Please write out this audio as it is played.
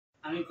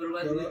আমি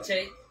প্রভাত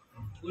গুচ্ছাই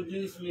good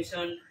news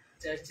mission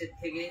চার্চের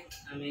থেকে।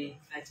 আমি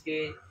আজকে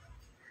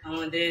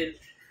আমাদের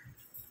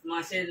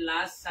মাসের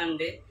লাস্ট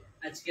সানডে,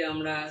 আজকে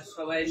আমরা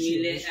সবাই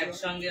মিলে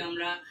একসঙ্গে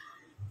আমরা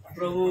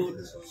প্রভুর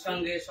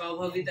সঙ্গে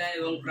সহভাগিতা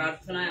এবং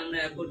প্রার্থনায় আমরা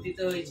একত্রিত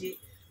হয়েছি।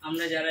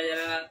 আমরা যারা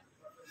যারা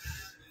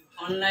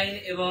অনলাইন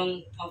এবং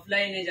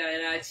অফলাইনে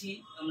যারা আছি,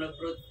 আমরা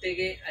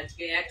প্রত্যেকে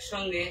আজকে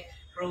একসঙ্গে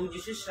প্রভু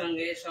যিশুর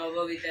সঙ্গে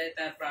সহভাগিতায়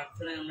তার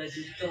প্রার্থনায় আমরা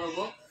যুক্ত হব।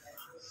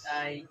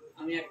 তাই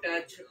আমি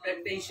ছোট্ট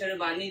একটা ঈশ্বরের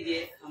বাণী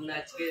দিয়ে আমরা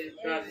আজকে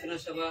প্রার্থনা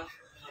সভা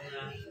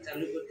আমরা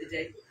চালু করতে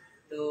চাই।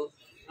 তো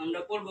আমরা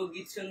পড়ব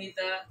গীত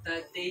সংহিতা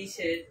তার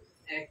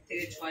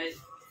 23-1-6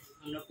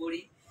 আমরা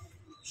পড়ি।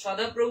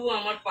 সদাপ্রভু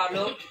আমার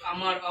পালক,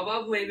 আমার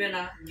অভাব হইবে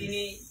না।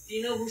 তিনি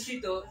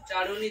তৃণভূষিত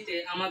চারণীতে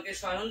আমাকে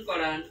শয়ন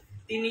করান।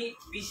 তিনি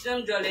বিশ্রাম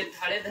জলের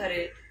ধারে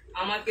ধারে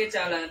আমাকে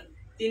চালান।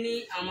 তিনি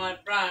আমার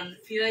প্রাণ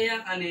ফিরাইয়া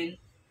আনেন।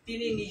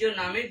 তিনি নিজ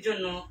নামের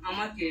জন্য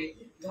আমাকে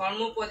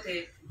ধর্মপথে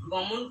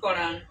গমন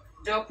করান।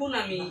 যখন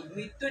আমি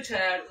মৃত্যু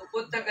ছায়ার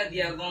উপত্যকা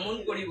দিয়া গমন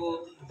করিব,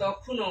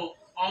 তখনও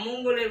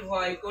অমঙ্গলের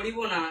ভয় করিব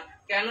না,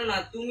 কেননা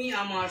তুমি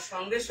আমার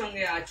সঙ্গে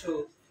সঙ্গে আছো।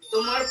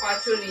 তোমার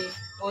পাচনি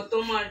ও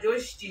তোমার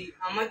যষ্টি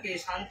আমাকে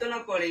সান্ত্বনা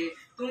করে।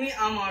 তুমি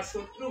আমার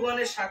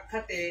শত্রুগণের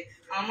সাক্ষাতে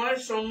আমার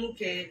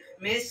সম্মুখে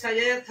মেষ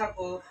সাজাইয়া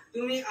থাকো।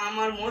 তুমি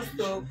আমার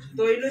মস্তক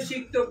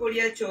তৈলসিক্ত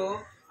করিয়াছ।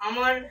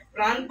 আমার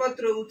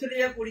প্রাণপত্র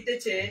উথলিয়া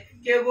পড়িতেছে।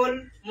 কেবল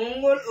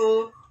মঙ্গল ও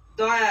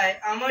দয়ায়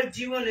আমার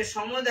জীবনে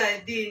সমুদায়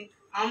দিন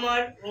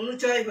আমার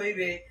অনুচয়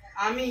হইবে।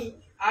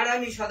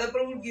 আমি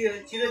সদাপ্রভুর গৃহে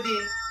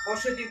চিরদিন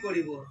বসতি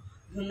করিব।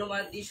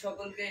 ধন্যবাদ দিই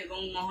সকলকে এবং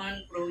মহান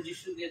প্রভু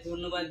যিশুকে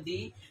ধন্যবাদ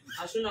দিই।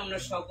 আসুন আমরা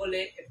সকলে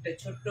একটা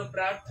ছোট্ট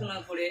প্রার্থনা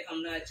করে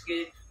আমরা আজকে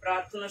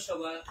প্রার্থনা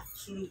সভা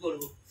শুরু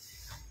করব।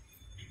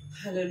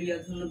 হালেলুয়া।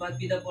 ধন্যবাদ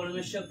পিতা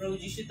পরমেশ্বর প্রভু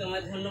যিশু,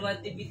 তোমায় ধন্যবাদ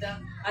দিই পিতা।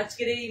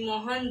 আজকের এই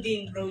মহান দিন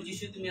প্রভু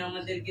যিশু তুমি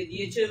আমাদেরকে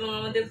দিয়েছো এবং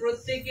আমাদের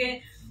প্রত্যেকে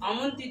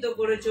আমন্ত্রিত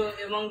করেছো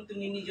এবং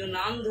তুমি নিজ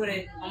নাম ধরে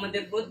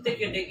আমাদের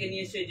প্রত্যেককে ডেকে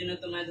নিয়েছো। এই জন্য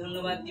তোমায়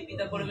ধন্যবাদ দিই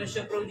পিতা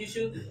পরমেশ্বর প্রভু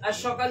যিশু। আর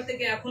সকাল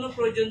থেকে এখনো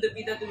পর্যন্ত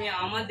পিতা তুমি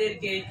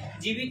আমাদেরকে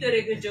জীবিত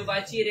রেখেছো,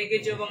 বাঁচিয়ে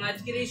রেখেছো এবং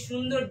আজকের এই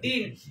সুন্দর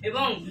দিন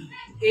এবং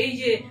এই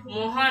যে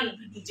মহান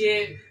যে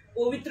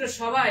পবিত্র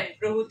সভায়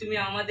প্রভু তুমি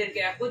আমাদেরকে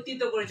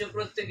একত্রিত করেছো।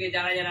 প্রত্যেকে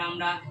যারা যারা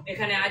আমরা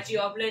এখানে আছি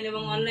অফলাইন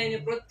এবং অনলাইনে,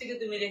 প্রত্যেকে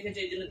তুমি রেখেছো।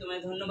 এই জন্য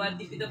তোমায় ধন্যবাদ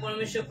দিই পিতা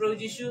পরমেশ্বর প্রভু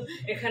যিশু।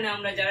 এখানে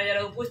আমরা যারা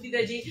যারা উপস্থিত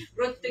আছি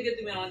প্রত্যেকে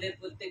তুমি আমাদের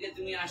প্রত্যেকে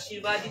তুমি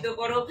আশীর্বাদিত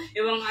করো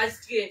এবং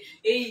আজকে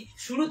এই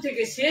শুরু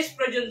থেকে শেষ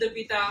পর্যন্ত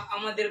পিতা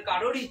আমাদের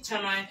কারোর ইচ্ছা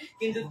নয়,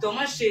 কিন্তু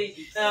তোমার সেই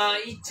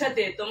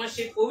ইচ্ছাতে তোমার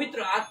সেই পবিত্র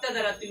আত্মা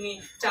দ্বারা তুমি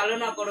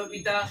চালনা করো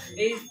পিতা।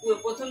 এই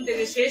প্রথম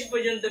থেকে শেষ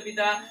পর্যন্ত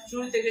পিতা,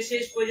 শুরু থেকে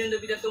শেষ পর্যন্ত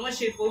পিতা তোমার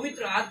সেই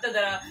পবিত্র আত্মা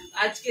দ্বারা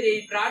আজকের এই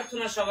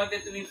প্রার্থনা সভাকে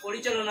তুমি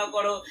পরিচালনা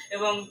করো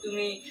এবং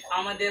তুমি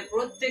আমাদের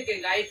প্রত্যেককে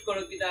গাইড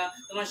করো পিতা।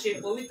 তোমার সেই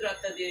পবিত্র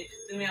আত্মা দিয়ে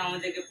তুমি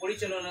আমাদেরকে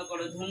পরিচালনা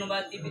করো।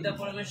 ধন্যবাদ দিই পিতা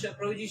পরমেশ্বর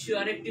প্রভু যিশু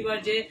আরেকটিবার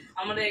যে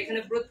আমরা এখানে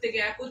প্রত্যেকে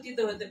একত্রিত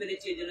হতে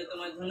পেরেছি, এই জন্য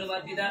তোমার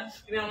ধন্যবাদ পিতা।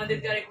 তুমি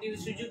আমাদেরকে আরেকটি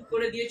সুযোগ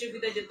করে দিয়েছো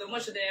পিতা যে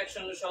তোমার সাথে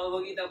একসঙ্গে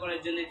সহযোগিতা করার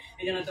জন্য,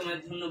 এই জন্য তোমার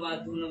ধন্যবাদ।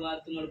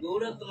 তোমার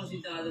গৌরব তোমার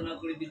সাথে আরাধনা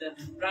করি পিতা।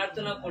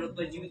 প্রার্থনা করো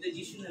জীবিত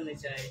যিশু নামে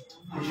চাই,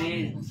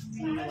 আমেন।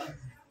 ধন্যবাদ।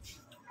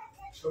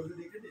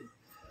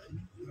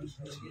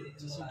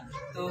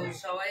 তো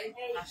সবাই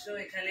আসো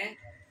এখানে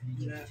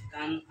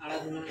গান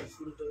আরাধনা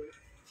শুরু করবো।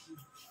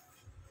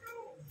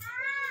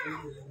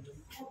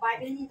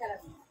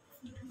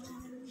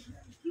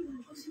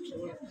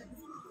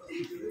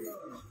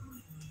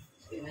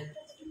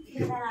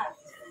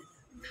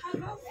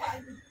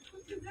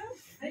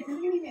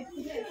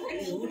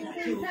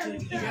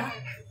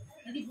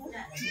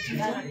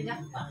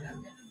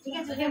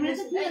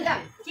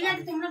 ঠিক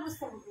আছে তোমরা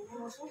বুঝতে পারো।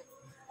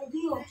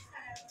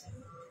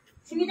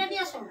 সুবিধা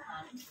দিয়ে আসো,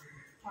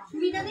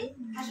 সুবিধা দিই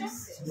আসো।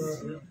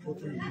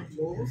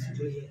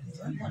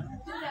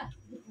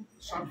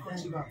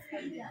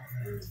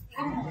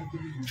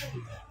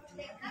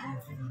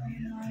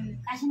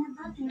 কাশীনাথ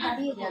তুমি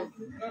দাঁড়িয়ে যাও।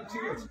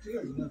 ঠিক আছে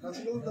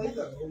কাছে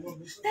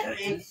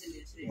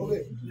ওকে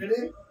রেডি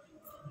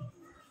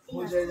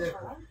হয়ে যায়।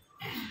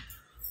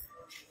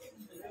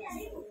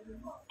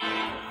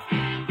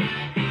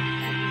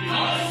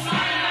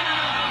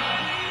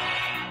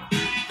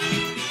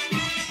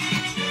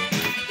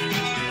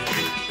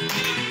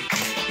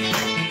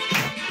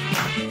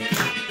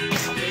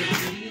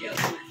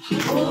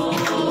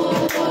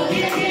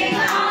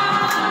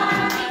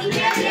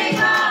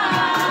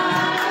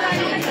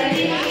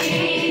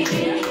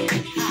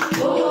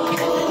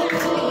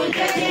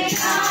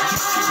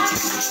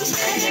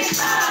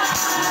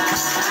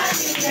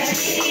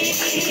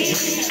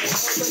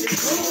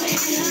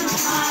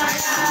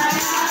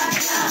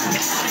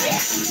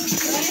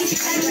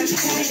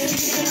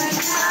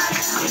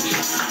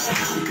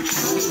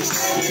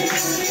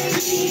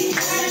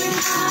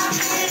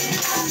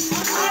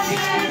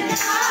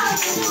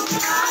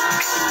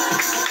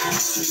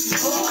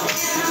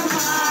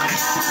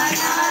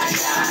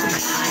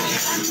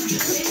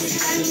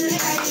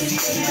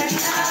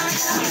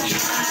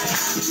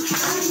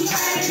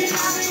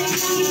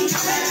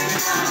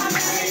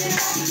 I'm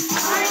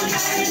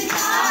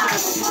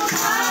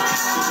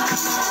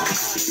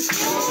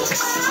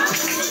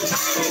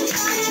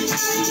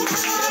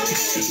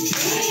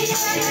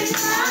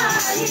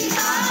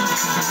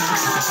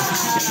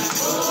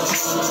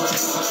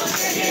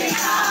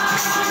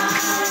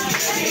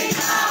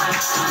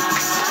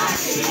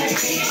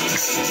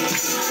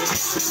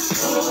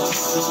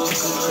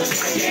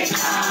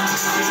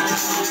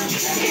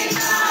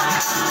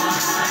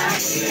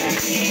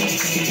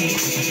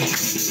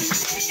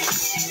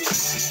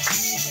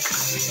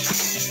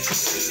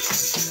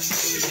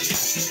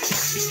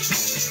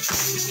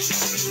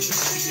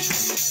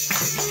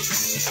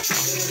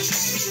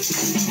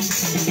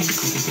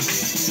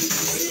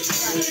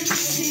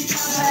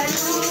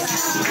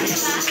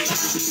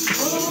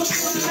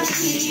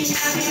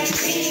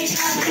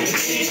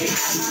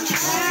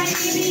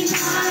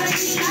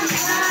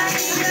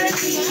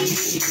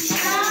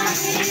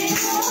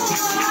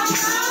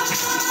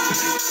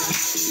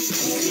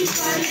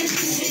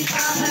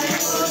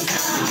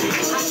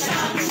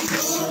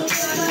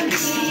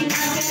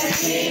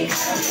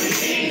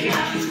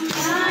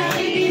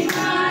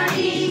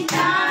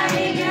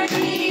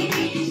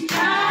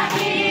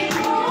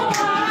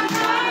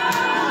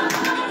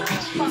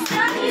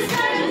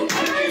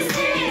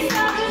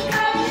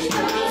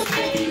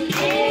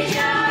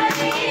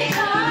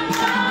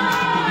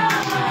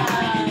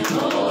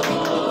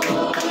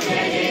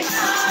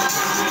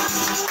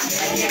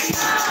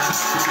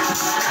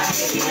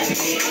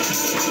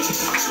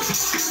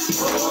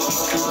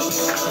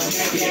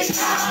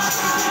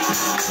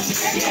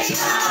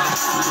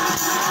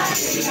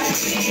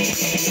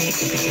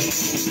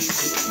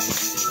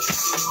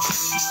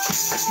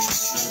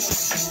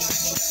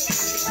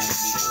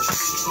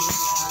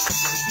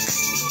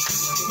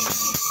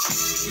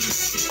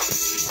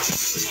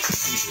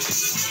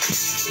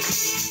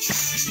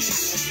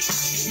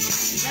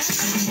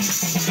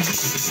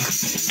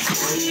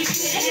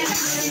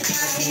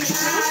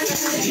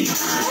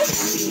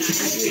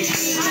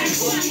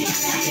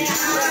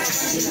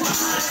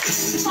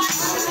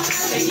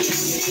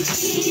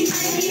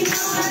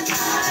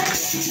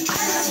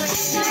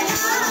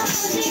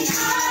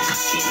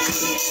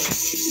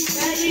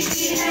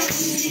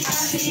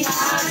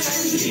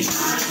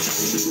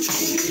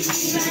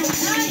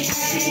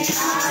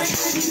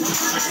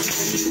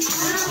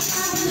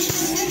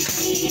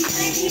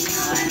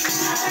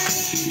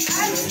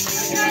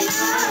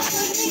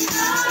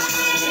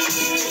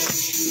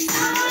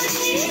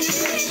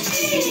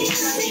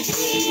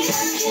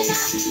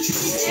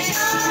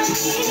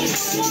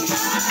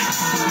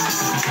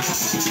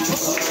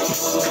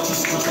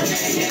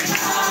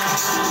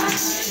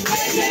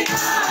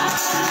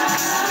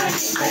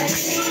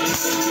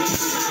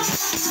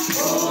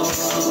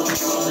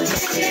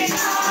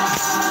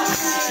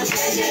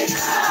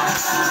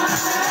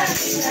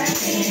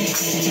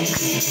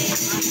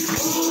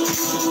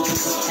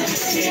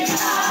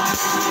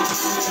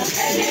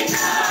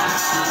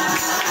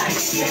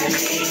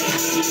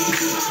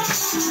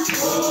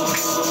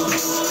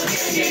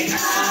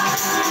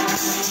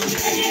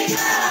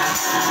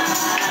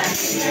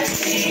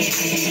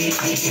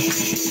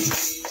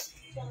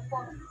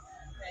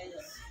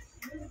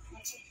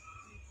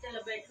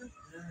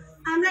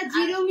আমরা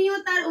জিরোমিও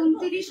তার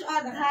 29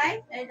 অধ্যায়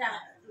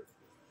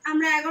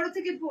আমরা 11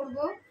 থেকে পড়ব,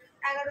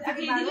 11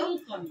 থেকে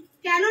 12।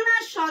 কেননা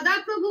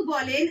সদাপ্রভু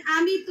বলেন,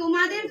 আমি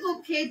তোমাদের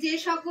পক্ষে যে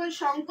সকল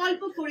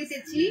সংকল্প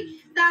করিতেছি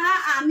তাহা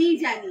আমি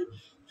জানি,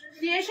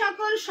 যে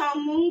সকল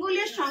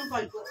মঙ্গলের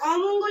সংকল্প,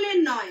 অমঙ্গলের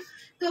নয়,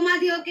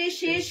 তোমাদিওকে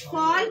শেষ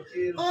ফল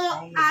ও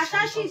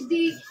আশা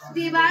সিদ্ধি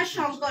দেবার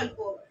সংকল্প।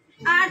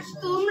 আর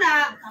তোমরা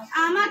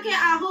আমাকে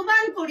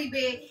আহ্বান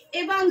করিবে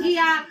এবং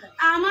গিয়া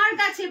আমার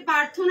কাছে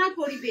প্রার্থনা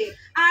করিবে,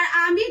 আর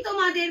আমি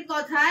তোমাদের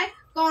কথায়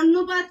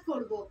কর্ণপাত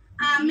করব।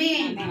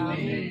 আমেন।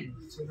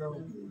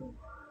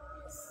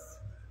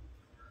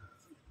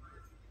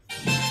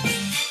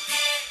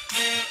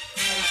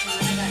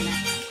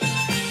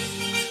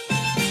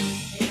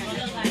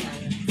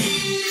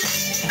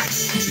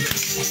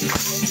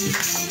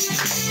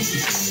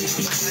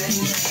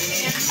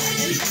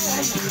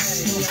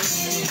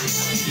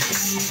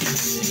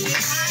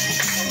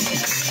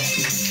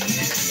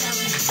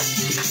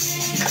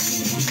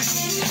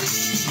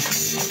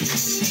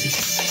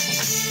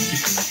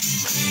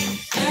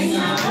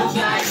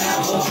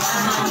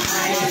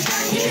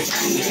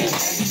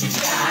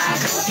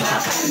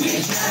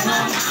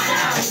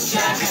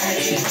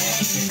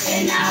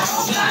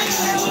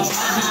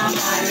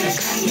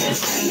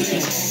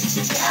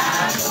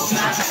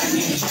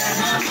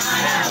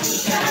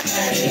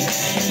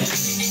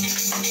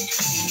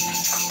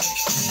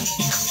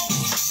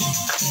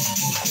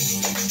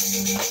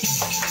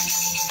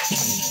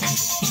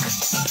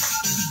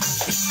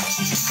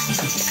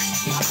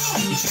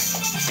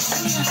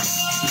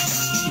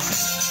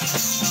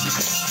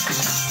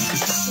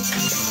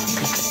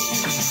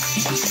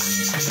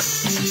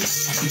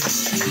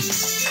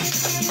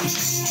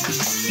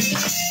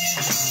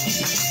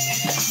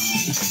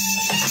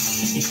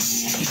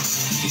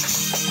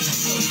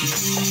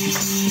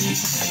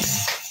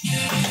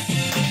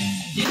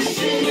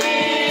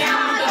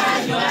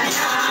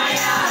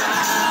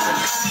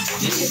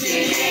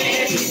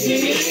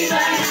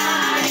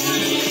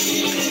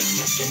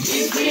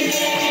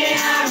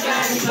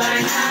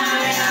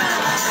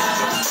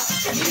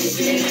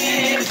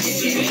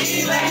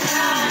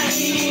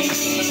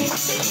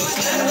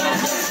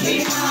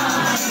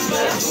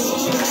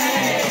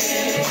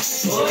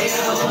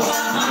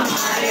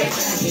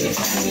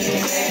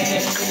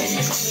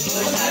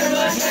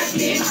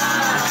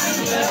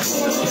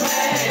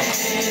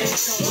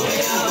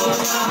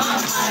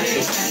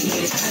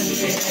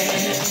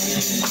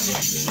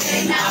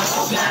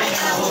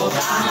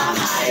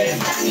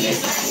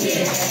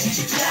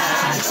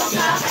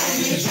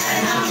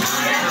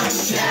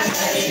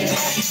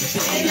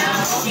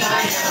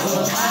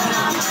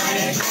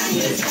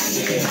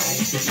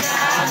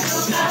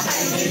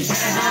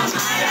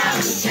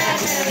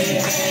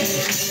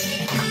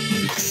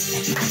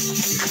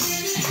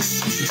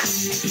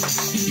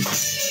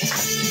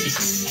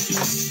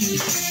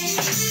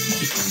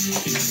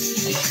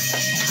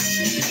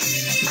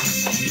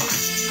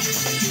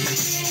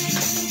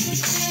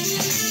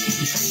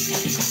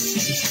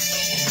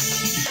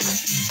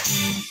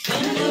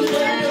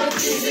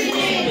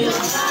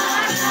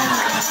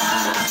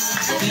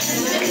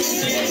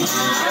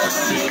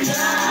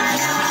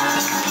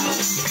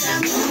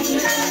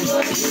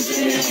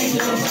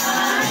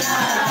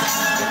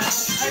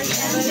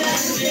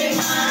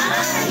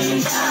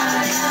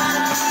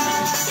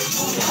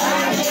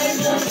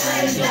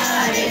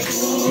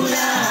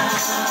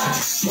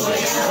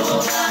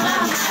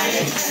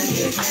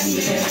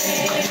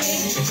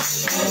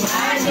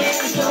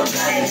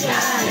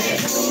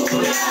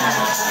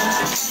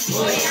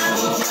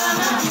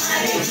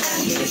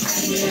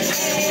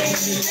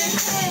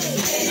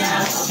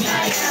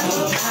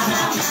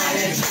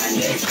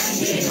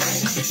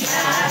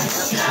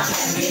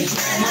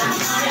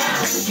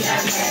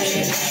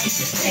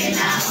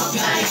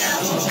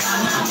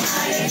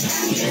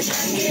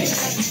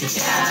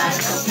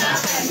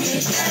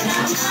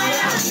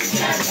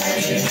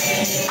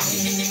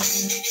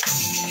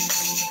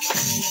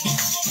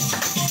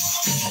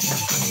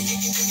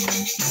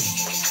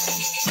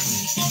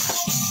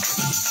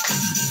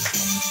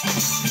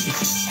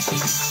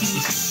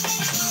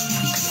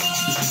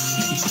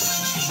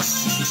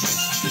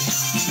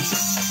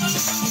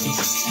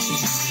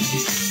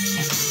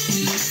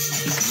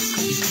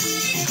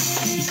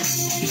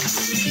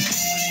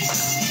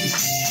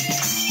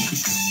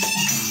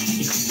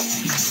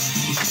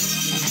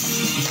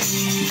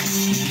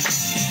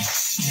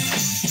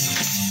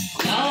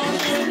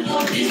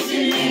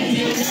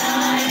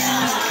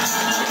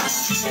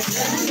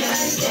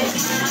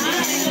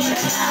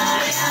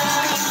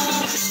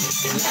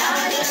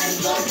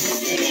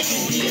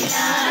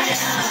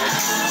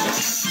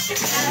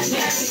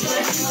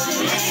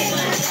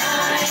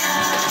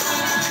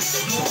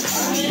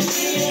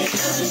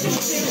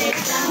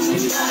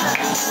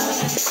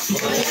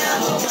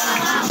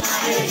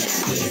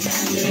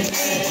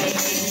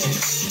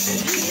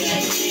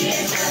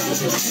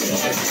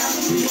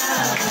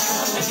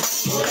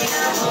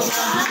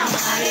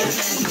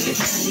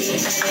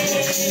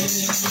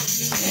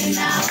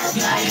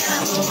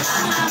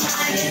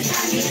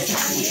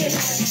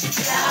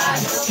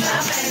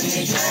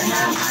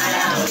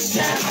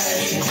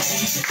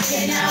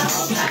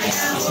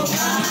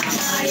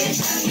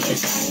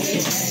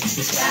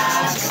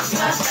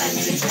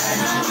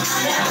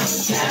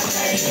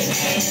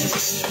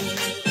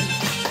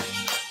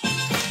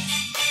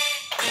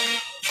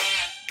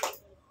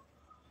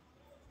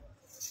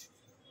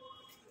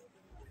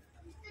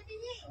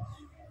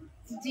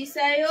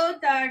 যিশাইও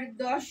তার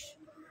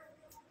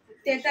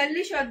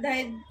 43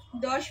 অধ্যায়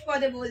 10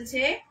 পদে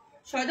বলছে,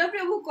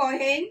 সদাপ্রভু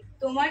কহেন,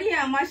 তোমারই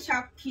আমার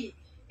সাক্ষী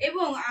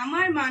এবং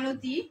আমার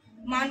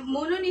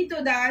মনোনীত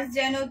দাস,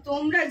 যেন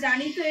তোমরা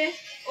জানিতে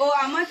ও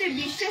আমাতে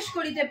বিশ্বাস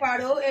করিতে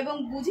পারো এবং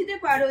বুঝিতে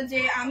পারো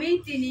যে আমি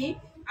তিনি,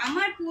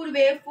 আমার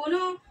পূর্বে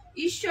কোনো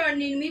ঈশ্বর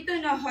নির্মিত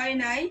হয়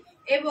নাই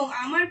এবং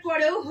আমার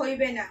পরেও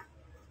হইবে না।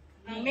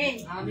 আমেন।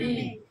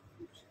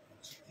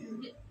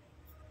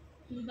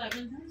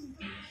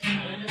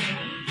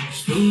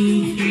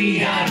 स्तुति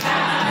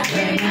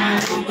आराधना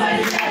ऊपर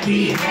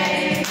जाती है,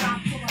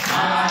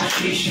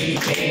 आशीष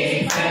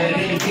देकर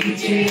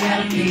नीचे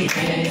आती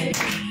है।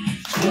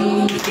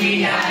 स्तुति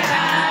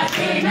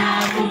आराधना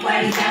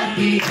ऊपर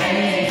जाती है,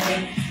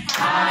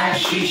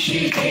 आशीष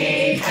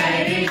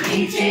देकर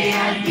नीचे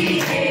आती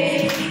है।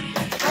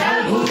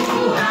 प्रभु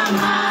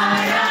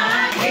हमारा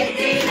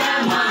कितना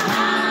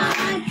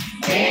महान,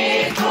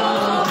 देखो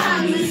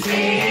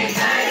हमसे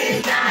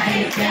करता है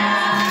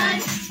प्यार।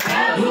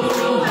 प्रभु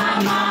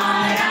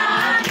हमारा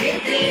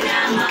कितना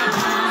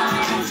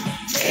महान,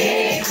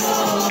 देखो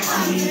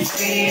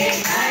हमसे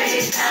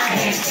करता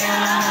है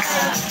प्यार।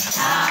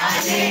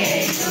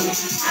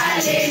 Hallelujah,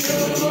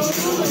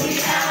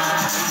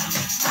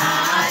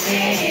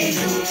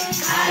 hallelujah,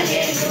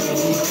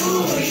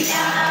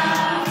 hallelujah.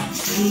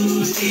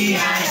 स्तुति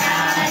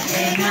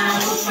आराधना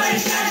ऊपर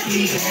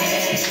जाती है,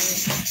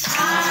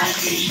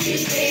 आशीष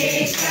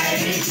देकर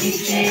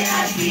नीचे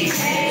आती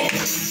है।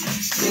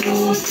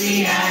 स्तुति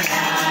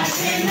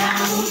आराधना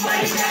ऊपर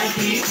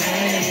जाती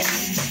है,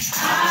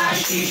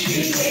 आशीष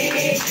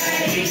देकर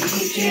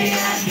नीचे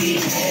आती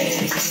है।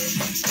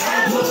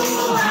 प्रभु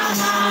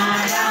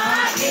हमारा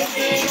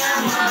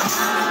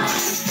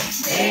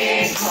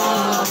देखो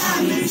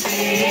हमसे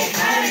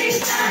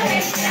करता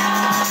है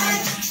प्यार,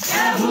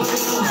 प्रभु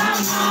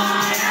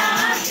हमारा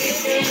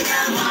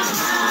कितना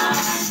महान,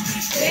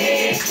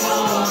 देखो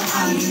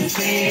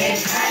हमसे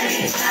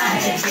करता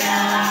है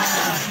प्यार।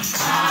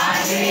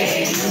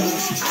 Hallelujah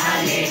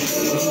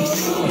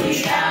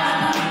hallelujah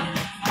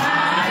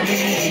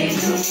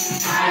hallelujah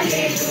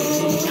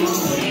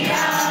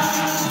hallelujah.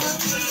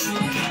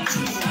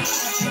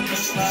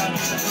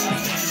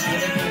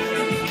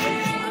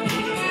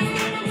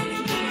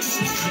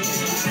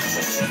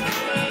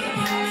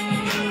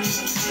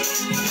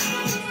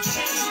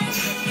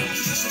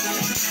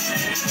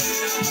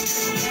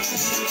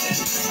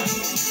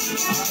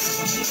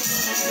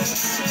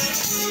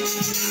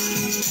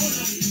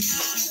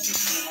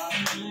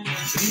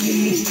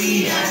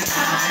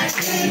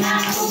 आराधना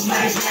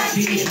ऊपर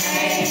जाती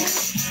है,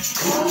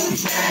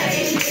 ऊपर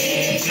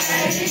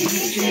लेकर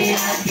नीचे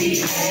आती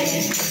है।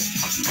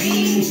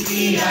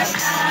 विनती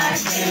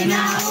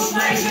आराधना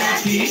ऊपर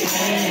जाती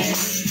है,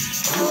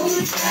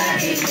 ऊपर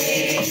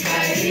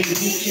लेकर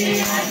नीचे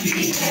आती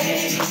है।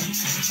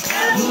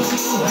 प्रभु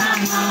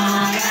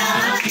हमारा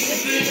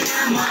कितना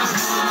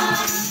महान,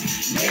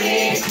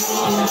 देखो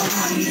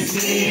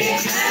हमसे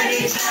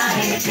करता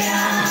है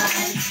प्यार,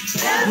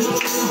 प्रभु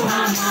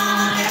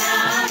हमारा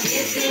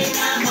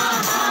कितना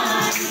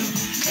महान,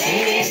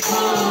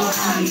 देखो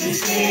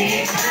हमसे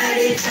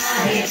करता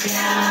है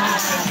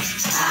प्यार।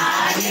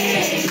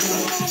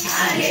 Hallelujah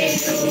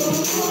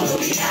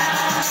hallelujah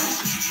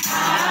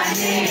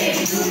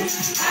hallelujah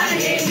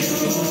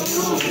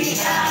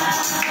hallelujah.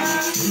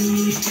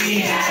 ऊंची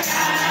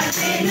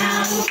आराधना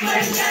ऊपर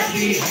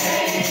जाती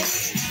है,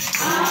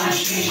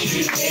 आशीष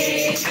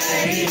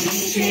देकर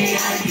नीचे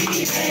आती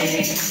है।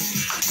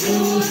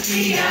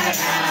 ऊंची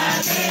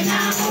आराधना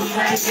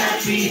ऊपर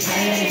जाती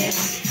है,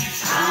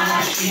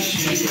 आशीष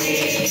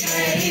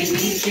देकर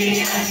नीचे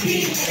आती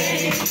है।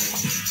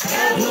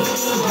 प्रभु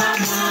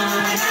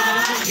हमारा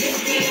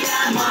कितना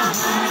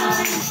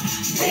महान,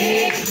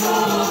 देखो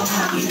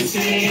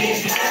हमसे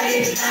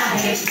करता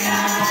है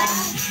प्यार,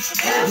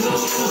 प्रभु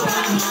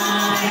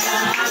हमारा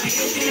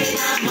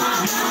कितना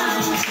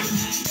महान,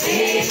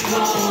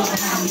 देखो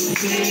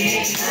हमसे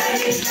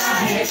करता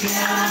है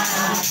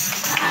प्यार।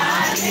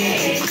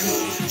 Hallelujah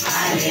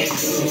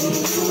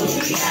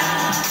hallelujah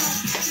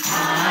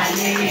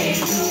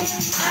hallelujah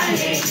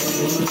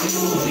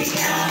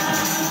hallelujah.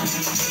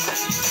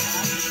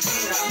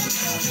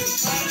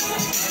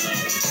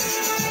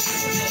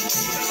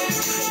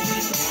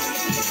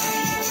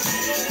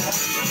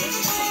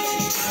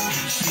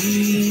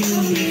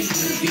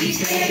 स्तुति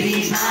तेरी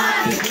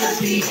बात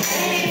होती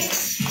है,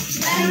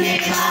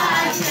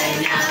 धन्यवाद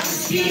करना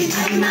उसकी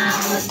महिमा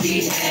होती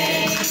है।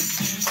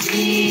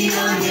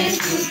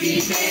 स्तुति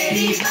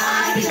तेरी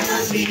बात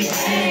होती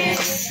है,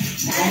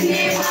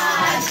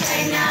 धन्यवाद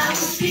करना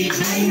उसकी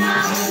महिमा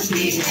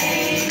होती है।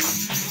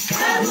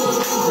 प्रभु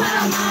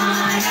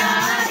हमारा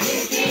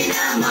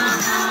कितना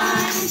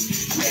महान,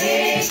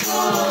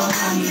 देखो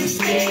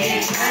हमसे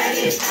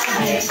करता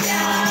है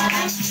प्यार,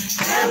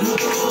 प्रभु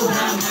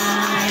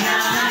हमारा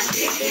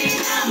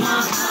कितना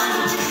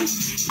महान,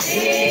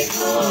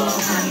 देखो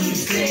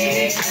हमसे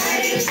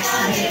करता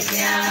है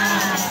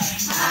प्यार।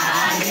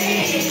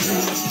 Hallelujah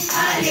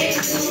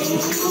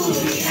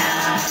hallelujah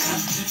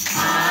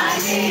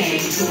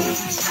hallelujah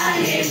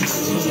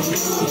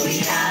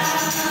hallelujah.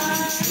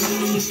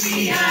 ऊंची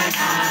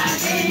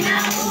आराधना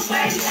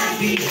ऊपर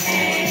जाती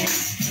है,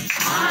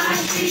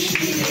 आशीष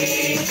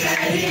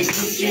लेकर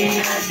नीचे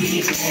आती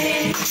है।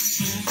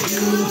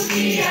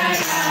 ऊंची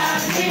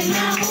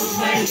आराधना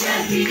ऊपर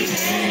जाती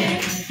है,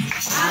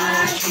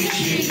 आशीष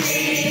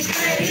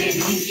लेकर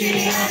नीचे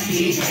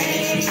आती है।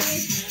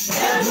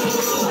 प्रभु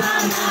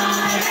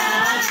हमारा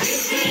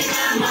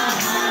कितना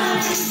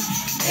महान,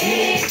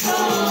 देखो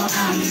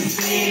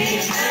हमसे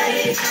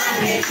करता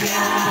है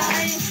प्यार,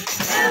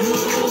 प्रभु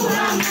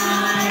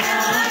हमारा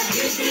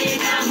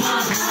कितना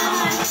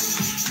महान,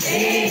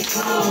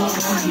 देखो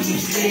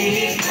हमसे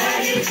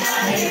करता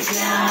है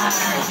प्यार।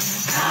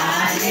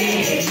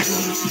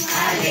 Hallelujah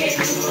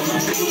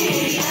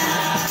hallelujah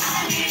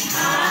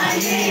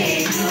hallelujah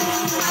hallelujah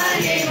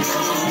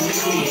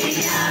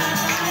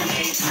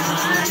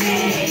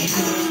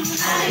hallelujah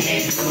hallelujah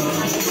hallelujah.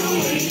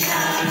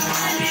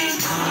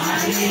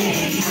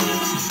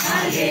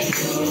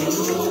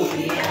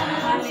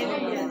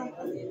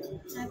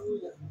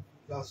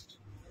 Last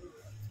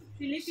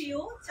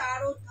ফিলিপিও 4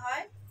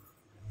 অধ্যায়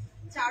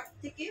 4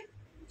 থেকে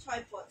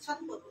 6 পদ 7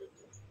 পদ।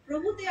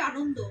 প্রভুতে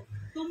আনন্দ,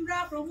 তোমরা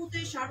প্রভুতে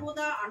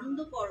সর্বদা আনন্দ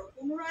করো।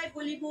 পুনরায়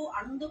বলিব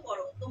আনন্দ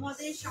করো।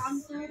 তোমাদের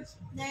শান্ত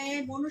ন্যায়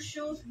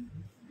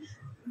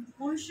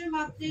মনুষ্য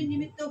মাত্রের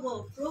নিমিত্ত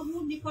হোক, প্রভু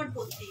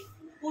নিকটবর্তী।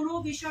 কোনো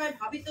বিষয়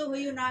ভাবিত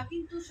হইও না,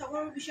 কিন্তু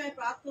সকল বিষয়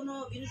প্রার্থনা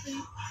ও বিনতি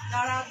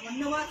দ্বারা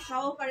ধন্যবাদ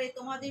সহকারে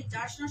তোমাদের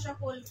যাচনা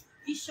সকল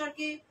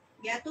ঈশ্বরকে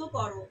জ্ঞাত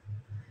করো।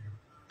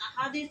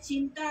 তাহাদের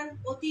চিন্তার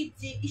অতীত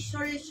যে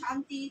ঈশ্বরের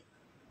শান্তি,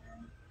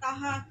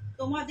 তাহা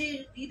তোমাদের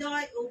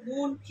হৃদয় ও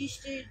মন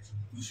খ্রিস্টের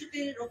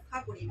যিশুতে রক্ষা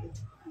করিবে।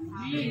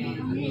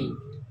 আমেন।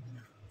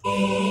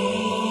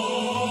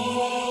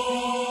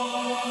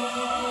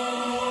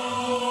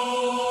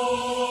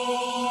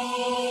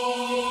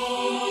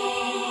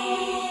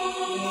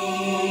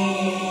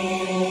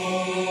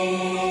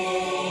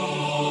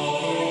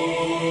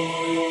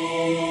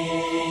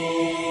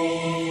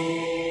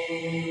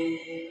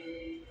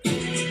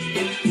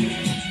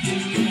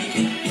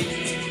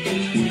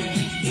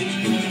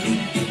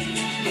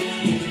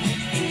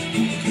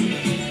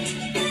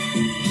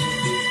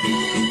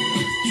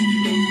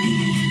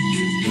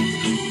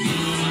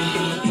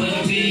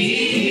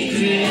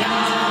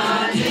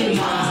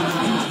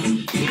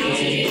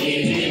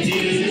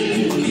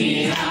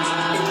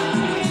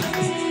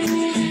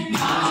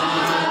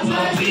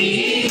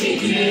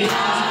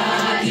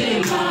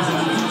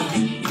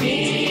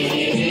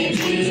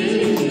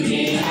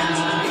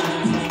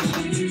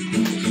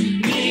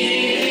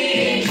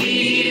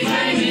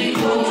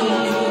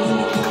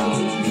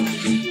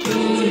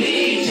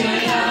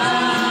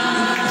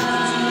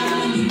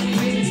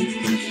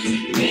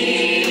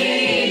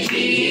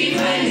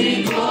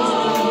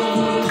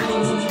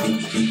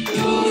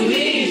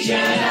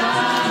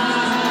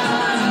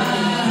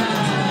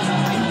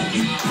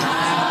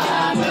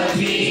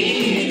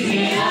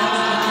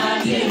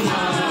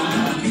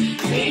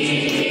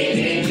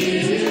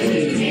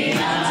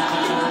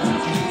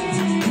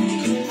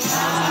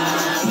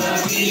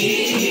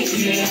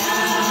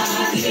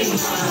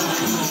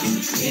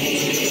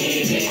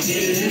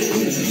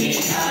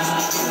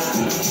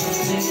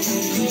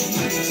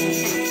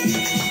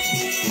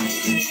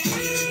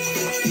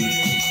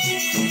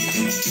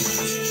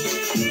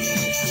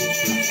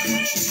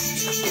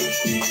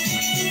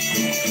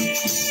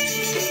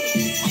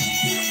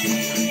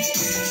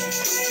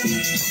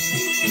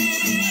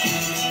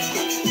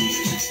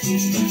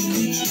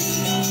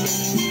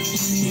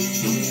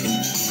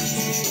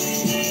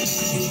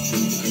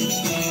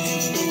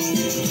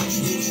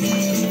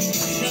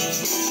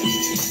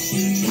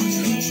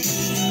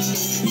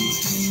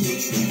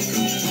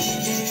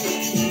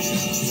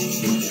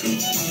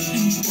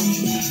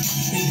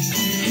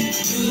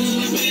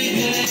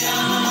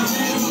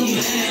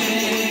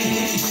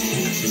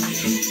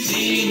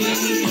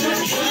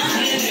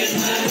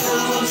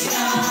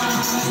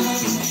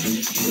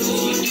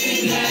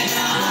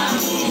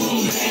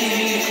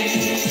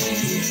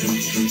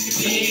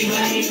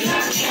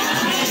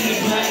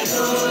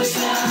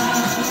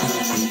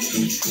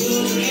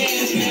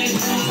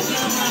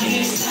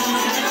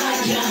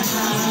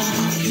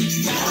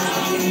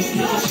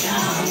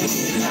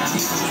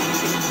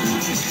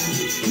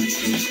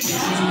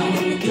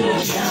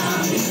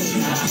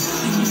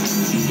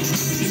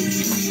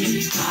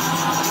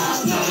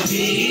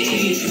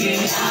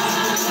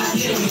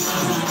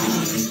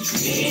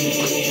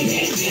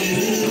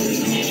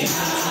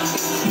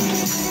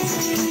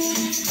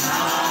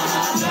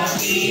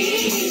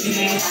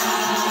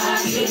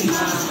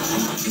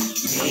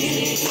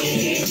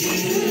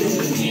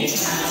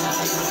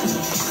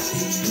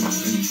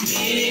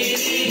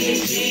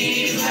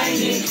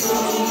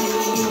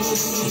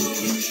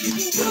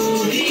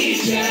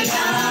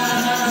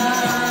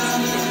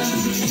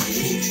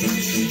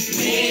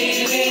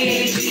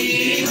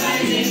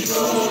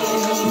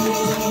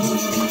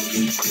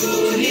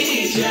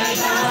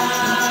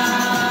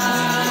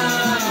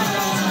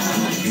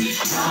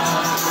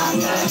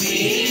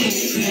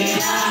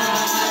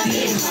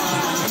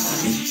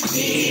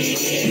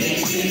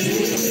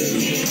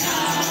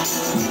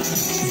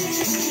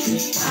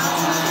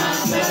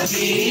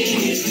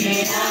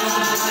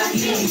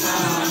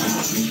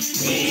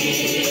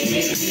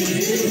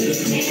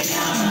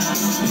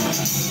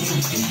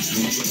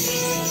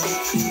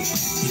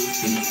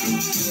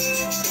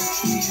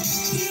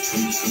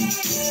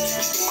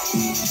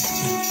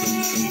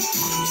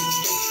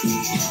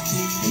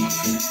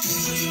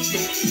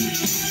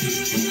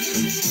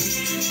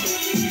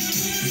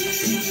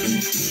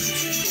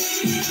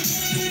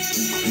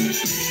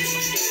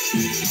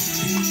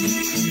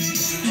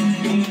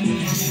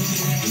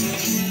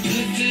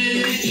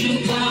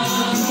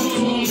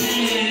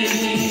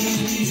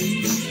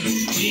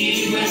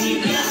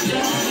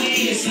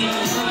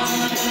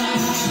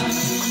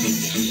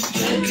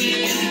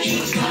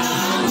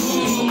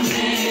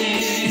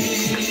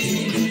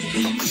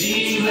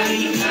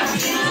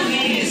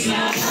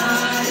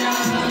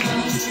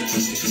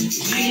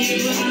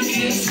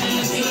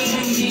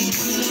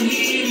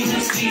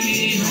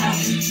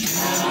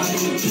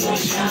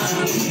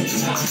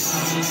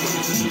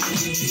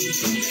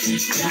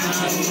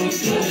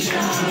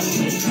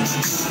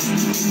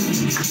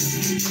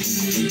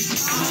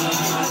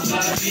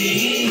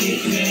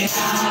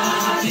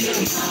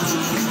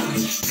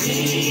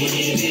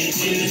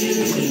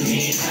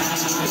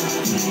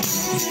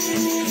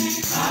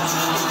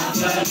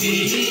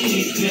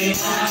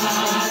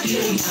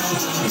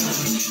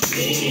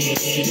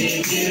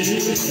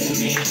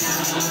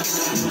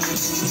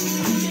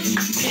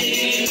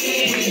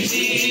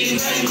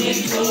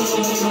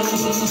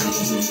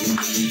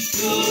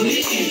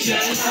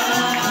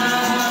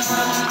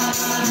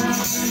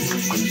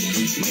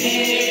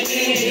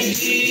 मेरे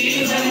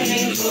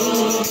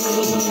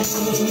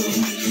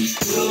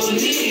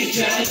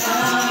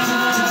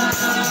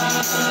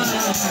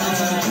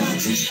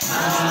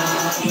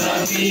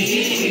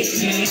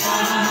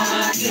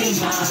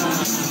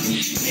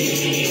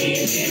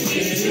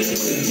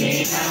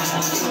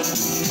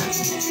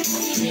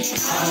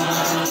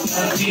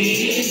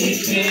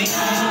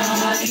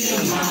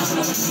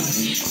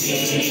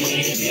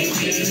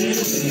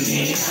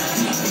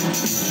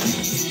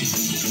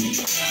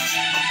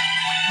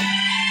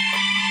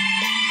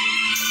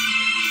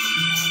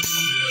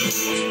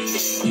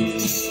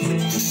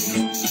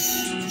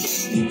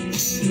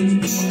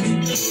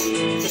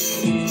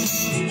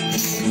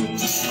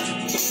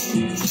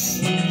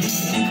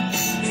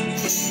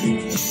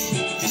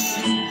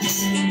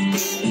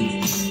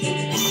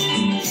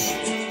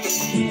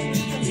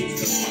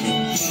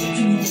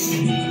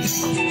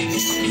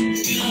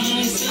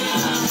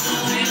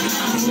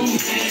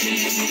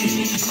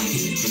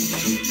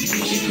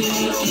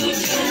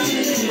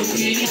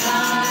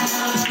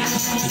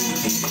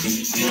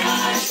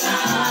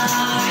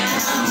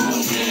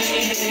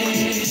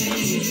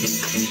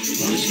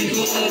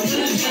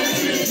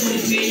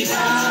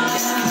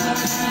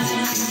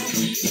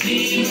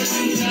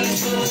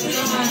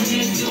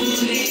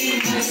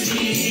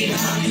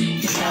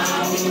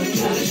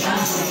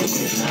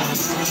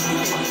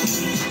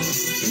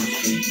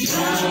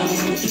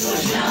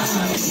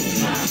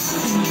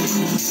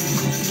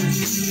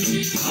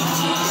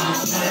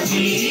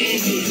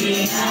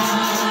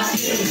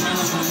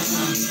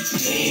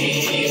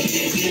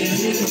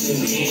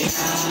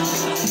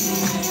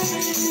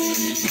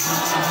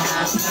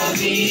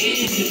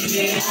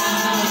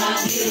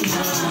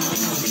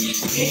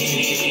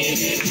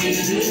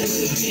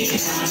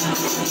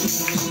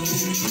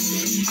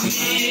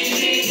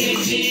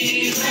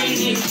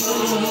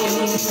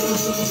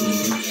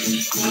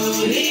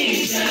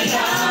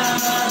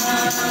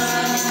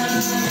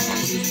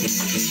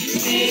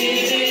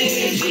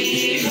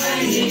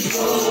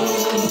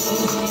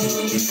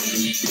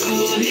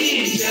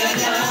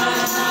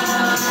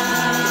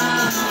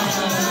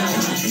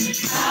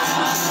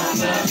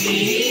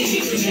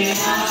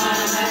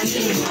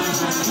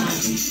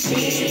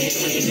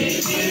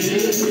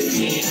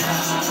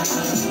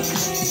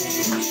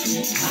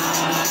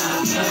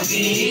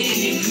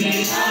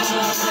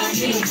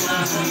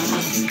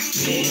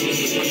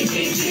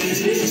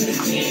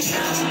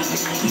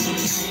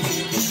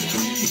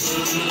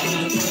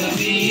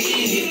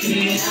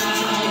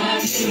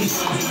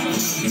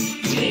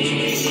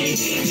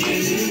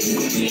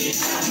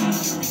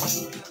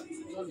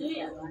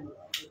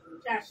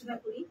প্রার্থনা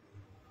করি।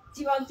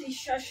 জীবন্ত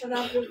ঈশ্বর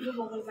সদাপ্রভু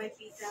মঙ্গলময়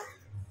পিতা,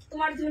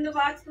 তোমার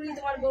ধন্যবাদ করি,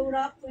 তোমার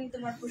গৌরব করি,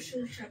 তোমার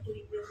প্রশংসা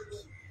করি প্রভু।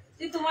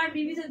 যে তোমার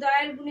বিবিধ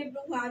দয়ার গুণে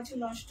প্রভু আজও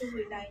নষ্ট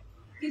হয়ে নাই,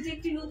 কিন্তু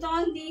একটি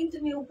নূতন দিন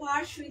তুমি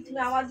উপহার সহিত তুমি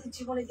আমাদের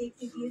জীবনে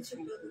দেখতে দিয়েছো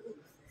প্রভু।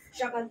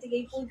 সকাল থেকে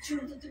এই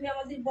পর্যন্ত তুমি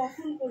আমাদের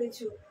বহন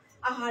করেছো,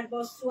 আহার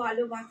বস্ত্র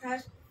আলো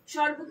বাতাস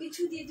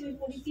সর্বকিছু দিয়ে তুমি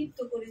পরিতৃপ্ত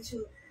করেছো,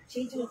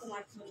 সেই জন্য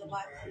তোমার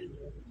ধন্যবাদ করি।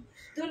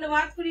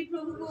 ধন্যবাদ করি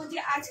প্রভু যে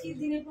আজকের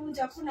দিনে প্রভু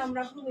যখন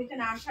আমরা প্রভু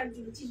এখানে আসার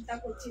জন্য চিন্তা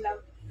করছিলাম,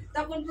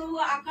 তখন প্রভু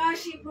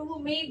আকাশে প্রভু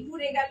মেঘ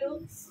ঘুরে গেল,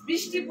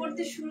 বৃষ্টি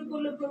পড়তে শুরু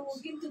করলো প্রভু,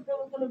 কিন্তু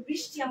প্রভু কোনো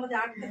বৃষ্টি আমাদের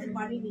আটকাতে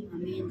পারেনি।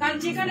 কারণ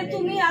যেখানে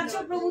তুমি আছো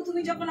প্রভু,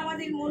 তুমি যখন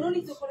আমাদের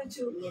মনোনীত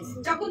করেছো,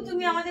 যখন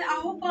তুমি আমাদের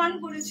আহ্বান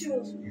করেছো,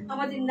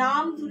 আমাদের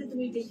নাম ধরে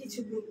তুমি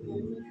ডেকেছো প্রভু।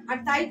 আর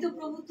তাই তো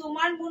প্রভু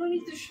তোমার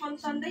মনোনীত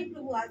সন্তানরাই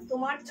প্রভু আজ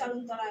তোমার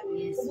চরণতলায়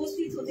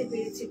উপস্থিত হতে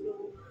পেরেছে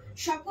প্রভু।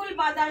 সকল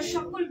বাধা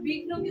সকল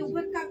বিঘ্নকে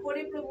উপেক্ষা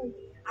করে প্রভু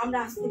আমরা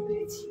আসতে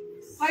পেরেছি।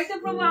 হয়তো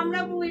প্রভু আমরা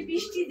প্রভু এই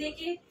বৃষ্টি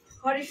দেখে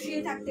ঘরে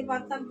শুয়ে থাকতে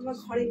পারতাম কিংবা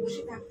ঘরে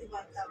বসে থাকতে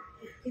পারতাম,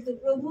 কিন্তু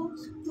প্রভু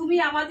তুমি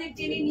আমাদের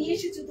টেনে নিয়ে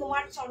এসেছো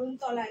তোমার চরণ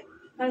তলায়।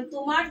 কারণ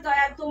তোমার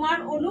দয়া তোমার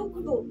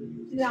অনুগ্রহ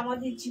তুমি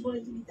আমাদের জীবনে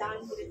তুমি দান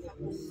করে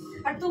থাকো,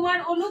 আর তোমার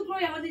অনুগ্রহ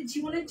আমাদের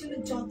জীবনের জন্য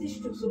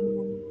যথেষ্ট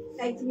প্রভু।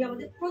 তাই তুমি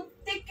আমাদের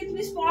প্রত্যেককে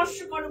তুমি স্পর্শ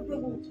করো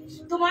প্রভু,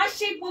 তোমার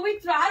সেই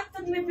পবিত্র আত্মা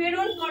তুমি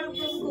প্রেরণ করো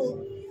প্রভু,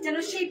 যেন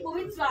সেই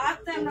পবিত্র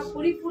আত্মায় আমরা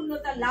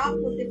পরিপূর্ণতা লাভ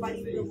করতে পারি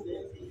প্রভু।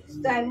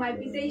 দয়াময়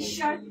পিতা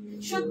ঈশ্বর,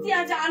 সত্যি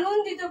আজ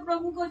আনন্দিত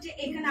প্রভু যে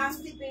এখানে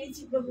আসতে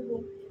পেরেছি প্রভু।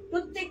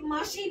 প্রত্যেক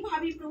মাসেই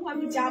ভাবি প্রভু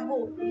আমি যাব,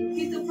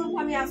 কিন্তু প্রভু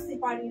আমি আসতে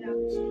পারি না।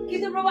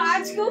 কিন্তু প্রভু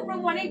আজকেও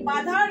প্রভু অনেক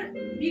বাধার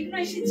বিঘ্ন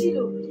এসেছিল,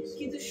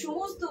 কিন্তু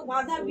সমস্ত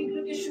বাধা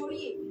বিঘ্নকে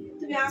সরিয়ে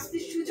তুমি আসতে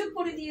সুযোগ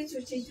করে দিয়েছো,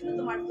 সেই জন্য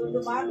তোমার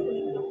ধন্যবাদ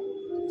করি প্রভু।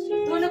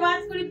 ধন্যবাদ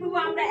করি প্রভু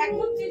আমরা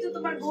একত্রিত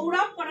তোমার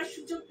গৌরব করার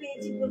সুযোগ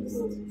পেয়েছি প্রভু,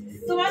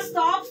 তোমার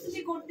স্তব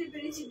স্তুতি করতে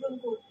পেরেছি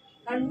প্রভু।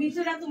 কারণ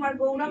মৃতরা তোমার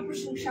গৌরব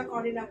প্রশংসা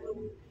করে না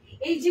প্রভু।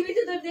 এই জীবিত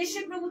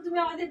দেশে প্রভু তুমি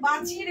আমাদের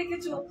বাঁচিয়ে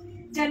রেখেছো,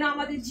 যেন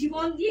আমাদের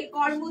জীবন দিয়ে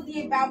কর্ম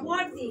দিয়ে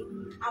ব্যবহার দিয়ে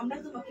আমরা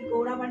তোমাকে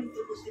গৌরবান্বিত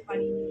করতে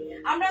পারি,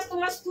 আমরা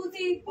তোমার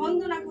স্তুতি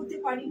বন্দনা করতে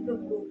পারি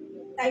প্রভু।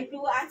 তাই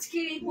প্রভু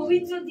আজকের এই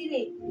পবিত্র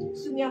দিনে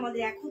তুমি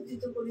আমাদের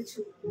একত্রিত করেছো,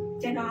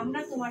 যেন আমরা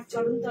তোমার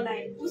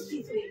চরণতলায়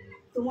উপস্থিত হয়ে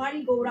তোমারই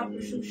গৌরব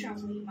প্রশংসা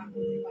মহিমা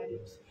করতে পারি।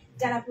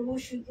 যারা প্রভু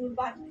সুদূর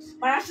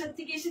বারাসাত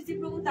থেকে এসেছে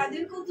প্রভু,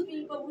 তাদেরকেও তুমি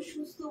প্রভু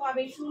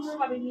সুস্থভাবে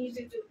সুন্দরভাবে নিয়ে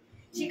এসেছো।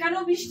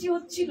 সেখানেও বৃষ্টি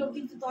হচ্ছিল,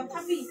 কিন্তু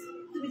তথাপি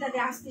তুমি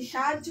তাদের আসতে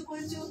সাহায্য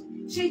করেছো,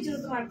 সেই জন্য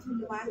তোমার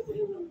ধন্যবাদ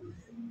করি।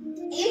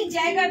 এই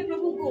জায়গায়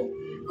প্রভু গো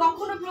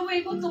কখনো প্রভু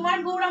এগো তোমার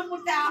গৌরব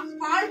করতে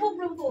পারবো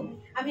প্রভু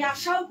আমি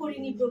আশাও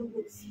করিনি প্রভু,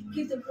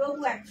 কিন্তু প্রভু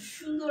এক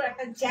সুন্দর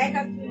একটা জায়গা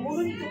তুমি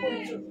মনোনীত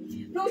করেছো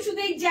প্রভু। শুধু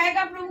এই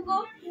জায়গা প্রভু গো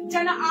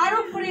যেন আরো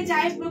ভরে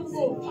যায় প্রভু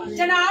গো,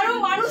 যেন আরো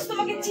মানুষ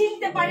তোমাকে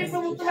চিনতে পারে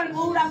প্রভু, তোমার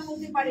গৌরব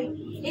করতে পারে।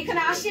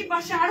 এখানে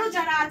আশেপাশে আরো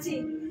যারা আছে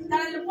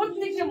তারা যেন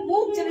প্রত্যেকটা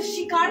মুখ যেন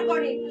স্বীকার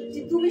করে যে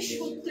তুমি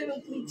সত্য এবং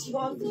তুমি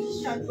জীবন্ত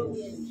ঈশ্বর প্রভু,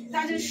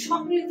 তারা যেন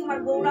সকলে তোমার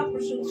গৌরব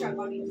প্রশংসা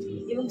করে।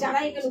 এবং যারা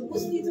এখানে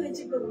উপস্থিত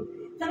হয়েছে প্রভু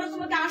তারা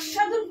তোমাকে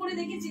আস্বাদন করে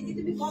দেখেছে যে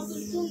তুমি কত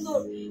সুন্দর,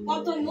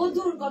 কত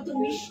মধুর, কত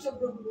মিষ্ট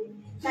প্রভু।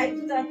 তাই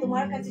তো তারা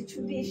তোমার কাছে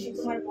ছুটে এসে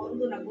তোমার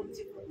বন্দনা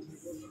করছে প্রভু।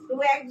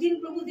 প্রভু একদিন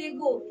প্রভু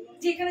দেখবো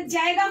যে এখানে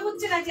জায়গা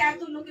হচ্ছে না যে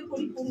এত লোকে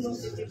পরিপূর্ণ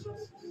হচ্ছে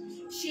প্রভু।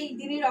 সেই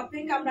দিনের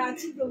অপেক্ষা আমরা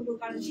আছি প্রভু,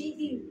 কারণ সেই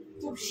দিন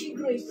খুব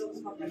শীঘ্রই প্রভু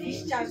আমরা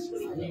বিশ্বাস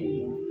করি।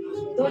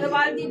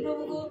 ধন্যবাদ দিই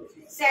প্রভু গো,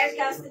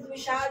 স্যারকে আসতে তুমি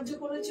সাহায্য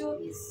করেছো,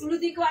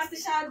 তুলুদিকেও আসতে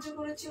সাহায্য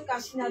করেছো,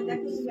 কাশীনাথ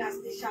দেখো তুমি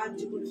আসতে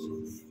সাহায্য করেছো।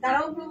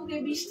 তারাও প্রভুকে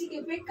বৃষ্টিকে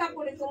উপেক্ষা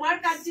করে তোমার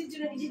কাজের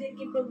জন্য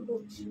নিজেদেরকে প্রভু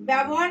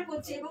ব্যবহার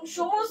করছে এবং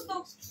সমস্ত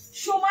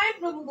সময়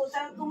প্রভু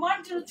তারা তোমার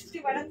জন্য ছুটে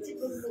বেড়াচ্ছে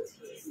প্রভু।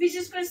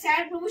 বিশেষ করে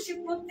স্যার প্রভু সে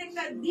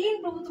প্রত্যেকটা দিন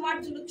প্রভু তোমার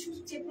জন্য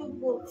ছুটছে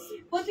প্রভু,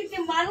 প্রত্যেকটা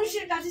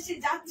মানুষের কাছে সে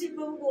যাচ্ছে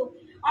প্রভু।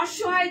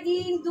 অসহায়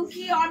দিন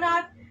দুঃখী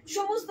অনাথ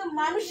সমস্ত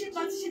মানুষের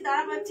কাছে সে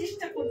দাঁড়াবার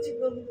চেষ্টা করছে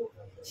প্রভু,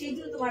 সেই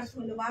জন্য তোমার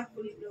ধন্যবাদ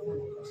করি প্রভু।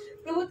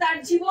 প্রভু তার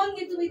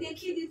জীবনকে তুমি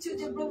দেখিয়ে দিচ্ছ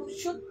যে প্রভু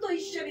সত্য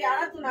ঈশ্বরের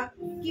আরাধনা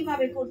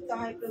কিভাবে করতে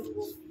হয় প্রভু।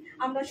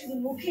 আমরা শুধু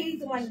মুখেই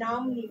তোমার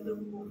নাম নিই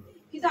প্রভু,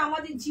 কিন্তু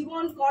আমাদের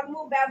জীবন কর্ম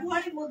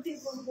ব্যবহারের মধ্যে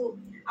প্রভু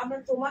আমরা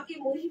তোমাকে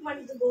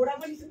মহিমান্বিত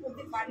গৌরবান্বিত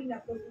করতে পারি না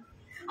প্রভু।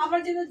 আমরা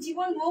যেন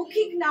জীবন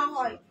মৌখিক না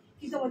হয়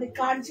কিন্তু আমাদের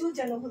কার্য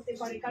যেন হতে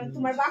পারে, কারণ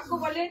তোমার বাক্য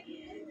বলে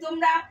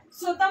তোমরা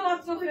শ্রোতা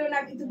মাত্র হয়েও না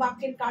কিন্তু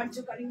বাক্যের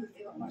কার্যকারী হতে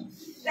পারো।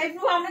 তাই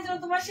প্রভু আমরা যেন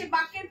তোমার সেই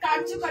বাক্যের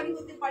কার্যকারী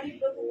হতে পারি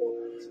প্রভু,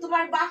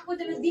 তোমার বাক্য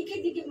যেন দিকে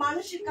দিকে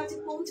মানুষের কাছে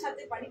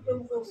পৌঁছাতে পারি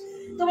প্রভু,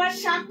 তোমার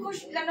সাক্ষ্য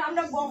যেন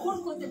আমরা বহন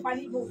করতে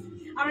পারি,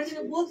 আমরা যেন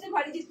বলতে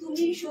পারি যে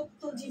তুমি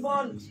সত্য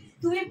জীবন,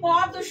 তুমি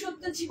পথ ও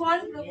সত্য জীবন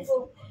প্রভু,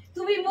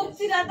 তুমি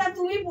মুক্তিদাতা,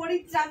 তুমি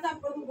পরিত্রাতা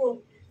প্রভু,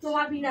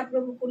 তোমার বিনা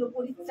প্রভু কোনো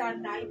পরিত্রাণ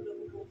নাই প্রভু।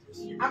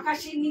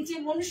 আকাশের নিচে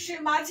মনুষ্যের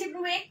মাঝে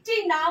প্রভু একটি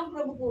নাম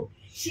প্রভু,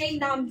 সেই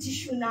নাম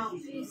যিশু নাম।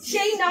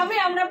 সেই নামে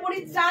আমরা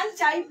পরিত্রাণ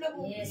চাই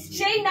প্রভু,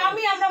 সেই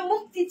নামে আমরা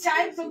মুক্তি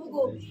চাই প্রভু,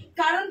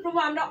 কারণ প্রভু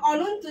আমরা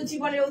অনন্ত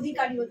জীবনের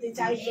অধিকারী হতে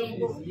চাই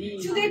প্রভু।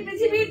 শুধু এই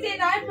পৃথিবীতে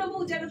নয় প্রভু,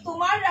 যেন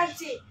তোমার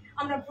রাজ্যে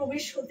আমরা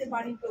প্রবেশ করতে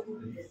পারি প্রভু।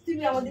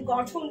 তুমি আমাদের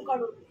গঠন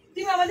করো,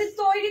 তুমি আমাদের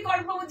তৈরি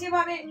করো প্রভু,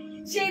 যেভাবে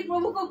সেই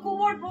প্রভুকে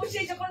কুমোর প্রভু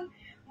সে যখন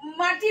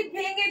মাটি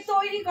ভেঙে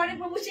তৈরি করে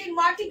প্রভু, সেই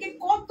মাটিকে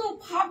কত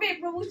ভাবে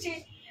প্রভু সে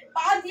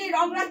পা দিয়ে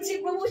রগড়াচ্ছে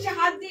প্রভু, সে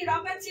হাত দিয়ে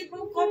রগড়াচ্ছে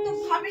প্রভু, কত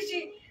ভাবে সে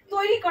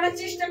তৈরি করার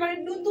চেষ্টা করে,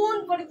 নতুন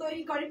করে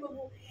তৈরি করে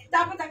প্রভু,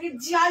 তারপর তাকে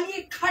জ্বালিয়ে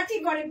খাঁটি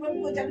করে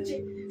প্রভু, যেন সে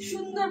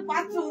সুন্দর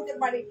পাত্র হতে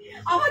পারে।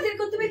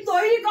 আমাদেরকে তুমি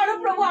তৈরি করো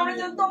প্রভু, আমরা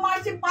যেন তোমার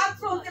সে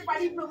পাত্র হতে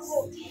পারি প্রভু,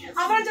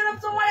 আমরা যেন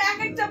তোমার এক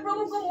একটা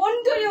প্রভু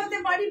মন্ডলী হতে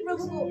পারি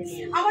প্রভু,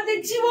 আমাদের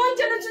জীবন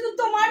যেন শুধু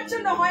তোমার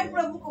জন্য হয়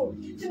প্রভু।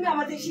 তুমি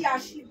আমাদের সেই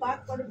আশীর্বাদ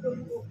করো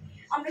প্রভু।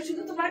 আমরা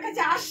শুধু তোমার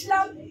কাছে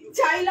আসলাম,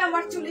 চাইলাম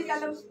আর চলে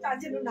গেলাম, তা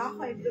যেন না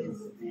হয় প্রভু।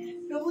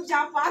 প্রভু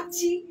যা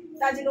পাচ্ছি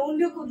তা যেন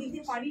অন্যকেও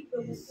দিতে পারি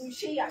প্রভু, তুমি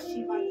সেই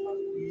আশীর্বাদ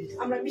করো।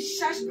 আমরা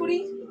বিশ্বাস করি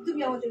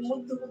তুমি আমাদের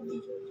মধ্যবর্তী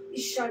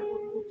ঈশ্বর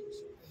প্রভু,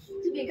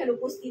 তুমি এখানে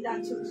উপস্থিত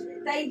আছো।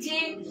 তাই যে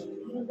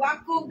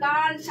বাক্য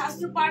গান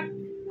শাস্ত্র পাঠ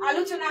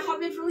আলোচনা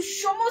হবে প্রভু,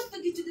 সমস্ত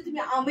কিছুতে তুমি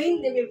আমেন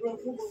দেবে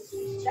প্রভু।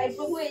 তাই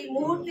প্রভু এই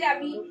মুহূর্তে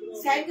আমি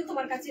স্যারকে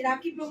তোমার কাছে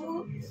রাখি প্রভু,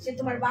 যে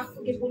তোমার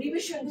বাক্যকে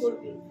পরিবেশন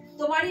করবে।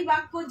 তোমারই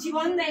বাক্য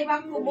জীবন দেয়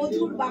বাক্য,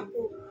 মধুর বাক্য,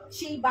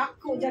 সেই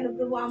বাক্য যেন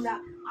প্রভু আমরা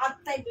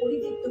আত্মায়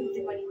পরিতৃপ্ত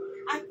হতে পারি,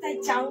 আত্মায়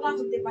চাঙ্গা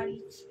হতে পারি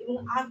এবং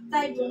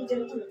আত্মায় প্রভু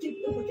যেন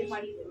উদ্দীপ্ত হতে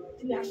পারি।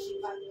 তুমি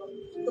আশীর্বাদ করো,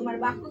 তোমার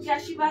বাক্যকে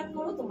আশীর্বাদ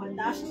করো, তোমার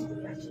দাসকে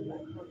তুমি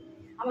আশীর্বাদ করো।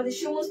 আমাদের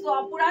সমস্ত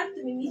অপরাধ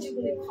তুমি নিজ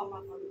গুণে ক্ষমা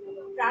করো।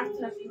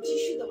 প্রার্থনা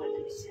যিশু তোমার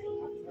নামে চাই,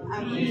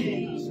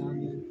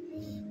 আমেন।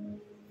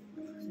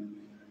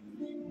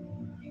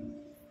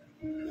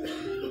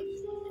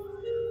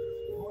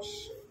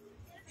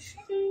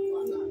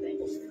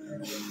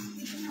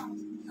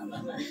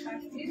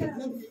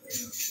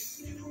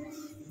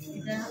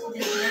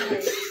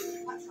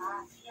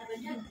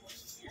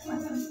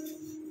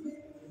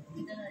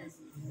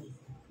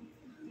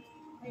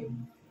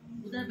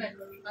 उधर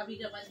बैठो, अभी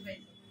के पास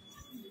बैठो।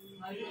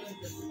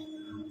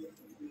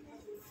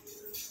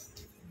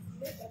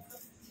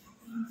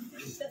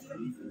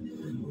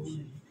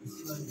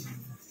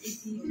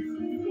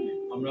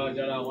 আমরা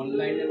যারা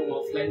অনলাইন এবং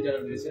অফলাইন যারা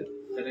রয়েছেন,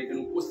 যারা এখানে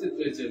উপস্থিত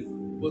রয়েছেন,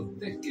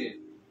 প্রত্যেককে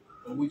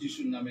প্রভু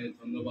যিশুর নামে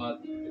ধন্যবাদ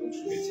এবং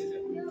শুভেচ্ছা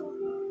জানাই।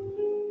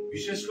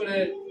 বিশেষ করে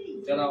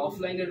যারা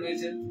অফলাইনে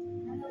রয়েছেন,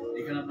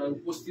 এখানে আপনারা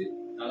উপস্থিত,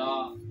 তারা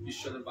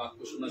ঈশ্বরের বাক্য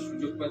শোনার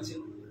সুযোগ পাচ্ছেন।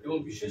 এবং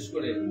বিশেষ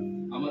করে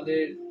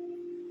আমাদের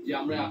যে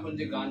আমরা এখন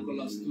যে গান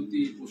করলাম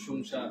স্তুতি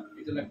প্রশংসা,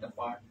 এটা একটা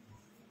পার্ট।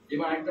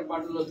 এবার একটা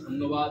পার্ট হলো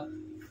ধন্যবাদ।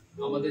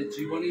 আমাদের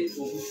জীবনে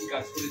প্রভু কি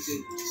কাজ করেছে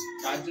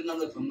তার জন্য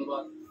আমরা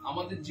ধন্যবাদ।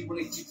 আমাদের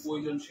জীবনে কি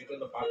প্রয়োজন সেটা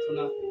হলো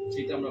প্রার্থনা,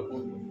 সেটা আমরা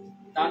করবো।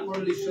 তারপরে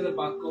ঈশ্বরের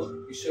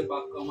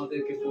বাক্য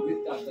আমাদেরকে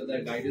পবিত্র আত্মা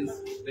দ্বারা গাইডেন্স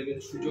দেবে,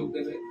 সুযোগ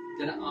দেবে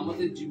যেন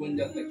আমাদের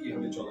জীবনযাত্রা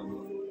কিভাবে চলাবে।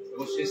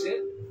 এবং শেষে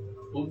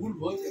প্রভুর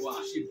ভোজ এবং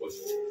আশীর ভোজ,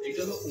 এটা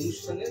হলো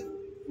অনুষ্ঠানের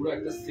পুরো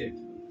একটা সেট।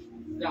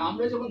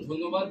 আমরা যখন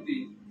ধন্যবাদ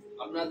দিই,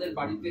 আপনাদের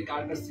বাড়িতে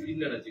কার কার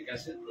সিলিন্ডার আছে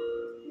গ্যাসের?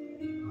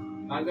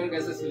 কার কার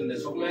গ্যাসের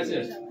সিলিন্ডার? সকলে আছে?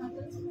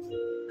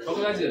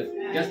 সকলে আছে?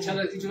 গ্যাস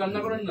ছাড়া কিছু রান্না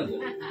করেন না তো?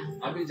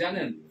 আপনি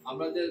জানেন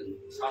আমাদের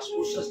শ্বাস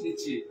প্রশ্বাস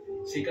নিচ্ছি,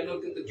 সেখানেও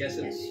কিন্তু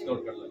গ্যাসের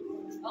দরকার লাগে,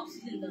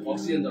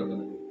 অক্সিজেন দরকার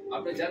লাগে।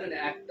 আপনি জানেন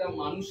একটা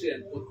মানুষের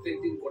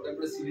প্রত্যেকদিন কটা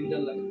করে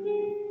সিলিন্ডার লাগে?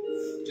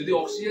 যদি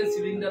অক্সিজেন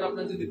সিলিন্ডার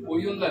আপনার যদি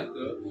প্রয়োজন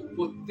লাগতো,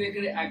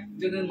 প্রত্যেকের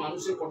একজনের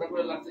মানুষের কটা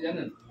করে লাগতো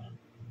জানেন?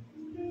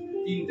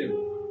 3টে।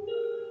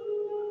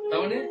 তার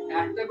মানে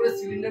একটা করে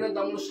সিলিন্ডারের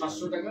দাম হলো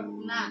 700 টাকা।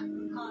 না,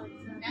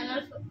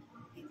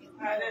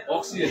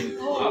 অক্সিজেন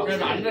আপনার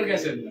রান্নার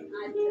গ্যাসের না।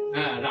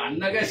 হ্যাঁ,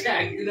 রান্না গ্যাসে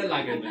একদিনে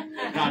লাগে না,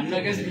 রান্না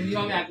গ্যাস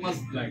মিনিমাম 1 মাস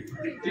লাগে,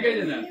 ঠিক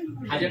আছে না?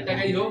 1000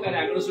 টাকাই হোক আর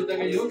 1100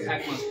 টাকাই হোক,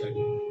 1 মাস লাগে।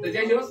 তো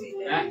যাই হোক,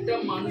 একটা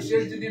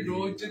মানুষের যদি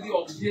রোজ যদি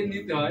অক্সিজেন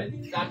নিতে হয়,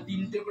 তার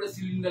 3টে করে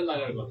সিলিন্ডার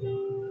লাগার কথা।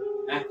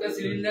 একটা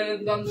সিলিন্ডারের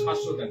দাম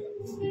 700 টাকা,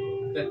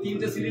 তা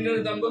 3টে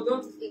সিলিন্ডারের দাম কত?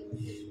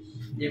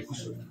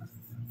 2100 টাকা।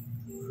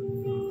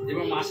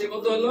 এবার মাসে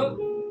কত হলো?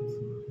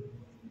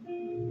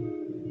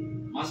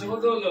 মাসে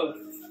কত হলো?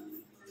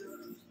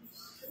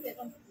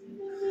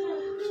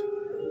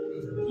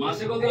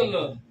 মাসে কত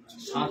হলো?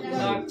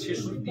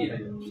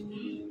 7,66,000।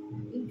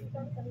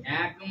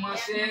 1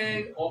 মাসে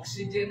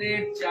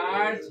অক্সিজেনের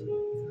চার্জ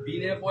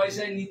বিনা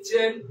পয়সায়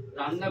নিচ্ছেন,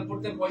 রান্না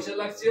করতে পয়সা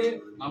লাগছে,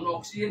 আমরা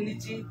অক্সিজেন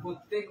নিচ্ছি,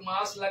 প্রত্যেক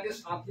মাস লাগে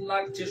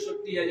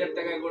 7,66,000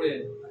 টাকা করে।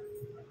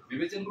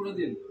 ভেবেছেন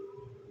কোনোদিন?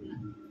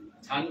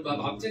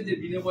 ভাবছেন যে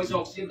বিনা পয়সা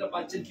অক্সিজেনটা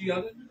পাচ্ছেন কি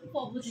হবে?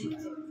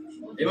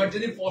 এবার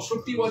যদি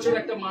 65 বছর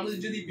একটা মানুষ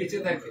যদি বেঁচে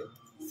থাকে,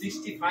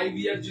 65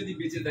 ইয়ার যদি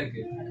বেঁচে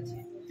থাকে,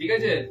 ঠিক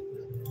আছে,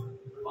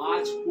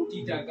 5 কোটি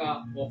টাকা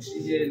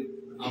অক্সিজেন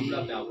আমরা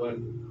ব্যবহার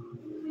করি।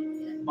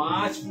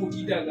 5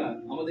 কোটি টাকা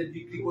আমাদের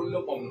বিক্রি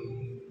করলেও পাবো।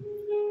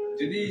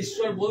 যদি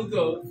ঈশ্বর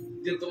বলতো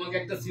যে তোমাকে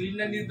একটা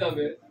সিলিন্ডার নিতে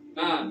হবে,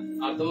 হ্যাঁ,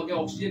 আর তোমাকে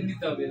অক্সিজেন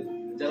নিতে হবে,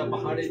 যারা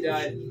পাহাড়ে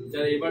যায়,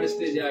 যারা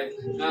এভারেস্টে যায়,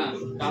 হ্যাঁ,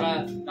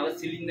 তারা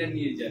সিলিন্ডার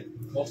নিয়ে যায়,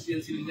 অক্সিজেন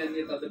সিলিন্ডার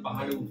নিয়ে তাদের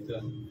পাহাড়ে উঠতে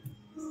হবে।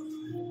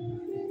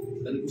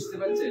 তাহলে বুঝতে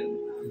পারছেন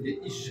যে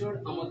ঈশ্বর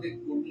আমাদের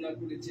করুণা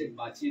করেছে,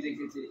 বাঁচিয়ে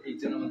রেখেছে, এই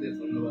জন্য আমাদের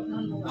ধন্যবাদ।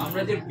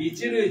 আমরা যে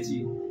বেঁচে রয়েছি,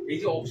 এই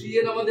যে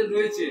অক্সিজেন আমাদের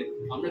রয়েছে,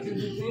 আমরা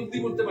কিন্তু উপলব্ধি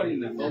করতে পারি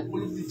না, বা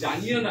উপলব্ধি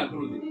জানিও না।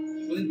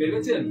 কোনোদিন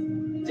ভেবেছেন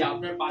যে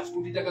আপনার 5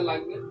 কোটি টাকা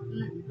লাগবে?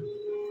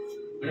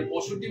 মানে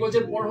 65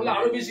 বছর পর হলে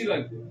আরো বেশি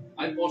লাগবে।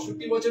 আমি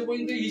 65 বছর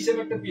পর্যন্ত হিসেব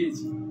একটা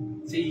পেয়েছি,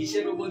 সেই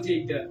হিসেবে বলছে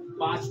এইটা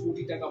 5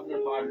 কোটি টাকা আপনার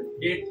পার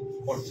হেড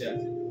খরচা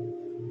আছে।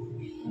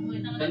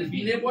 তাহলে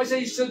বিনা পয়সা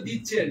ঈশ্বর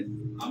দিচ্ছেন,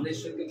 আমরা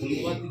ঈশ্বরকে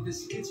ধন্যবাদ দিতে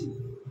শিখেছি?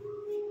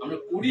 আমরা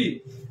করি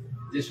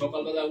যে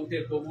সকালবেলা উঠে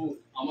প্রভু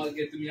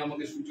তুমি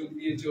আমাকে সুযোগ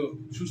দিয়েছো,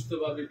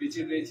 সুস্থভাবে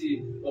বেঁচে রয়েছি,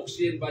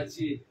 অক্সিজেন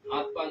পাচ্ছি,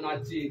 হাত পা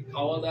নাড়ছি,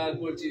 খাওয়া দাওয়া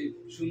করছি,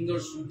 সুন্দর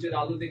সূর্যের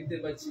আলো দেখতে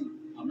পাচ্ছি,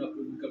 আমরা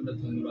প্রভুকে আমরা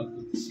ধন্যবাদ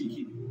করতে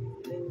শিখি।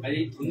 আর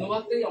এই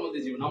ধন্যবাদটাই আমাদের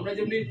জীবন। আমরা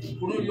যেমনি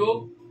কোনো লোক,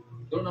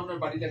 ধরুন আপনার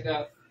বাড়িতে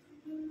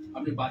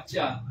আপনি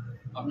বাচ্চা,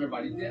 আপনার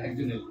বাড়িতে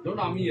একজন এলো, ধরুন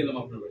আমি এলাম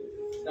আপনার বাড়িতে,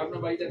 আপনার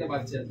বাড়িতে একটা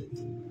বাচ্চা আছে,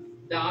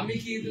 তা আমি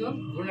কি দিলাম?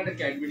 ধরুন একটা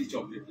ক্যাডবেরি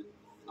চকলেট।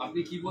 আপনি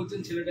কি বলছেন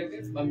ছেলেটাকে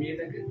বা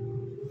মেয়েটাকে?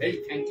 এই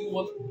থ্যাংক ইউ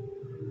বল,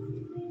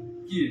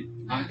 কি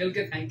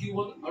আঙ্কেলকে থ্যাংক ইউ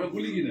বল, আমরা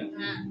বলি কিনা?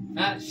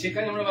 হ্যাঁ,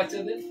 শেখাই আমরা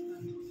বাচ্চাদের।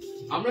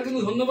 আমরা কিন্তু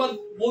ধন্যবাদ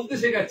বলতে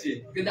শেখাচ্ছি,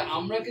 কিন্তু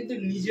আমরা কিন্তু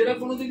নিজেরা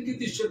কোনোদিন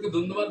কিন্তু ঈশ্বরকে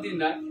ধন্যবাদ দিই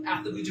না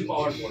এত কিছু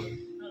পাওয়ার পরে।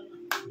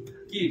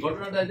 কি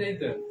ঘটনাটা এটাই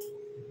তো।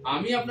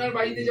 আমি আপনার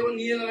বাড়িতে যখন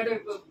নিয়ে এলাম একটা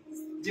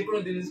যে কোনো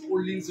জিনিস,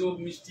 কোল্ড ড্রিঙ্কস হোক,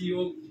 মিষ্টি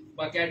হোক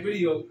বা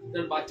ক্যাডবেরি হোক,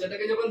 তার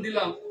বাচ্চাটাকে যখন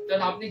দিলাম,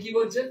 তখন আপনি কি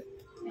বলছেন?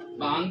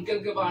 বা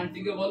আঙ্কেলকে বা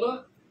আন্টিকে বলো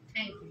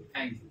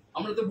থ্যাংক ইউ।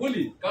 আমরা তো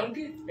বলি, কারণ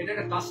কি এটা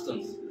একটা কাস্টম।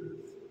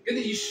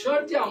 কিন্তু ঈশ্বর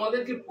যে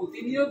আমাদেরকে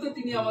প্রতিনিয়ত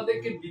তিনি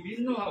আমাদেরকে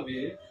বিভিন্ন ভাবে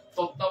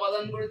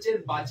তত্ত্বাবধান করেছেন,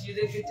 বাঁচিয়ে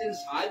রেখেছেন,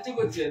 সাহায্য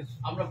করছেন,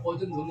 আমরা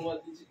কজন ধন্যবাদ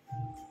দিচ্ছি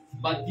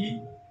বা দিই?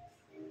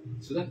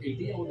 সুতরাং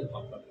এটাই আমাদের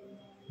ভাবনা।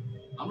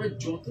 আমরা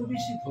যত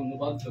বেশি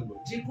ধন্যবাদ দেবো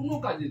যে কোনো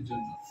কাজের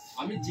জন্য,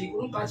 আমি যে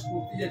কোনো কাজ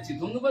করতে যাচ্ছি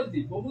ধন্যবাদ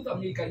দিই, প্রভু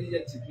আমি এই কাজে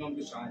যাচ্ছি, তুমি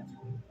আমাকে সাহায্য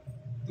করো,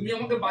 তুমি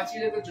আমাকে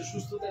বাঁচিয়ে রেখেছো,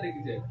 সুস্থতা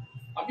রেখেছে।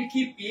 আপনি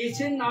কি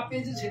পেয়েছেন না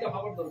পেয়েছেন সেটা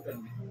ভাবার দরকার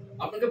নেই,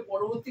 আপনাকে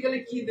পরবর্তীকালে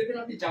কি দেবেন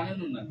আপনি জানেন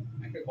না।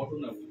 একটা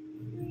ঘটনা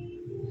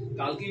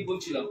কালকেই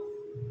বলছিলাম,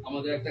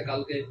 আমাদের একটা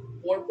কালকে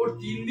পরপর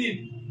 3 দিন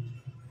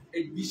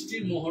এই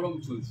বৃষ্টির মহরম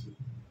চলছে।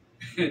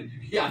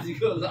 আজকে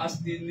লাস্ট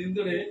 3 দিন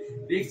ধরে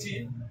দেখছি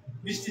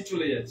বৃষ্টি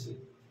চলে যাচ্ছে।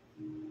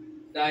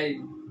 তাই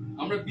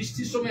আমরা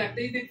বৃষ্টির সময়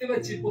একটাই দেখতে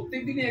পাচ্ছি,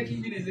 প্রত্যেক দিনই একই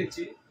জিনিস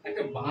দেখছি,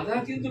 একটা বাধা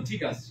কিন্তু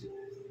ঠিক আসছে।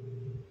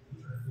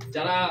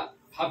 যারা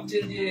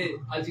ভাবছেন যে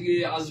আজকে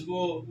আসবো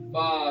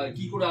বা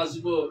কি করে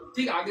আসবো,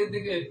 ঠিক আগে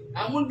থেকে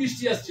এমন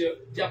বৃষ্টি আসছে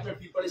যে আপনার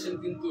প্রিপারেশন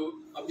কিন্তু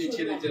আপনি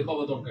ছেড়ে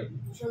পাওয়া দরকার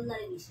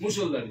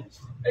মুসলধারে।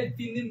 এই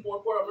 3 দিন পর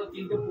পর আমরা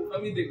 3টে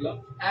প্রোগ্রামই দেখলাম,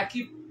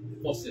 একই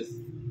প্রসেস।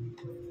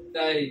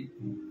 তাই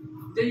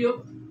যাই হোক,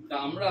 তা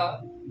আমরা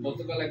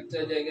গতকাল একটা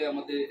জায়গায়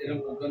আমাদের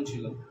এরকম প্রোগ্রাম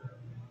ছিল,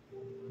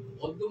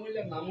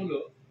 ভদ্রমহিলার নাম হলো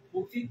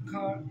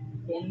প্রতীক্ষা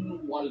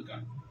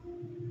ওয়ালকার।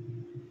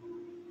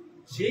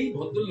 সেই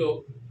ভদ্রলোক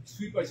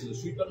সুইপার ছিল।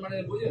 সুইপার মানে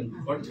বোঝেন,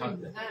 ঘর ঝাড়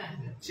দেয়।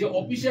 সে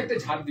অফিসে একটা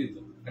ঝাড় দিত,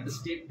 একটা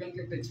স্টেট ব্যাংকে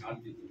একটা ঝাড়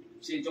দিত।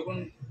 সে যখন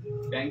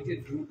ব্যাংকে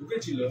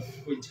ঢুকেছিল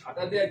ওই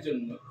ঝাঁটা দেওয়ার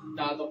জন্য,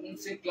 তখন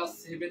সে ক্লাস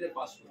 7-এ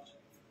পাস করেছে,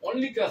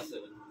 অনলি ক্লাস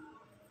 7।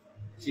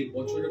 সে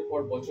বছরের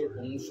পর বছর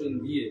প্রমোশন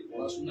দিয়ে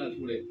পড়াশোনা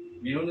করে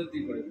মেহনতি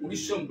করে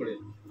পরিশ্রম করে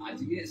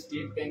আজকে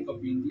স্টেট ব্যাংক অফ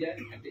ইন্ডিয়ার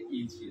একটা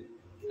এজিএ,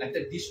 একটা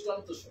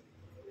দৃষ্টান্ত।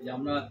 যে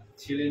আমরা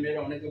ছেলে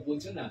মেয়েরা অনেকে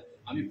বলছে না,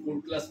 আমি 4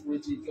 ক্লাস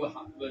পড়েছি, কেউ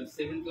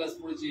 7 ক্লাস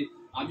পড়েছি,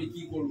 আমি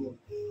কি করব?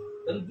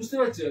 তাহলে বুঝতে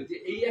পারছো যে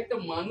এই একটা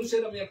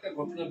মানুষের আমি একটা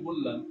ঘটনা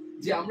বললাম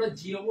যে আমরা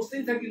যে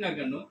অবস্থায় থাকি না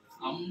কেন,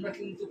 আমরা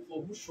কিন্তু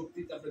প্রভুর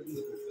শক্তিতে আমরা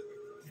কিন্তু করতে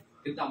পারি,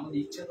 কিন্তু আমাদের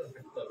ইচ্ছাটা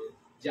থাকতে হবে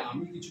যে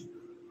আমি কিছু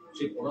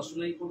সে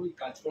পড়াশোনাই করি,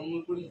 কাজকর্ম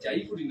করি,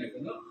 যাই করি না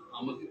কেন,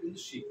 আমাকে কিন্তু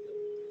শিখতে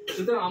হবে।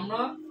 সুতরাং আমরা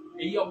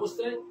এই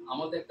অবস্থায়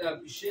আমাদের একটা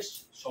বিশেষ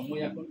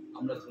সময় এখন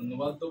আমরা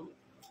ধন্যবাদ দেবো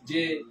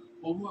যে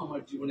প্রভু আমার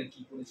জীবনে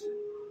কি করেছে।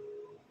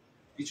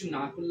 কিছু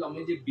না করলে আমি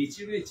যে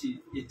বেঁচে রয়েছি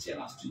এর চেয়ে আর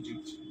আশ্চর্য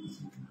কিছু।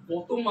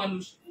 কত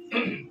মানুষ,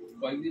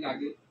 কয়েকদিন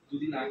আগে 2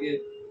 দিন আগে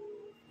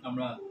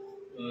আমরা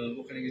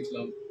ওখানে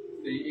গেছিলাম,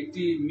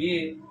 একটি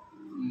মেয়ে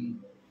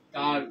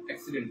তার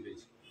অ্যাক্সিডেন্ট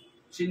হয়েছে।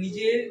 সে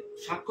নিজে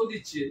সাক্ষ্য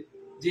দিচ্ছে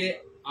যে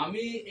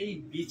আমি এই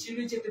বেঁচে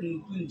রয়েছে একটা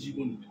নতুন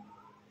জীবন।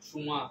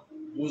 সোমা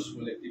বোস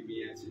বলে একটি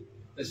মেয়ে আছে,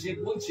 তা সে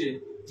বলছে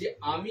যে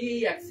আমি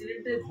এই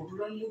অ্যাক্সিডেন্টের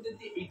ঘটনার মধ্যে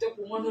দিয়ে এটা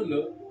প্রমাণ হলো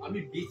আমি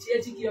বেঁচে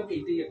আছি কিভাবে,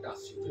 এটাই একটা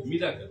আশ্চর্য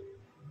মিরাকেল।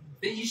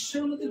 এই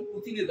ঈশ্বরের মধ্যে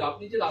প্রতিনিধি।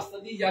 আপনি যে রাস্তা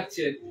দিয়ে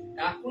যাচ্ছেন,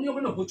 এখনই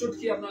ওখানে হোঁচট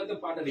খেয়ে আপনার হয়তো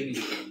পাটা ভেঙে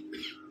যেতে পারে।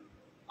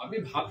 আপনি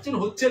ভাবছেন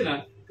হচ্ছে না,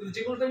 কিন্তু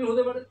যে কোনো টাইমে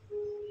হতে পারে।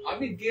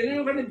 আপনি গেলেন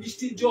ওখানে,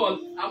 বৃষ্টির জল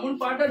এমন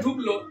পাটা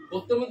ঢুকলো,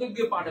 ধরতে মতো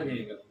গিয়ে পাটা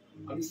ভেঙে গেল,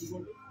 আপনি কি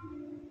করবেন?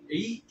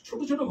 এই ছোট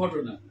ছোট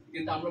ঘটনা,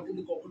 কিন্তু আমরা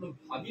কিন্তু কখনো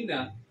ভাবি না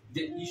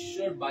যে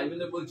ঈশ্বর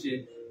বাইবেলে বলছে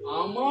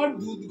আমার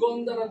দূতগণ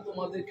দ্বারা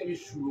তোমাদেরকে আমি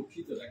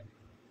সুরক্ষিত রাখি।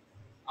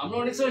 আমরা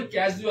অনেক সময়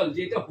ক্যাজুয়াল, যে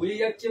এটা হয়ে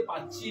যাচ্ছে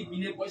পাচ্ছি,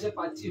 বিনা পয়সা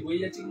পাচ্ছি,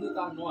 হয়ে যাচ্ছে, কিন্তু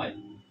তা নয়।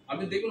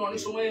 আপনি দেখুন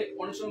অনেক সময়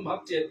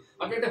ভাবছেন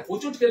আপনি একটা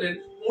হোঁচট খেলেন,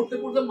 পড়তে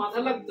পড়তে মাথা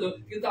লাগতো,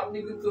 কিন্তু আপনি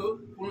কিন্তু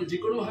যে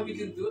কোনো ভাবে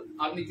কিন্তু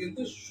আপনি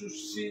কিন্তু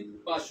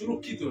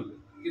সুরক্ষিত হলেন।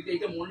 কিন্তু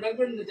এটা মনে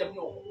রাখবেন না যে আপনি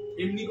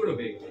এমনি করে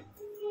হয়ে গেলেন।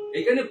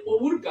 এখানে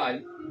প্রভুর কাজ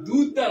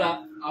দূত দ্বারা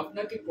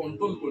আপনাকে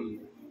কন্ট্রোল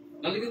করলেন,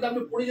 নাহলে কিন্তু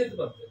আপনি পড়ে যেতে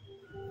পারতেন,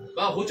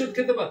 বা হোঁচট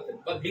খেতে পারতেন,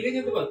 বা ভেঙে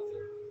যেতে পারতেন,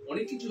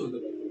 অনেক কিছু হতে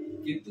পারতেন।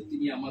 কিন্তু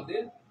তিনি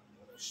আমাদের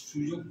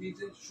সুযোগ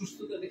দিয়েছেন,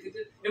 সুস্থতা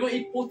রেখেছেন, এবং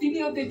এই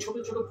প্রতিনিয়ত এই ছোট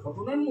ছোট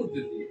ঘটনার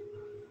মধ্যে দিয়ে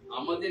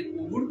আমাদের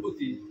প্রভুর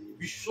প্রতি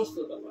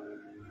বিশ্বস্ততা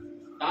বাড়ায়,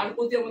 তার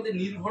প্রতি আমাদের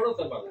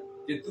নির্ভরতা বাড়ায়,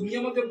 যে তুমি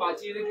আমাকে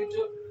বাঁচিয়ে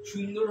রেখেছো,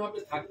 সুন্দরভাবে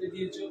থাকতে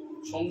দিয়েছো,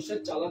 সংসার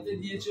চালাতে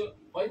দিয়েছো।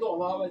 হয়তো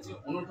অভাব আছে,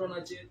 অনটন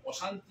আছে,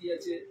 অশান্তি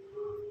আছে,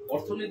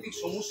 অর্থনৈতিক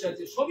সমস্যা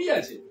আছে, সবই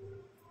আছে।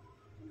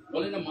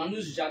 বলে না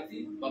মানুষ জাতি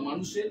বা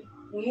মানুষের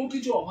কোনো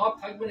কিছু অভাব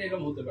থাকবে না,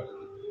 এরকম হতে পারে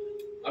না।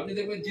 আপনি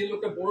দেখবেন যে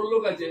লোকটা বড়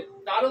লোক আছে,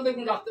 তারও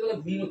দেখবেন রাত্রেবেলা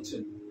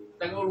ঘুমোচ্ছেন,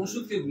 তাকে ওর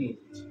ওষুধ খেয়ে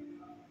ঘুমোচ্ছে।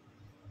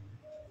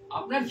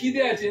 আপনার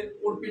খিদে আছে,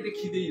 ওর পেটে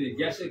খিদেই নেই,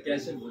 গ্যাসে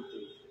ভর্তি।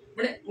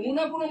 মানে কোনো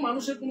না কোনো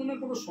মানুষের কোনো না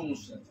কোনো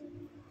সমস্যা আছে,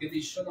 কিন্তু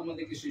ঈশ্বর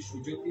আমাদেরকে সেই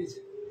সুযোগ দিয়েছে।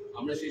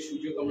 আমরা সেই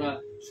সুযোগ আমরা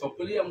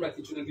সকলেই আমরা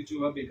কিছু না কিছু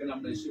ভাবে এখানে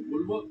আমরা এসে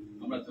বলবো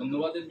আমরা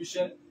ধন্যবাদের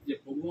বিষয় যে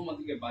প্রভু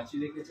আমাদেরকে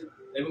বাঁচিয়ে রেখেছেন,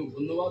 এবং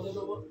ধন্যবাদও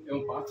দেবো, এবং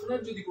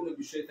প্রার্থনার যদি কোনো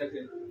বিষয় থাকে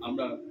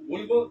আমরা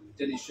বলবো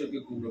যেন ঈশ্বরকে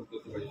গৌরব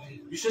করতে পারি।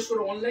 বিশেষ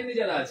করে অনলাইনে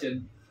যারা আছেন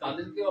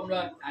তাদেরকেও আমরা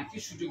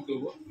একই সুযোগ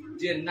দেবো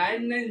যে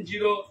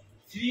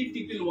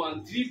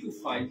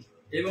 9903113255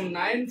 এবং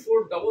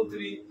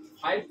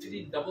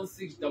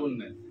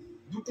 9433536699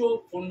 দুটো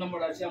ফোন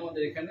নাম্বার আছে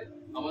আমাদের এখানে।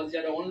 আমাদের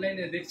যারা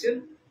অনলাইনে দেখছেন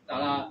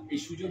তারা এই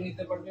সুযোগ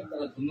নিতে পারবেন।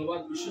 তারা ধন্যবাদ,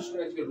 বিশেষ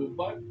করে আজকে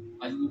রোববার,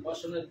 আজকে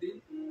উপাসনার দিন,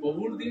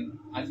 প্রভুর দিন।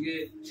 আজকে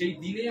সেই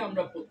দিনে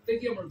আমরা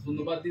প্রত্যেকে আমরা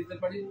ধন্যবাদ দিতে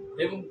পারি,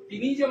 এবং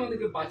তিনি যে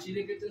আমাদেরকে বাঁচিয়ে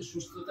রেখেছেন,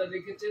 সুস্থতা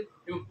রেখেছেন,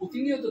 এবং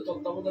প্রতিনিয়ত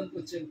তত্ত্বাবধান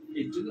করছেন,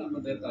 এর জন্য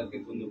আমাদের তাকে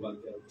ধন্যবাদ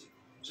দেওয়া উচিত।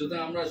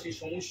 সুতরাং আমরা সেই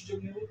সময় সুযোগ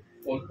নেব,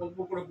 অল্প অল্প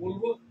করে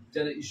বলবো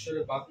যেন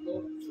ঈশ্বরের বাক্য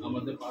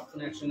আমাদের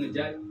প্রার্থনা একসঙ্গে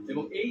যায়,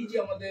 এবং এই যে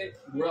আমাদের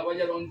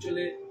গোড়াবাজার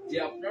অঞ্চলে যে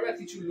আপনারা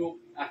কিছু লোক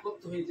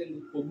একত্র হয়ে যেন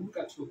প্রভুর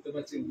কাজ করতে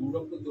পারছেন,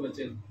 গৌরব করতে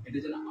পারছেন, এটা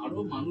যেন আরো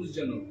মানুষ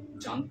যেন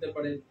জানতে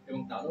পারে, এবং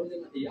তারাও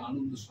যেন এই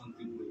আনন্দ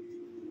শান্তি করে।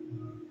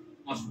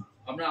 আসুন,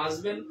 আপনারা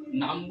আসবেন,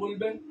 নাম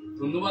বলবেন,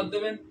 ধন্যবাদ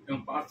দেবেন, এবং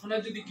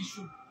প্রার্থনার যদি কিছু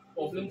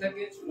প্রবলেম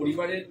থাকে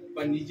পরিবারের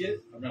বা নিজের,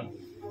 আপনারা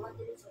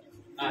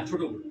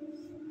ছোট করে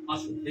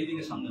আসুন, এই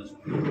দিকে সামনে আসুন।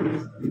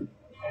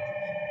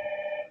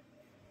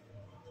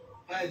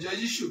 হ্যাঁ, জয়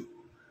যিশু।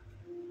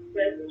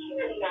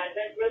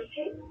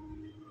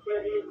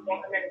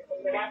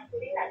 ধন্যবাদ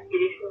করি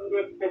আজকের এই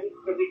সুন্দর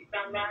পবিত্র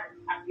বিশ্রামবার,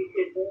 আপনি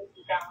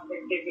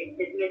আমাদেরকে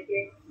দেখতে দিয়েছে,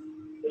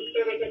 সুস্থ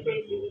রেখেছে,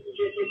 জীবিত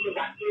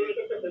বাঁচিয়ে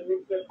রেখেছে, প্রভুর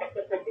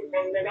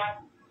ধন্যবাদ।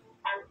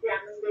 শান্তি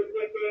আনন্দ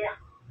দিয়েছে,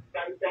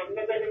 তার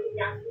জন্মকালে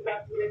তিনি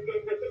আশীর্বাদ করেছে,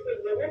 প্রত্যেকের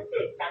মুহূর্তে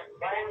তার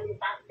দয়া আমি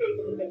পাচ্ছে,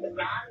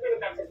 প্রাণ ধরে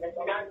তাকে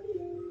ধন্যবাদ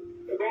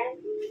এবং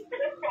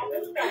সমস্ত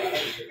অবস্থায়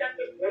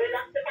সেটাকে ধরে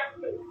রাখতে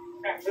পারছে,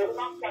 তার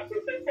গৌরবটা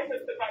প্রচেষ্টা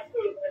করতে পারছে,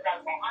 তার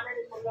মহানের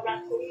ধন্যবাদ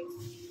করি।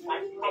 আর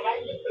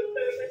সবাইকে সুস্থ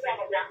রেখেছে,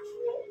 আমাদের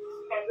আত্মীয়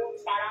স্বজন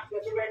পাড়া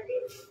প্রতিবেশী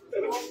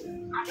এবং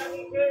আগামী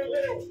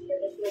দিনগুলো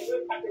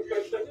প্রভুর সাথে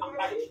চলতে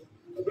সম্পাদে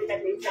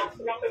যেটাকে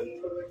প্রার্থনা করি,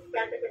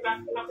 থেকে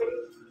প্রার্থনা করি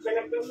যেন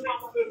প্রভু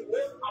আমাদের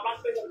মন আবার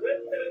যেন বের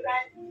করে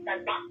দেয়, তার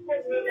বাক্য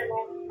নিয়ে যেন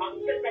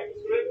মানুষের কাছে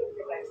ফিরে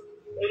করতে পারে।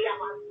 এই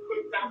আমার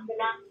সেই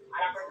প্রার্থনা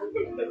আর আমার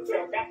নিজের ক্ষেত্রে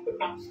ব্যক্ত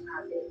প্রার্থনা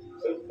আছে।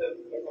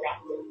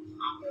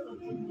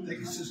 Thank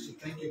you sister,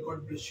 thank you, god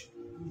bless you.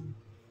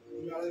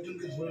 আমি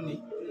আরেকজনকে ধরে নিই।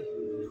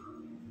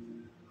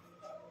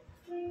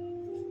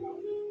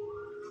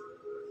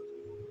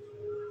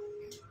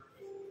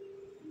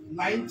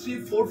 নাইন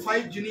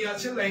 9345 যিনি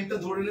আছেন লাইনটা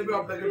ধরে নেবে,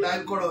 আপনাকে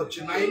ডায়াল করা হচ্ছে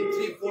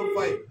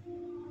 9345।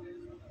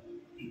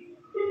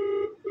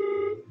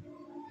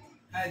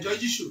 হ্যাঁ, জয়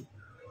যিশু।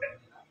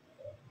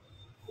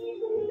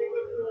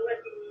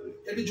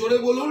 একটু জোরে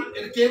বলুন,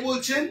 এটা কে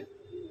বলছেন?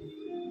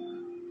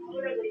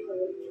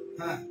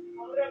 হ্যাঁ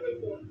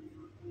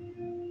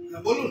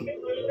হ্যাঁ বলুন।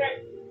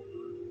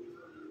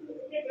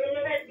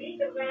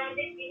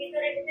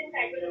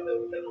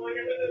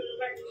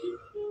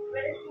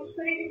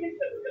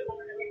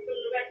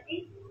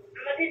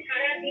 আমাদের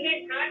সারা দিনের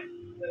ধার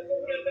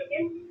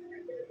রেখেছেন,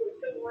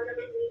 ধন্যবাদ।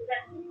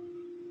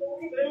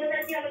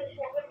 আমাদের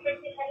সকল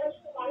ক্ষেত্রে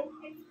সমস্ত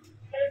মানুষকে,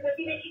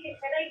 প্রতিবেশীকে,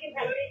 সবাইকে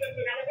ভালো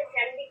রেখেছেন, আমাদের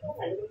ফ্যামিলিকেও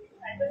ভালো রেখেছেন।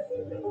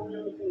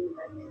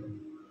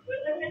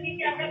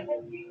 আমরা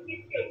প্রত্যেক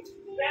ক্ষেত্রে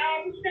যা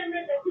অবস্থা আমরা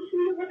যত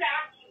সুন্দরভাবে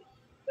আছি,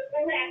 এত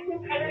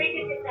ভালো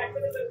রেখেছেন, তার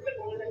জন্য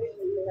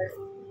ধন্যবাদ।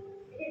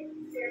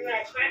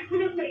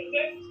 প্রার্থনা করি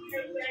যে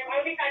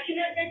আমাদের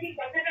কাশীনাথ যে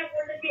কথাটা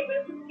বললো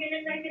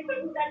যে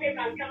প্রভু তাদের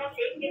কালকে আমার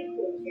সেই কেস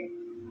করছে,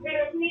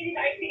 রশ্মির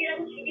বাড়ি থেকে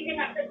যখন সিটিতে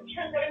একটা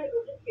বিশাল করে আমি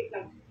বসে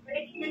খেতাম, মানে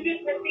খিদে দিয়ে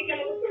করতে গিয়ে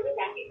আমাকে প্রভু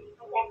ডাকে,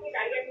 তখন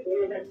দাঁড়িয়ে আমি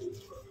বলে যাচ্ছি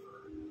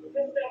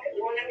তোমাকে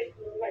ভগবান আমি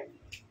ধন্যবাদ,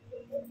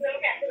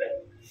 তোমাকে এত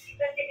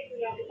শিকার থেকে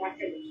তুমি আমাকে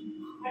বাঁচাবে।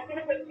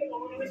 প্রার্থনা করতে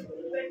ভগবান আমি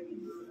ধন্যবাদ।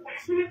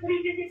 প্রার্থনা করি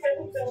যে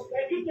প্রভু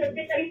পথে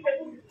চলতে পারি,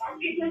 প্রভু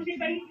বাঁকে চলতে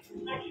পারি,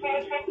 আর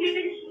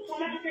সকলের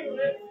সমাজে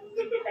নিয়ে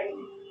যেতে পারি।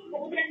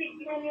 প্রভুরা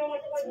জীবন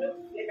নিয়মিত করে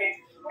দেয়।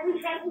 প্রভু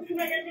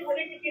সর্বসময় যাতে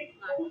বলেছে যে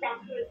প্রভু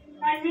বাঁচবে,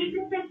 তার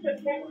নির্ভরতা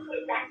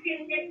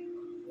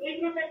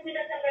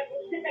যাতে আমরা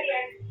বুঝতে পারি,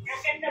 আর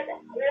এক একটা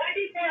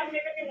ওয়ার্ডের পর আমরা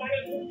যাতে মানে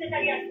বুঝতে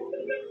পারি, আর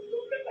সকলকে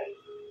বুঝতে পারি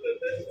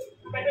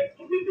আমাদের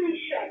জীবিত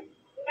ঈশ্বর,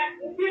 ওনার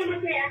বুদ্ধি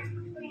আমাকে এক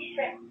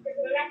ঈশ্বর,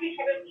 ওনাকে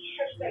সবাই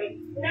বিশ্বাস করে।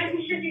 ওনার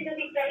বিশ্বাসে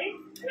যদি চলে,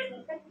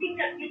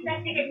 প্রত্যেকটা চিন্তা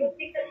থেকে,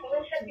 প্রত্যেকটা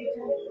সমস্যা থেকে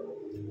সমস্যা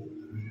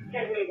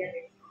হয়ে যাবে।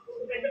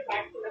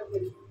 প্রার্থনা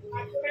করি,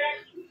 প্রার্থনা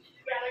রাখছি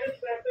যে আমাদের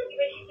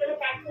প্রতিবেশীর জন্য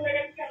প্রার্থনা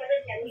রাখছি, আমাদের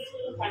ফ্যামিলির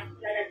জন্য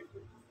প্রার্থনা রাখছি।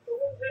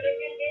 তবু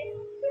বলেছেন যে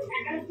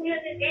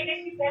যে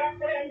ব্যক্তি পড়ার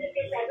করে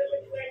আমাদেরকে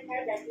সর্বশক্তি করে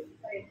ছাড়া ব্যবস্থা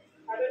করে,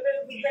 আমাদের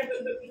বিশ্বাস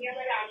করতে তিনি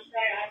আমাদের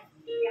আশ্রয়, আর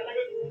তিনি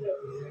আমাদের প্রার্থনা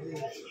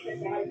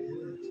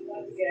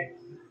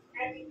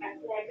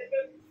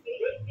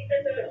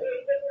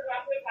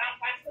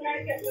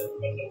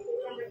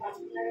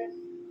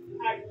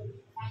আর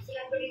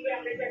প্রার্থনা করি যে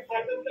আমরা যা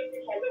সর্বক্ষেত্রে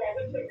সর্ব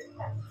অবশ্যই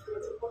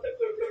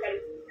চলতে পারি,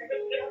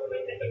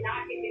 যাতে না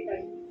খেতে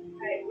পারি।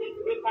 এই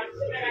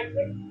প্রার্থনা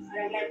রাখবেন। আর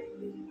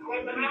আমার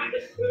মা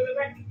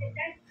ধন্যবাদ দিতে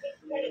চাই।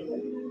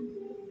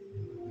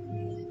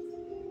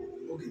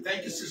 ওকে,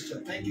 thank you sister,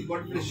 thank you,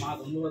 god bless you. মা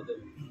ধন্যবাদ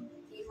দেবেন।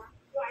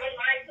 আমার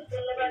মা একটু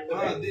ধন্যবাদ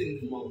হ্যাঁ দিন।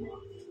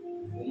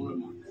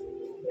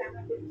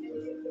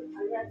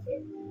 ভালো আছে,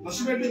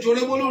 মাসিমা একটু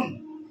জোরে বলুন।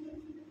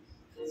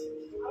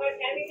 আমার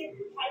ফ্যামিলি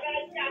ভালো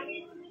আছে। আমি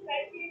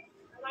চাইছি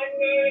আমার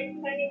মেয়ে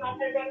একটুখানি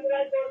মাথার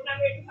গন্ডগোল করলাম,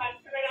 একটু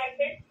প্রার্থনা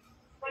রাখবেন।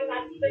 আমার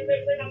নাচতে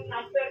দেখবেন, আমি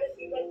নাচতে হবে,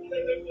 জীবন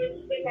দিয়ে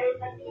ভালো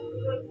থাকি,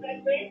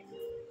 রাখবে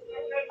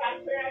আপনার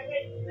প্রার্থনা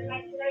রাখবেন।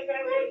 প্রার্থনা করা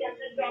ওই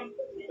আপনার জব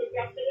করছে,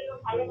 জবটা যেন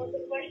ভালো মতো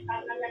করি,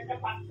 তার নামে একটা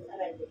প্রার্থনা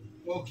রাখবেন।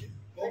 ওকে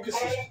ওকে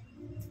সিস্টার।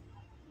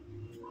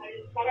 আর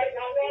সবাই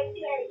ভালো আছি,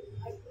 আর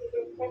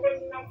সকল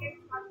নামকে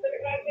প্রার্থনা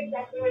রাখবেন,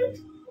 যাতে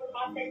ওর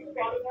মাথা একটু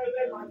বড় হয়ে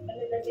যায়,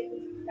 মাঝখানে যাতে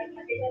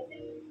থাকে যাচ্ছে,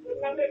 ওর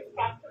নামে একটু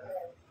প্রার্থনা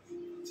রাখবেন।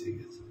 ঠিক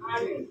আছে,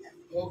 আর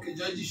ওকে,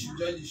 জয় যিশু,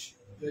 জয় যিশু,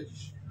 জয়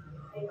যিশু।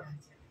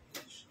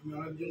 আমি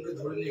আরেকজনকে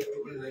ধরে নিয়ে একটু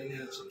করে লাইনে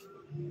আছি।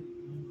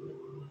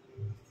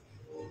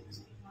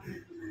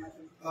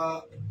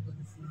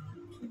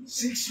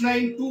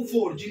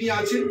 6924 যিনি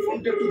আছেন,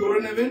 ফোনটা একটু ধরে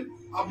নেবেন,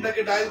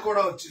 আপনাকে ডায়াল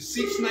করা হচ্ছে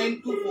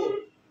 6924।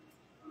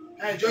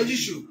 হ্যাঁ, জয়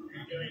যিশু।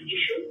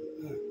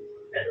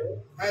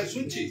 হ্যাঁ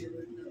শুনছি।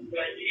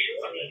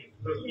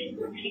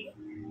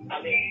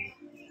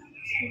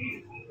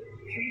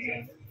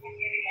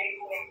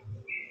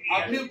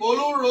 আপনি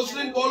বলুন,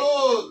 রসলিন বলো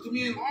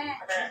তুমি।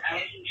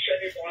 আমি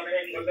ঈশ্বরের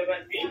মহানের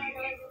ধন্যবাদ দিই,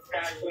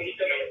 তার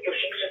পবিত্র নামে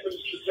প্রশংসা করি,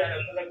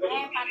 আলোচনা করি।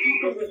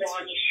 প্রভু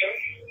মহান ঈশ্বর,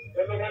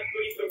 ধন্যবাদ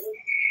করি প্রভু,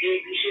 এই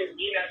বিশেষ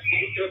দিন আজ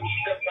পবিত্র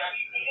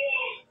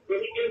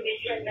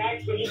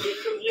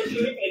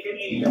করেছিলেন এই জন্য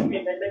ঈশ্বরকে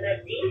ধন্যবাদ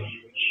দিই।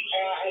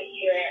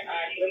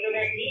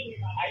 ধন্যবাদ দিই।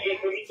 আর যে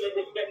পবিত্র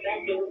বিশ্বাসটা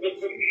প্রভু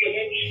দেখতে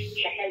ছিলেন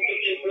সকাল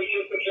থেকে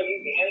পর্যন্ত প্রভু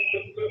ভয়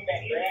করত,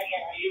 তার দয়া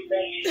তার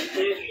আশীর্বাদ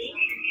পেয়েছি।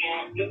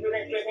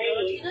 ধন্যবাদ জানাই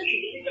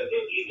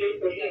বিজয়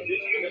প্রভু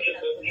বৃষ্টি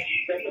বসত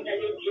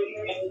গতকালের জন্য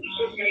আমি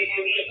বিশেষভাবে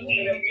প্রভুকে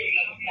ধন্যবাদ দিই।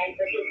 তার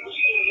কাছে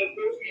বৃষ্টির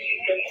মতো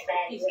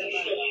তার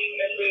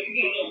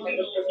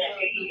আমাদের সঙ্গে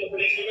একত্রিত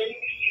করেছিলেন।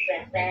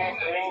 তার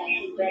দয়া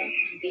আশীর্বাদ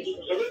তিনি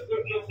ধরে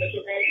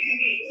গতকাল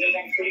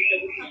এবং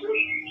পরিচালিত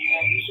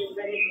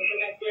বিশেষভাবে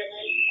ধন্যবাদ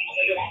জানাই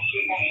আমাদের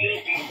আশেপাশে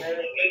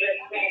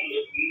আছে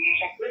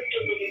সকলকে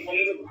তিনি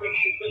মনের উপর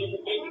সুস্থ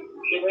রেখেছেন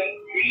এবং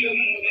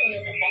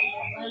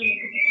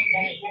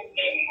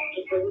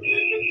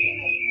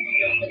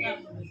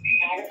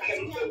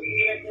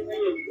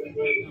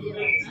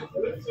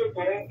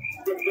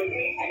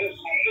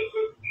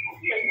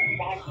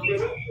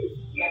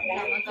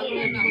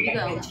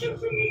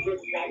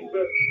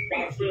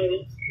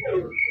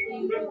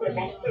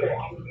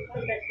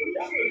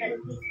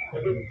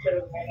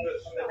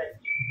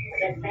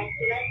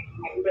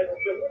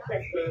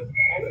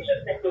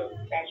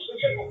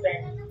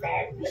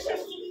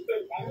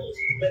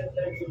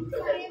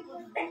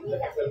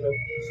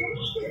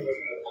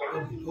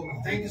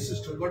Thank you,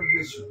 sister. God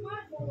bless you.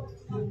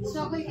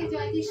 সকলকে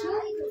জয় যিশু।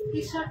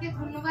 ঈশ্বরকে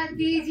ধন্যবাদ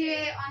দিই যে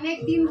অনেক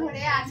দিন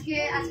ধরে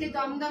আজকে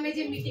দমদমে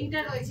যে মিটিংটা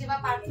রয়েছে বা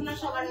প্রার্থনা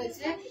সভা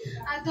রয়েছে,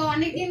 তো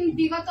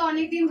বিগত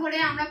অনেক দিন ধরে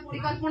আমরা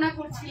পরিকল্পনা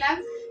করছিলাম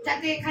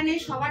যাতে এখানে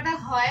সভাটা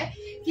হয়,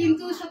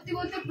 কিন্তু সত্যি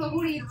বলতে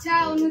প্রভুর ইচ্ছা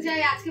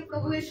অনুযায়ী আজকে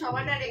প্রভু এই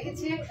সভাটা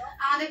রেখেছে।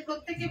 আমাদের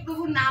প্রত্যেককে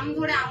প্রভুর নাম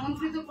ধরে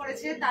আমন্ত্রিত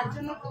করেছে, তার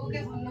জন্য প্রভুকে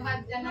ধন্যবাদ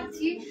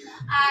জানাচ্ছি।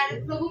 আর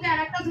প্রভুকে আর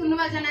একটা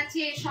ধন্যবাদ জানাচ্ছি,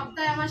 এই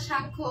সপ্তাহে আমার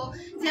সাক্ষ্য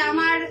যে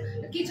আমার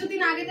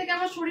কিছুদিন আগে থেকে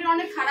আমার শরীর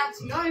অনেক খারাপ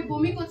ছিল, আমি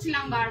বমি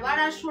করছিলাম বারবার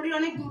আর শরীর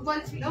অনেক দুর্বল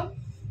ছিল,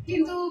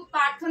 কিন্তু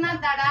প্রার্থনার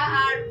দ্বারা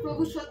আর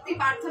প্রভু সত্যি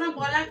প্রার্থনা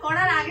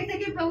করার আগে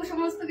থেকে প্রভু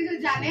সমস্ত কিছু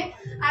জানে,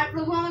 আর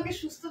প্রভু আমাকে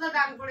সুস্থতা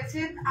দান করেছে,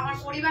 আমার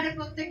পরিবারের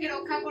প্রত্যেককে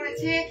রক্ষা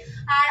করেছে।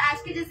 আর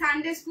আজকে যে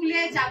সানডে স্কুলে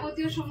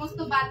যাবতীয় সমস্ত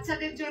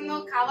বাচ্চাদের জন্য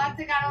খাবার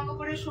থেকে আরম্ভ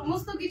করে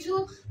সমস্ত কিছু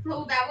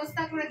প্রভু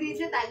ব্যবস্থা করে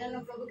দিয়েছে, তাই জন্য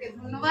প্রভুকে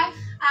ধন্যবাদ।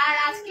 আর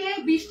আজকে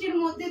বৃষ্টির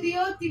মধ্যে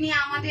দিয়েও তিনি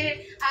আমাদের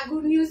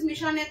গুড নিউজ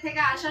মিশনের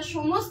থেকে আসা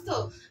সমস্ত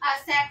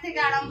স্যার থেকে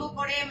আরম্ভ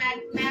করে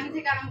ম্যাম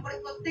থেকে আরম্ভ করে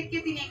প্রত্যেককে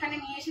তিনি এখানে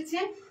নিয়ে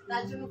এসেছেন,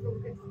 তার জন্য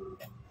প্রভুকে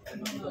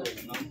ধন্যবাদ।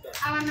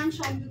 আমার নাম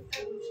সংযুক্তা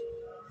ঘোষ।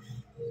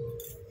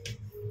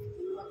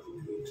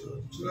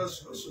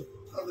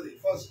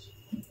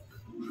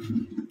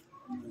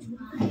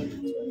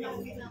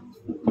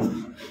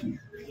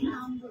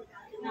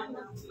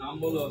 নাম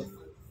বলো।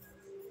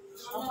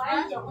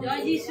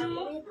 জয় যিশু।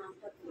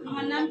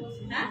 আমার নাম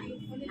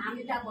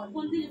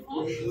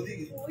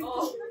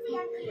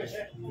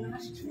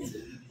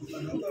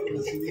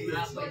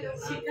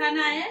শিখা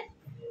নায়ক।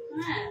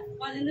 হ্যাঁ,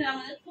 কদিন ধরে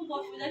আমাদের খুব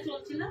অসুবিধা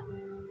চলছিল,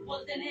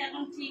 বলতে নেই,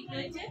 এখন ঠিক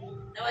হয়েছে।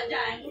 এবার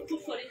যাই খুব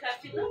শরীর খারাপ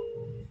ছিল,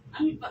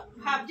 আমি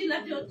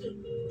ভাবছিলাম যে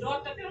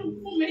জ্বরটা কেমন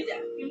কমে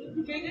যায়, কিন্তু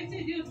কমে গেছে।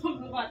 যে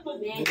ধন্যবাদ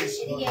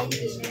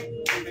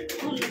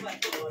ধন্যবাদ।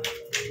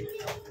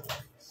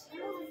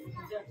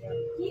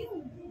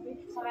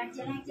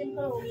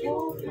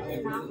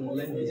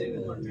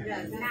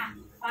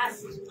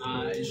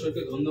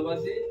 ঈশ্বরকে ধন্যবাদ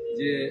দিই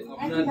যে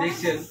আপনারা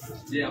দেখছেন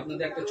যে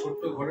আপনাদের একটা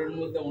ছোট্ট ঘরের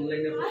মধ্যে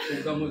অনলাইনে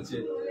প্রোগ্রাম হচ্ছে।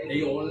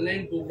 এই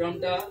অনলাইন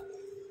প্রোগ্রামটা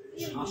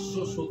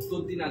 770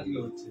 দিন আজকে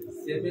হচ্ছে,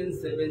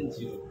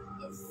 770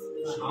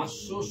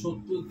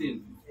 770 দিন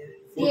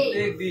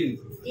প্রত্যেক দিন।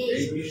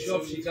 এই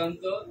বিশ্বপ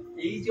শ্রীকান্ত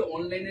এই যে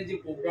অনলাইনে যে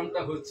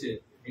প্রোগ্রামটা হচ্ছে,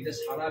 এটা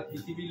সারা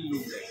পৃথিবীর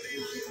লোক দেখে।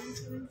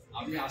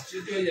 আপনি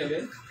আশ্চর্য হয়ে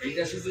যাবেন,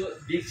 এটা শুধু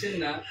দেখছেন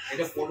না,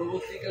 এটা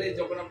পরবর্তীকালে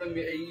যখন আপনার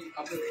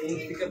ফোন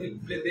থেকে আপনি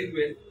খুলে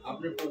দেখবেন,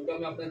 আপনার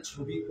প্রোগ্রামে আপনার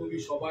ছবি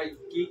সবাই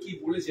কে কি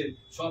বলেছেন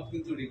সব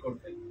কিন্তু রেকর্ড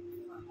থাকবে।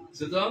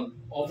 সুতরাং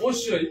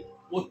অবশ্যই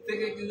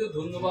প্রত্যেকে কিন্তু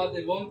ধন্যবাদ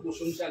এবং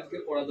প্রশংসা আজকে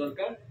করা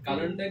দরকার।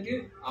 কারণটা কি,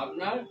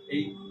 আপনার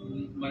এই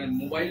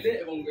মোবাইলে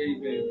এবং এই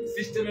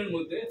সিস্টেমের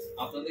মধ্যে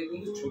আপনাদের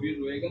কিন্তু ছবি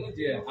রয়ে গেল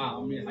যে হ্যাঁ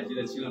আমি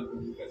হাজিরা ছিলাম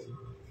প্রভুর কাছে।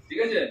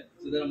 ঠিক আছে,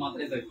 সেটা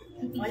মাথায় থাকবে।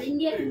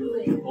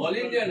 অল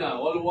ইন্ডিয়া না,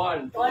 অল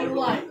ওয়ার্ল্ড।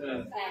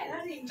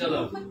 চলো।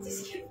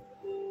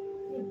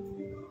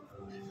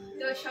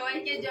 তো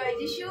সবাইকে জয়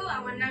যিশু।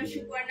 আমার নাম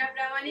সুপর্ণা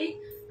প্রামাণিক,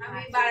 আমি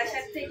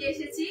বারাসাত থেকে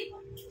এসেছি।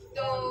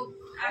 তো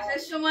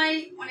আসার সময়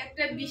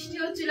অনেকটা বৃষ্টি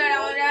হচ্ছিল আর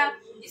আমরা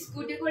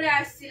স্কুটি করে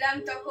আসছিলাম,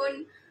 তখন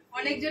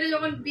অনেক জোরে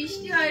যখন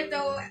বৃষ্টি হয় তো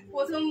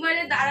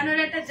প্রথমবারে দাঁড়ানোর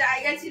একটা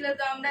জায়গা ছিল,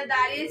 তো আমরা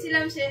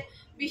দাঁড়িয়েছিলাম। সে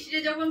বৃষ্টিটা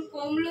যখন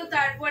কমলো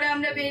তারপরে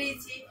আমরা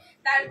বেরিয়েছি।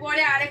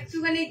 তারপরে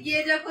আরেকটুখানি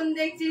গিয়ে যখন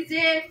দেখছি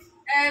যে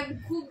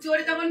খুব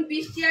জোরে তখন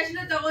বৃষ্টি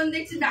আসলো, তখন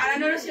দেখছি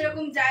দাঁড়ানোরও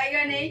সেরকম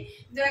জায়গা নেই।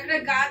 তো একটা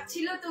গাছ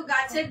ছিল, তো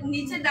গাছের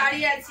নিচে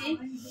দাঁড়িয়ে আছি।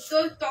 তো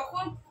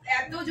তখন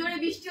এত জোরে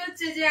বৃষ্টি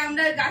হচ্ছে যে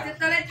আমরা গাছের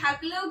তলায়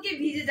থাকলেও কি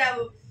ভিজে যাব।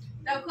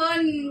 তখন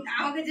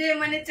আমাকে যে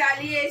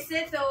চালিয়ে এসে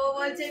তো ও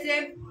বলছে যে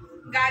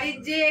গাড়ির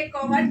যে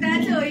কভারটা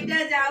আছে ওইটা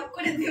যা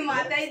করে দিয়ে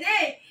মাথায়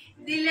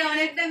দিলে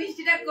অনেকটা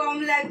বৃষ্টিটা কম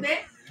লাগবে।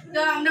 তো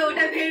আমরা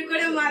ওটা বের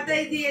করে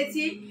মাথায়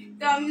দিয়েছি।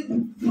 তো আমি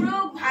পুরো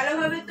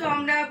ভালোভাবে তো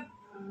আমরা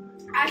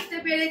আসতে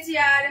পেরেছি।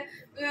 আর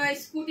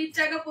স্কুটির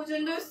চাকা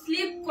প্রচন্ড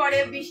স্লিপ করে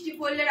বৃষ্টি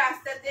পড়লে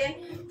রাস্তাতে,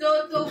 তো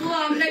তবুও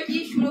আমরা কি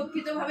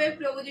সুরক্ষিতভাবে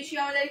প্রভু যিশু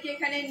আমাদেরকে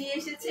এখানে নিয়ে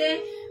এসেছে।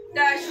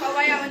 তা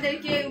সবাই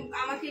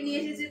আমাকে নিয়ে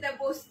এসেছে তা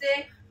বসতে,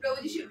 প্রভু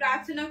যিশু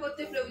প্রার্থনা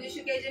করতে। প্রভু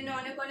যিশুকে এই জন্য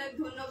অনেক অনেক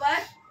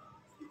ধন্যবাদ।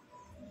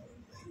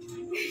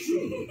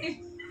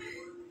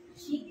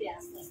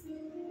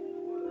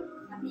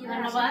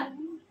 ধন্যবাদ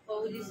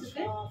প্রভু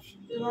যিশুকে,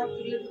 তোমার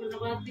তুলে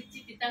ধন্যবাদ দিচ্ছি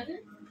পিতাকে।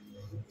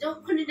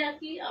 যখনই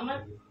ডাকি আমার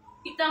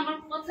পিতা আমার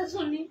কথা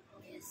শোনে।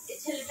 এই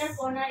ছেলেটার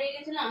ফোন হারিয়ে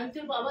গেছিল, আমি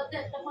তোর বাবাতে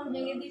একটা ফোন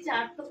ভেঙে দিয়েছি,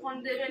 আর তো ফোন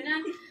দেবে না।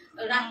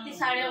 রাত্রি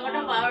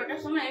 11:30 12টার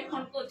সময়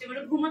ফোন করছে,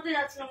 মানে ঘুমাতে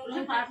যাচ্ছিলাম,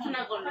 প্রার্থনা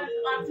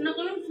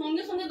করলাম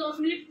সঙ্গে সঙ্গে 10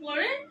 মিনিট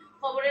পরে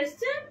খবর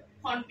এসছে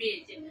ফোন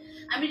পেয়েছে।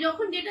 আমি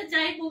যখন যেটা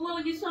চাই প্রভু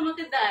যিশু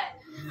আমাকে দেয়।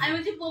 আমি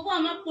বলছি প্রভু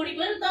আমার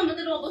পরিবারে তো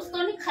আমাদের অবস্থা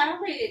অনেক খারাপ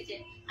হয়ে গেছে,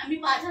 আমি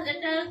 5,000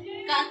 টাকা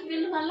কাজ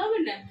পেলে ভালো হবে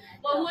না।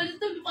 প্রভু বলছে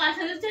তুমি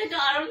 5,000 চাইছো,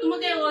 আরো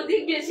তোমাকে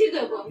অধিক বেশি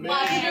দেবো।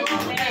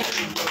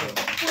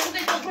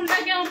 তখন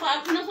তাকে আমার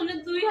প্রার্থনা শুনে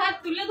 2 হাত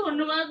তুলে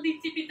ধন্যবাদ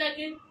দিচ্ছি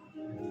পিতাকে।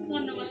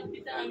 ধন্যবাদ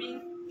পিতা। আমি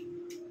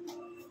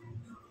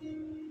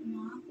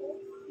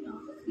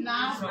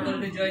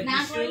সকলকে জয়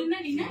যিশু।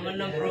 আমার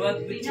নাম প্রভাত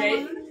পিচাই।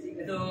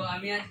 তো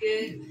আমি আজকে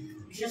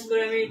বিশেষ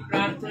করে আমি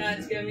প্রার্থনা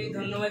আজকে আমি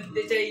ধন্যবাদ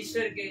দিতে চাই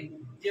ঈশ্বরকে,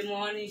 যে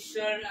মহান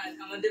ঈশ্বর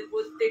আমাদের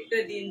প্রত্যেকটা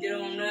দিন,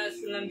 যেরকম আমরা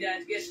শুনলাম যে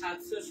আজকে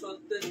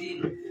 770 দিন,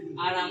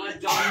 আর আমার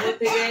জন্ম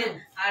থেকে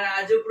আর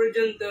আজও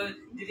পর্যন্ত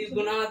যদি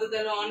গোনা হতো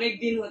তাহলে অনেক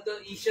দিন হতো।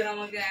 ঈশ্বর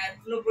আমাকে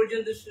এখনো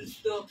পর্যন্ত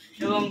সুস্থ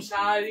এবং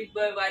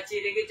স্বাভাবিকভাবে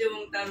বাঁচিয়ে রেখেছে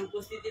এবং তার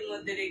উপস্থিতির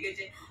মধ্যে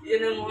রেখেছে। এই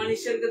জন্য মহান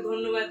ঈশ্বরকে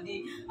ধন্যবাদ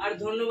দিই। আর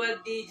ধন্যবাদ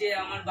দিই যে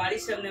আমার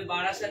বাড়ির সামনে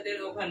বারাসাতের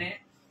ওখানে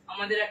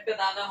আমাদের একটা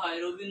দাদা হয়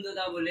রবীন্দ্র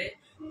দা বলে।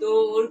 তো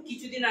ওর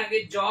কিছুদিন আগে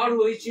জ্বর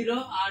হয়েছিল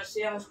আর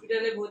সে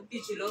হসপিটালে ভর্তি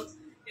ছিল,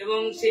 এবং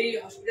সেই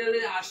হসপিটালে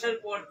আসার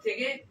পর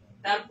থেকে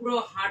তার পুরো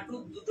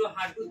দুটো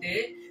হাঁটুতে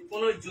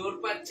কোনো জোর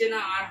পাচ্ছে না,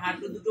 আর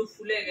হাঁটু দুটো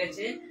ফুলে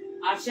গেছে,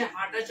 আর সে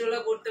হাঁটা চলা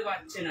করতে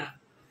পারছে না।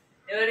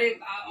 এবারে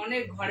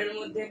অনেক ঘরের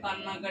মধ্যে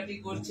কান্নাকাটি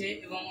করছে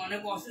এবং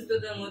অনেক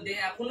অসুস্থতার মধ্যে,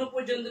 এখনো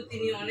পর্যন্ত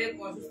তিনি অনেক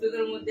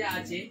অসুস্থতার মধ্যে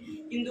আছে।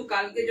 কিন্তু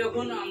কালকে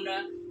যখন আমরা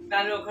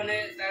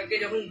তাকে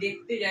যখন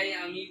দেখতে যাই,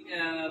 আমি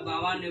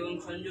বাবান এবং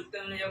সংযুক্ত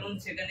যখন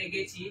সেখানে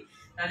গেছি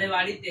তাদের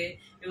বাড়িতে,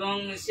 এবং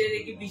সে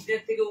দেখি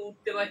বিছানা থেকে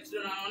উঠতে পারছিল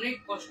না, অনেক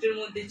কষ্টের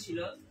মধ্যে ছিল।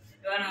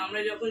 এবার আমরা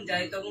যখন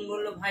যাই তখন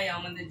বললো ভাই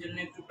আমাদের জন্য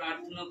একটু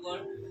প্রার্থনা কর।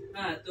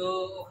 হ্যাঁ, তো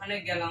ওখানে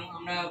গেলাম,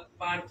 আমরা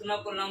প্রার্থনা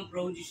করলাম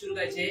প্রভু যিশুর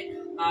কাছে,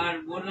 আর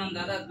বললাম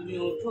দাদা তুমি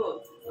ওঠো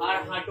আর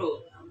হাঁটো,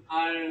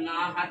 আর না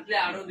হাঁটলে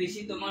আরো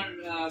বেশি তোমার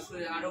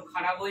আরো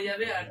খারাপ হয়ে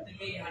যাবে আর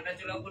তুমি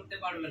হাঁটাচলা করতে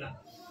পারবে না।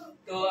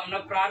 তো আমরা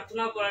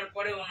প্রার্থনা করার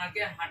পরে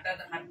ওনাকে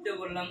হাঁটতে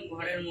বললাম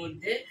ঘরের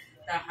মধ্যে।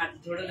 তা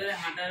ধরে ধরে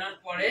হাঁটানোর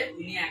পরে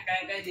উনি একা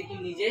একাই দেখি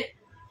নিজে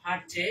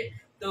হাঁটছে।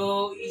 তো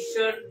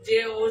ঈশ্বর যে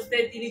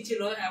অবস্থায় তিনি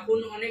ছিল এখন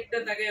অনেকটা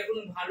তাকে এখন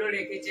ভালো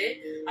রেখেছে।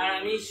 আর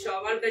আমি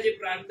সবার কাছে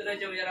প্রার্থনা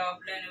চাই যারা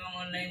অফলাইন এবং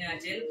অনলাইনে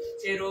আছেন,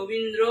 সে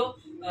রবীন্দ্র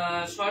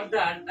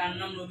সর্দার, তার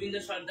নাম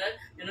রবীন্দ্র সর্দার,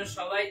 যেন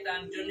সবাই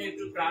তার জন্য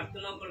একটু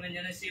প্রার্থনা করবেন,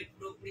 যেন সে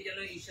পুরোপুরি যেন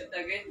ঈশ্বর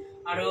তাকে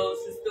আরো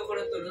সুস্থ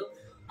করে তোলো।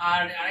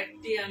 আর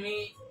আরেকটি আমি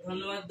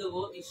ধন্যবাদ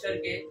দেবো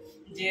ঈশ্বরকে,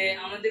 যে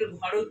আমাদের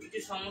ঘরেও কিছু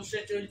সমস্যা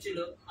চলছিল,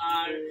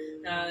 আর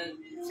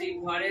সেই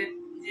ঘরের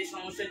যে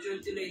সমস্যা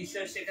চলছিল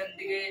ঈশ্বর সেখান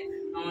থেকে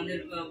আমাদের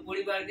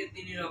পরিবারকে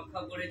তিনি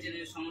রক্ষা করেছেন,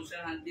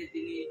 সমস্যার হাত দিয়ে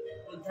তিনি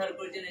উদ্ধার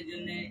করেছেন। এর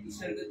জন্য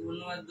ঈশ্বরকে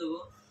ধন্যবাদ দেবো।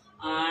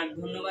 আর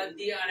ধন্যবাদ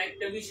দিয়ে আর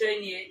একটা বিষয়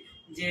নিয়ে,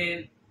 যে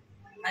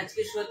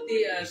আজকে সত্যি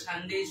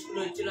সানডে স্কুল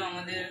হচ্ছিল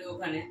আমাদের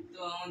ওখানে। তো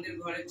আমাদের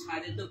ঘরের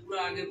ছাদে তো পুরো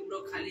আগে পুরো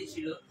খালি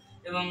ছিল,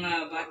 এবং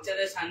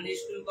বাচ্চাদের সানডে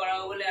স্কুল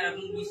করাবো বলে, আর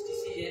এখন বৃষ্টি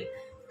সিজন,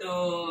 তো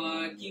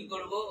কি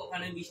করব,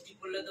 ওখানে বৃষ্টি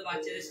পড়লে তো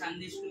বাচ্চাদের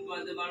সানডে স্কুল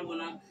করাতে পারবো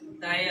না।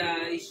 তাই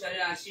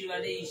ঈশ্বরের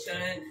আশীর্বাদে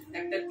ঈশ্বরের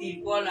একটা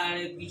তিরপল আর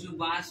কিছু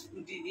বাঁশ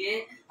খুঁটি দিয়ে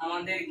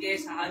আমাদেরকে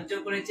সাহায্য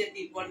করেছে।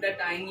 তিরপলটা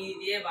টাঙিয়ে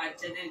দিয়ে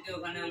বাচ্চাদেরকে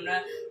ওখানে আমরা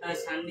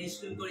সানডে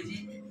স্কুল করেছি।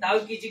 তাও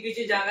কিছু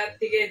কিছু জায়গার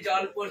থেকে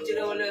জল পড়ছিল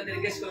বলে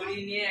ওদেরকে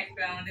সরিয়ে নিয়ে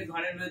একটা আমাদের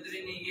ঘরের ভেতরে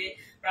নিয়ে গিয়ে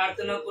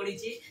প্রার্থনা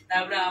করেছি।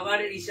 তারপরে আবার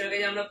ঈশ্বরের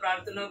কাছে আমরা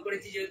প্রার্থনা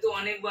করেছি, যেহেতু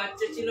অনেক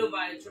বাচ্চা ছিল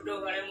ছোট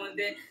ঘরের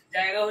মধ্যে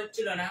জায়গা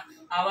হচ্ছিল না।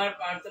 আবার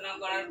প্রার্থনা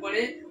করার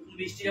পরে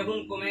বৃষ্টি যখন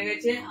কমে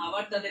গেছে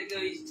আবার তাদেরকে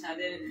ওই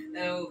ছাদের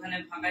ওখানে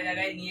ফাঁকা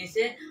জায়গায় নিয়ে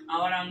এসে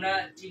আবার আমরা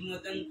ঠিক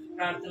মতন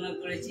প্রার্থনা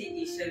করেছি।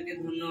 ঈশ্বরকে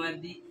ধন্যবাদ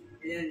দিই।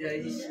 জয়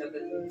যিশু।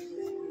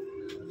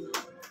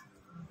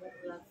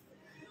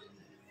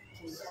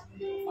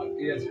 আর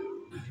কি আছে?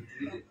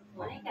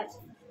 অনেক আছে,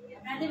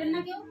 আপনারা দেবেন না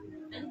কেউ?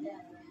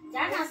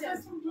 যান আস্তে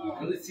আস্তে।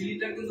 আমাদের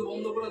সিলিটা কিন্তু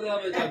বন্ধ করে দেওয়া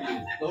হবে, যাবে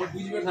তখন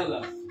বুঝবে ঠালা।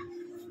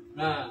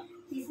 হ্যাঁ,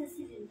 কিসের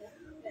সিলিন্ডার?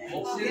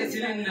 অক্সিজেন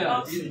সিলিন্ডার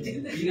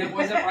বিনা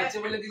পয়সা পাচ্ছে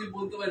বলে কিছু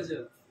বলতে পারছে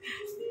না।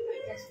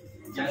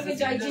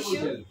 জয় যিশু।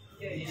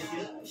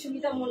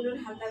 সুমিতা মন্ডল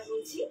হালদার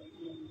বলছি,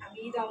 আমি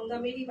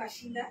দমদমেরই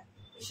বাসিন্দা।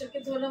 ঈশ্বরকে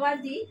ধন্যবাদ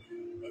দিই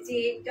যে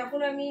যখন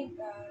আমি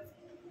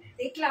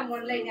দেখলাম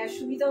অনলাইনে, আর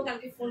সুমিতাও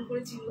কালকে ফোন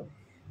করেছিল,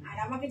 আর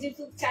আমাকে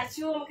যেহেতু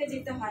চার্চেও আমাকে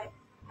যেতে হয়,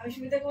 আমি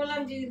সুমিতাকে বললাম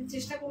যে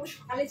চেষ্টা করবো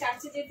সকালে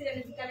চার্চে যেতে, যেন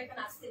বিকালে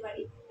এখানে আসতে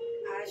পারি।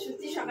 আর আর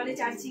সত্যি সকালে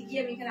চার্চে গিয়ে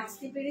আমি এখানে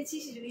আসতে পেরেছি,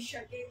 সেজন্য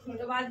ঈশ্বরকে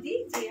ধন্যবাদ দিই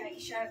যে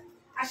ঈশ্বর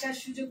আসার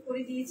সুযোগ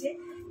করে দিয়েছে।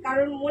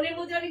 কারণ মনের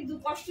মধ্যে অনেক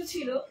দুঃখ কষ্ট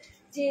ছিল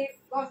যে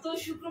গত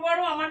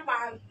শুক্রবারও আমার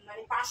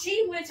মানে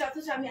পাশেই হয়েছে,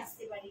 অথচ আমি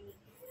আসতে পারিনি।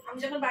 আমি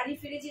যখন বাড়ি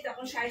ফিরেছি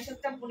তখন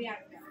 7:30 পৌনে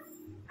 8টা,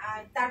 আর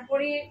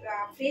তারপরে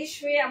ফ্রেশ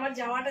হয়ে আমার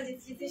যাওয়াটা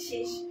যেতে যেতে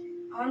শেষ।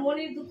 আমার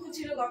মনের দুঃখ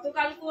ছিল,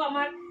 গতকালকেও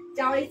আমার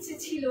যাওয়ার ইচ্ছে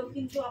ছিল,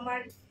 কিন্তু আমার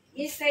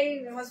এসআই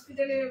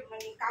হসপিটালে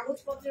মানে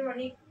কাগজপত্রের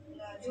অনেক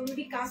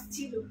জরুরি কাজ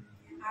ছিল।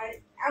 আর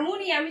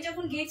এমনই আমি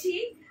যখন গেছি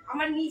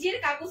আমার নিজের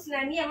কাগজ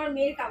না নিয়ে আমার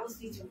মেয়ের কাগজ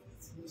নিয়ে চলে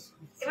গেছি।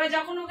 এবার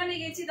যখন ওখানে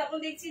গেছি তখন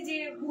দেখছি যে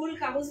ভুল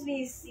কাগজ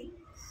নিয়ে এসেছি।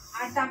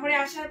 আর তারপরে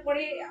আসার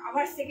পরে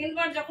আবার সেকেন্ড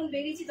বার যখন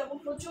বেরিয়েছি তখন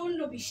প্রচন্ড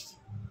বৃষ্টি,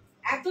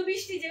 এত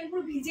বৃষ্টি যে আমি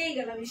পুরো ভিজেই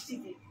গেলাম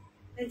বৃষ্টিতে।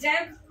 যাই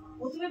হোক,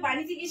 প্রথমে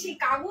বাড়িতে গিয়ে সেই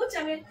কাগজ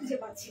আমি খুঁজে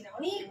পাচ্ছি না,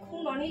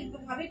 অনেক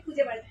ভাবে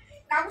খুঁজে পাচ্ছি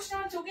কাগজটা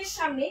আমার চোখের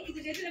সামনে, কিন্তু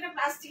যেহেতু এটা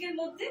প্লাস্টিকের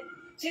মধ্যে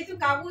সেহেতু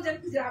কাগজ আর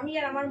খুঁজে, আমি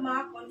আর আমার মা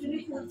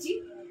কন্টিনিউ খুঁজছি।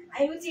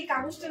 আমি বলছি এই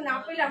কাগজটা না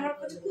পেলে আমার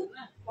কাছে খুব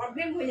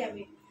প্রবলেম হয়ে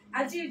যাবে।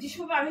 আর যে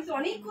যেসব আমি তো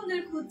অনেকক্ষণ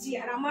ধরে খুঁজছি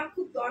আর আমার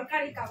খুব দরকার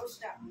এই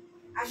কাগজটা।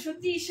 আর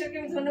সত্যি ঈশ্বরকে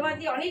আমি ধন্যবাদ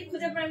দিই, অনেক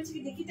খোঁজার পর আমি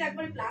দেখি তো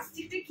একবার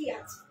প্লাস্টিকটা কি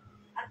আছে।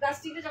 আর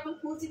প্লাস্টিকটা যখন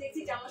খুঁজছি দেখছি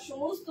যে আমার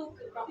সমস্ত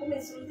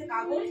ডকুমেন্টস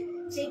কাগজ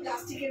সেই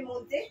প্লাস্টিকের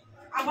মধ্যে।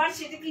 আবার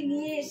সেটাকে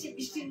নিয়ে এসে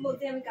বৃষ্টির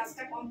মধ্যে আমি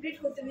কাজটা কমপ্লিট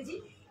করতে পেরেছি।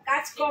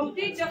 কাজ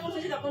কমপ্লিট যখন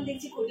হয়েছে তখন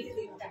দেখছি কলিতে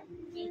দিকটা।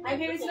 আমি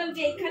ভেবেছিলাম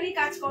যে এখানেই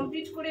কাজ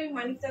কমপ্লিট করে আমি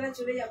মানিকতলা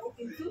চলে যাব,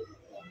 কিন্তু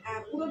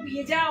পুরো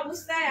ভেজা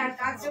অবস্থায় আর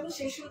কাজ যখন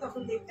শেষ হলো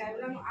তখন দেখতে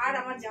বললাম আর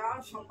আমার যাওয়া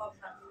সম্ভব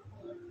না।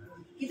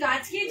 কিন্তু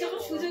আজকে যখন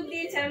সুযোগ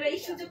দিয়েছে আমরা এই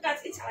সুযোগ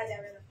আজকে ছাড়া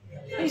যাবে না।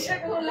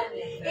 বললাম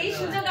এই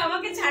সুযোগ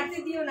আমাকে ছাড়তে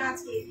দিও না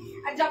আজকে।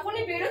 আর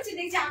যখনই বেরোচ্ছি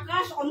দেখছি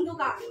আকাশ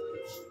অন্ধকার,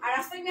 আর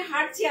রাস্তায় আমি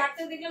হাঁটছি,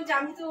 হাঁটতে দেখলাম যে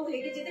আমি তো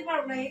হেঁটে যেতে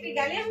পারবো না, হেঁটে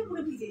গেলে আমি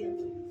পুরো ভিজে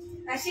যাবো।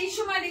 আর সেই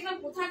সময় দেখলাম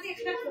কোথা থেকে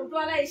একটা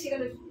টোটোওয়ালা এসে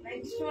গেল।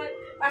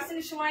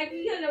 পার্সেন্টের সময় কি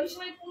হলো, ওই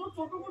সময় কোনো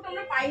টোটো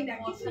আমরা পাই না,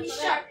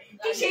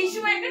 ঠিক সেই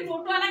সময় একটা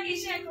টোটোওয়ালাকে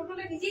এসে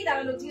টোটোটা নিজেই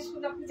দাঁড়ালো, জিজ্ঞেস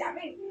করলো আপনি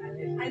যাবেন?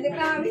 আমি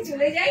দেখলাম আমি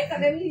চলে যাই,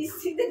 তাহলে আমি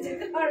নিশ্চিন্তে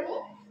যেতে পারবো,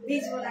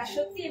 ভিজবো না।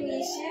 সত্যি আমি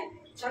এসে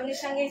সঙ্গে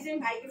সঙ্গে এসে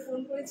ভাইকে ফোন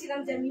করেছিলাম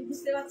যে আমি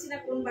বুঝতে পারছি না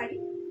কোন বাড়ি।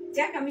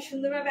 যাক, আমি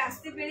সুন্দরভাবে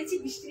আসতে পেরেছি,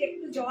 বৃষ্টির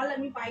একটু জল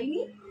আমি পাইনি।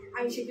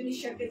 আমি সেজন্য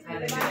ঈশ্বরকে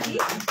ধন্যবাদ দিই।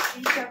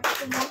 ঈশ্বর কত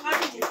মহান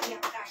যে তিনি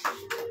আমাকে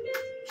আশীর্বাদ করেন।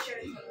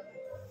 ঈশ্বরের ধন্যবাদ।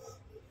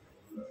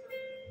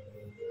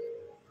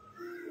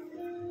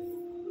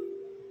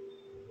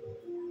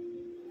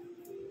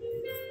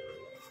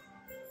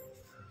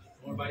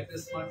 তোমার বাড়িতে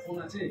স্মার্টফোন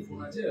আছে? ফোন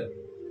আছে?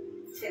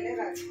 ছেলের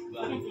আছে।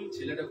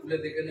 ছেলেটা খুলে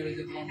দেখে নেবে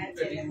যে তোমার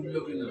মুখটা ঠিক উঠলো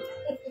কিনা,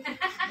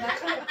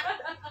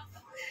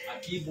 আর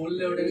কি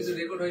বললে ওটা কিছু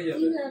রেকর্ড হয়ে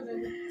যাবে।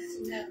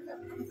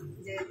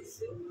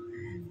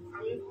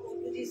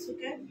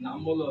 নাম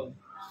বলো।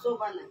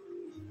 শোভানা।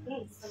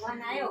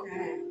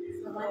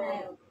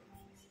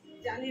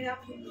 জানি না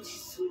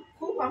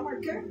খুব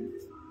আমাকে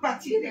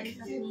বাঁচিয়ে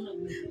রেখেছে।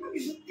 আমি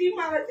সত্যি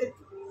মারা যেত,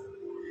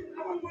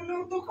 আমার মনে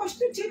অত কষ্ট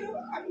ছিল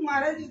আমি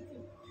মারা যেত,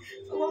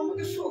 তো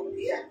আমাকে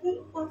শক্তি এখন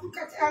প্রভুর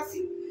কাছে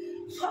আসি,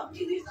 সব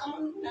জিনিস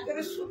আমার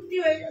ভিতরে সত্যি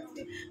হয়ে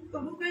গেছে।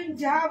 প্রভুকে আমি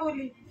যা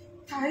বলি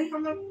তাই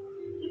আমার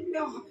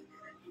হয়।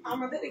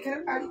 আমাদের এখানে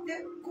বাড়িতে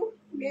খুব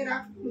মেয়েরা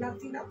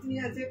নাতি নাতনি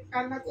আছে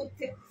কান্না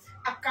করতে,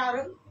 আর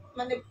কারণ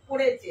মানে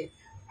পড়েছে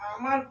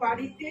আমার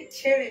বাড়িতে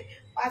ছেড়ে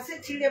পাশে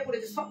ছিঁড়ে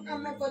পড়েছে, সব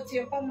কান্না করছে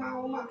ও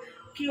মা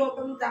কি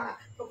ওরকম দাঁড়া।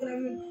 তখন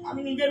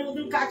আমি নিজের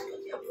মতন কাজ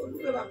করছি,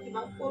 প্রভুকে ভাবছি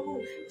প্রভু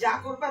যা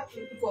করবা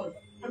তুমি করবো,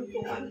 আমি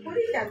তোমার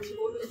করেই যাচ্ছি,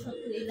 বলবে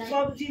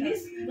সব জিনিস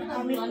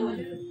আমি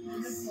করি।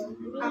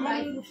 আমার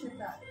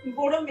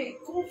বড় মেয়ে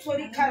খুব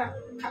শরীর খারাপ,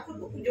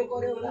 ঠাকুরকে পুজো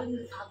করে ওরা,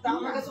 তা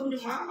আমাকে শুনছে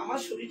মা আমার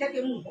শরীরটা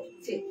কেমন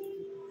হচ্ছে,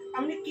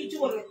 আমি কিছু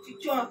বলেছি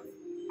চল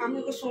আমি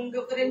ওকে সঙ্গে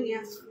করে নিয়ে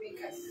আসবো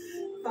এখানে,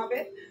 তবে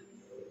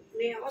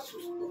মেয়ে আমার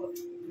সুস্থ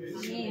হচ্ছে।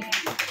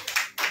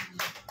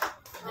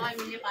 সবাই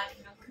মিলে পারি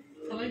না,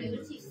 সবাই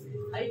মিলেছিস।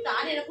 আর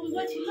তার এরকম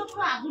করে ছিল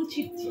পুরো আগুন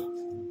ছিটছে,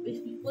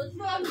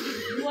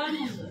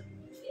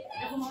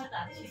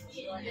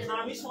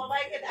 আমি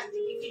সবাইকে ডাকছি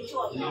কিছু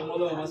নাম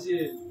বলো মাসি।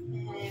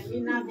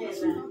 মিনা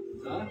বেহেরা।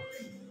 হ্যাঁ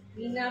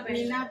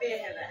মিনা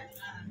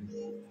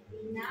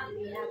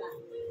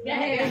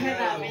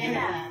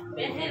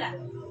বেহেরা।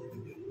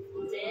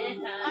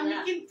 আমি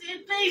কিন্তু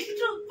এটা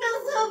স্ট্রোক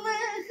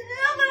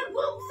আমার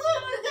খুব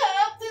শরীর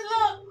খারাপ ছিল,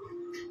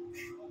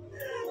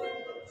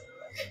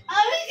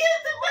 আমি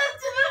খেতে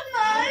পারছিলাম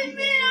না,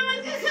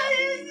 আমাকে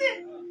খাইয়েছে,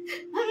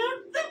 আমি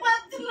উঠতে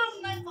পারছিলাম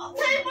না,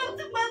 কথাই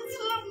বলতে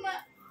পারছিলাম না,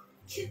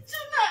 কিচ্ছু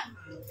না।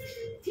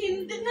 3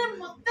 দিনের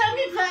মধ্যে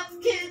আমি ভাত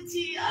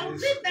খেয়েছি আর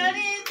উঠে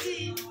দাঁড়িয়েছি।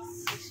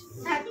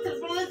 ডাক্তার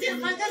বলেছে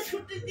আমাকে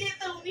ছুটি দিয়ে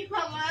তো উনি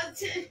ভালো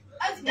আছে,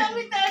 আজকে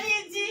আমি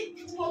দাঁড়িয়েছি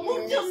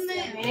প্রভুর জন্য।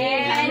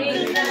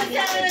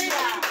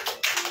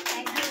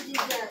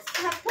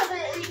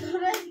 এই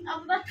ঘরে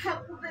আমরা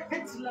ঠাকুর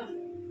রেখেছিলাম,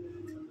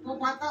 ও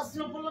বাতাস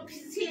বললো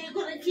পিছিয়ে এই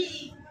ঘরে কি,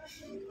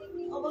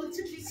 ও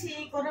বলছে পিছিয়ে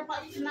এই ঘরে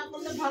প্রার্থনা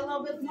করলে ভালো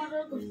হবে, তোমার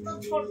ঘরটা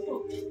ছোট।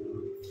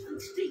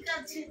 ঠিক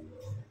আছে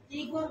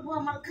এই করবো,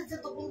 আমার কাছে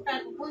তখন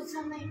টাকা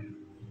পয়সা নেই।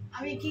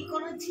 আমি কি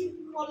করেছি,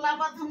 পল্লা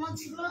বাঁধানো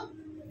ছিল,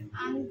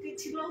 আংটি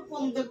ছিল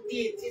বন্ধক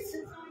দিয়েছে, সে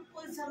আমার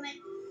পয়সা নেই,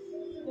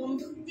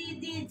 বন্ধক দিয়ে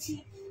দিয়েছি।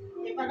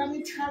 এবার আমি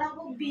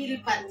ছাড়াবো, বিল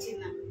পাচ্ছি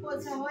না,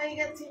 পয়সা হয়ে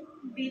গেছে,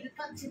 বিল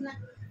পাচ্ছি না।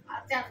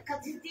 আর যার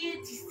কাছে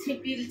দিয়েছি সে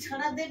বিল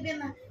ছাড়া দেবে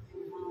না।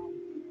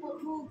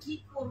 প্রভু কি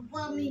করবো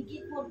আমি, কি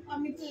করবো?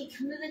 আমি তো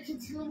এখানে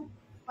রেখেছিলাম,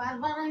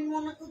 বারবার আমি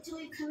মনে করছি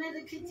ওইখানে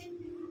রেখেছি।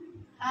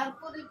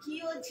 তারপরে কি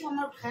হচ্ছে,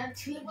 আমার ভাইয়ের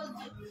ছেলে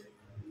বলছে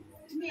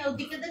তুমি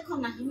ওদিকে দেখো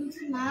না। আমি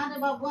বলছি না রে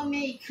বাবু, আমি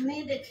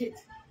এইখানেই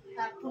রেখেছি।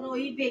 তারপরে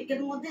ওই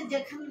ব্যাগের মধ্যে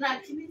যেখানে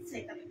রাখিনি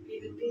সেখানে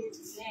বিল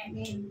পেয়েছি,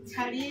 আমি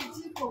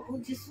ছাড়িয়েছি। প্রভু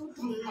যিশু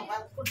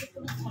ধন্যবাদ করে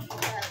করে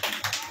ধন্যবাদ।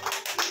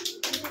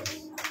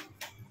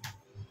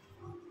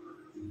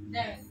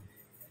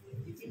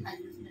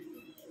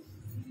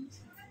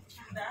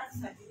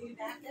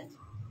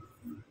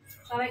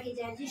 সবাইকে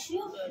জয় যিশু,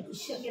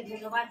 ঈশ্বরকে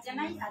ধন্যবাদ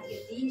জানাই।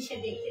 আজকের দিন সে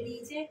দেখতে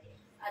দিয়েছে,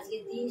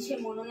 আজকের দিন সে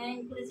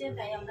মনোনয়ন করেছে,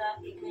 তাই আমরা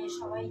এখানে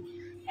সবাই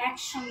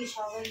একসঙ্গে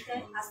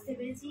সহযোগিতায় আসতে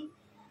পেরেছি।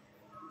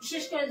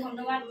 বিশেষ করে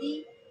ধন্যবাদ দিই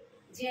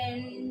যে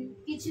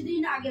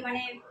কিছুদিন আগে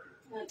মানে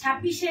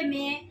 26শে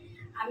মে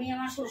আমি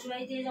আমার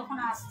শ্বশুরবাড়িতে যখন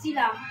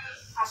আসছিলাম,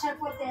 আসার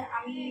পথে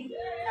আমি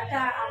একটা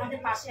আমাদের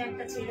পাশে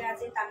একটা ছেলে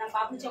আছে, তার নাম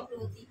বাবু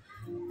চক্রবর্তী,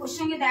 ওর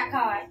সঙ্গে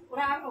দেখা হয়।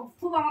 ওরা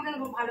খুব আমাকে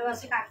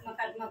ভালোবাসে, কাকিমা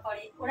কাকিমা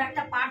করে। ওরা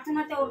একটা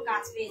প্রার্থনাতে ওর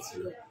কাজ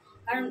পেয়েছিল,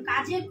 কারণ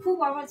কাজের খুব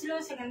অভাব ছিল,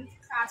 সেখানে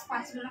কাজ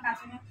পাচ্ছিল না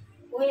কাকিমা।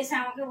 ও এসে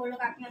আমাকে বললো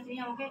কাকিমা তুমি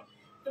আমাকে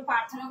একটু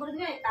প্রার্থনা করে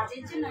দেবে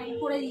কাজের জন্য। আমি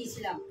করে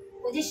দিয়েছিলাম।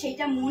 ও যে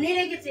সেইটা মনে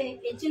রেখেছে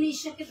এর জন্য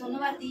ঈশ্বরকে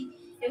ধন্যবাদ দিই।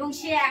 এবং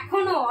সে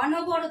এখনো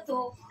অনবরত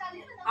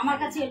আমার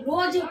কাছে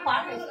রোজ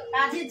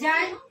কাজে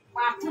যায়,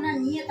 প্রার্থনা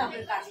নিয়ে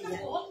তারপরে কাজে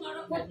যায়।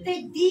 প্রত্যেক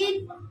দিন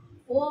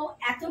ও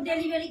এত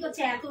ডেলিভারি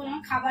করছে, এত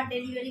খাবার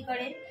ডেলিভারি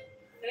করে,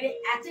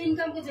 এত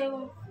ইনকাম করছে।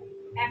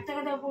 একটা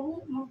কথা,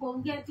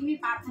 প্রভুকে তুমি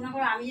প্রার্থনা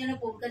করো আমি যেন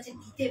প্রভুর কাছে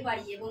দিতে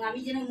পারি, এবং আমি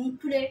যেন মুখ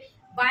খুলে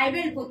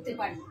বাইবেল পড়তে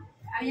পারি,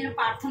 আমি যেন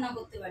প্রার্থনা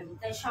করতে পারি।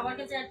 তাই সবার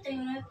কাছে একটাই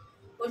অনুরোধ,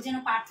 ওর যেন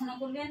প্রার্থনা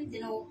করবেন,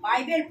 যেন ও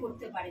বাইবেল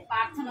পড়তে পারে,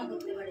 প্রার্থনা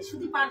করতে পারে।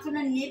 শুধু প্রার্থনা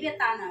নেবে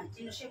তা না,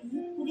 যেন সে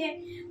মুখ খুলে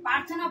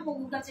প্রার্থনা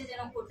প্রভুর কাছে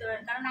যেন করতে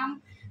পারে। কারণ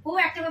প্রভু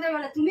একটা কথা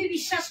বলে, তুমি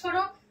বিশ্বাস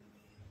করো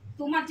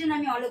তোমার জন্য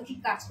আমি অলৌকিক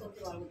কাজ করতে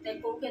পারবো। তাই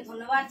প্রভুকে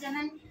ধন্যবাদ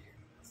জানাই।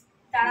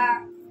 তারা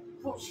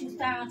খুব সুস্থ,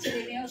 আমার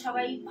ছেলে মেয়েও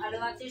সবাই ভালো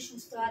আছে,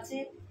 সুস্থ আছে।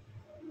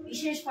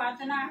 বিশেষ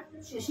প্রার্থনা,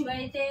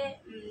 শ্বশুরবাড়িতে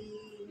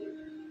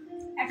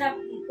একটা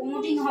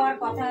প্রমোটিং হওয়ার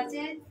কথা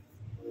আছে,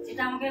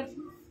 যেটা আমাকে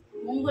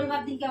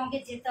মঙ্গলবার দিনকে আমাকে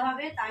যেতে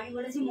হবে। তা আমি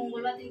বলেছি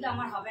মঙ্গলবার দিনকে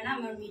আমার হবে না,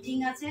 আমার মিটিং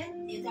আছে।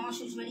 যেহেতু আমার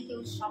শ্বশুরবাড়ি কেউ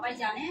সবাই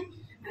জানে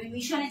আমি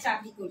মিশনে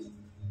চাকরি করি,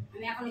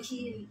 আমি এখন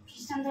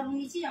খ্রিস্টান ধর্ম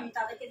নিয়েছি, আমি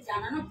তাদেরকে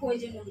জানানোর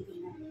প্রয়োজন মনে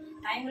করি না।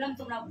 আমি বললাম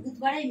তোমরা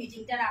বুধবারে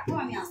মিটিংটা রাখো,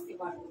 আমি আসতে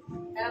পারবো।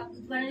 তারা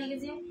বুধবারে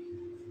রেখেছে।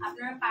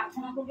 আপনারা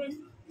প্রার্থনা করবেন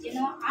যেন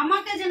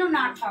আমাকে যেন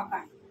না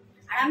ঠকায়।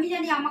 আর আমি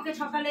জানি আমাকে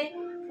ঠকালে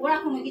ওরা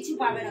কোনো কিছু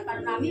পাবে না,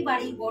 কারণ আমি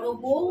বাড়ির বড়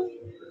বউ,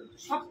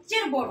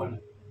 সবচেয়ে বড়।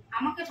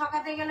 আমাকে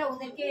ঠকাতে গেলে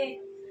ওদেরকে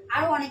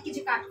আরো অনেক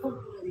কিছু কাঠখড়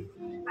করে দেবে।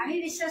 আমি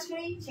বিশ্বাস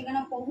করি সেখানে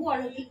প্রভু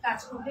অলৌকিক কাজ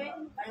করবে।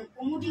 কারণ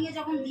প্রমোটিং এ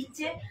যখন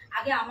দিচ্ছে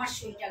আগে আমার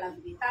সইটা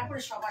লাগবে, তারপরে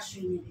সবার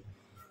সই নেবে।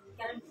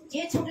 কারণ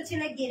যে ছোট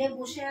ছেলে গেড়ে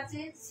বসে আছে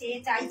সে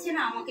চাইছে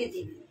না আমাকে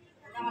দেবে।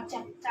 আমার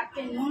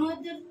চারটে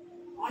ননদের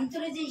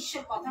অন্তরে যে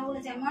ঈশ্বর কথা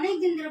বলেছে, আমি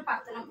অনেকদিন ধরে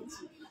প্রার্থনা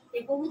করছি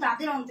এই প্রভু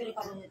তাদের অন্তরে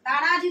কথা বলে।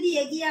 তারা যদি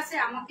এগিয়ে আসে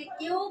আমাকে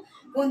কেউ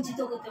বঞ্চিত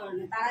করতে পারবে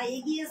না। তারা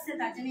এগিয়ে আসছে,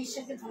 তার জন্য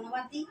ঈশ্বরকে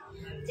ধন্যবাদ দিই।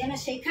 যেন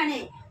সেখানে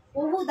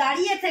প্রভু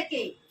দাঁড়িয়ে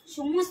থেকে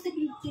সমস্ত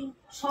কিছু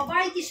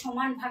সবাইকে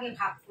সমান ভাগে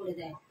ভাগ করে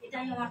দেয়,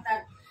 এটাই আমার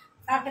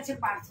তার কাছে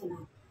প্রার্থনা।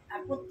 আর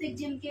প্রত্যেক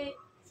জনকে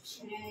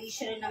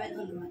ঈশ্বরের নামে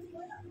ধন্যবাদ।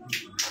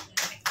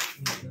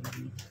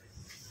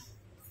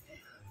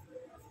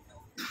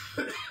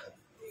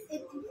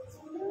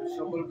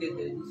 সকলকে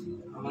জয় যিশু।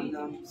 আমার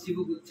নাম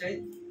শিবু গুচ্ছাই,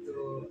 তো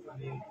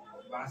আমি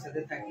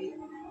বারাসাতে থাকি।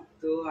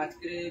 তো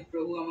আজকে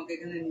প্রভু আমাকে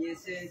এখানে নিয়ে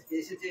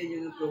এসেছে, এই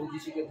জন্য প্রভু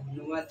যিশুকে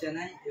ধন্যবাদ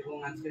জানাই। এবং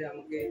আজকে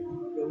আমাকে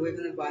প্রভু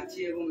এখানে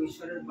বাঁচিয়ে এবং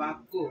ঈশ্বরের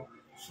বাক্য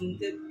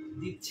শুনতে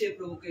দিচ্ছে,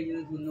 প্রভুকে এই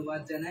জন্য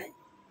ধন্যবাদ জানাই।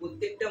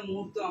 প্রত্যেকটা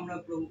মুহূর্ত আমরা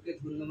প্রভুকে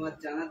ধন্যবাদ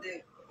জানাতে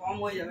কম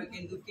হয়ে যাবে,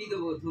 কিন্তু কি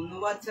দেবো,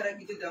 ধন্যবাদ ছাড়া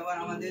কিছু দেওয়ার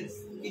আমাদের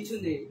কিছু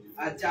নেই।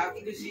 আর যা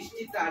কিছু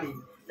সৃষ্টি তারই,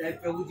 তাই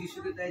প্রভু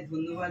যিশুকে তাই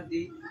ধন্যবাদ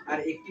দিই। আর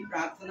একটি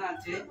প্রার্থনা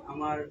আছে,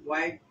 আমার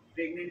ওয়াইফ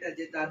প্রেগনেন্ট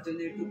আছে, তার জন্য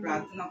একটু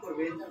প্রার্থনা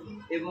করবেন।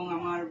 এবং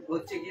আমার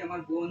হচ্ছে কি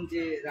আমার বোন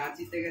যে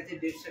রাঁচিতে গেছে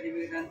ডেথ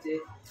সার্টিফিকেট আনছে,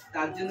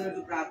 তার জন্য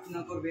একটু প্রার্থনা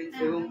করবেন।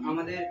 এবং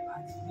আমাদের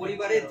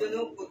পরিবারের জন্য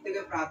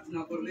প্রত্যেকে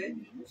প্রার্থনা করবে।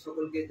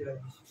 সকলকে জয়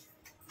যিশু।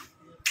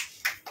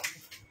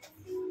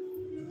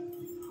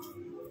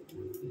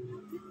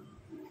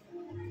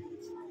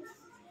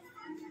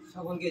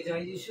 সকলকে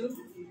জয় যিশু।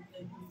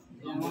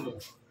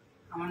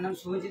 আমার নাম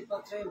শুভজিৎ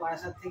পাত্র,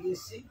 বারাসাত থেকে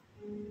এসেছি।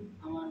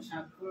 আমার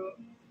সাক্ষ্য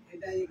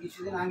এটাই,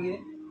 কিছুদিন আগে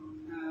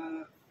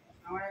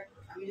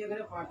আমি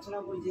যেখানে প্রার্থনা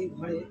করি যে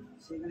ঘরে,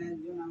 সেখানে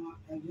একজন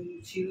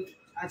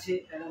আছে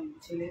একটা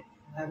ছেলে,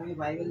 তাকে আমি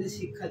বাইবেলের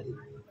শিক্ষা দিই।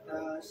 তা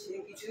সে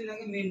কিছুদিন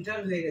আগে মেন্টাল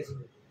হয়ে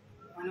গেছিলো,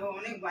 মানে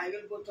অনেক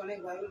বাইবেল পড়তো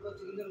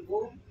কিন্তু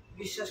বউ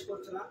বিশ্বাস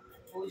করতো না।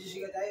 বউ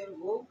যিশুকে তাই ওর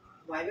বউ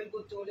বাইবেল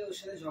করতে বলে ওর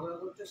সাথে ঝগড়া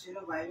করতো।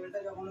 সেটা বাইবেলটা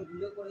যখন ও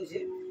দূরে করেছে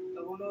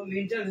তখন ও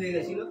মেন্টাল হয়ে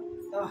গেছিলো,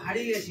 তাও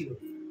হারিয়ে গেছিলো।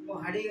 ও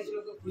হারিয়ে গেছিলো,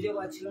 ওকে খুঁজে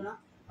পাচ্ছিল না।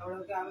 তারপরে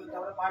ওকে আমি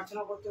তারপরে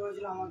প্রার্থনা করতে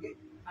বলেছিল আমাকে,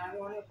 আর আমি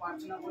অনেক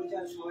প্রার্থনা করেছি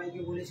আর সবাইকে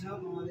বলেছিলাম,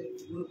 আমাদের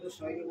গ্রুপের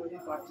সবাইকে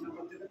বলেছিলাম প্রার্থনা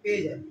করতে তো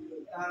পেয়ে যায়।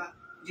 তা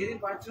যেদিন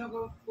প্রার্থনা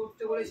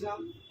করতে বলেছিলাম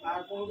আর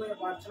প্রভুকে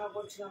প্রার্থনা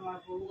করছিলাম, আর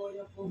প্রভু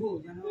বলেছিলাম প্রভু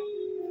যেন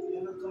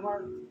যেন তোমার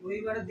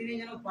রবিবারের দিনেই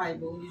যেন পাই,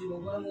 প্রভু যিশু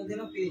রবিবারের মধ্যে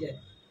যেন পেয়ে যায়।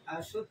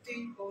 আর সত্যি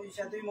প্রভু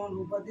সাথে মন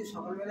রোববার দিন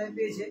সকালবেলায়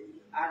পেয়েছে।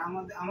 আর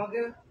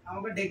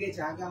আমাকে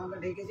ডেকেছে, আগে আমাকে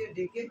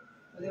ডেকে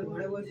ওদের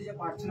ঘরে বলছে যে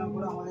প্রার্থনা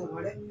করো আমাদের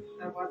ঘরে।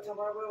 তার প্রার্থনা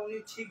করার পরে উনি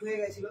ঠিক হয়ে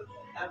গেছিল।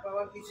 তারপর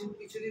আবার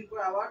কিছুদিন পর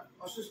আবার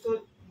অসুস্থ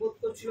বোধ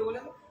করছিল বলে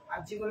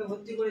আরজি করে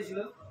ভর্তি করেছিল।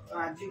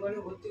 আরজি করে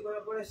ভর্তি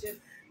করার পরে সে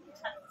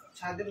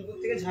ছাদের উপর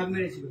থেকে ঝাঁপ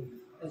মেরেছিল।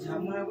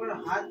 ঝাঁপ মারার পর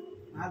হাত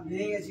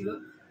ভেঙে গেছিল।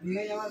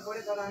 ভেঙে যাওয়ার পরে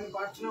তাহলে আমি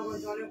প্রার্থনা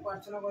করেছি, অনেক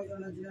প্রার্থনা করেছি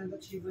ওনার জন্য একদম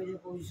ঠিক হয়ে যায়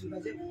প্রভু যিশুর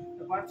কাছে।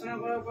 প্রার্থনা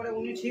করার পরে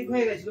উনি ঠিক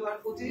হয়ে গেছিল। আর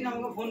প্রতিদিন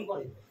আমাকে ফোন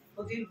করে,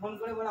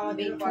 বলে আমার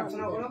জন্য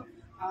প্রার্থনা করো।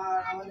 আর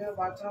আমার জন্য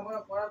প্রার্থনা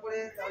করার পরে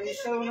তাহলে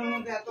ঈশ্বর ওনার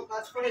মধ্যে এত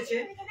কাজ করেছে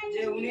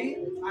যে উনি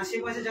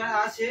আশেপাশে যারা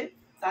আছে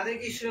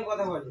তাদেরকে ঈশ্বরের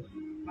কথা বলে,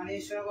 মানে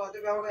ঈশ্বরের কথা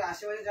ব্যবহার করে।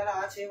 আশেপাশে যারা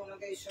আছে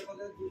ওনাকে ঈশ্বরের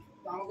কথা,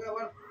 আমাকে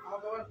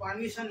আবার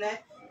পারমিশন নেয়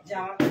যে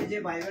আমার কাছে যে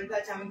বাইবেলটা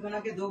আছে আমি কি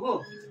ওনাকে দেবো।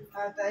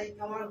 তাই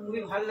আমার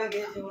খুবই ভালো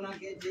লাগে যে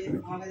ওনাকে যে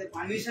আমার কাছে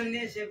পারমিশন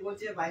নিয়ে সে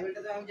বলছে বাইবেলটা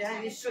তো, আমি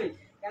হ্যাঁ নিশ্চয়ই,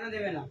 কেন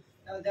দেবে না।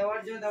 দেওয়ার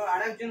জন্য তারপর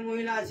আরেকজন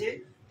মহিলা আছে,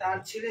 তার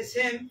ছেলে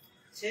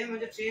সেম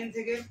হচ্ছে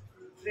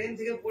ট্রেন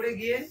থেকে পড়ে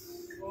গিয়ে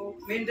ও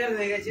মেন্টাল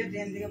হয়ে গেছে।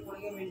 ট্রেন থেকে পড়ে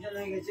গিয়ে মেন্টাল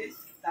হয়ে গেছে।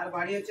 তার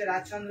বাড়ি হচ্ছে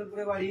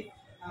রাজচন্দ্রপুরে বাড়ি।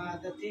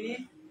 তা তিনি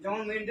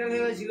যখন মেন্টাল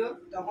হয়ে গেছিল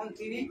তখন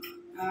তিনি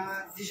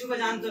যিশুকে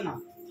জানতো না।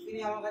 তিনি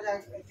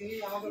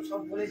আমাকে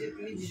সব বলেছে,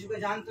 তিনি যিশুকে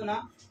জানতো না।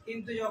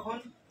 কিন্তু যখন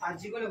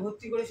আরজি করে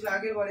ভর্তি করেছিল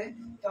আগের বারে,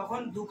 তখন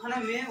দুখানা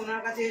মেয়ে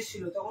ওনার কাছে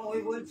এসেছিল। তখন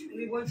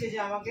উনি বলছে যে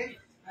আমাকে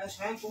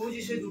স্বয়ং প্রভু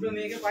যিশু দুটো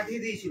মেয়েকে পাঠিয়ে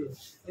দিয়েছিল।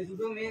 ওই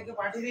দুটো মেয়েকে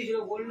পাঠিয়ে দিয়েছিল,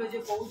 বললো যে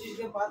প্রভু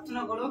যিশুকে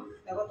প্রার্থনা করো,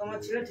 দেখো তোমার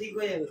ছেলে ঠিক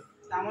হয়ে যাবে।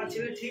 আমার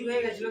ছেলে ঠিক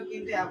হয়ে গেছিল,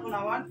 কিন্তু এখন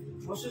আমার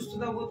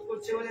অসুস্থতা বোধ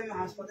করছে বলে আমি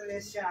হাসপাতালে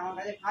এসেছি। আমার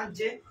কাছে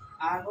কাঁদছে।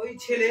 আর ওই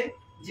ছেলে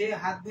যে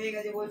হাত ভেঙে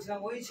গেছে বলছিলাম,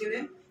 ওই ছেলে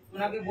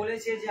ওনাকে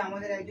বলেছে যে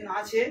আমাদের একজন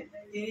আছে,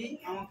 তিনি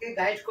আমাকে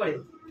গাইড করে,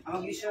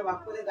 আমাকে ঈশ্বরের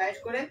বাক্যতে গাইড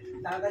করে,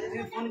 তার কাছে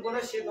তুমি ফোন করো,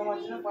 সে তোমার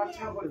জন্য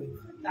প্রার্থনা করবে।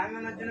 তা আমি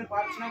ওনার জন্য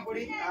প্রার্থনা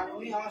করি। আর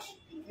উনি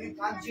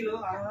কাঁদছিল।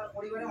 আর ওনার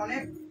পরিবারে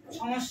অনেক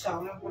সমস্যা,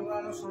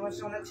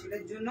 ওনার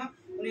ছেলের জন্য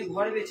উনি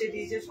ঘর বেচে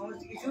দিয়েছে,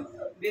 সমস্ত কিছু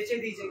বেচে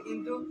দিয়েছে,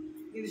 কিন্তু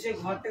সেই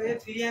ঘরটাকে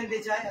ফিরিয়ে আনতে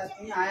চায়। আর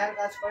তিনি আয়ার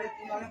কাজ করে,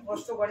 তিনি অনেক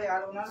কষ্ট করে।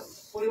 আর ওনার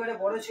পরিবারে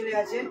বড় ছেলে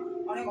আছে,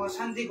 অনেক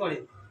অশান্তি করে।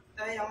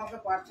 তাই আমাকে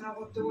প্রার্থনা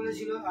করতে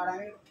বলেছিল। আর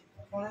আমি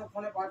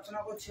ফোনে প্রার্থনা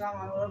করছিলাম।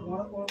 আর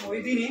ওই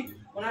দিনই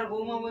ওনার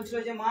বৌমা বলছিল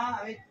যে মা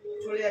আমি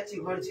চলে যাচ্ছি,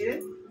 ঘর ছেড়ে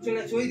চলে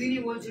যাচ্ছি। ওই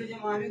দিনই বলছিল যে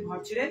মা আমি ঘর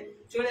ছেড়ে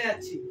চলে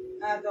যাচ্ছি।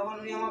 তখন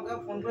উনি আমাকে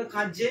ফোন করে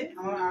কাঁদছে,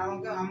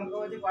 আমাকে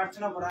বলছে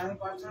প্রার্থনা করা। আমি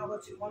প্রার্থনা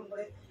করছি ফোন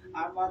করে।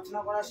 আর প্রার্থনা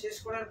করা শেষ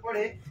করার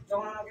পরে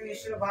যখন ওনাকে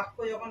ঈশ্বরের বাক্য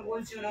যখন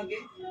বলছি ওনাকে,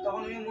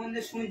 তখন উনি মন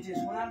দিয়ে শুনছে।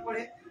 শোনার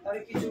পরে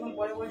তারপরে কিছুক্ষণ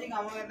পরে বলছি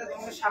আমাকে একটা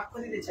তোমাকে সাক্ষ্য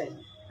দিতে চাই।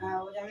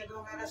 বলছি আমি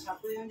তোমাকে একটা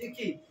সাক্ষ্য দিলাম যে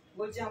কি,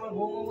 বলছে আমার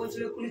বৌমা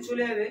বলছিল এক্ষুনি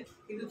চলে যাবে,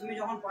 কিন্তু তুমি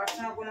যখন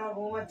প্রার্থনা করলে আমার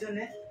বৌমার জন্য,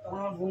 তখন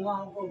আমার বৌমা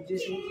আমাকে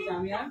উপদেশ করছে যে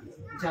আমি আর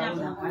যাবো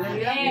না।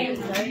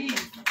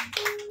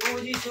 প্রভু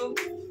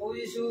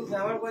যিশু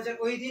ব্যবহার করেছে।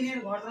 ওই দিনের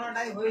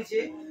ঘটনাটাই হয়েছে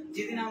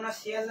যেদিন আমরা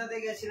শিয়ালদাতে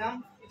গেছিলাম,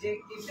 যে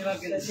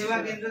সেবা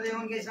কেন্দ্রতে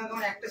যখন গেছিলাম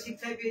তখন একটা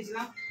শিক্ষাই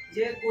পেয়েছিলাম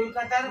যে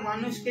কলকাতার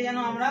মানুষকে যেন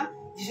আমরা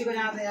যিশুকে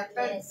জানাতে।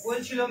 একটা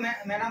বলছিল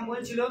ম্যাডাম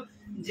বলছিল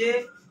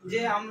যে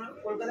আমরা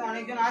কলকাতায়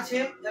অনেকজন আছে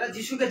যারা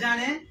যিশুকে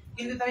জানে,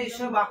 কিন্তু তারা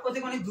ঈশ্বরের বাক্য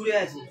থেকে অনেক দূরে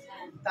আছে,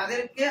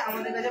 তাদেরকে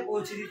আমাদের কাছে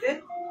পৌঁছে দিতে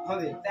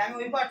হবে। তাই আমি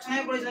ওই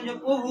প্রার্থনায় করেছিলাম যে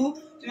প্রভু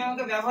তুমি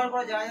আমাকে ব্যবহার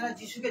করো, যারা যারা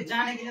যিশুকে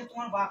জানে কিন্তু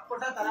তোমার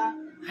বাক্যটা তারা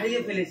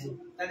হারিয়ে ফেলেছে,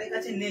 তাদের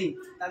কাছে নেই,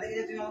 তাদের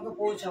কাছে তুমি আমাকে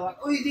পৌঁছাও।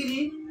 ওই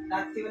দিনই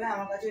রাত্রিবেলায়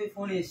আমার কাছে ওই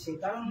ফোন এসছে,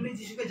 কারণ উনি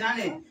যিশুকে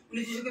জানে,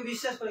 উনি যিশুকে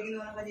বিশ্বাস করে, কিন্তু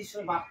ওনার কাছে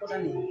ঈশ্বরের বাক্যটা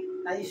নেই।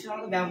 তাই ঈশ্বর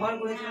আমাকে ব্যবহার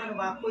করেছে ওনার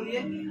বাক্য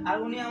দিয়ে। আর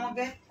উনি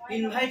আমাকে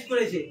ইনভাইট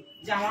করেছে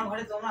যে আমার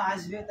ঘরে তোমরা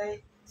আসবে। তাই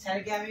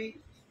স্যারকে আমি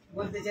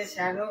বলতে চাই,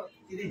 স্যারও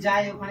যদি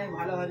যায় ওখানে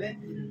ভালো হবে।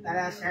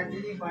 তারা স্যার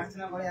যদি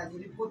প্রার্থনা করে, আর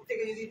যদি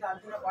প্রত্যেকে যদি তার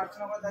জন্য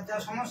প্রার্থনা করে, তার যা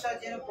সমস্যা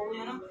আছে যেন প্রভু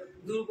যেন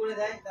দূর করে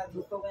দেয়, তার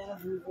দুঃখকে যেন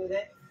দূর করে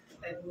দেয়।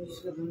 তাই প্রভু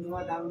যিশুকে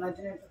ধন্যবাদ। আর ওনার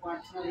জন্য একটু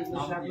প্রার্থনা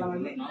রিকোয়েস্ট রাখলাম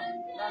আমি।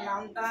 ওনার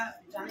নামটা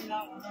জানি না,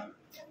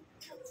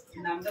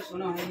 নামটা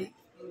শোনা হয়নি,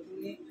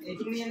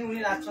 এইটুকুনি জানি উনি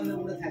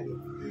রাজচন্দ্রপুরে থাকে,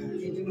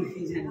 এইটুকুনি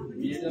জানি।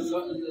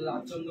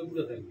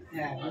 রাজচন্দ্রপুরে থাকে।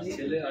 হ্যাঁ,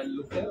 ছেলে আর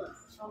লোকটা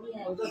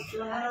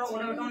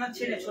ওনার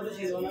ছেলে, ছোট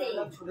ছেলে,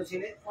 ছোট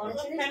ছেলে,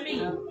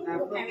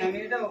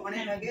 ফ্যামিলিটা ওখানে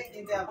থাকে,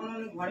 কিন্তু এখন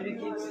উনি ঘর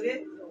বিক্রি করে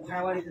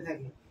ভাড়া বাড়িতে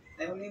থাকে।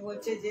 তাই উনি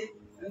বলছে যে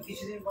আমি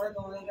কিছুদিন পরে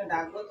তোমাদেরকে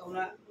ডাকবো,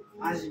 তোমরা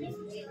আসবে,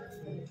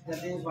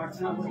 যাতে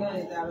প্রার্থনা করলে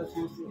যাতে আরো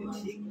সমস্ত কিছু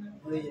ঠিক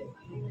হয়ে যায়।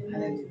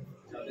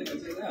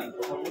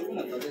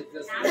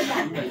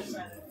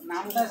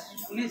 নামটা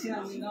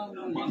শুনেছিলাম,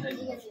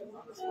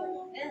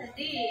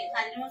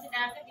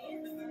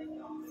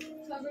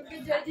 সবাইকে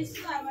জয়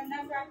যিশু। আমার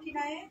নাম রাখি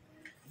নায়ক।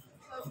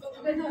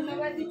 প্রভুকে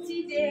ধন্যবাদ দিচ্ছি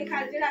যে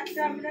কালকে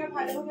রাতটা আমরা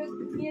ভালোভাবে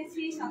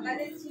ঘুমিয়েছি,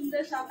 সকালে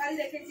সুন্দর সকাল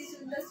দেখেছি,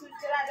 সুন্দর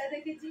সূর্যের আলো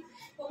দেখেছি।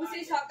 প্রভু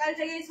সেই সকাল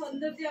থেকে এই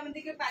সৌন্দর্য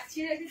আমাদেরকে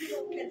বাঁচিয়ে রেখেছি,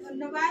 প্রভুকে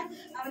ধন্যবাদ।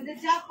 আমাদের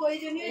যা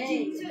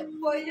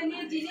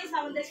প্রয়োজনীয় জিনিস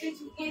আমাদেরকে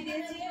চুকিয়ে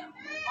দিয়েছে,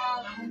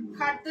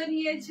 খাদ্য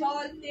নিয়ে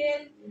জল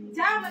তেল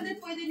যা আমাদের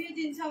প্রয়োজনীয়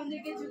জিনিস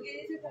আমাদেরকে চুকিয়ে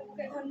দিয়েছে,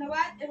 প্রভুকে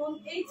ধন্যবাদ। এবং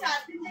এই 4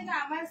 দিন থেকে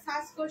আমার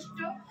শ্বাসকষ্ট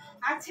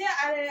আছে,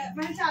 আর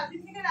মানে 4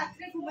 দিন থেকে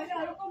রাত্রে ঘুমালে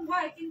ওরকম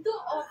হয় কিন্তু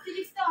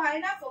অতিরিক্ত হয়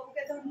না, প্রভুকে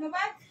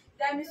ধন্যবাদ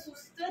যে আমি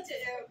সুস্থ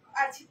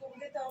আছি,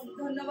 প্রভুকে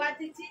ধন্যবাদ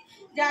দিচ্ছি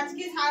যে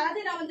আজকে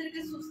সারাদিন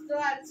আমাদেরকে সুস্থ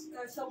আর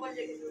সবল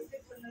রেখেছে,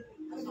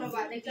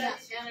 ধন্যবাদ।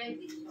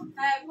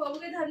 হ্যাঁ,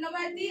 প্রভুকে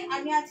ধন্যবাদ দিই।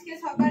 আমি আজকে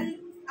সকাল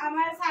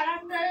আমার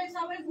 8:30টায়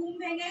সবাই ঘুম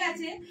ভেঙে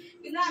গেছে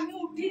কিন্তু আমি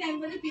উঠি নাই,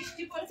 বলে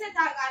বৃষ্টি পড়ছে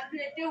তার আর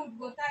লেটে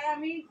উঠবো, তাই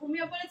আমি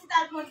ঘুমিয়ে পড়েছি।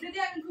 তার মধ্যে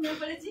দিয়ে আমি ঘুমিয়ে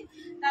পড়েছি।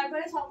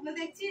 তারপরে স্বপ্ন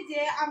দেখছি যে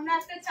আমরা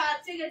একটা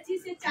চার্চে গেছি,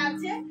 সেই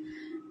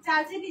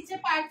চার্চে নিচে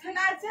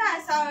প্রার্থনা আছে আর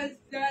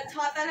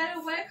 6 তলার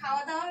উপরে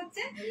খাওয়া দাওয়া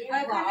হচ্ছে।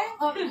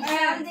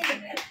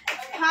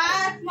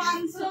 ভাত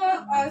মাংস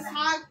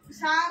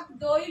শাক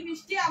দই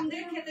মিষ্টি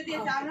আমাদের খেতে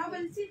দিয়েছে। আমরা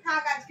বলছি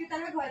থাক আজকে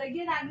তাহলে ঘরে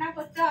গিয়ে রান্না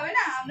করতে হবে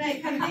না, আমরা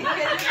এখান থেকে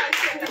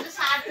খেতে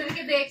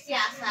পারছি। দেখছি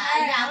আসা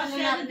দেখলাম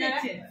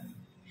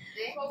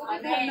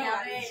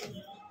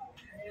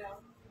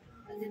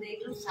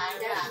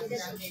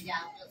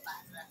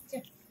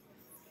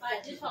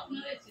স্বপ্ন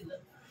দেখছিল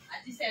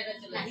আজ স্যাররা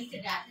চলে আসছে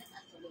ডাকে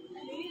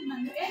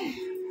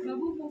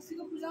বাবু বক্সি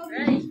को बुलाओ,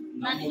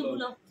 नानी को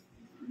बुलाओ।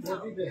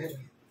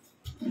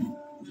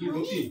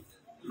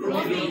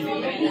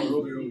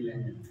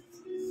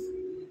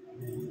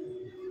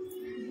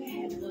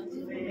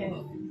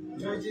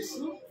 জয়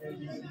যিশু।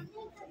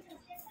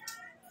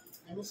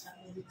 আমি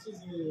সামনে দিচ্ছি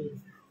যে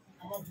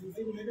আমার 2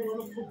 দিন থেকে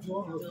বলো খুব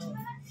জ্বর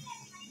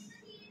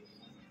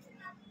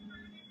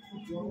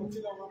হচ্ছে,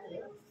 আমাকে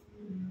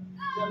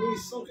আমি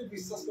ঈশ্বরকে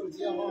বিশ্বাস করি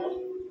যে আমার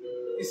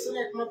ঈশ্বর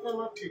একমাত্র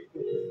আমার ঠিক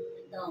করবে,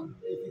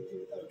 এই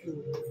পৃথিবীতে আর কেউ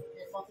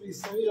একমাত্র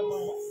ঈশ্বরই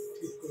আমার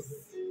ঠিক করবে।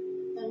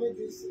 আমি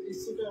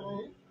ঈশ্বরকে আমি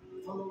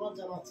ধন্যবাদ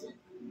জানাচ্ছি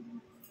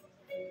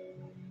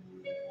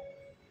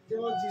যে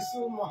আমার যিশু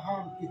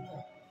মহান পিতা,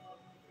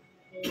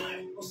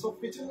 ও সব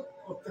কিছু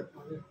করতে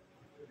পারে।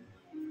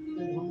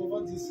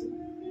 ধন্যবাদ যিশু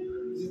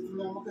যে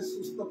তুমি আমাকে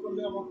সুস্থ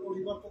করলে, আমার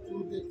পরিবারকে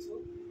তুমি দেখছো,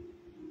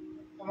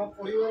 আমার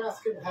পরিবার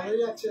আজকে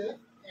ভালোই আছে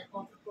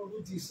একমাত্র প্রভু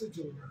যিশুর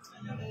জন্য।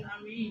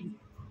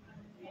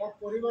 আমার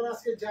পরিবার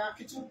আজকে যা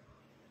কিছু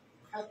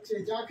খাচ্ছে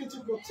যা কিছু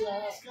করছে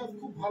আজকে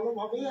খুব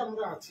ভালোভাবেই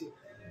আমরা আছি,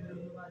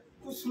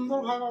 খুব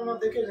সুন্দরভাবে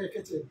আমাদেরকে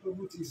রেখেছে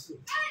প্রভু যিশু।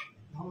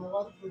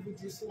 ধন্যবাদ প্রভু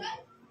যিশু।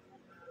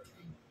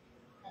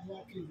 আমি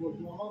আর কি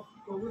বলবো, আমার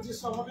প্রভু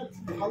যিশু আমাকে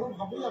খুব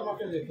ভালোভাবেই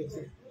আমাকে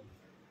রেখেছে,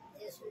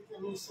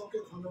 আমি ঈশ্বরকে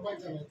ধন্যবাদ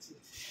জানাচ্ছি।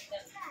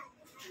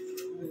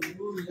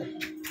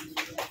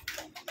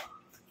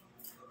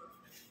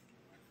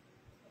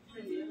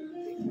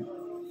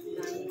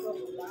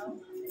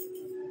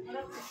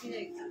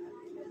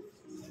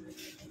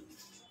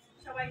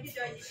 সবাইকে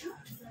জয় যিশু।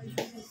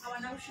 আমার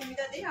নাম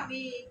সুমিতা দে, আমি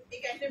এই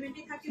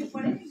ক্যান্টনমেন্টে থাকি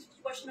উপরে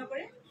উপাসনা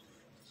করে।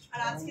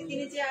 আর আজকে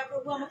তিনি যে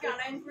প্রভু আমাকে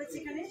আনয়ন করেছে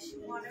এখানে,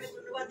 মহানবের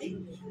ধন্যবাদ দিই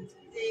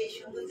যে এই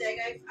সুন্দর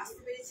জায়গায়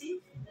আসতে পেরেছি,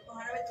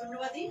 মহানবের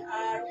ধন্যবাদ দিই।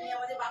 আর উনি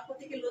আমাদের বাক্য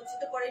থেকে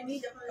লজ্জিত করেননি।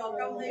 যখন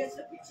লকডাউন হয়ে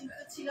গেছিল খুব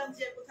চিন্তিত ছিলাম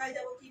যে কোথায়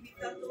যাবো কি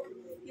বৃত্তান্ত,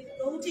 কিন্তু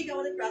প্রভু ঠিক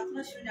আমাদের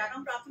প্রার্থনা শুনে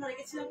আগাম প্রার্থনা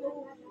রেখেছিলাম প্রভু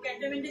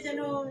ক্যান্টনমেন্টে যেন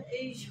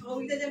এই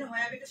সহযোগিতা যেন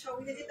হয়। আমি একটা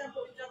সহযোগিতা যেতাম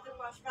পবিত্র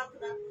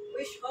প্রার্থনা,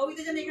 ওই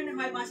সহযোগিতা যেন এখানে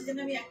হয়, মাসে যেন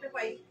আমি একটা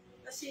পাই।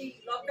 সেই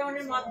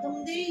লকডাউনের মাধ্যম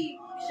দিয়েই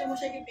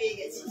বিশ্বমশাইকে পেয়ে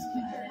গেছি,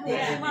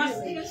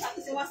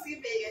 27 মাস থেকে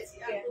পেয়ে গেছি।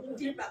 আর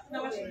প্রার্থনা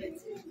আমার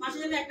শুনেছি মাসে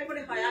যেন একটা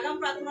করে হয়, আগাম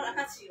প্রার্থনা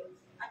রাখা ছিল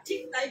আর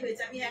ঠিক তাই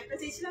হয়েছে। আমি একটা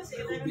চেয়েছিলাম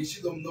সেখানে বেশি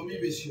দমদমই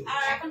বেশি,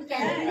 আর এখন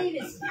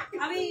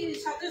আমি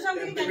 17 সাল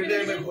থেকে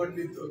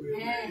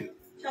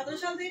 17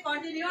 সাল থেকে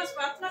কন্টিনিউয়াস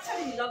প্রার্থনা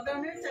চালিয়ে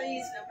লকডাউনে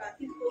চালিয়েছিলাম।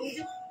 কিন্তু প্রভু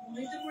যে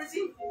মনোনীত করেছি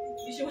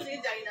বিশ্বমশাইকে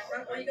জানি না,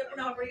 আপনার পরিকল্পনা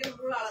আমার পরিকল্পনা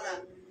পুরো আলাদা।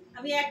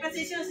 আমি একটা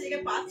চেয়েছিলাম সেদিকে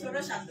 5,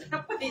 6টা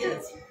 7টা পেয়ে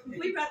যাচ্ছি,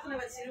 খুবই প্রার্থনা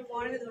পাচ্ছি।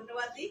 মহানকে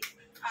ধন্যবাদ দিই।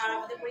 আর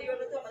আমাদের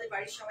পরিবারে তো আমাদের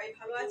বাড়ির সবাই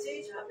ভালো আছে,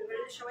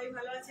 পরিবারের সবাই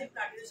ভালো আছে,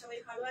 প্রাণীর সবাই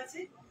ভালো আছে,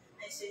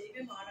 সেই জন্য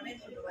মহানকে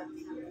ধন্যবাদ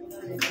দিই।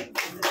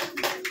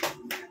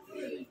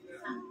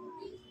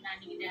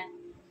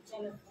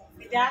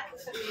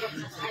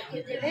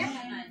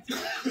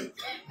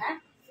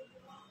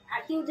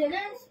 আর কেউ দেবে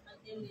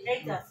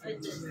একজন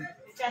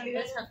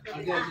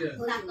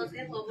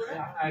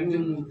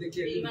দেখি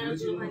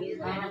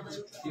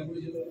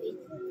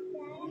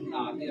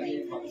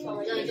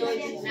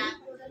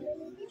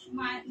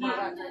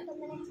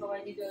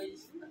সবাইকে জয়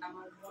যিশু।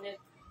 আমার বোনের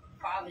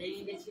পা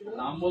ভেঙে গেছিল,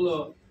 নাম বলো,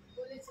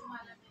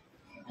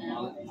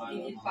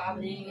 দিদির পা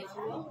ভেঙে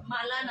গেছিল,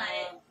 মালা নাই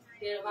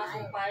 1.5 মাস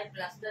পায়ে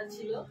প্লাস্টার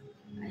ছিল।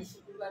 এই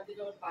শুক্রবার দিন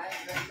ওর পায়ে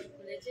প্লাস্টার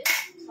খুলেছে,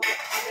 সব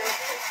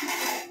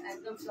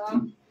একদম সব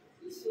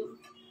যিশু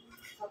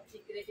সব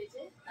ঠিক রেখেছে।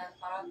 তার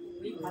পা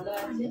খুবই ভালো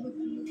আছে,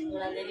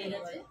 ওরা লেগে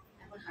গেছে,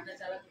 এখন হাঁটা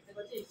চালা করতে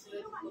পারছে।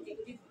 ঈশ্বরের কোটি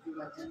কোটি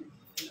ধন্যবাদ জানাই।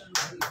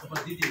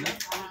 দিদি না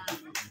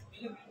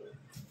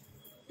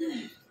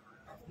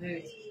হয়ে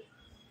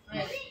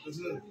গেছে।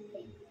 বুঝলেন?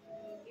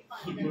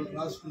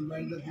 ক্লাস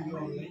রিমাইন্ডার দিবে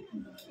অনলাইন।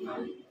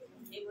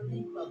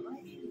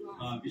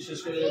 বিশেষ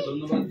করে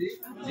ধন্যবাদ দিই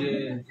যে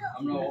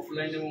আমরা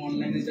অফলাইন এবং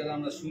অনলাইনে যারা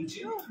আমরা শুনছি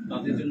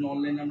তাদের জন্য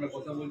অনলাইনে আমরা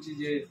কথা বলছি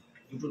যে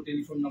দুটো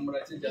টেলিফোন নাম্বার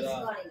আছে যারা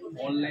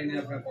অনলাইনে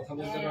আপনারা কথা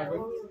বলতে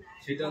পারবেন।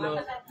 সেটা হলো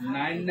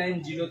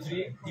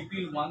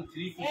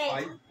 9903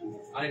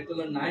 আর একটা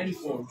হলো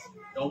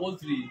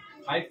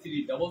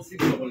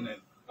 9433536699।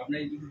 আপনারা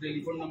এই দুটো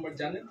টেলিফোন নাম্বার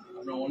জানেন,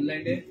 আপনারা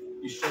অনলাইনে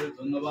ঈশ্বরের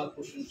ধন্যবাদ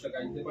প্রশংসা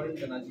গাইতে পারেন।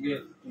 কারণ আজকে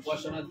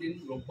উপাসনার দিন,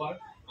 রোববার,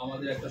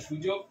 আমাদের একটা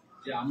সুযোগ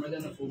যে আমরা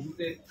যেন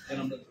প্রভুতে যেন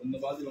আমরা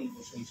ধন্যবাদ এবং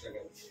প্রশংসা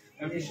গাই।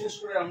 বিশেষ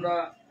করে আমরা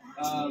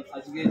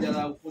আজকে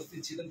যারা উপস্থিত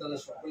ছিলেন তারা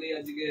সকলেই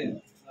আজকে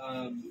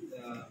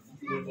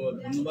কি বলবো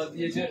ধন্যবাদ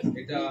দিয়েছে।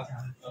 এটা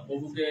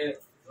প্রভুকে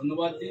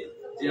ধন্যবাদ দিই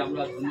যে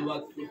আমরা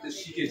ধন্যবাদ করতে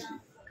শিখেছি,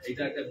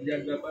 এটা একটা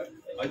বিরাট ব্যাপার।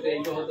 হয়তো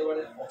এইটা হতে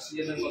পারে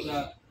অক্সিজেনের কথা,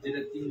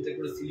 যেটা 3টে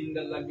করে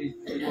সিলিন্ডার লাগবে,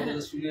 এই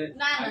কথাটা শুনে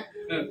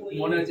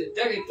মনে হচ্ছে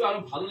দেখ একটু আরো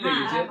ভালো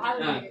লেগেছে।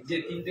 হ্যাঁ, যে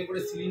 3টে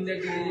করে সিলিন্ডার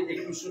যদি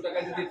 2100 টাকা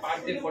যদি পার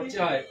ডে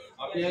খরচা হয়,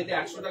 আপনি হয়তো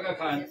 100 টাকা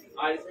খান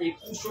আর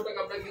 2100 টাকা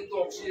আপনার কিন্তু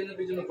অক্সিজেনের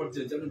পেছনে খরচা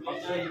হচ্ছে। আপনি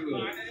ভাবতে পারেন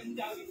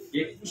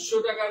 2100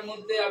 টাকার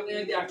মধ্যে আপনি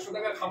যদি 100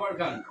 টাকা খাবার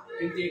খান,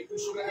 কিন্তু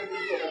 2100 টাকা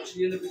কিন্তু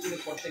অক্সিজেনের পেছনে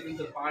খরচা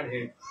কিন্তু পার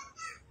হেড।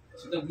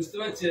 সেটা বুঝতে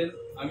পারছেন?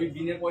 আমি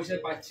বিনা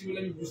পয়সায় পাচ্ছি বলে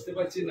আমি বুঝতে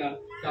পারছি না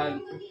তার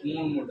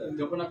মর্মটা।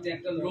 যখন আপনি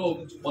একটা লোক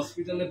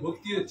হসপিটালে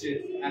ভর্তি হচ্ছে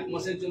 1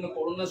 মাসের জন্য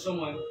করোনার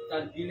সময়,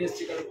 তার বিল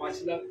এসছে কারো 5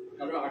 লাখ,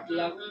 কারো 8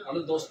 লাখ, কারো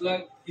 10 লাখ,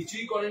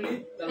 কিছুই করেনি,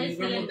 তার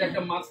মুখের মধ্যে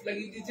একটা মাস্ক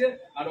লাগিয়ে দিয়েছে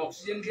আর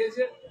অক্সিজেন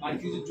খেয়েছে আর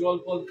কিছু জল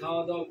ফল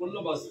খাওয়া দাওয়া করলো,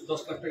 বাস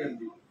 10 লাখ টাকার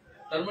বিল।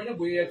 তার মানে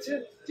বোঝা যাচ্ছে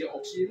যে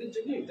অক্সিজেনের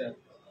জন্য এটা।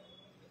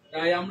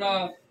 তাই আমরা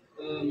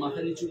মাথা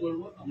নিচু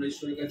করবো, আমরা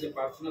ঈশ্বরের কাছে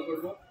প্রার্থনা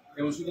করব।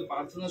 এবং শুধু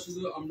প্রার্থনা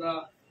শুধু আমরা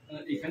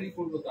এখানেই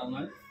করবো তা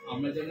নয়,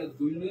 আমরা যেন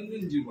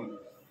দৈনন্দিন জীবনে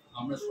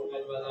আমরা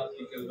সকালবেলা,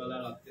 বিকেলবেলা,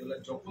 রাত্রিবেলা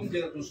যখন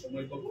যেরকম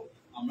সময় পাবো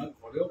আমরা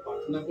ঘরেও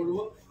প্রার্থনা করব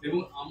এবং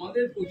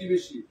আমাদের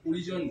প্রতিবেশী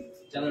পরিজন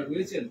যারা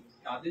রয়েছেন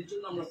তাদের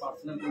জন্য আমরা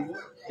প্রার্থনা করব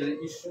যেন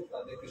ঈশ্বর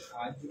তাদেরকে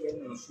সাহায্য করেন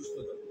এবং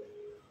সুস্থতা করেন।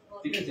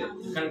 ঠিক আছে?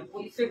 কারণ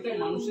প্রত্যেকটা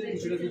মানুষের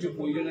কিছু না কিছু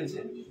প্রয়োজন আছে।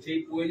 সেই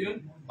প্রয়োজন,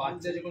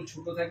 বাচ্চা যখন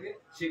ছোট থাকে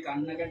সে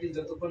কান্নাকাটি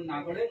যতক্ষণ না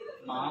করে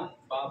মা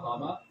বা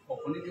বাবা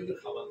কখনই কিন্তু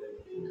খাবার দেবে।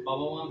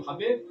 বাবা মা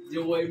ভাবে যে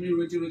ও এমনি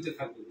রয়েছে রয়েছে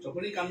থাকবে,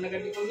 যখনই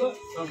কান্নাকাটি করলো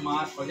তখন মা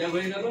সজাগ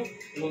হয়ে গেল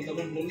এবং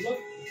তখন বললো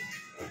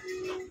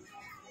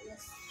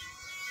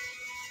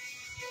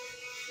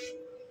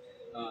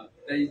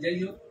তাই যাই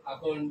হোক,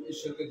 এখন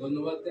ঈশ্বরকে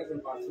ধন্যবাদ দিই। এখন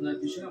প্রার্থনার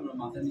বিষয়ে আমরা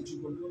মাথা নিচু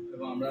করবো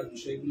এবং আমরা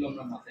বিষয়গুলো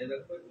আমরা মাথায়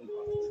রাখবো এবং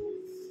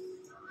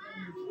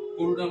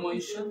করুণাময়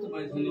ঈশ্বর,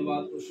 তোমায়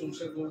ধন্যবাদ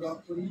প্রশংসা গৌরব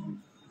করি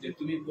যে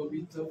তুমি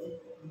পবিত্র,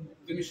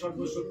 তুমি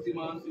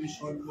সর্বশক্তিমান, তুমি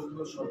সর্বজ্ঞ,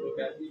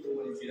 সর্বব্যাপী,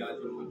 তোমার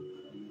বিরাজমান।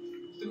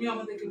 তুমি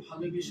আমাদেরকে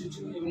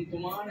ভালোবেসেছো এবং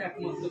তোমার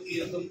একমাত্র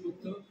প্রিয়তম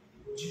পুত্র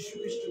যীশু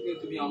খ্রিস্টকে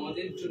তুমি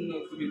আমাদের জন্য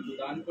তুমি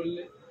প্রদান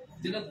করলে,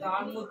 যেন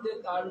তার মধ্যে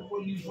তার উপর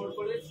নির্ভর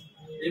করে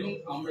এবং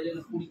আমরা যেন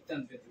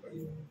পরিত্রাণ পেতে পারি।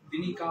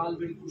 তিনি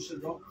কালভারি ক্রুশের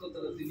রক্ত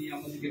দ্বারা তিনি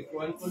আমাদেরকে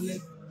ক্রয় করলেন,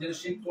 যেন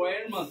সেই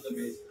ক্রয়ের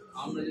মাধ্যমে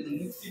আমরা যেন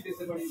মুক্তি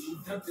পেতে পারি,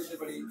 উদ্ধার পেতে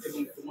পারি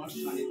এবং তোমার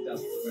সান্নিধ্যে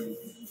আসতে পারি।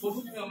 প্রভু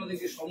তুমি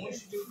আমাদেরকে সময়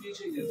সুযোগ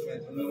দিয়েছে, যে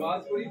তোমায় ধন্যবাদ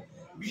করি।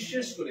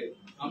 বিশেষ করে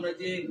আমরা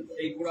যে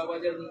এই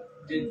গোড়াবাজার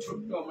যে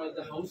ছোট্ট আমরা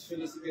হাউস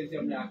ফেলোশিপে যে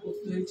আমরা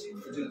একত্র হয়েছি,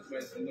 এই জন্য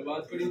তোমায়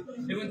ধন্যবাদ করি।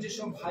 এবং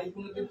যেসব ভাই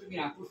বোনদের তুমি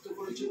একত্র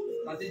করেছো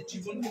তাদের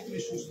জীবনকে তুমি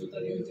সুস্থতা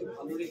রেখেছো,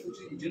 ভালো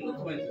রেখেছো, এই জন্য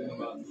তোমায়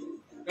ধন্যবাদ।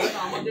 কারণ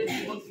আমাদের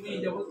জীবন তুমি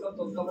এই যাবৎ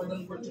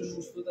তত্ত্বাবধান করছো,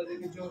 সুস্থতা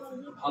রেখেছো,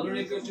 ভালো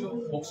রেখেছো,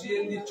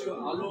 অক্সিজেন দিচ্ছ,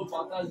 আলো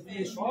বাতাস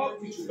দিয়ে সব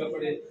কিছু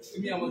ব্যাপারে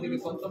তুমি আমাদেরকে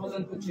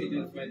তত্ত্বাবধান করছো, এই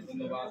জন্য তোমায়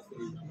ধন্যবাদ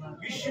করি।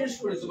 বিশেষ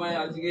করে তোমায়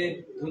আজকে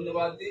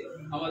ধন্যবাদ দিই।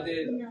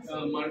 আমাদের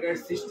মার্গারেট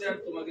সিস্টার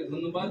তোমাকে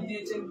ধন্যবাদ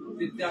দিয়েছেন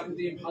যে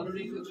তুমি ভালো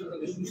রেখেছো,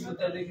 তাকে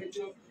সুস্থতা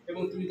রেখেছো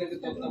এবং তুমি তাকে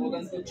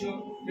তত্ত্বাবধান করছো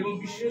এবং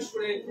বিশেষ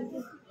করে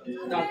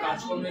তার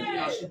কাজকর্মে তুমি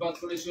আশীর্বাদ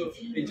করেছো,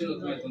 এই জন্য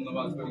তোমায়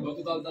ধন্যবাদ করি।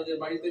 গতকাল তাদের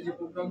বাড়িতে যে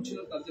প্রোগ্রাম ছিল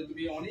তাতে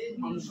তুমি অনেক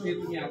মানুষকে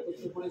তুমি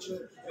একত্র করেছো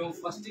এবং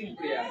ফাস্টিং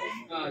প্রেয়ার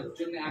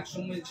জন্য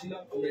একসঙ্গে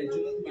ছিলাম, আমরা এই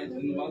জন্য তোমায়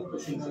ধন্যবাদ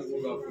প্রশংসা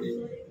গৌরব করি।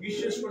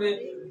 বিশেষ করে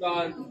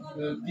তার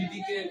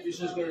দিদিকে,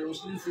 বিশেষ করে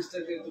রোসলিন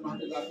সিস্টারকে তোমার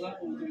হাতে রাখলাম,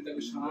 তুমি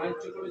তাকে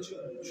সাহায্য করেছো,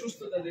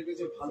 সুস্থতা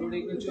রেখেছো, ভালো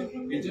রেখেছো,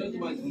 এই জন্য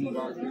তোমায়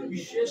ধন্যবাদ করি।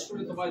 বিশেষ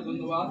করে তোমায়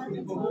ধন্যবাদ করি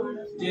প্রভু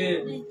যে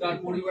তার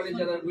পরিবারে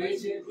যারা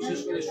রয়েছে, বিশেষ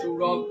করে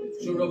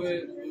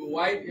সৌরভের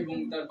ওয়াইফ এবং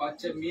তার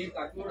বাচ্চা মেয়ে,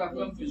 তাকেও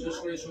রাখলাম। বিশেষ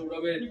করে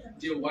সৌরভের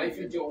যে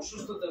ওয়াইফের যে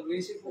অসুস্থতা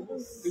রয়েছে প্রভু,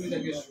 তুমি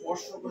তাকে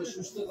স্পর্শ করে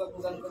সুস্থতা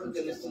প্রদান করো,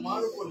 যেন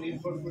তোমার উপর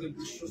নির্ভর করে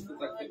বিশ্বস্ত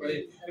থাকতে পারে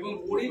এবং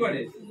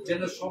পরিবারে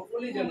যেন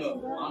সকলেই যেন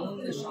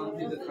আনন্দে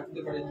শান্তিতে থাকতে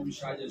পারে, তুমি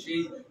সাহায্য।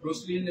 সেই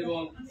রোসলিন এবং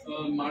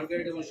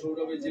মার্গারেট এবং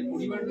সৌরভের যে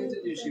পরিবার রয়েছে,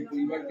 যে সেই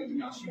পরিবারকে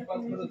তুমি আশীর্বাদ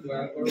করো,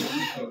 দয়া করো,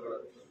 অনুগ্রহ করো।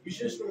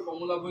 বিশেষ করে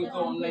কমলা বৈদ্য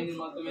অনলাইনের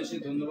মাধ্যমে সে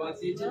ধন্যবাদ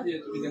দিয়েছে যে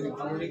তুমি তাকে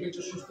ভালো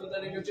রেখেছো, সুস্থতা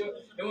রেখেছো,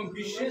 এবং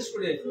বিশেষ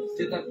করে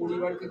যে তার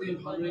পরিবারকে তুমি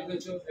ভালো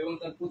রেখেছো এবং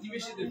তার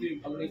প্রতিবেশীদের তুমি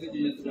ভালো রেখেছো,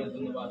 যে তোমার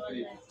ধন্যবাদ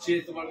করি। সে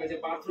তোমার কাছে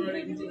প্রার্থনা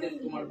রেখেছে যেন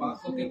তোমার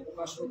বাক্যকে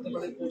প্রকাশ করতে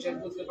পারে, প্রচার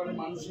করতে পারে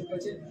মানুষের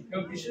কাছে,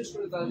 এবং বিশেষ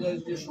করে তাদের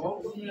যে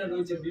সহকর্মীরা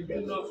রয়েছে,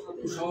 বিভিন্ন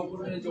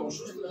সহকর্মীরা যে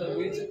অসুস্থতা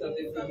রয়েছে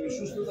তাদের তুমি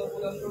সুস্থতা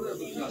প্রদান করো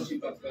এবং তুমি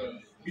আশীর্বাদ করো।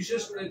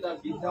 বিশেষ করে তার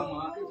বৃদ্ধা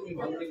মাকে তুমি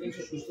ভালো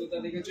রেখেছো, সুস্থতা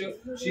রেখেছো,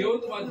 সেও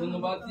তোমায়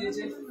ধন্যবাদ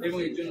দিয়েছে এবং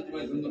এর জন্য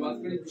তোমায় ধন্যবাদ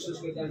করি। বিশেষ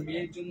করে তার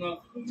মেয়ের জন্য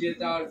যে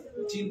তার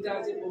চিন্তা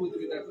আছে, প্রভু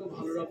তুমি তাকেও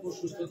ভালো রাখো,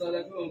 সুস্থতা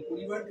রাখো এবং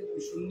পরিবারকে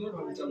তুমি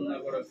সুন্দরভাবে চালনা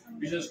করো।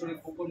 বিশেষ করে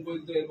খোকন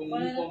বৈদ্য এবং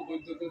অনুপম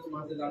বৈদ্যকে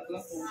তোমার হাতে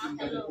রাখলাম, প্রভু তুমি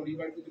তাদের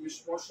পরিবারকে তুমি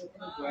স্পর্শ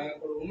করো, দয়া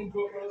করো,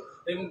 অনুগ্রহ করো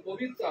এবং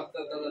পবিত্র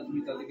আত্মার দ্বারা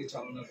তুমি তাদেরকে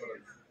চালনা করো।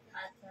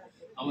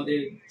 আমাদের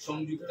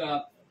সংযুক্তা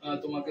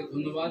তোমাকে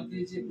ধন্যবাদ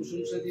দিয়েছে,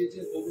 প্রশংসা দিয়েছে,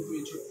 প্রভু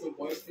তুমি ছোট্ট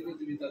বয়স থেকে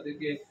তুমি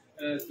তাদেরকে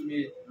তুমি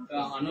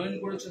আনয়ন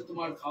করেছো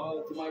তোমার খাওয়া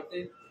তোমাকে,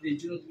 এই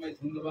জন্য তোমায়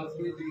ধন্যবাদ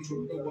করি। তুমি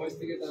ছোট্ট বয়স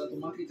থেকে তারা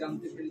তোমাকে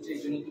জানতে পেরেছে,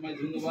 এই জন্য তোমায়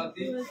ধন্যবাদ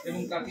দিই,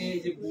 এবং তাকে এই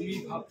যে ভূমি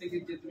ভাব থেকে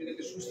যে তুমি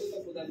তাকে সুস্থতা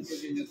প্রদান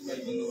করেছো, এই জন্য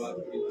তোমায় ধন্যবাদ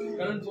করি।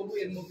 কারণ প্রভু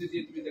এর মধ্যে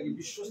দিয়ে তুমি তাকে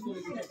বিশ্বস্ত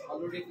রেখেছো,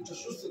 ভালো রেখেছো,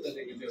 সুস্থতা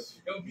রেখেছো,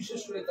 এবং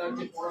বিশেষ করে তার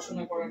যে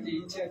পড়াশোনা করার যে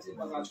ইচ্ছা আছে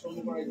বা কাজকর্ম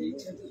করার যে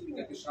ইচ্ছা আছে, তুমি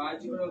তাকে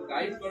সাহায্য করো,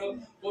 গাইড করো,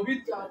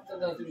 পবিত্র আত্মা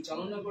দ্বারা তুমি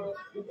চালনা করো,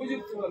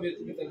 উপযুক্তভাবে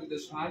তুমি তাকে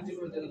সাহায্য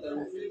করো যেন তার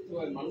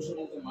উপযুক্তভাবে মানুষের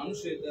মতো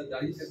মানুষের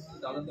দাঁড়িয়ে থাকতে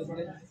দাঁড়াতে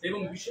পারে, এবং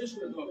বিশেষ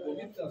করে তোমার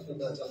পবিত্র আত্মা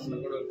দ্বারা চালনা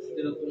করো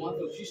যেন তোমার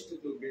তো খ্রিস্ট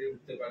কেউ বেড়ে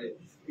উঠতে পারে।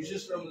 বিশেষ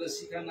করে আমাদের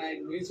শিক্ষা নায়ক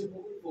রয়েছে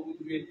প্রভু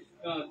তুমি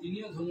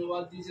তিনিও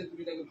ধন্যবাদ দিয়েছে,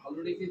 তুমি তাকে ভালো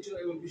রেখেছো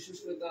এবং বিশেষ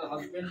করে তার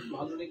হাজবেন্ড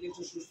ভালো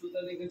রেখেছো, সুস্থতা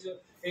রেখেছো,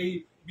 এই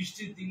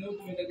বৃষ্টির দিনেও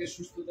তুমি তাকে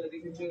সুস্থতা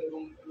রেখেছো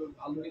এবং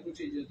ভালো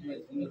রেখেছো, এই জন্য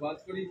তোমায় ধন্যবাদ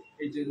করি।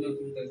 এই জন্য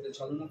তুমি তাকে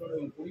চালনা করো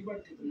এবং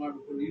পরিবারকে তোমার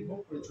উপর নির্ভর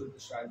করে চলতে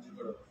সাহায্য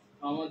করো।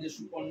 আমাদের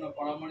সুকন্যা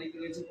পারামানিক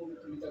রয়েছে, প্রভু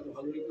তুমি তাকে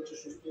ভালো রেখেছো,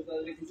 সুস্থতা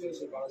রেখেছো,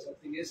 সে বারাসাত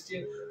থেকে এসছে,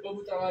 প্রভু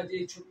তারা যে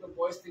ছোট্ট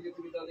বয়স থেকে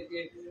তুমি তাদেরকে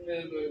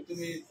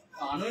তুমি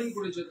আনয়ন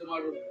করেছো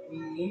তোমার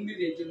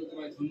মন্দিরে, এই জন্য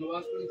তোমায়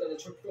ধন্যবাদ করি। তাদের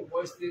ছোট্ট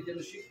বয়স থেকে যেন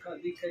শিক্ষা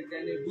দীক্ষায়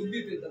জ্ঞানে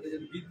বুদ্ধিতে তাদের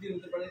যেন বৃদ্ধি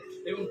হতে পারে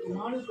এবং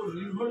তোমার উপর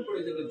নির্ভর করে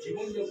যেন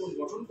জীবনযাপন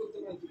গঠন করতে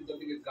পারে, তুমি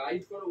তাদেরকে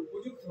গাইড করো,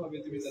 উপযুক্তভাবে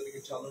তুমি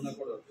তাদেরকে চালনা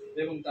করো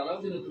এবং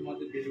তারাও যেন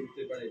তোমাদের বেড়ে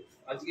উঠতে পারে।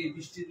 আজকে এই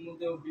বৃষ্টির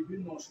মধ্যেও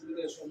বিভিন্ন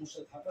অসুবিধার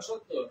সমস্যা থাকা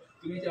সত্ত্বেও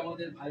তুমি যে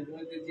আমাদের ভাই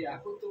বোনেদের যে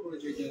একত্র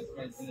করেছো, এই জন্য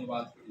তোমায়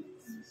ধন্যবাদ করি।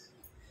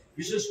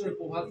 বিশেষ করে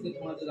প্রভাতকে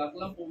তোমাদের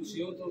রাখলাম, প্রভু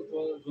সেও তো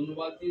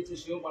ধন্যবাদ দিয়েছে,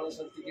 সেও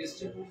বারাসাত থেকে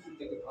এসছে, প্রভু তুমি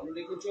তাকে ভালো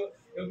রেখেছো,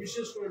 এবং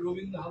বিশেষ করে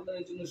রবীন্দ্র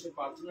হালদারের জন্য সে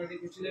প্রার্থনা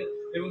রেখেছিলেন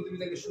এবং তুমি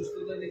তাকে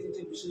সুস্থতা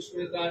রেখেছো। বিশেষ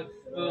করে তার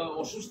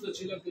অসুস্থ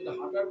ছিল কিন্তু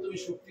হাঁটার তুমি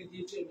শক্তি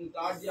দিয়েছো, এবং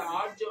তার যে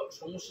আর যে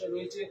সমস্যা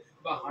রয়েছে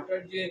বা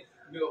হাঁটার যে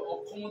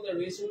অক্ষমতা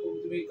রয়েছে,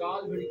 তুমি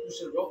কাল ভেরি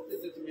কুশের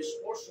রক্তেতে তুমি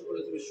স্পর্শ করে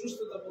তুমি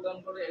সুস্থতা প্রদান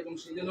করে এবং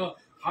সে যেন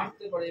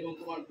হাঁটতে পারে এবং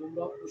তোমার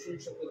গৌরব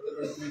প্রশংসা করতে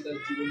পারে, তুমি তার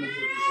জীবনে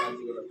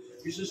সাহায্য করো।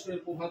 বিশেষ করে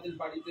প্রভাতের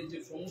বাড়িতে যে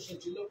সমস্যা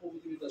ছিল, প্রভু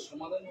তুমি তার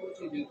সমাধান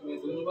করেছো, এই জন্য তুমি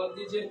ধন্যবাদ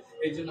দিয়েছে,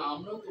 এই জন্য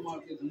আমরাও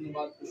তোমাকে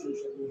ধন্যবাদ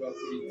প্রশংসা গৌরব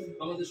করি।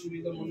 আমাদের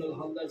সুবিধা মন্ডল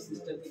হালদার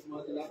সিস্টারকে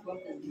তোমাদের রাখলাম,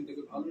 প্রভু তুমি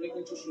তাকে ভালো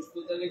রেখেছো,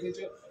 সুস্থতা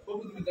রেখেছো,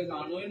 প্রভু তুমি তাকে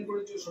আনয়ন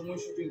করেছো, সময়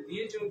সুযোগ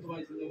দিয়েছো,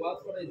 তোমায় ধন্যবাদ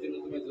করা, এই জন্য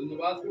তোমায়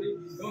ধন্যবাদ করি।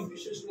 এবং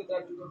বিশেষ করে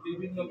তার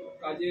বিভিন্ন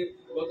কাজে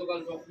গতকাল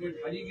ডকুমেন্ট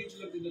হারিয়ে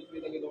গিয়েছিল, কিন্তু তুমি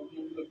তাকে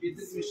ডকুমেন্টগুলো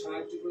পেতে তুমি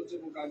সাহায্য করেছো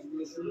এবং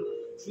কাজগুলো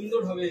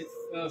সুন্দরভাবে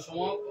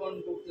সমাপন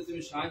করতে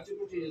তুমি সাহায্য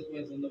করছো, এই জন্য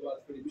তোমায় ধন্যবাদ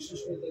করি। বিশেষ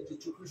করে তার যে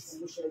চোখের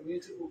সমস্যা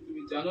রয়েছে, প্রভু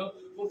তুমি জানো,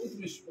 প্রভু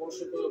তুমি স্পর্শ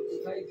করো,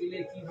 কোথায় গেলে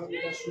কিভাবে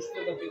তার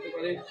সুস্থতা পেতে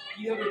পারে,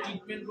 কিভাবে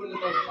ট্রিটমেন্ট করলে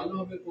তার ভালো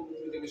হবে, প্রভু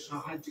তুমি তাকে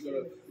সাহায্য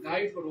করো,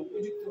 গাইড করো,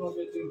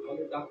 উপযুক্তভাবে তুমি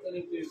ভালো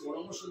ডাক্তারের তুমি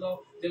পরামর্শ দাও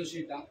যেন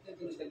সেই ডাক্তার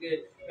যেন তাকে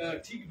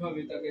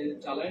ঠিকভাবে তাকে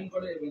চালান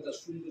করে এবং তার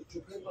সুন্দর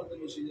চোখের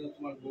মাধ্যমে সে যেন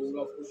তোমার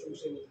গৌরব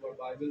প্রশংসা এবং তোমার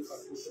বাইবেল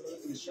পাঠ করতে পারে,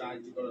 তুমি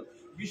সাহায্য করো।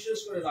 বিশেষ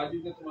করে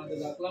রাজুকে তোমাদের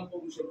রাখলাম,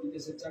 প্রভু সে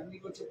বিদেশে চাকরি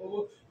করছে, প্রভু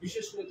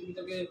বিশেষ করে তুমি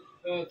তাকে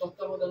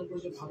তত্ত্বাবধান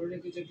করেছো, ভালো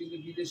রেখেছো, কিন্তু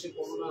বিদেশে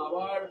করোনা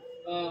আবার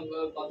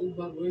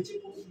প্রাদুর্ভাব হয়েছে,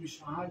 প্রভু তুমি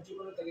সাহায্য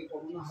করো, তাকে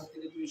করোনা হাত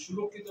থেকে তুমি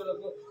সুরক্ষিত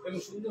রাখো এবং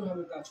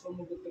সুন্দরভাবে কাজকর্ম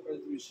করতে পারে,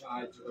 তুমি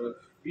সাহায্য করো।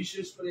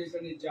 বিশেষ করে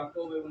এখানে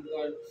জাকব এবং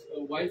তার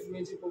ওয়াইফ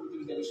রয়েছে, প্রভু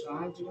তুমি তাকে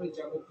সাহায্য করে,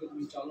 জাকবকে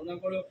তুমি চালনা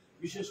করো।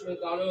 বিশেষ করে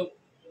তারও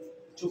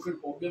চোখের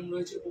প্রবলেম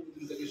রয়েছে, প্রভু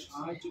তুমি তাকে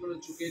সাহায্য করো,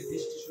 চোখের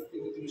দৃষ্টি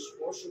শক্তিকে তুমি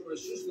স্পর্শ করে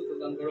সুস্থতা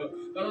প্রদান করো,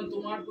 কারণ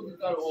তোমার প্রতি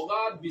তার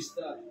অগাধ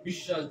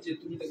বিশ্বাস যে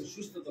তুমি তাকে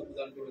সুস্থতা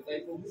প্রদান করবে। তাই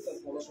প্রভু তার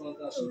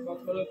পড়াশোনাতে আশীর্বাদ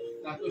করো,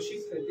 তাকেও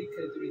শিক্ষায়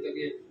দীক্ষায় তুমি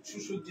তাকে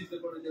সুসজ্জিত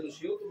করো যেন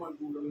সেও তোমার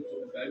গৌরবে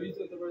তুমি ব্যবহৃত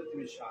হতে পারে,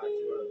 তুমি সাহায্য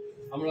করো।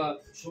 আমরা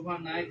শোভা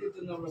নায়কের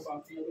জন্য আমরা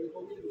প্রার্থনা করি,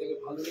 প্রভু তুমি তাকে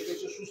ভালো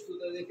রেখেছো,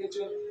 সুস্থতা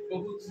রেখেছো,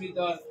 প্রভু তুমি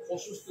তার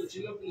অসুস্থ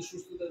ছিল কিন্তু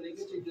সুস্থতা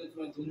রেখেছো, এই জন্য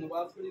তোমায়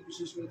ধন্যবাদ করি।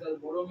 বিশেষ করে তার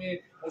বড় মেয়ে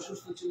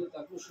অসুস্থ ছিল,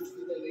 তাকেও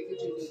সুস্থতা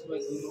রেখেছো, এই জন্য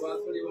তোমায় ধন্যবাদ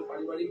করি। এবং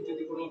পারিবারিক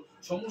যদি কোনো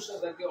সমস্যা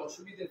থাকে,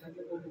 অসুবিধা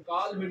থাকে, প্রভু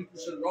কাল ভেরি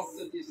কুশের রক্ত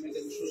দিয়ে তুমি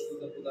তাকে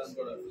সুস্থতা প্রদান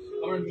করো।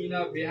 আমরা মিনা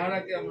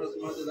বেহারাকে আমরা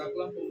তোমাদের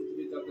রাখলাম, প্রভু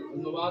তুমি তাকে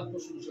ধন্যবাদ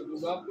প্রশংসা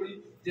গৌরব করি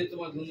যে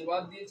তোমার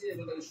ধন্যবাদ দিয়েছে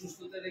এবং তাকে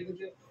সুস্থতা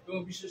রেখেছে, এবং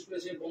বিশেষ করে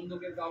সে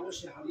বন্ধকের কাগজ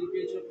সে হারিয়ে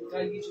পেয়েছে,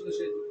 কোথায় গিয়েছিল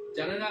সে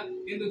জানে না,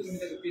 কিন্তু তুমি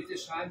তাকে পেতে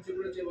সাহায্য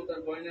করেছো এবং তার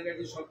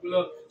গয়নাগাটি সবগুলো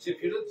সে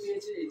ফেরত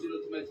পেয়েছে। এই জন্য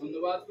তোমায়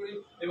ধন্যবাদ করি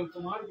এবং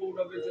তোমার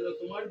গৌরবের জন্য,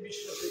 তোমার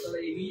বিশ্বাসে তারা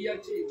এগিয়ে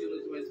যাচ্ছে, এই জন্য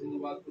তোমায়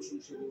ধন্যবাদ,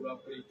 প্রশংসা, গৌরব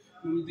করি।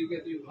 দিকে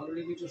তুমি ভালো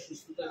রেখেছো,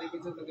 সুস্থতা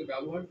রেখেছো, তাকে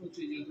ব্যবহার করছো,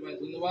 এই জন্য তোমায়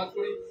ধন্যবাদ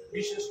করি।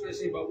 বিশেষ করে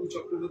সেই বাবু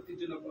চক্রবর্তীর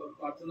জন্য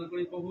প্রার্থনা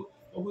করি প্রভু।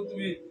 প্রভু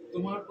তুমি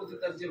তোমার প্রতি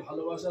তার যে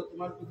ভালোবাসা,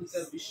 তোমার প্রতি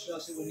তার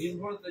বিশ্বাস এবং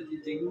নির্ভরতা যে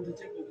জেগে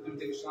উঠেছে, প্রভু তুমি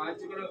তাকে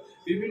সাহায্য করো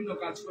বিভিন্ন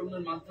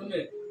কাজকর্মের মাধ্যমে।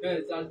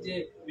 তার যে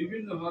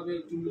বিভিন্ন ভাবে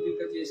টুলুদির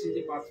কাছে এসে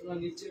যে প্রার্থনা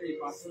নিচ্ছে, এই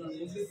প্রার্থনার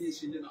মধ্যে দিয়ে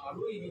সে যেন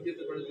আরো এগিয়ে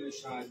যেতে পারে, তুমি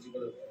সাহায্য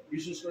করো।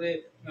 বিশেষ করে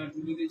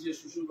টুলুদির যে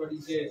শ্বশুর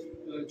বাড়ির যে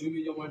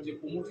জমি জমার যে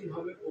প্রমোটিং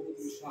হবে, প্রভু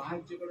তুমি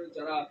সাহায্য করো।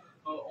 যারা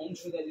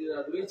অংশধারীরা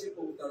রয়েছে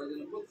প্রভু, তারা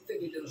যেন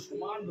প্রত্যেকে যেন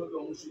সমানভাবে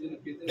অংশ যেন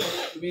পেতে পারে।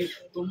 তুমি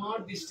তোমার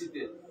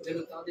দৃষ্টিতে যেন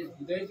তাদের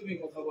হৃদয়ে তুমি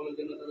কথা বলো,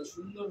 যেন তারা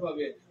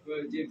সুন্দরভাবে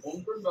যে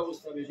বন্টন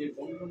ব্যবস্থা হবে, সেই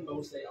বন্টন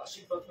ব্যবস্থায়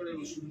আশীর্বাদ করে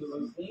এবং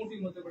সুন্দরভাবে প্রমোটিং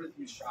হতে পারে,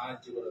 তুমি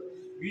সাহায্য করো।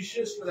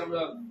 বিশেষ করে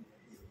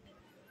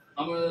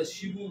আমরা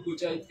শিবু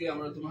গোচাইতকে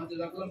আমরা তোমার হাতে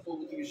রাখলাম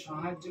প্রভু, তুমি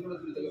সাহায্য করে,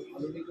 তুমি তাকে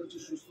ভালো রেখেছো,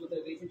 সুস্থতা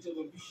রেখেছো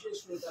এবং বিশেষ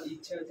করে তার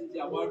ইচ্ছা আছে যে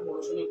আবার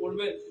পড়াশোনা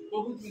করবে,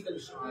 প্রভু তুমি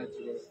তাকে সাহায্য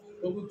করো।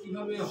 প্রভু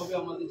কিভাবে হবে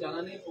আমাদের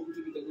জানা নেই, প্রভু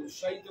তুমি তাকে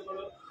উৎসাহিত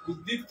করো,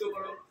 উদ্দীপ্ত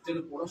করো, যেন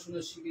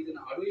পড়াশোনা শিখে যেন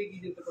আরো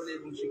এগিয়ে যেতে পারে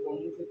এবং সেই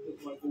কর্মক্ষেত্রে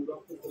তোমার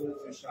গৌরব করতে পারে,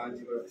 তুমি সাহায্য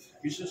করো।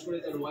 বিশেষ করে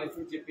তার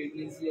ওয়াইফের যে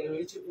প্রেগনেন্সি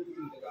রয়েছে প্রভু,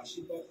 তুমি তাকে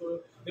আশীর্বাদ করো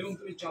এবং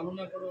তুমি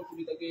চালনা করো,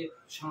 তুমি তাকে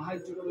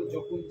সাহায্য করো,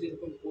 যখন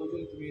যেরকম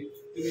প্রয়োজন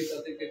তুমি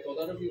তাদেরকে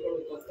তদারকি করো,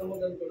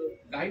 তত্ত্বাবধান করো,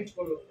 গাইড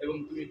করো এবং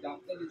তুমি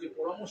ডাক্তারের যে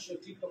পরামর্শ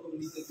ঠিক রকম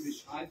নিতে তুমি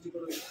সাহায্য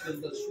করো,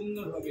 তার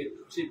সুন্দরভাবে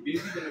সেই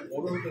বেবি যেন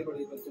বড় হতে পারে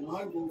এবং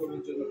তোমার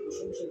গৌরবের জন্য,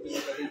 প্রশংসার জন্য,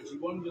 তাদের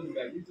জীবন যেন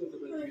ব্যবহৃত হতে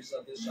পারে, তুমি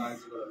তাদের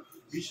সাহায্য করো।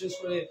 বিশেষ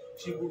করে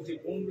শিবুর যে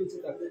বোন রয়েছে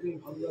তাকে তুমি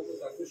ভালো রাখো,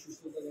 তাকে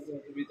সুস্থতা রাখো,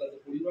 তুমি তাদের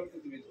পরিবারকে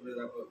তুমি ধরে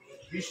রাখো।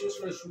 বিশেষ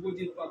করে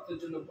শুভজিৎ পাত্রের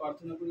জন্য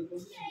প্রার্থনা করে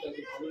প্রভু, তুমি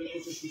তাকে ভালো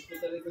রেখেছো,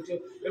 সুস্থতা রেখেছো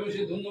এবং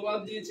সে ধন্যবাদ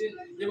দিয়েছে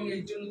এবং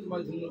এই জন্য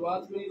তোমার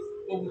ধন্যবাদ করি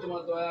প্রভু।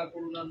 তোমার দয়া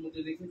করুণার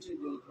মধ্যে রেখেছে, এই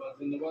জন্য তোমার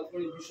ধন্যবাদ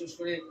করি। বিশেষ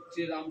করে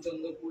যে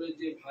রামচন্দ্রপুরের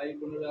যে ভাই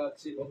বোনেরা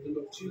যে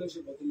ভদ্রলোক ছিল,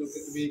 সেই ভদ্রলোককে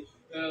তুমি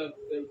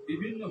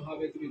বিভিন্ন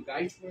ভাবে তুমি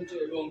গাইড করেছো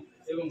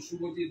এবং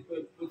শুভজিৎ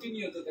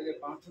প্রতিনিয়ত তাকে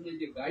প্রার্থনায়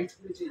যে গাইড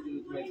করেছে, এই জন্য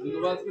তোমায়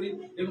ধন্যবাদ করি।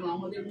 এবং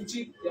আমাদের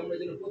উচিত যে আমরা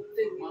যেন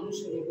প্রত্যেক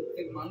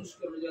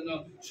মানুষকে আমরা যেন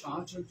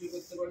সাহায্য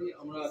করতে পারি,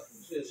 আমরা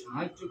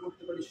সাহায্য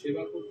করতে পারি,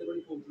 সেবা করতে পারি,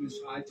 তুমি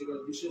সাহায্য করো।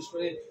 বিশেষ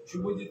করে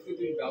শুভজিৎকে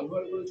তুমি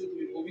ব্যবহার করেছো,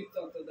 তুমি পবিত্র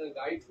আত্মা দ্বারা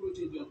গাইড করেছো,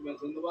 এই জন্য তোমায়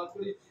ধন্যবাদ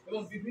করি।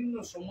 এবং বিভিন্ন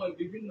সময়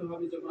বিভিন্ন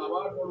ভাবে যখন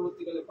আবার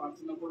পরবর্তীকালে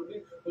প্রার্থনা করবে,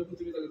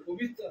 তুমি তাকে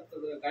পবিত্র আত্মা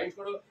দ্বারা গাইড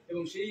করো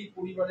এবং সেই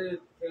পরিবারের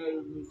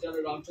যারা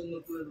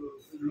রামচন্দ্রপুরের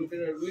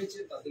লোকেরা রয়েছে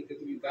তাদেরকে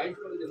তুমি গাইড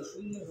করো, যেন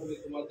সুন্দরভাবে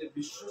তোমাদের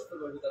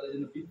বিশ্বস্তভাবে তারা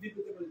যেন বৃদ্ধি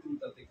পেতে পারে, তুমি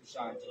তাদেরকে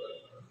সাহায্য করো।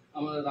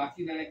 আমরা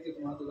রাখি নায়ককে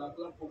তোমার হাতে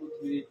রাখলাম প্রভু,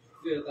 তুমি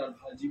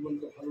তার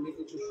জীবনকে ভালো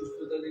রেখেছো,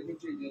 সুস্থতা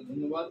রেখেছো, এই জন্য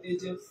ধন্যবাদ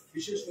দিয়েছে।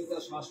 বিশেষ করে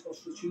তার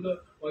শ্বাসকষ্ট ছিল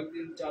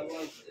কয়েকদিন,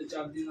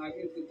 4 দিন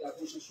আগে, কিন্তু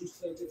এখন সে সুস্থ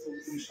আছে, প্রভু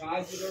তুমি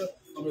সাহায্য করো।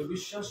 আমরা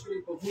বিশ্বাস করি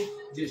প্রভু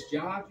যে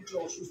যা কিছু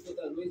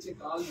অসুস্থতা রয়েছে,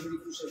 কাল ধরে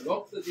কুশের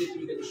রক্ত দিয়ে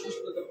তুমি তাকে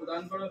সুস্থতা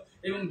প্রদান করো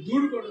এবং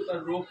দূর করো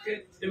তার রোগকে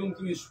এবং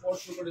তুমি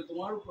স্পর্শ করে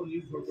তোমার উপর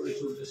নির্ভর করে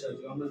চলতে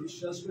সাহায্য। আমরা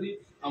বিশ্বাস করি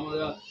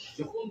আমরা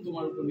যখন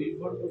তোমার উপর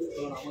নির্ভর করি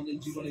তখন আমাদের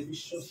জীবনে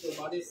বিশ্বস্ত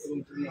বাড়ে এবং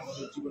তুমি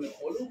আমাদের জীবনে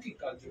অলৌকিক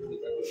কার্য করে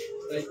থাকো।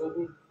 তাই প্রভু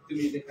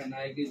তুমি দেখা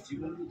নায়কের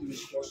জীবনকে তুমি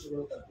স্পর্শ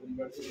করো, তার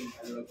পরিবারকে তুমি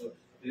ভালো রাখো।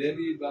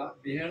 রেবি বা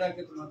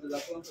বেহারাকে তোমাদের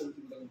রাখলাম,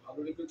 তুমি তাকে ভালো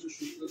রেখেছো,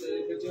 সুস্থতা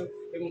রেখেছো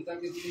এবং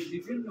তাকে তুমি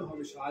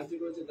বিভিন্নভাবে সাহায্য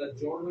করেছো। তার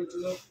জ্বর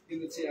হয়েছিল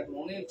কিন্তু সে এখন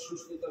অনেক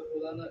সুস্থতা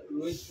প্রদান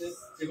রয়েছে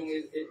এবং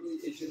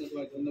এর জন্য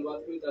তোমায় ধন্যবাদ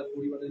করি। তার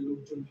পরিবারের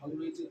লোকজন ভালো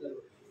রয়েছে, তার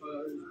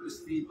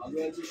স্ত্রী ভালো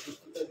আছে,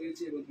 সুস্থতা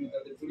রয়েছে এবং তুমি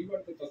তাদের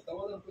পরিবারকে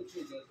তত্ত্বাবধান করছো,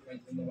 এই জন্য তোমায়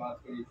ধন্যবাদ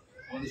করি।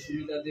 আমাদের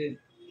সুবিধাদের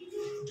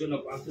জন্য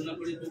প্রার্থনা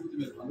করি প্রভু,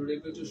 তুমি ভালো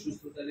রেখেছো,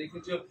 সুস্থতা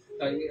রেখেছো,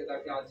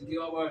 তাকে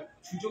আজকেও আবার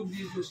সুযোগ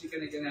দিয়েছো,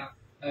 সেখানে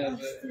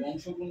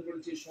অংশগ্রহণ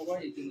করেছে সবাই,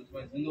 এই জন্য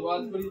তোমায়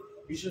ধন্যবাদ করি।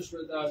 বিশেষ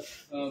করে তার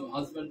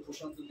হাজব্যান্ড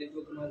প্রশান্ত দেখলো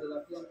তোমার হাতে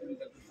রাখলাম, তুমি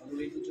তাকে ভালো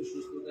রেখেছো,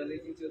 সুস্থতা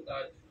রেখেছো,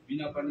 তার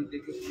বিনা পানি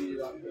দেখে তুমি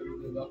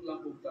রাখলাম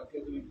প্রভু, তাকে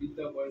তুমি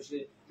বৃদ্ধা বয়সে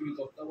তুমি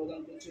তত্ত্বাবধান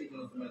করছো, এই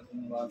জন্য তোমায়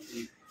ধন্যবাদ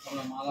করি।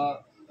 আমরা মালা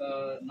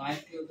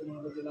নায়ককেও তোমার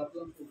কাছে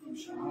রাখলাম, তুমি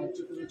সাহায্য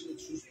করেছো,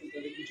 সুস্থতা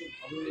রেখেছো,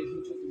 ভালো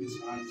রেখেছো, তুমি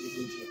সাহায্য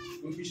করেছো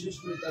এবং বিশেষ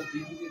করে তার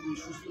দিদিকে তুমি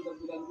সুস্থতা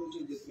প্রদান করছো,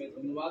 যে তোমায়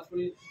ধন্যবাদ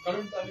করি।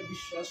 কারণ আমি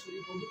বিশ্বাস করি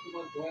প্রভু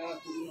তোমার দয়া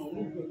করুণা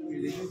অনুগ্রহ তুমি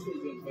রেখেছো, এই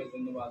জন্য তোমায়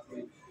ধন্যবাদ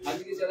করি।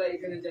 আজকে যারা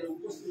এখানে যারা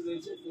উপস্থিত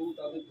রয়েছে প্রভু,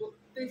 তাদের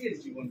প্রত্যেকের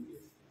জীবনকে,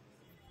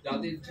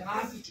 যাদের যা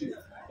কিছু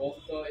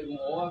ভক্ত এবং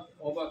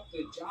অবাক্ত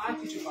যা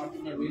কিছু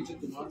প্রার্থনা রয়েছে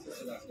তোমার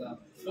কাছে রাখলাম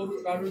প্রভু।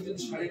 কারোর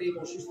যদি শারীরিক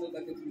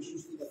অসুস্থতাকে তুমি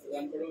সুস্থতা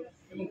প্রদান করো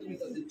এবং তুমি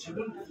তাদের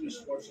জীবনকে তুমি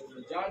স্পর্শ করো,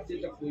 যার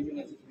যেটা প্রয়োজন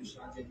আছে তুমি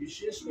সাহায্য।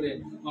 বিশেষ করে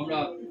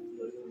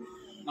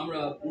আমরা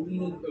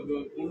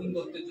বরুণ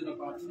দত্তের জন্য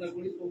প্রার্থনা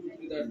করি প্রভু,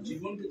 তুমি তার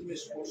জীবনকে তুমি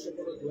স্পর্শ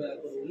করো, দয়া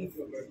করো,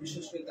 অনুগ্রহ করো।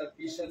 বিশেষ করে তার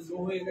প্রেশার লো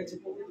হয়ে গেছে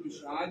প্রভু, তুমি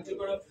সাহায্য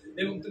করো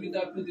এবং তুমি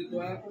তার প্রতি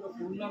দয়া করো,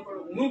 করুণা করো,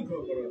 অনুগ্রহ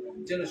করো,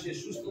 যেন সে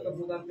সুস্থতা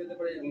প্রদান পেতে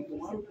পারে এবং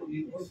তোমার উপর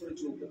নির্ভর করে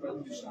চলতে পারে।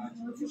 তুমি সাহায্য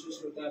করো। বিশেষ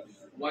করে তার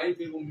ওয়াইফ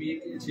এবং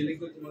মেয়েকে,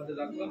 ছেলেকে তোমাদের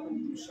রাখলাম এবং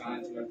তুমি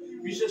সাহায্য করো।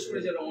 বিশেষ করে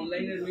যারা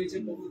অনলাইনে রয়েছে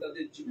প্রভু,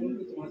 তাদের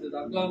জীবনকে তোমাদের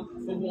রাখলাম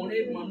প্রভু।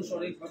 অনেক মানুষ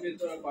অনেকভাবে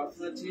তারা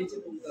প্রার্থনা চেয়েছে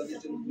প্রভু, তাদের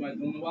জন্য তোমায়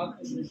ধন্যবাদ,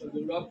 প্রশংসা,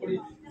 গৌরব করি।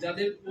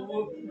 যাদের প্রভু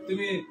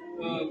তুমি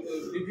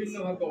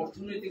বিভিন্নভাবে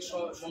অর্থনৈতিক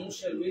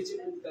সমস্যায় রয়েছে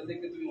প্রভু,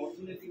 তাদেরকে তুমি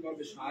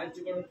অর্থনৈতিকভাবে সাহায্য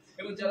করো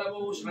এবং যারা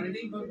প্রভু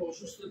শারীরিকভাবে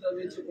অসুস্থতা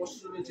রয়েছে,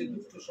 কষ্ট রয়েছে,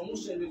 দুঃখ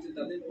সমস্যায় রয়েছে,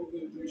 তাদের প্রভু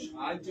তুমি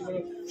সাহায্য করো,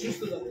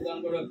 সুস্থতা প্রদান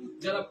করো।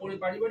 যারা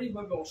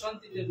পারিবারিকভাবে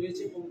অশান্তিতে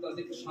রয়েছে প্রভু,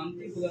 তাদেরকে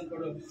শান্তি প্রদান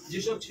করো।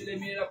 যেসব ছেলে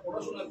মেয়েরা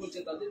পড়াশোনা করছে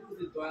তাদের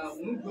প্রতি দয়া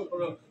অনুগ্রহ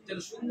করো, যেন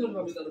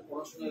সুন্দরভাবে তারা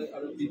পড়াশোনায়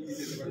আরো বৃদ্ধি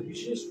পেতে পারে।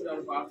 বিশেষ করে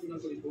আরো প্রার্থনা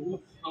করি প্রভু,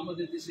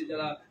 আমাদের দেশে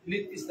যারা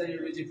নেতৃস্থানীয়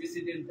রয়েছে,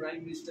 president, prime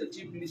minister,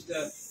 chief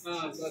minister,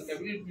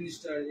 cabinet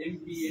minister,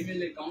 MP,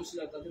 MLA,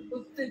 councillor, তাদের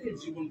প্রত্যেকের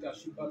জীবনকে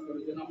আশীর্বাদ করে,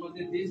 যেন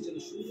আমাদের দেশ যেন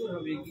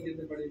সুন্দরভাবে এগিয়ে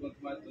যেতে পারে এবং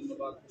তোমার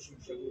ধন্যবাদ,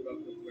 প্রশংসা, গৌরব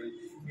করতে পারে।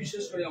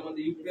 বিশেষ করে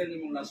আমাদের ইউক্রেন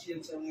এবং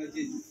রাশিয়ার সঙ্গে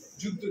যে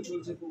যুদ্ধ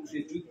চলছে প্রভু,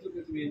 সেই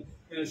যুদ্ধকে তুমি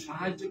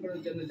সাহায্য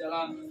করার জন্য যারা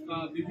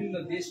বিভিন্ন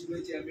দেশ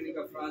রয়েছে,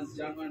 America, France,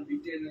 German,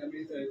 Britain,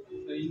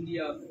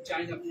 India,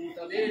 China,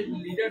 তাদের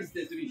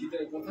লিডার্সদের তুমি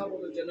হৃদয়ে কথা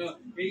বলো, যেন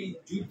এই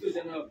যুদ্ধ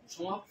যেন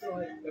সমাপ্ত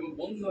হয় এবং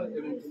বন্ধ হয়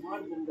এবং তোমার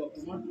গৌরব,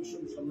 তোমার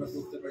প্রশংসা আমরা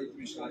করতে পারি।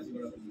 তুমি সাহায্য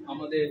করো।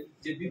 আমাদের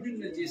যে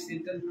বিভিন্ন যে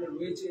সেন্টারগুলো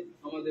রয়েছে,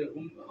 আমাদের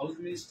হোম হাউস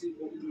মিনিস্ট্রি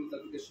প্রভু, তুমি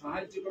তাদেরকে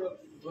সাহায্য করো,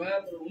 দয়া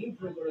করো,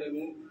 অনুগ্রহ করো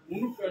এবং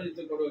অনুপ্রাণিত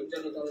করো,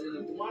 যেন তারা যেন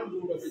তোমার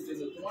গৌরবের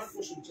জন্য, তোমার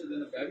প্রশংসার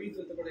জন্য ব্যবহৃত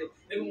হতে পারে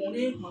এবং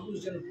অনেক মানুষ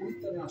যেন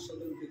পরিত্রাণের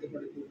আস্বাদন পেতে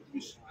পারে।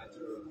 তুমি সাহায্য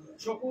করো।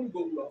 সকল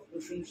গৌরব,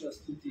 প্রশংসা,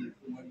 স্তুতি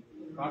তোমার।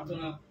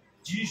 প্রার্থনা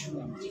যিশুর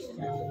নামে।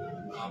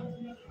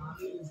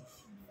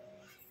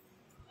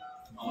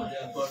 আমাদের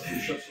একবার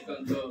ঈশ্বর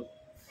সুকান্ত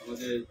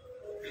আমাদের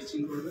প্রিচিং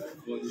করবে,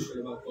 আমাদের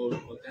ঈশ্বরের বাক্য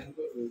অধ্যয়ন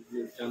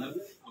জানাবে।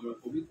 আমরা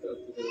পবিত্র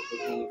আত্মাদের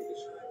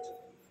সাহায্য।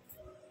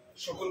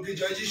 সকলকে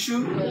জয় যিশু।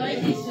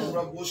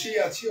 আমরা বসেই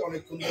আছি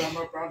অনেকক্ষণ ধরে,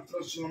 আমরা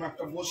প্রার্থনা ছিলাম,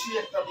 একটা বসেই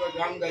একটা আমরা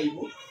গান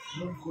গাইবো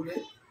মন খুলে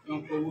এবং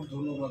প্রভুর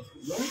ধন্যবাদ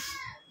করবো।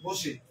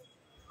 বসে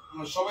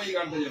আমরা সবাই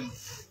গানটা জানি।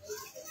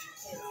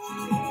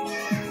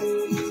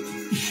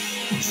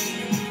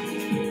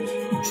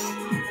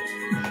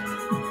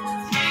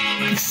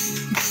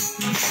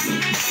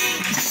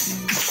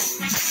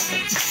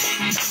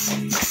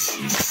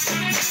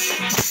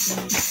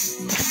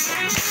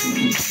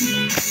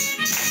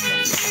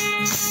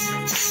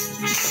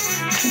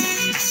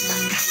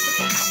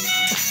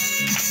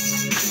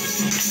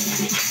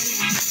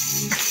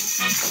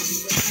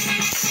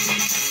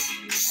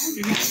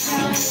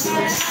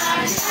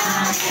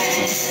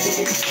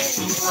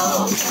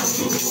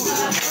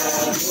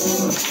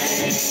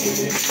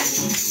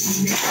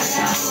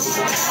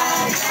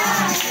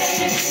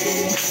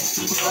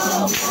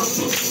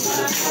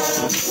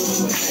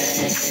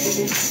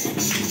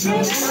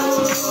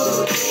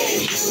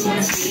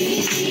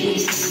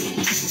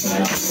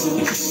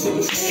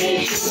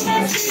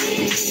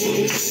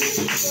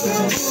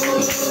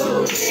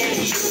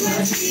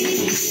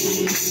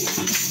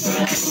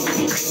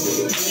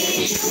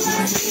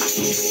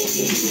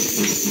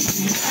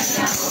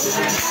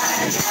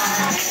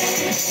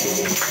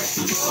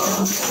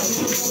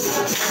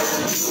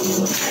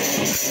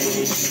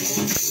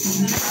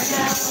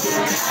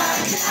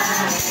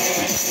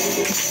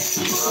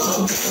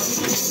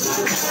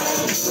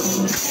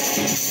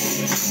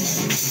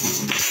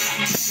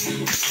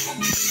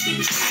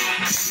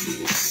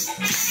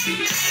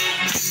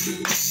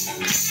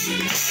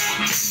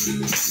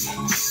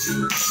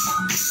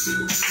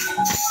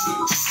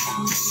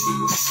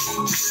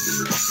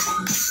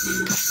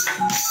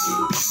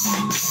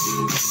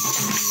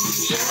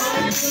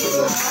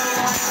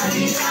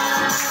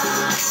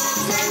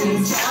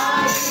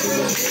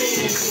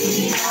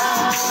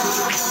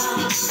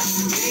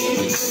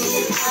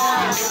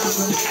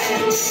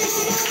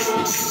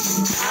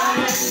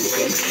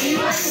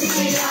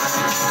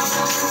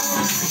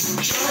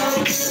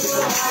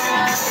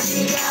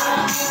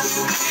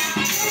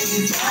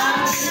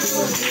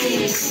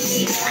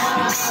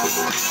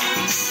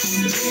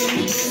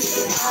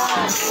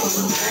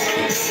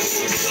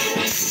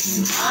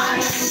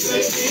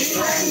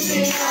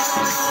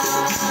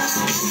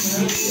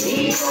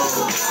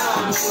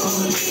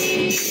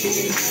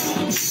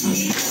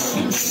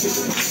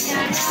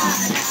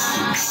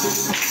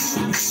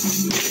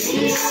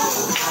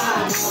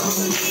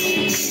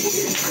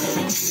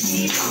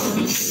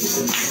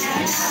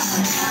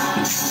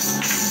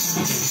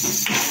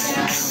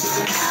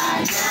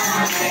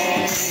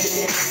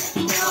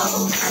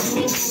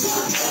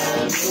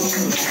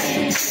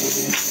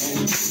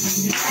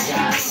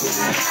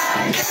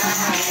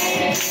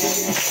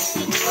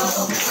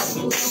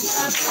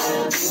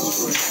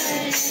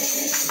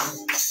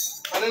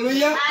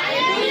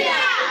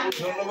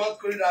 ধন্যবাদ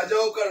করি রাজা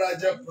হোক আর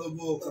রাজা,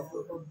 প্রভু হোক।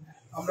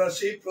 আমরা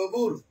সেই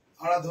প্রভুর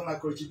আরাধনা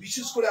করছি।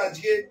 বিশেষ করে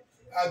আজকে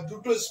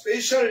দুটো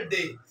স্পেশাল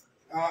ডে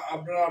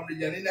আপনারা, আমি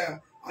জানি না,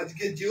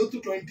 আজকে যেহেতু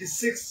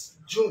 26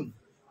 জুন,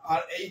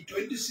 আর এই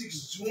 26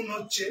 জুন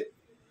হচ্ছে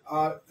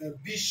আর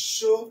বিশ্ব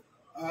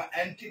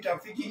অ্যান্টি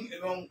ট্রাফিকিং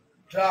এবং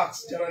ড্রাগস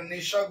যারা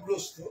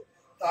নেশাগ্রস্ত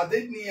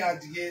তাদের নিয়ে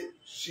আজকে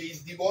সেই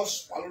দিবস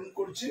পালন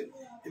করছে।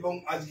 এবং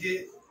আজকে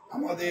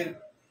আমাদের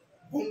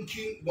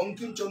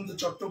বঙ্কিমচন্দ্র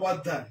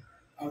চট্টোপাধ্যায়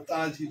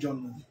তার আজকে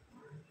জন্মদিন,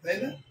 তাই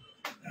না?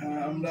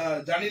 আমরা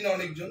জানি না,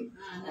 অনেকজন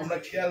আমরা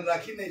খেয়াল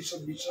রাখি না এইসব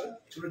বিষয়,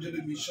 ছোট ছোট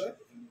বিষয়।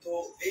 তো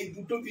এই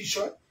দুটো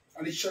বিষয়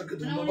আর ঈশ্বরকে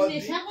ধন্যবাদ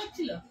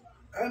দিই।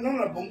 না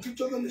না,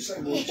 বঙ্কিমচন্দ্র নেশা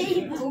বলছি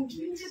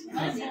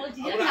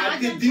আমরা।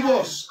 আজকে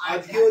দিবস,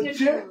 আজকে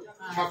হচ্ছে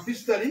 26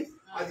 তারিখ,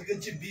 আজকে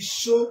হচ্ছে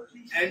বিশ্ব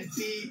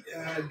অ্যান্টি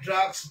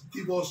ড্রাগস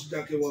দিবস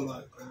যাকে বলা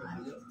হয়।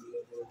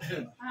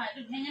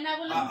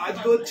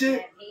 আজকে হচ্ছে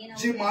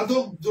যে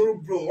মাদক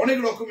দ্রব্য, অনেক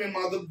রকমের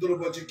মাদক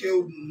দ্রব্য আছে, কেউ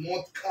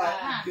মদ খায়,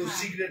 কেউ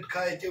সিগারেট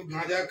খায়, কেউ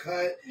গাঁজা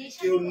খায়,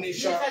 কেউ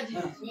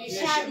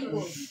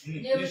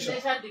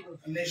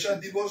নেশা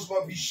দিবস বা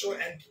বিশ্ব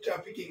অ্যান্টি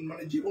ট্রাফিকিং,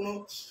 মানে যে কোনো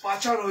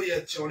পাচার হয়ে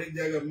যাচ্ছে অনেক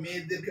জায়গায়,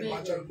 মেয়েদেরকে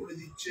পাচার করে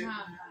দিচ্ছে।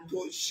 তো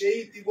সেই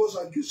দিবস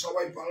আজকে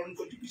সবাই পালন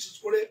করছে, বিশেষ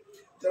করে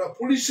যারা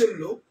পুলিশের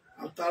লোক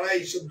আর তারা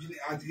এইসব জিনিস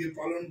আজকে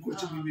পালন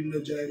করছে বিভিন্ন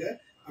জায়গায়।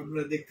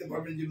 আপনারা দেখতে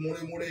পাবেন যে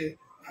মোড়ে মোড়ে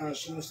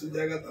সমস্ত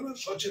জায়গা তারা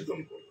সচেতন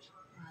করছে।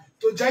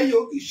 তো যাই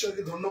হোক,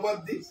 ঈশ্বরকে ধন্যবাদ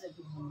দিই।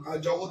 আর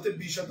জগতের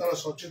বিষয় তারা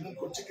সচেতন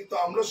করছে, কিন্তু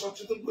আমরা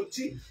সচেতন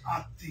করছি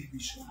আত্মিক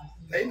বিষয়,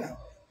 তাই না?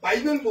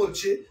 বাইবেল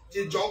বলছে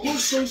যে জগৎ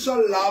সংসার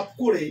লাভ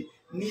করে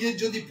নিজের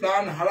যদি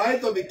প্রাণ হারায়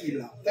তবে কি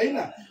লাভ, তাই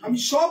না? আমি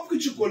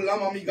সবকিছু করলাম,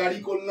 আমি গাড়ি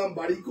করলাম,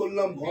 বাড়ি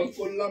করলাম, ঘর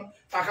করলাম,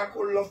 টাকা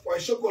করলাম,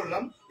 পয়সা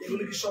করলাম,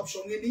 এগুলো কি সব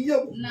সঙ্গে নিয়ে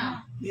যাবো?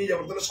 নিয়ে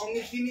যাবো। তাহলে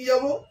সঙ্গে কি নিয়ে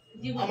যাবো?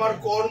 আমার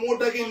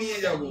কর্মটাকে নিয়ে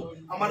যাব,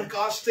 আমার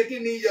কাজ থেকে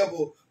নিয়ে যাব।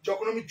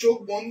 যখন আমি চোখ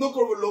বন্ধ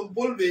করবো, লোক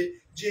বলবে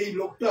যে এই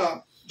লোকটা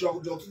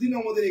যতদিন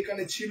আমাদের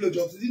এখানে ছিল,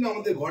 যতদিন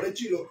আমাদের ঘরে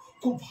ছিল,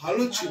 খুব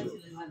ভালো ছিল,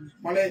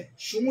 মানে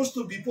সমস্ত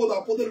বিপদ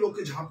আপদের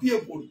লোকে ঝাঁপিয়ে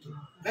পড়তো।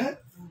 হ্যাঁ,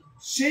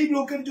 সেই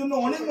লোকের জন্য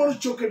অনেক মানুষ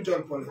চোখের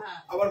জল পড়ে।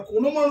 আবার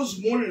কোনো মানুষ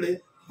মরলে,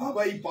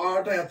 বাবা এই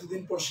পাড়াটা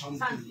এতদিন পর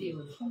শান্তি।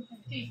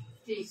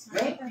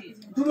 হ্যাঁ,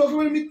 দু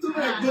রকমের মৃত্যু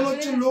না। একজন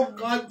হচ্ছে লোক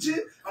কাঁদছে,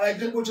 আর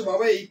একজন বলছে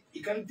বাবা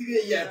এখান থেকে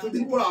এই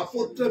এতদিন পর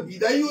আপদটা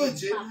বিদায়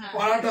হয়েছে,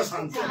 পাড়াটা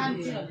শান্তি,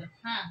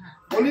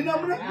 বলি না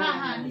আমরা?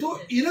 তো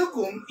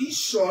এরকম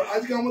ঈশ্বর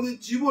আজকে আমাদের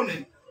জীবনে,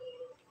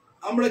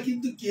 আমরা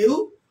কিন্তু কেউ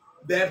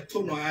ব্যর্থ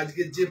নয়।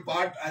 আজকে যে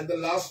পার্ট, দ্য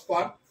লাস্ট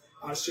পার্ট,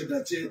 আর সেটা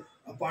হচ্ছে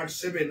পার্ট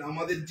 7।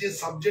 আমাদের যে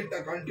সাবজেক্টটা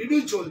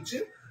কন্টিনিউ চলছে,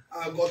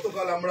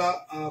 গতকাল আমরা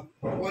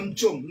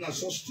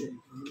ষষ্ঠ,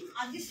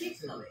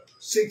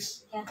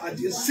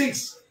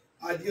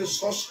 আজকে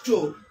ষষ্ঠ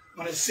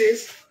মানে শেষ,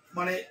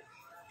 মানে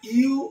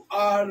ইউ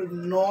আর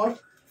নট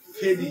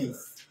ফেলিওর।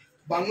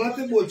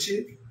 বাংলাতে বলছে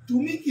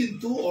তুমি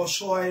কিন্তু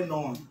অসহায়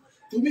নয়,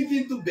 তুমি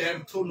কিন্তু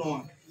ব্যর্থ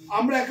নয়।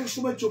 আমরা এক এক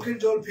সময় চোখের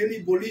জল ফেলি,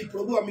 বলি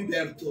প্রভু আমি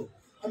ব্যর্থ,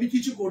 আমি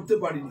কিছু করতে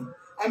পারিনি,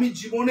 আমি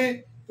জীবনে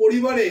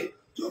পরিবারে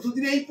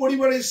যতদিন এই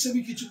পরিবারে এসে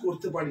আমি কিছু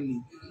করতে পারিনি,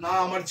 না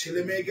আমার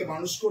ছেলে মেয়েকে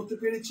মানুষ করতে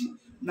পেরেছি,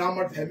 না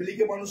আমার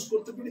ফ্যামিলিকে মানুষ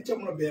করতে পেরেছি,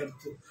 আমরা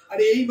ব্যর্থ। আর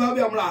এইভাবে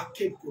আমরা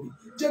আক্ষেপ করি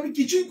যে আমি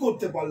কিছুই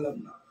করতে পারলাম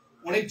না।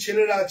 অনেক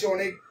ছেলেরা আছে,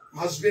 অনেক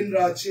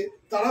হাজবেন্ডরা আছে,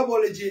 তারা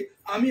বলে যে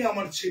আমি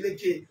আমার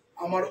ছেলেকে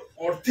আমার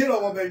অর্থের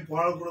অভাবে আমি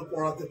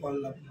পড়াতে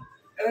পারলাম না।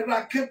 এরা একটা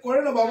আক্ষেপ করে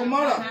না বাবা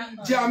মারা,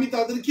 যে আমি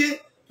তাদেরকে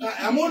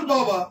এমন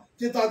বাবা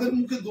যে তাদের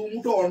মুখে দু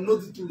মুঠো অন্ন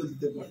তুলে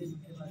দিতে পারি।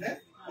 হ্যাঁ,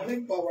 অনেক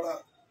বাবারা,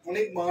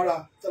 অনেক মারা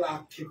তারা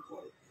আক্ষেপ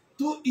করে।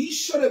 তো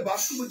ঈশ্বরের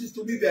বাক্য বলছে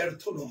তুমি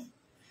ব্যর্থ নয়,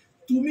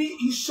 তুমি,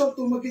 ঈশ্বর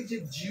তোমাকে যে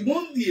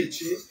জীবন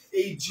দিয়েছে,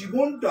 এই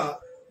জীবনটা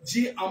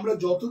যে আমরা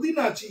যতদিন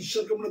আছি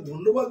ঈশ্বরকে আমরা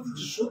ধন্যবাদ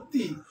দিচ্ছি।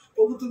 সত্যি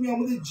প্রভু তুমি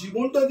আমাদের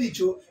জীবনটা দিচ্ছ,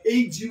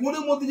 এই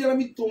জীবনের মধ্যে যেন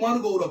আমি তোমার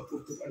গৌরব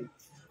করতে পারি,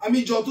 আমি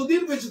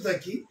যতদিন বেঁচে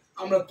থাকি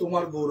আমরা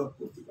তোমার গৌরব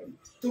করতে পারি।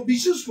 তো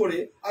বিশেষ করে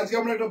আজকে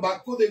আমরা একটা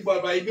বাক্য দেখবো,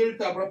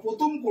 বাইবেলটা আমরা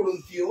 1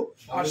 কোরিন্থীয়,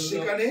 আর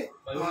সেখানে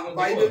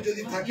বাইবেল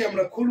যদি থাকে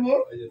আমরা খুলবো।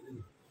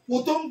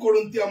 1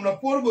 কোরিন্থীয় আমরা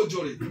পড়বো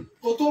জোরে।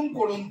 1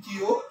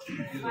 কোরিন্থীয়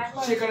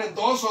সেখানে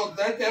 10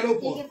 অধ্যায় 13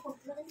 পদ।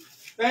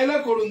 1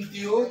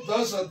 কোরিন্থীয়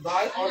 10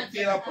 অধ্যায় আর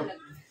 13 পদ।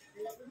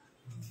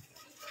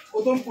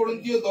 1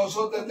 কোরিন্থীয় 10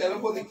 অধ্যায় 13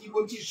 পদে কি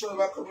বলছি ঈশ্বরের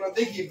বাক্য আমরা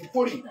দেখি, একটু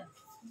পড়ি।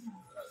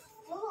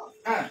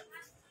 হ্যাঁ,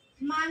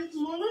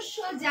 মনুষ্য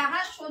যাহা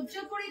সহ্য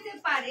করিতে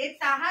পারে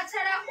তাহা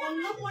ছাড়া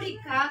অন্য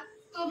পরীক্ষা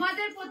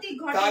তোমাদের প্রতি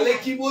ঘটে। তাহলে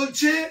কি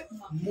বলছে?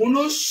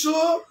 মনুষ্য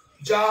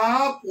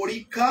যাহা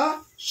পরীক্ষা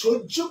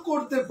সহ্য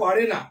করতে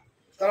পারে না।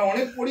 তার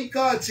অনেক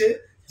পরীক্ষা আছে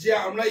যে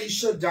আমরা,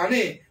 ঈশ্বর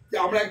জানে যে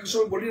আমরা এক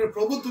সময় বলি না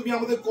প্রভু তুমি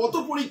আমাদের কত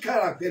পরীক্ষা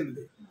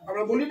ফেলবে,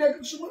 আমরা বলি না এক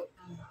সময়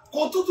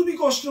কত তুমি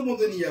কষ্টের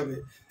মধ্যে নিয়ে যাবে।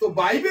 তো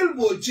বাইবেল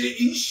বলছে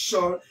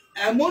ঈশ্বর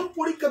এমন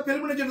পরীক্ষা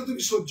ফেলবে না যেটা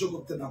তুমি সহ্য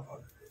করতে না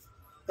পারো।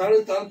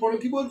 তারপরে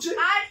কি বলছে?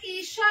 আর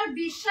ঈশ্বর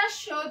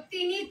বিশ্বাস্য,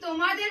 তিনি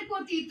তোমাদের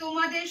প্রতি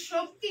তোমাদের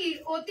শক্তির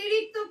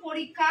অতিরিক্ত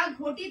পরীক্ষা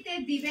ঘটিতে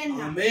দিবেন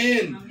না।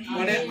 আমেন।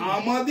 মানে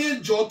আমাদের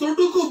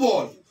যতটুকু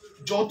বল,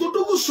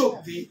 যতটুকু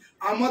শক্তি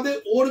আমাদের,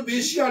 ওর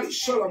বেশি আর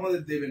ঈশ্বর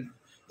আমাদের দেবে না।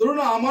 ধরুন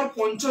আমার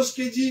 50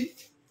 কেজি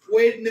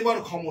ওয়েট নেবার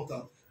ক্ষমতা,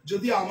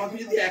 যদি আমাকে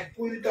যদি 1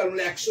 কুইন্টাল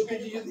 100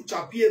 কেজি যদি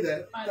চাপিয়ে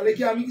দেয়, তাহলে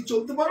কি আমি কি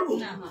চলতে পারবো?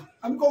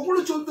 আমি কখনো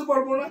চলতে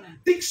পারবো না।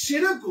 ঠিক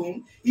সেরকম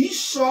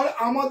ঈশ্বর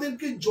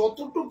আমাদেরকে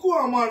যতটুকু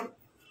আমার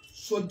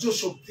সহ্য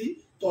শক্তি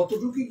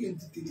ততটুকুই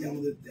কিন্তু তিনি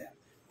আমাদের দেন।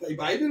 তাই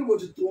বাইবেল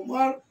বলছে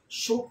তোমার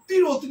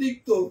শক্তির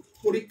অতিরিক্ত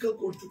পরীক্ষা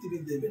করতে তিনি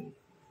দেবেন,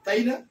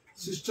 তাই না?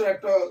 সিস্টার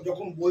একটা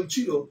যখন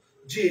বলছিল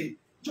যে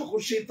যখন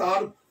সে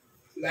তার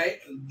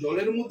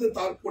জলের মধ্যে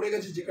তার পড়ে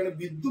গেছে, যেখানে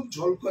বিদ্যুৎ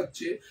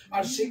ঝলকাচ্ছে,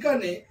 আর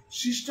সেখানে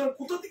সিস্টার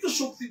কোথা থেকে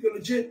শক্তি পেল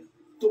যে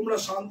তোমরা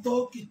শান্ত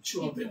হও, কিচ্ছু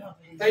হবে না,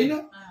 তাই না?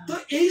 তো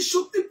এই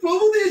শক্তি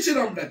প্রভু দিয়েছেন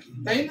আমরা কি,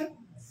 তাই না?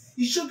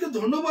 ঈশ্বরকে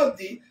ধন্যবাদ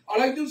দিই। আর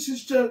একজন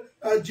সিস্টার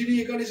যিনি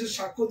এখানে এসে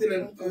সাক্ষ্য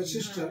দিলেন,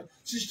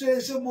 সিস্টার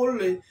এসে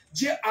বললে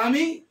যে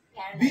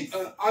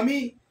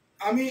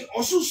আমি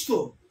অসুস্থ,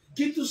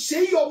 কিন্তু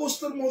সেই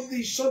অবস্থার মধ্যে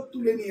ঈশ্বর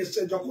তুলে নিয়ে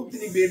এসছে। যখন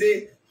তিনি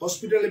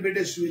হসপিটালে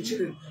বেডে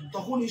শুয়েছিলেন,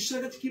 তখন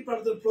ঈশ্বরের কাছে কি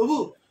প্রার্থনা, প্রভু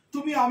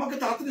তুমি আমাকে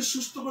তাড়াতাড়ি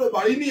সুস্থ করে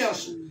বাড়ি নিয়ে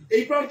আসো,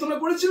 এই প্রার্থনা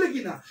করেছিলে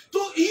কিনা?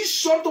 তো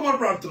ঈশ্বর তোমার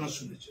প্রার্থনা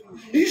শুনেছে,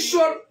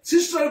 ঈশ্বর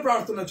সিস্টারের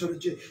প্রার্থনা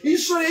শুনেছে,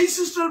 ঈশ্বর এই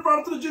সিস্টারের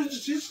প্রার্থনা শুনেছে।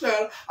 সিস্টার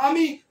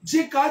আমি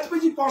যে কাজ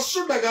পেয়েছি 500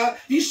 টাকা,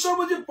 ঈশ্বর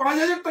বলছে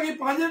 5000 টাকা,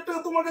 5000 টাকা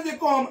তোমার কাছে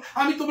কম,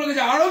 আমি তোমার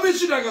কাছে আরো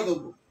বেশি টাকা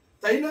দেবো,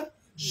 তাই না?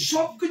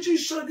 সবকিছু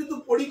ঈশ্বর কিন্তু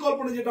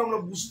পরিকল্পনা, যেটা আমরা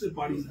বুঝতে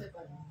পারি না।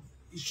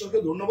 ঈশ্বরকে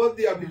ধন্যবাদ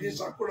দিই, আপনি যে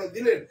সাক্ষ্যটা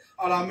দিলেন।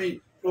 আর আমি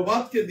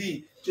প্রভাতকে দিই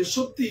যে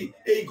সত্যি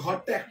এই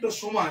ঘরটা একটা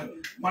সময়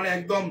মানে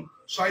একদম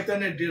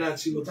শয়তানের ডেরা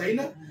ছিল, তাই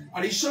না?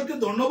 আর ঈশ্বরকে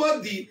ধন্যবাদ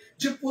দিই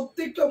যে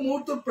প্রত্যেকটা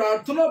মুহূর্ত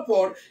প্রার্থনার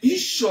পর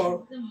ঈশ্বর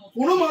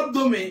কোনো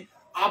মাধ্যমে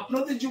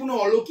আপনাদের জীবনে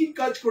অলৌকিক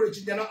কাজ করেছে,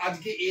 যেন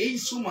আজকে এই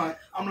সময়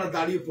আমরা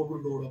দাঁড়িয়ে প্রভুর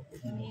গৌরব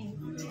করি,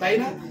 তাই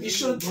না?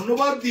 ঈশ্বরের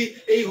ধন্যবাদ দিই।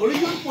 এই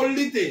হরিজন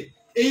পল্লীতে,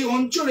 এই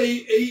অঞ্চলে,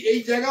 এই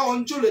জায়গা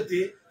অঞ্চলেতে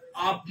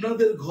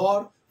আপনাদের ঘর,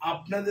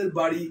 আপনাদের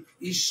বাড়ি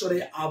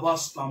ঈশ্বরের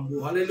আবাস পাম্বু।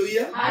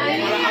 হালেলুয়া। আর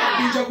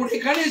আপনি যখন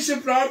এখানে এসে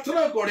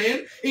প্রার্থনা করেন,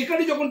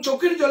 এখানে যখন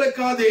চোখের জলে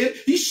কাঁদেন,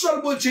 ঈশ্বর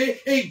বলছে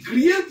এই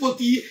গৃহের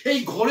প্রতি, এই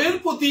ঘরের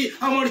প্রতি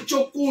আমার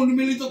চক্ষু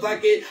উন্মিলিত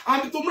থাকে।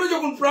 তোমরা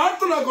যখন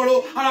প্রার্থনা করো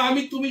আর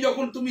তুমি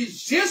যখন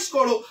শেষ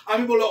করো,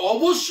 আমি বলো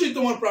অবশ্যই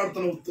তোমার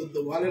প্রার্থনা উত্তর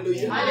দেবো।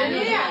 হালেলুয়া।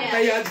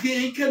 তাই আজকে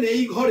এইখানে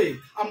এই ঘরে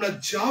আমরা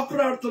যা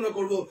প্রার্থনা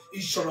করব,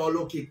 ঈশ্বর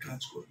অলৌকিক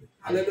কাজ করবে।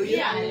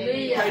 হালেলুয়া।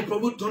 তাই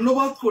প্রভুর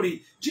ধন্যবাদ করি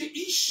যে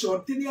ঈশ্বর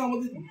তিনি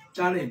আমাদের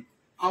জানেন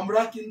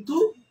আমরা কিন্তু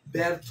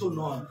ব্যর্থ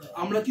নয়,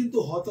 আমরা কিন্তু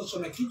হতাশ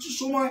নয়। কিছু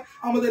সময়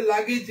আমাদের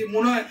লাগে যে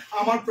মনে হয়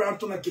আমার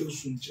প্রার্থনা কেউ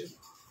শুনছে না,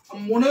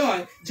 মনে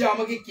হয় যে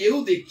আমাকে কেউ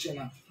দেখছে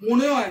না,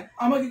 মনে হয়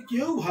আমাকে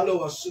কেউ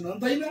ভালোবাসছে না,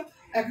 তাই না?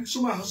 এক এক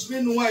সময়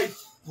হাজবেন্ড ওয়াইফ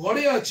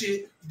ঘরে আছে,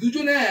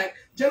 দুজনে এক,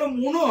 যেন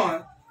মনে হয়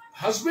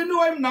হাজবেন্ড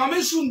ওয়াইফ নামে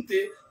শুনতে,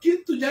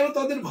 কিন্তু যেন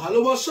তাদের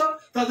ভালোবাসা,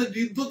 তাদের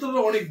হৃদ্যতাটা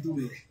অনেক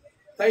দূরে,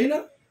 তাই না?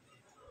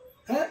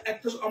 হ্যাঁ,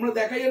 একটা আমরা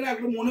দেখা যায় না,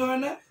 একটা মনে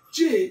হয় না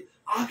যে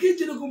আগে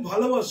যেরকম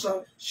ভালোবাসা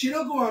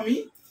সেরকম আমি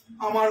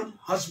আমার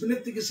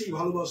হাজবেন্ডের থেকে সেই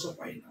ভালোবাসা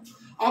পাই না।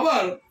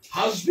 আবার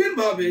হাজবেন্ড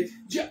ভাবে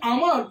যে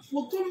আমার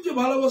প্রথম যে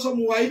ভালোবাসা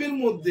ওয়াইফের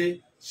মধ্যে,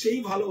 সেই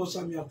ভালোবাসা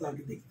আমি আর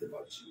তাকে দেখতে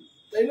পাচ্ছি,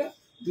 তাই না?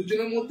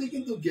 দুজনের মধ্যে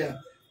কিন্তু গ্যাপ,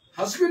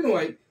 হাজবেন্ড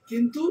ওয়াইফ,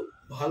 কিন্তু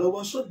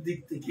ভালোবাসার দিক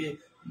থেকে,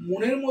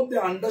 মনের মধ্যে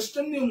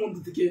আন্ডারস্ট্যান্ডিং এর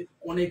মধ্যে থেকে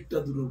অনেকটা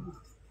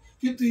দূরবর্তী।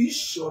 কিন্তু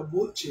ঈশ্বর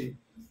বলছে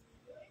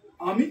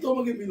আমি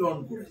তোমাকে মিলন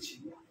করেছি,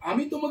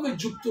 আমি তোমাকে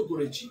যুক্ত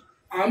করেছি,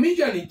 আমি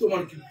জানি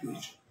তোমার কি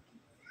প্রয়োজন,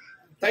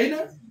 তাই না?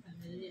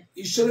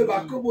 ঈশ্বরের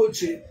বাক্য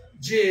বলছে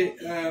যে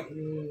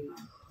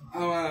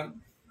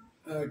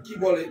কি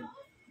বলে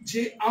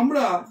যে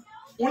আমরা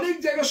অনেক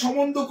জায়গায়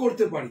সম্বন্ধ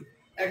করতে পারি,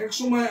 এক এক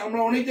সময়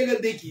আমরা অনেক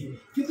জায়গায় দেখি,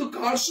 কিন্তু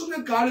কার সঙ্গে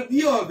কার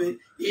বিয়ে হবে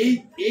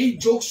এই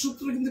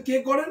যোগসূত্র কিন্তু কে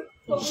করেন?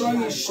 স্বয়ং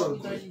ঈশ্বর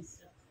করেন।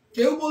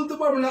 কেউ বলতে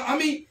পারবে না,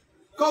 আমি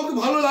কাউকে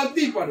ভালো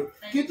লাগতেই পারে,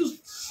 কিন্তু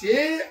সে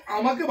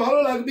আমাকে ভালো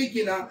লাগবে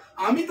কিনা,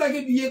 আমি তাকে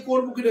বিয়ে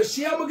করবো কিনা,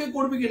 সে আমাকে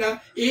করবে কিনা,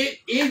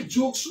 এই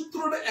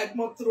যোগসূত্রটা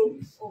একমাত্র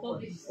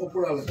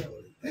ওপরওয়ালা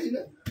করে, তাই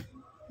না?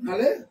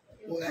 নাহলে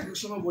ও এক এক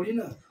সময় বলি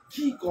না,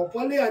 কি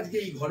কপালে আজকে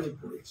এই ঘরে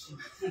পড়েছি,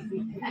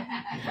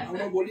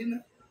 আমরা বলি না?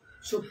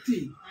 সত্যি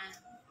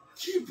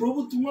কি প্রভু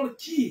তোমার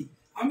কি,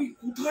 আমি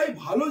কোথায়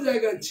ভালো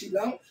জায়গায়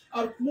ছিলাম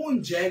আর কোন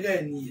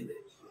জায়গায় নিয়ে এলে।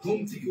 ঘুম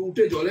থেকে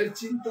উঠে জলের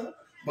চিন্তা,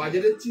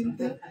 বাজারের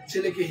চিন্তা,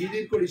 ছেলেকে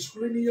হিড়ির করে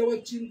স্কুলে নিয়ে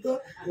যাওয়ার চিন্তা,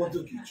 কত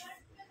কিছু।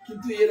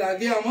 কিন্তু এর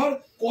আগে আমার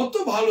কত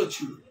ভালো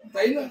ছিল,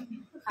 তাই না?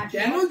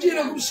 কেন যে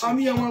এরকম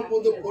স্বামী আমার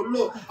মধ্যে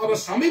পড়লো, আবার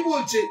স্বামী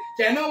বলছে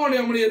কেন আমার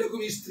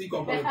এরকম স্ত্রী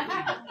কপালে,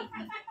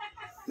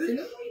 তাই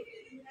না?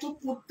 তো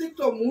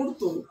প্রত্যেকটা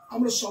মুহূর্ত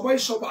আমরা সবাই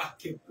সব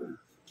আক্ষেপ করি,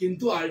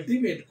 কিন্তু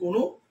আলটিমেট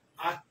কোনো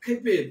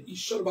আক্ষেপের,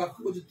 ঈশ্বর বাক্য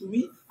বলছে তুমি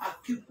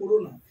আক্ষেপ করো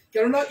না,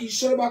 কেননা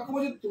ঈশ্বর বাক্য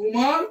বলছে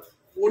তোমার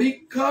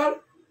পরীক্ষার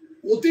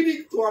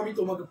অতিরিক্ত আমি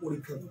তোমাকে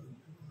পরীক্ষা দেবো।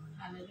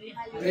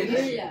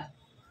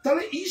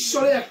 তাহলে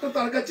ঈশ্বরে একটা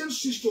তার কাছে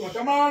সিস্টেম আছে।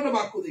 আমরা একটা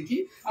বাক্য দেখি,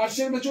 আর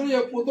সেখানে চলে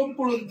যাবো 1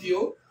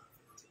 কোরিন্থীয়,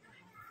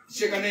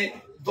 সেখানে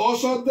 10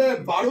 অধ্যায়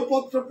 12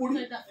 পদটা পড়ি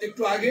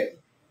একটু আগে।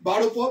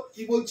 12 পদ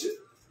কি বলছে?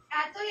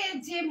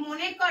 যে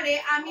মনে করে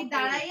আমি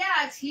দাঁড়াইয়া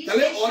আছি,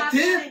 তাহলে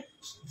অর্থে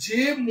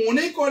যে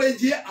মনে করে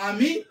যে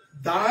আমি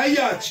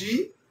দাঁড়াইয়া আছি,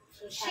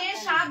 সে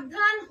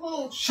সাবধান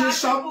হোক সে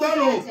সাবধান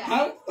হোক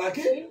আর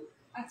তাকে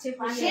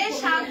সে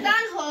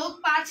সাবধান হোক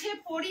পাছে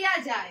পড়িয়া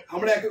যায়।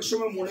 আমরা এক এক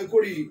সময় মনে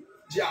করি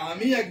যে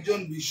আমি একজন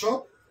বিশপ,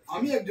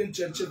 আমি একজন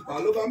চার্চের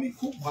পালক, আমি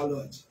খুব ভালো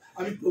আছি,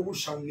 আমি প্রভুর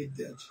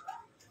সান্নিধ্যে আছি।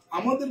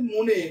 আমাদের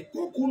মনে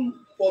কখন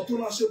পতন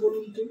আসে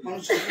বলুন তো?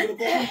 মানুষের মনে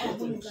কখন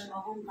পতন আসে?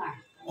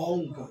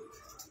 অহংকার,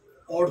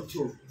 অর্থ,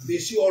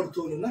 বেশি অর্থ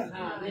হলে না,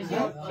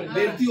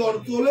 বেশি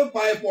অর্থ হলে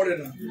পায়ে পড়ে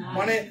না।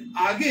 মানে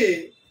আগে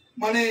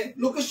মানে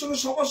লোকের সঙ্গে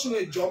সবার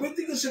সঙ্গে যবে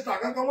থেকে সে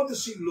টাকা কামাতে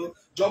শিখলো,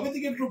 যবে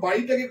থেকে একটু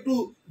বাড়িটাকে একটু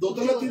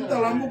দোতলা তিনটা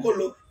আরম্ভ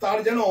করলো, তার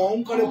যেন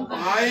অহংকারে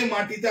পায়ে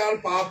মাটিতে আর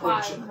পা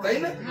পড়ছে না, তাই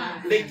না?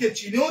 দেখে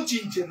চিনেও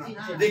চিনছে না,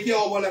 দেখে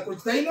অবহেলা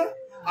করছে, তাই না?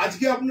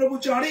 আজকে আপনারা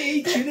বলছে আরে এই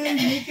ছেলে এই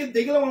মেয়েকে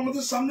দেখলাম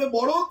আমাদের সামনে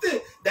বড় হতে,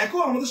 দেখো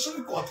আমাদের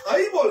সঙ্গে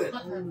কথাই বলে,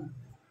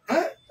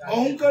 হ্যাঁ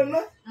অহংকার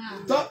না?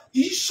 তা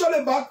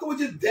ঈশ্বরের বাক্য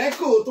বলছে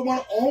দেখো তোমার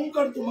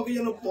অহংকার তোমাকে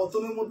যেন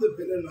পতনের মধ্যে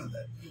ফেলে না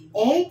দেয়,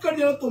 অহংকার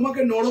যেন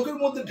তোমাকে নরকের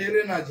মধ্যে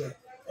ঢেলে না যায়।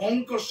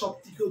 অহংকার সব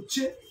থেকে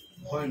হচ্ছে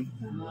ভয়ানক।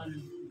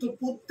 তো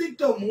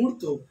প্রত্যেকটা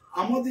মুহূর্ত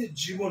আমাদের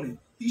জীবনে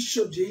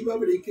ঈশ্বর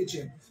যেইভাবে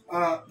রেখেছেন,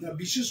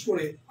 বিশেষ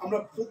করে আমরা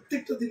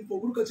প্রত্যেকটা দিন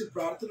প্রভুর কাছে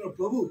প্রার্থনা,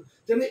 প্রভু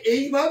যেন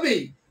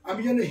এইভাবেই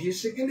আমি যেন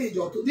হেসে গেলে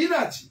যতদিন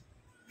আছি,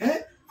 হ্যাঁ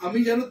আমি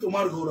যেন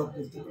তোমার গৌরব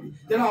করতে পারি,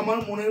 যেন আমার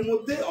মনের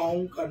মধ্যে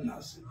অহংকার না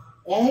আসে।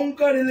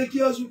 অহংকার এলে কি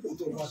আসবে?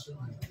 পতন আসবে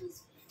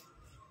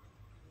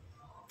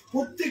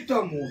প্রত্যেকটা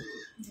মুহূর্ত।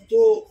 তো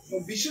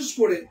বিশেষ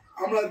করে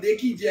আমরা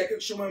দেখি যে এক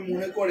এক সময়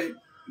মনে করে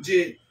যে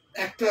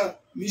একটা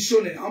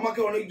মিশনে আমাকে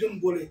অনেকজন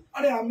বলে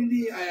আরে আমি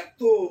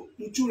এত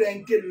উঁচু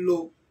র্যাঙ্কের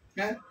লোক,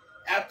 হ্যাঁ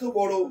এত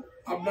বড়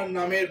আপনার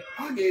নামের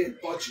আগে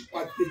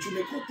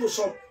পেছনে কত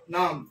সব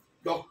নাম,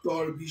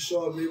 ডক্টর,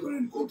 বিশপ,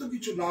 রেভারেন্ড, কত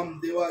কিছু নাম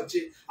দেওয়া আছে,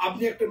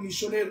 আপনি একটা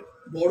মিশনের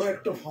বড়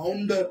একটা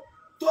ফাউন্ডার,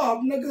 তো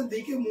আপনাকে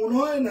দেখে মনে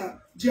হয় না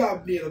যে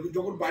আপনি এরকম।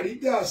 যখন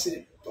বাড়িতে আসে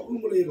তখন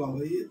বলে এ বাবা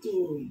এ তো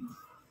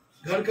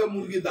ঘর কা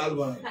মুরগি ডাল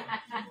বাড়া।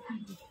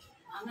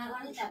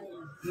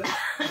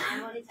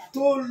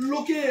 তো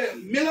লোকে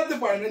মেলাতে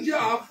পারে না যে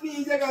আপনি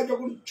এই জায়গায়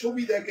যখন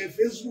ছবি দেখে,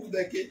 ফেসবুক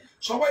দেখে,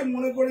 সবাই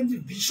মনে করেন যে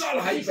বিশাল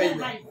হাই ফাই,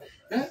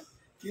 হ্যাঁ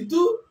কিন্তু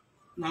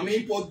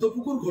নামেই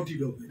পদ্মপুকুর ঘটি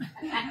ঢোকে।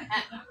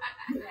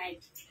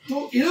 তো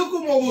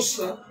এরকম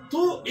অবস্থা।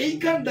 তো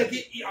এইখানটাকে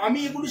আমি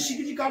এগুলো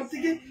শিখেছি কার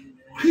থেকে?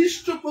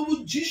 খ্রিস্ট প্রভু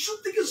যিশুর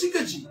থেকে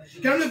শিখেছি।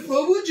 কেন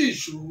প্রভু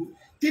যিশু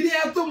তিনি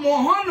এত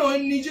মহান হয়ে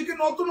নিজেকে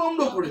নত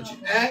নম্র করেছেন,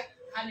 এক।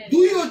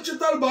 দুই হচ্ছে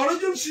তার 12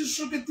 জন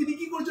শিষ্যকে তিনি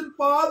কি করেছেন?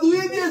 পা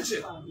ধুয়ে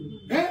দিয়েছেন,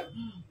 হ্যাঁ।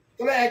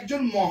 তাহলে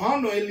একজন মহান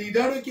হয়ে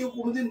লিডার হয়ে কেউ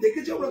কোনোদিন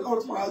দেখেছে আমরা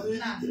কারোর পা ধুয়ে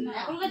দিতে?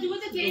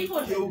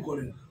 কেউ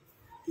করেন।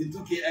 কিন্তু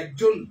কি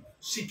একজন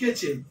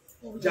শিখেছেন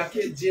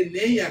যাকে যে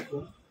নেই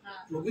এখন,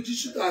 প্রভু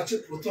যিশু তো আছে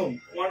প্রথম,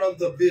 one of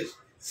the best.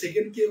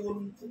 Second কে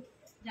বলুন তো?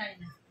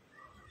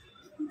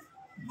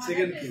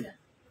 সেকেন্ড কে?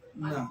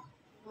 না,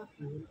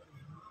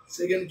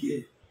 সেকেন্ড কে?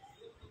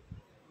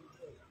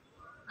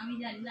 আমি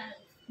জানি না।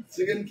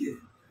 সেকেন্ড কে?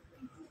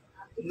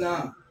 না,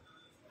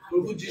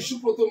 প্রভু যিশু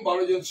প্রথম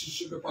 12 জন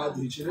শিষ্যকে পা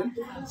ধুয়েছিলেন।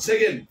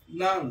 সেকেন্ড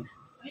না,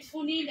 আমি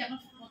শুনি এখন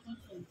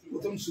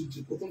প্রথম শুনছি,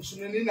 প্রথম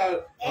শুনে নিন আর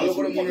ভালো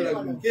করে মনে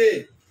রাখবেন। কে?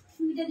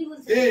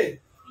 কে?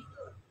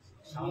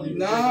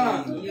 না,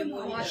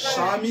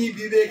 স্বামী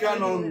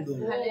বিবেকানন্দ।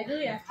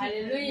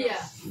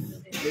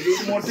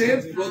 মঠের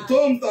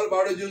প্রথম তার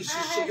 12 জন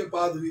শিষ্যকে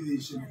পা ধুয়ে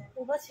দিয়েছিলেন,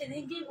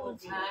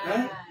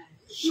 হ্যাঁ।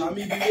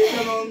 স্বামী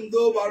বিবেকানন্দ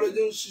 12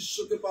 জন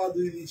শিষ্যকে পা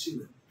ধুয়ে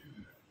দিয়েছিলেন,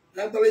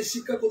 হ্যাঁ। তাহলে এই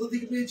শিক্ষা কোথা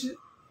থেকে পেয়েছে?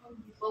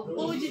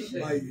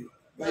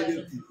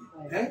 বাইবেল থেকে,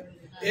 হ্যাঁ।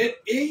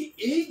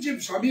 এই যে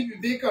স্বামী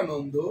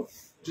বিবেকানন্দ,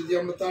 যদি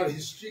আমরা তার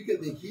হিস্ট্রিকে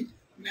দেখি,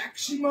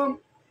 ম্যাক্সিমাম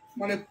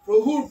মানে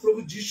প্রভু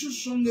যিশুর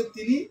সঙ্গে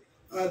তিনি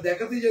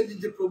দেখাতে চাইছেন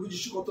যে প্রভু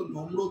যিশু কত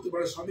নম্র হতে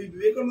পারে। স্বামী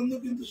বিবেকানন্দ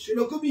কিন্তু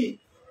সেরকমই,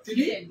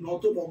 তিনি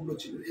নত নম্র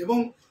ছিলেন। এবং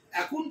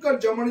এখনকার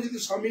জামানায় যদি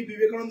স্বামী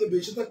বিবেকানন্দ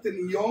বেঁচে থাকতেন,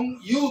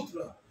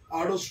 ইউথরা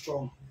আরো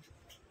স্ট্রং।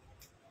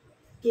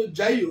 তো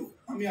যাই হোক,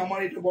 আমি আমার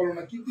এটা বলো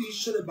না, কিন্তু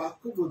ঈশ্বরের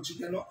বাক্য বলছি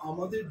কেন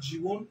আমাদের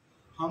জীবন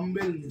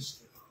হাম্বেলনেস,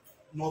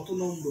 নত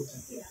নম্র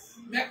থাকে।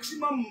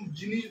 ম্যাক্সিমাম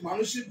জিনিস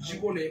মানুষের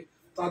জীবনে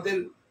তাদের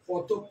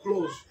কত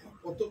ক্লোজ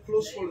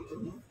বলতো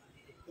না,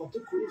 কত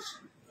ক্লোজ,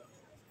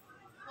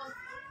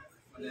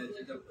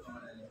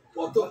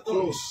 কত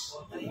ক্লোজ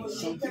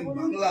সামথিং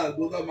বাংলা,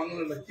 গোদা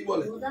বাংলাটা কি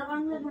বলে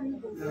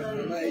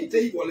না,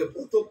 এটাই বলে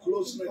কত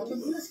ক্লোজ না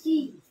কি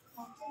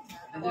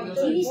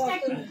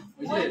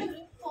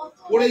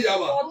পড়ে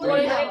যাওয়া,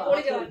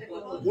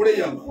 পড়ে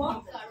যাওয়া,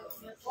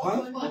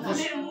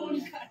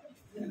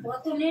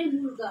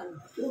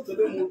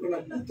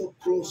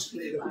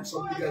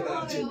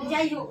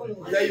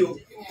 যাই হোক।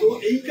 তো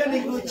এইখানে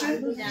হচ্ছে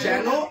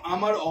যেন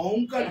আমার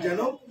অহংকার যেন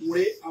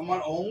পড়ে, আমার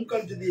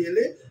অহংকার যদি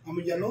এলে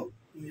আমি যেন,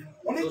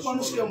 অনেক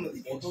মানুষকে আমরা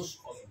দেখি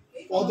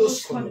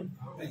পদস্খলন,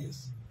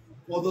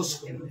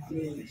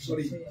 আমি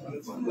সরি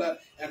বাংলা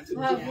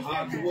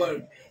হার্ড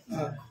ওয়ার্ড,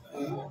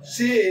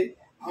 সে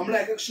আমরা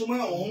এক এক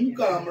সময়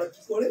অহংকার আমরা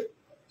কি করে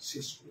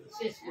শেষ করে।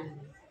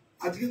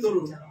 আজকে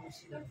ধরুন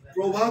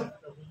প্রভাত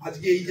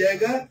আজকে এই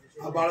জায়গা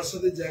আর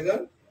বারাসাতের জায়গা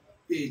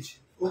পেয়েছে,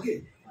 ওকে।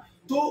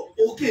 তো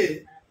ওকে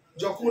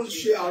যখন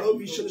সে আরো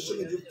মিশনের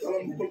সঙ্গে যুক্ত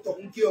আরম্ভ করবে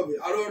তখন কি হবে,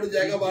 আরো আরো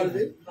জায়গা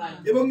বাড়বে।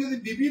 এবং যদি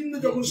বিভিন্ন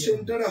যখন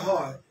সেন্টারে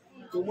হয়,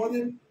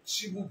 তোমাদের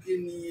শিবুকে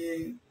নিয়ে,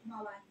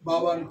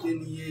 বাবানকে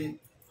নিয়ে,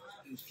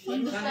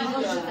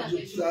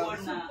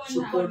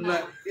 সুপর্ণা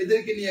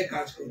এদেরকে নিয়ে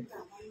কাজ করতে,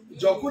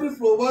 যখন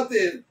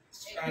প্রভাতের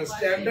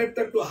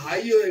স্ট্যান্ডার্ডটা একটু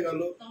হাই হয়ে গেল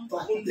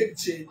তখন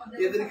দেখছে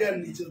এদেরকে আর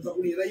নিচে,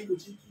 তখন এরাই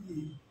বলছে কি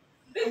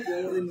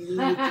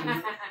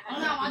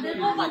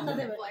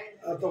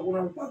তখন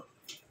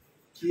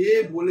কে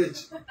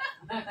বলেছে।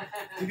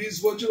 30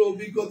 বছর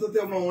অভিজ্ঞতাতে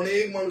আমরা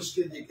অনেক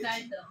মানুষকে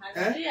দেখেছি,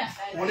 হ্যাঁ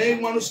অনেক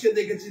মানুষকে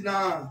দেখেছি না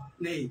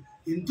নেই,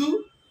 কিন্তু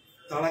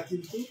তারা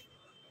কিন্তু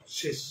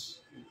শেষ।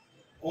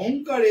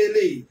 অহংকার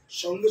এলেই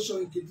সঙ্গে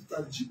সঙ্গে কিন্তু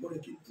তার জীবনে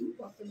কিন্তু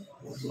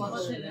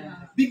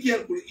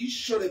বিকেয়ার করে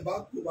ঈশ্বরের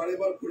বাক্য বারে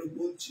বার করে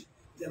বলছি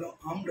যেন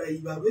আমরা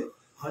এইভাবে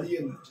হারিয়ে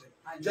না যাই,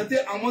 যাতে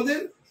আমাদের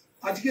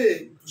আজকে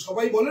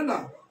সবাই বলে না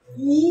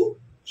কু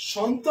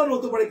সন্তান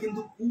হতে পারে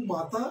কিন্তু কু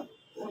মাতা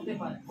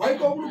হয়,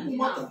 কখনো কু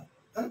মাতা,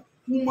 হ্যাঁ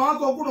কু মা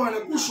কখনো হয়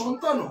না, কু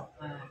সন্তান হয়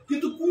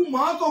কিন্তু কু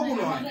মা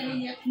কখনো হয়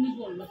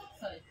না,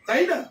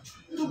 তাই না?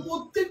 তো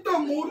প্রত্যেকটা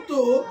মুহূর্ত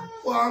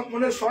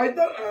মানে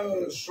শয়তান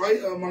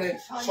মানে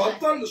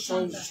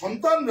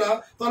সন্তানরা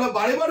তারা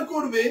বারে বার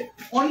করবে,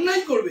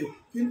 অন্যায় করবে,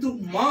 কিন্তু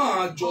মা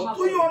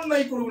যতই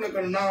অন্যায় করবে না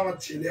কেন, না আমার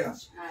ছেলে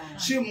আছে,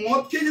 সে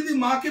মদ খেয়ে যদি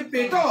মাকে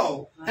পেটাও,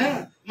 হ্যাঁ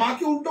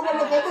মাকে উল্টো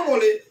পাল্টা কথা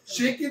বলে,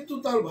 সে কিন্তু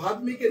তার ভাত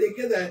মেখে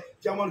রেখে দেয়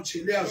যে আমার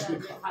ছেলে আসবে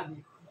খাবে,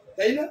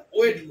 তাই না?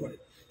 ওয়েট করে।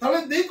 তাহলে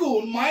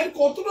দেখুন মায়ের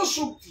কতটা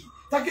শক্তি,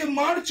 তাকে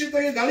মারছে,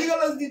 তাকে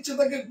গালিগালাজ দিচ্ছে,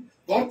 তাকে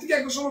ঘর থেকে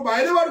একটা সময়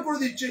বাইরে বার করে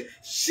দিচ্ছে,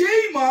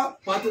 সেই মা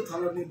হাতে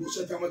থালা নিয়ে বসে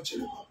আছে আমার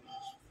ছেলে।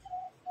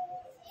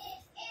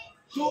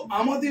 তো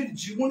আমাদের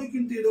জীবনে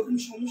কিন্তু এরকম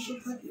সমস্যা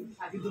থাকে,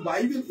 কিন্তু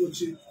বাইবেল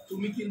বলছে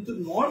তুমি কিন্তু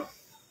নট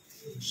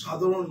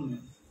সাধারণ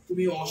নয়,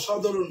 তুমি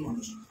অসাধারণ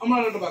মানুষ। আমরা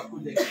একটা বাক্য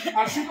দেখি,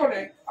 আর সেখানে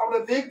আমরা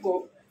দেখবো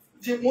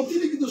যে মথি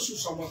লিখিত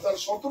সুসমাচার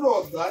 17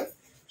 অধ্যায়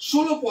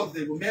 16 পদ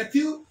দেখবো,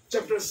 ম্যাথিউ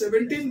চ্যাপ্টার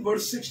 17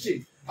 ভার্স 16।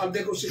 আর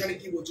দেখো সেখানে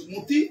কি বলছে,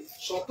 মথি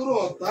 17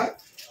 অধ্যায়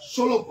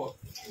 16 পদ।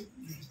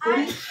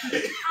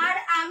 আর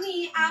আমি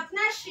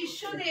আপনার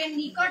শিষ্যদের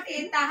নিকটে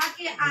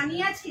তাহাকে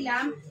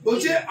আনিয়াছিলাম,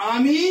 বলছে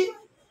আমি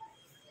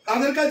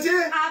কাদের কাছে,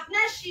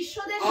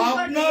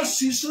 আপনার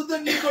শিষ্যদের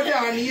নিকটে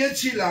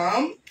আনিয়েছিলাম,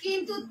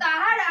 কিন্তু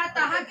তাহারা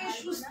তাহাকে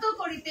সুস্থ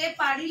করিতে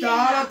পারিল না,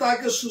 তাহারা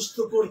তাকে সুস্থ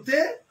করতে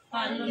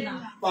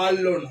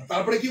পারলো না।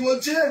 তারপরে কি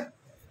বলছে,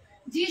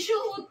 যিশু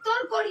উত্তর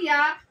করিয়া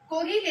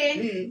কহিলেন,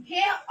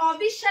 হে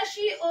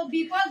অবিশ্বাসী ও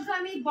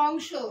বিপদগামী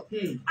বংশ,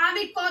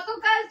 আমি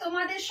কতকাল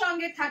তোমাদের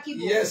সঙ্গে থাকিব।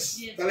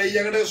 তাহলে এই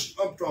জায়গাটা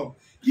স্টপ।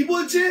 কি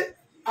বলছে,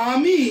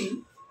 আমি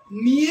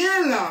নিয়ে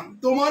এলাম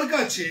তোমার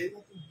কাছে,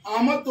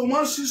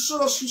 তোমার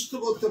শিষ্যরা সুস্থ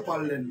করতে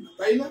পারলেন না,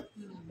 তাই না?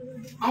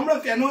 আমরা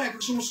কেন এক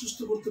সময় সুস্থ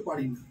করতে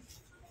পারি না?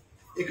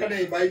 এখানে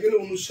বাইবেল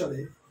অনুসারে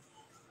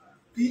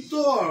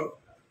পিতর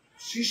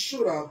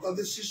শিষ্যরা,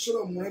 তাদের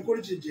শিষ্যরা মনে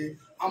করেছে যে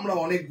আমরা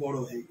অনেক বড়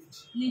হয়ে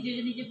গেছি,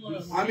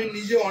 আমি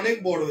নিজে অনেক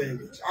বড় হয়ে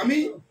গেছি, আমি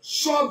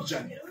সব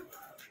জানি।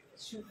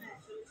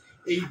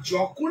 এই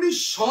যখনই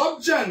সব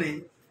জানে,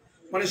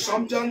 মানে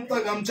সব জানতা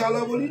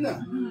গামচালা বলি না,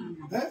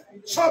 হ্যাঁ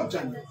সব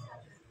জানে,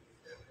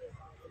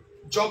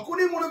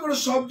 যখনই মনে করে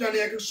সব জানে।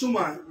 এক এক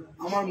সময়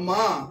আমার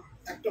মা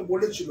একটা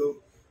বলেছিল,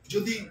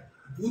 যদি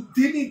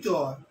বুদ্ধি নিতে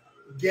হয়,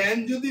 জ্ঞান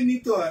যদি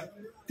নিতে হয়,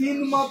 3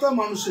 মাথা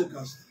মানুষের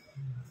কাছ থেকে।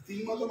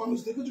 3 মাথা মানুষ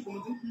দেখেছো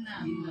কোনোদিন?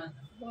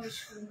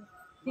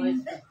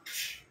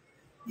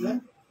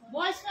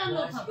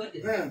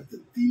 হ্যাঁ,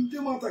 3টে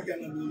মাথা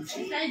কেন বলছি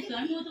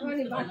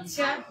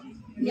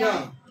না,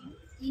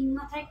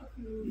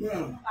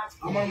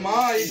 আমার মা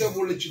এটা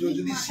বলেছিল,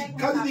 যদি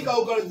শিক্ষা যদি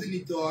কারো কাছে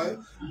নিতে হয়,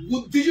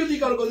 বুদ্ধি যদি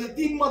কারো কাছে,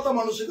 3 মাথা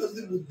মানুষের কাছে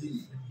বুদ্ধি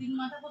নেই। 3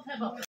 মাথা কোথায়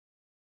পাবো?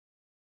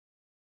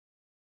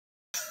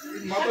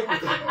 মাথা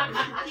কোথায়?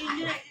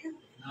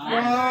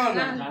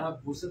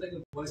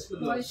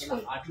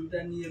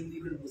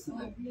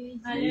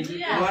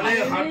 মানে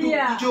হাঁটু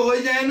নিচু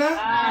হয়ে যায় না,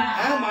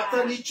 হ্যাঁ মাথা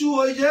নিচু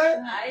হয়ে যায়,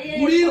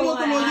 বুড়ির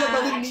মতন হয়ে যায়,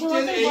 তাদের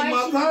নিচের এই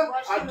মাথা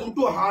আর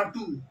দুটো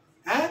হাঁটু,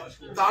 হ্যাঁ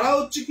তারা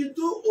হচ্ছে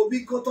কিন্তু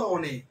অভিজ্ঞতা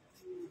অনেক,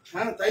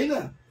 হ্যাঁ তাই না,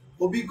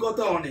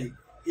 অভিজ্ঞতা অনেক।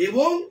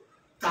 এবং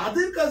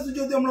তাদের কাছে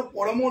যদি আমরা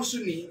পরামর্শ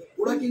নিই,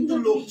 ওরা কিন্তু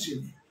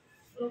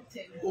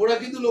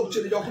লোক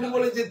চেনে, যখনই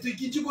বলে যে তুই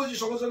কিছু করছিস,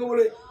 সঙ্গে সঙ্গে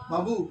বলে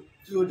বাবু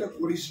তুই ওটা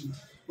করিস না,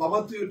 বাবা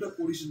তুই ওটা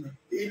করিস না,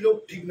 এই লোক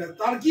ঠিক না।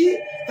 তার কি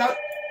তার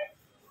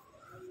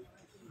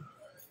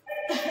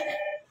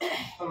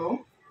হ্যালো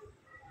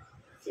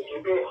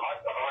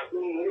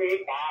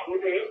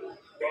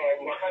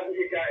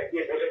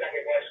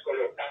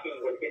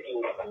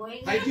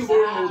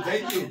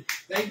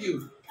থ্যাংক ইউ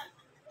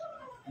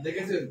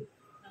দেখেছেন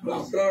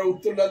আপনার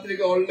উত্তর না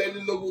থেকে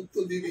অনলাইনের লোক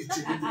উত্তর দিয়ে দিচ্ছে,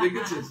 কিন্তু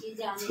দেখেছেন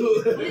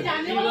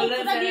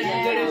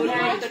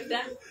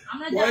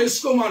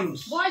বয়স্ক মানুষ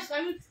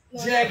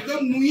যে একদম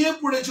নুয়ে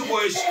পড়েছে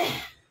বয়স্ক,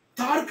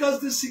 তার কাছ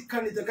থেকে শিক্ষা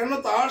নিতে, কেননা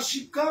তার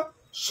শিক্ষা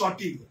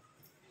সঠিক।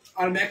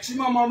 আর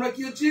ম্যাক্সিমাম আমরা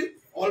কি হচ্ছে,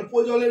 অল্প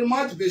জলের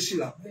মাছ বেশি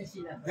লাভ,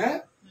 হ্যাঁ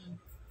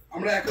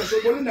আমরা একাশে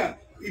বলি না,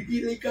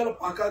 পিপিলিকার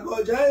পাকা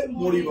গজায়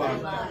মরিবার।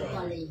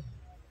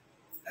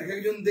 এক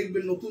একজন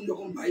দেখবেন নতুন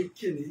যখন বাইক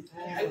কেনে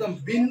একদম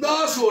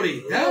বিন্দাস ওড়ে,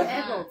 হ্যাঁ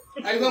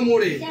একদম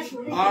ওড়ে,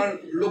 আর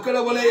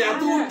লোকেরা বলে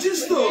এত উঠছিস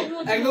তো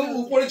একদম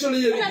উপরে চলে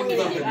যাবে,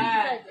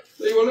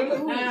 এই বলে না,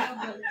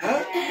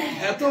 হ্যাঁ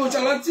এত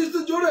চালাচ্ছিস তো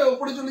জোরে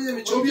উপরে চলে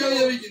যাবে, ছবি হয়ে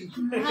যাবে কিন্তু,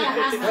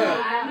 হ্যাঁ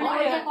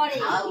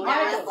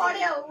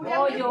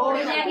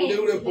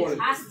উড়ে পড়ে।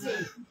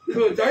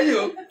 যাই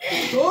হোক,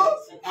 তো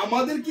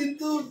আমাদের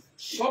কিন্তু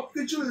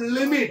সবকিছুর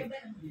লিমিট,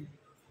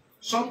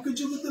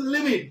 সবকিছু কিন্তু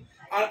লিমিট।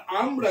 আর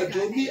আমরা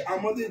যদি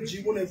আমাদের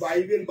জীবনে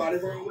বাইবেল বারে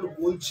বারে করে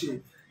বলছে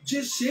যে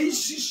সেই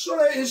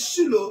শিষ্যরা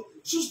এসেছিল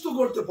সুস্থ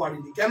করতে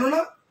পারিনি, কেননা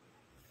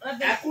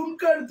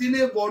এখনকার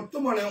দিনে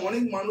বর্তমানে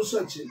অনেক মানুষ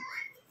আছে,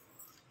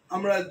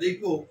 আমরা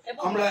দেখবো,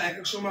 আমরা এক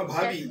এক সময়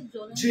ভাবি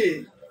যে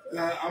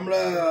আমরা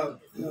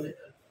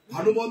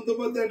ভানু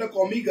বন্দ্যোপাধ্যায় একটা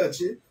কমিক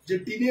আছে যে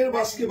টিনের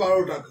বাসকে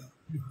 12 টাকা,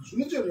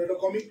 শুনেছেন এটা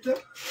কমিকটা?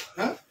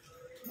 হ্যাঁ,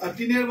 আর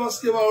টিনের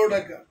বাসকে 12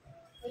 টাকা,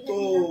 তো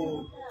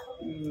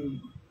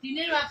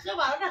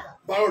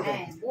 12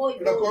 টাকা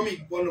এটা কমিক,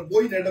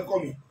 বই না এটা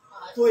কমিক।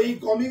 তো এই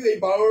কমিক এই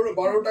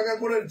 12 টাকা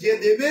করে যে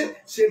দেবে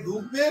সে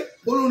ঢুকবে,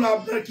 বলুন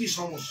আপনার কি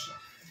সমস্যা,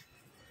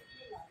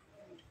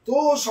 তো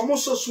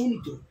সমস্যা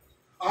শুনতো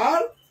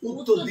আর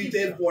উত্তর দিতে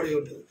পরে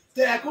ওঠে। তো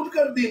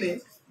এখনকার দিনে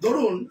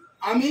ধরুন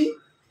আমি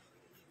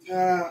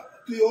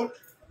তুই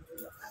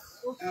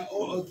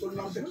তোর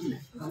নামটা কি,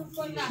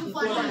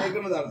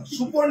 এখানে দাঁড়া,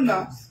 সুপর্ণা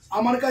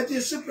আমার কাছে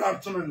এসে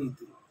প্রার্থনা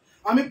নিতে,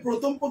 আমি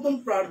প্রথম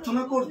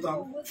প্রার্থনা করতাম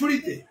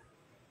ফ্রিতে,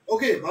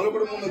 ওকে ভালো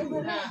করে মনে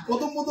করুন,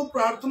 প্রথম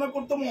প্রার্থনা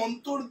করতাম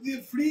অন্তর দিয়ে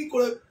ফ্রি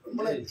করে,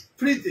 মানে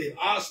ফ্রিতে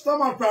আসতাম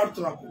আর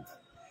প্রার্থনা করতাম।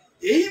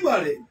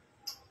 এইবারে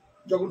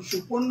যখন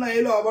সুপর্ণা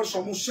এলো আবার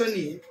সমস্যা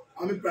নিয়ে,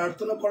 আমি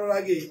প্রার্থনা করার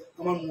আগে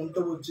আমার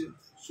মনটা বলছে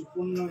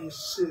সুপর্ণা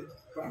এসছে,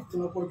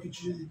 প্রার্থনা পর কিছু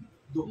যদি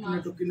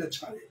দক্ষিণা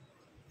ছাড়ে,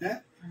 হ্যাঁ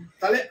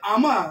তাহলে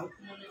আমার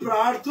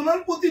প্রার্থনার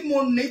প্রতি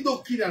মন নেই,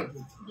 দক্ষিণার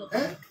প্রতি,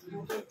 হ্যাঁ।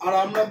 আর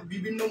আমরা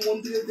বিভিন্ন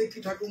মন্দিরে দেখি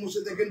ঠাকুর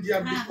মশাই দেখেন যে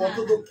আপনি কত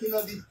দক্ষিণা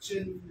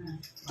দিচ্ছেন,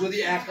 যদি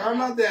 1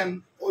 আনা দেন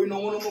ওই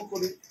নম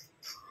করে,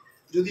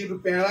 যদি একটু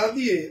পেঁড়া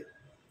দিয়ে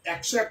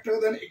 101 টাকা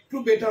দেন একটু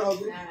বেটার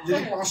হবে,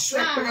 যদি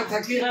 501 টাকা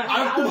থাকে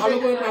আর একটু ভালো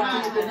করে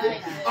প্রার্থনা করবে,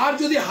 আর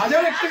যদি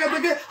 1001 টাকা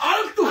থাকে আর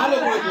একটু ভালো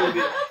করে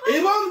করবে,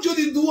 এবং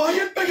যদি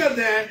 2000 টাকা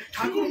দেন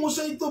ঠাকুর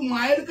মশাই তো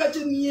মায়ের কাছে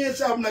নিয়ে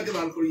এসে আপনাকে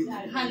দান করিয়ে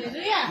দেবে।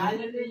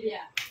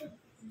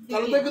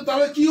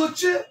 তাহলে কি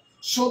হচ্ছে,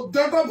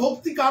 শ্রদ্ধাটা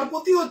ভক্তি কার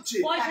প্রতি হচ্ছে,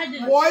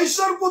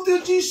 পয়সার প্রতি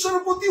হচ্ছে,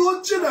 ঈশ্বরের প্রতি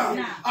হচ্ছে না।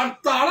 আর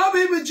তারা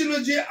ভেবেছিল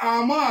যে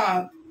আমার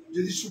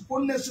যদি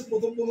সুপর্ণা এসে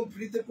প্রথম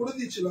ফ্রিতে করে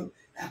দিয়েছিলাম,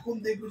 এখন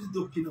দেখবো যে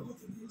দক্ষিণা কত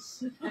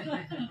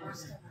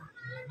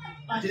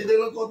যে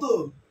দেখলো কত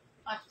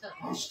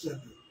 5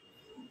 টাকা।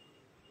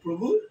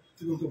 প্রভু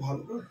তুমি ওকে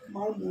ভালো করো,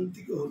 মার মন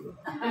থেকে হলো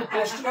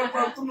 5 টাকার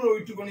প্রার্থনা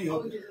ওইটুকুনি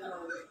হবে,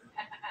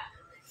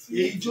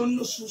 এই জন্য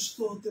সুস্থ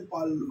হতে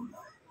পারলো না।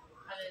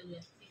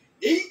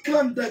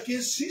 এইখানটাকে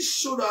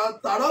শিষ্যরা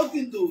তারাও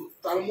কিন্তু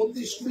তার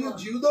মধ্যে স্কুলীয়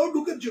জিহুদাও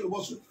ঢুকেছিল,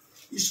 বসো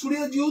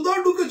স্কুলীয় জিহুদাও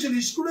ঢুকেছিল,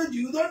 স্কুলীয়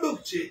জিহুদা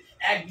ঢুকছে,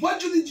 একবার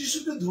যদি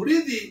যিশুকে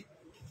ধরিয়ে দিই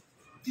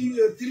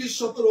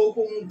 30-17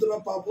 উপমুদ্রা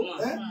পাবো,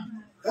 হ্যাঁ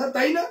হ্যাঁ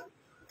তাই না?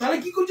 তাহলে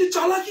কি করছে,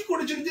 চালাকি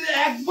করেছে, যদি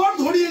একবার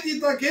ধরিয়ে দিই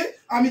তাকে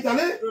আমি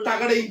তাহলে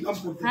টাকাটা ইনকাম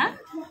করতে পারি।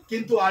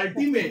 কিন্তু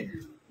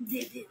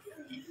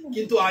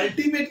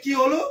আলটিমেট কি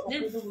হলো,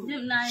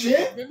 সে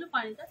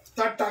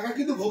তার টাকা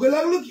কিন্তু ভোগে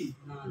লাগলো কি,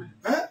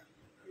 হ্যাঁ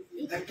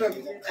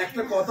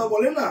একটা কথা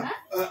বলে না,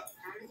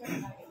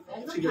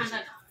 ঠিক আছে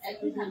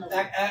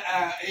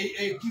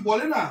কি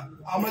বলে না,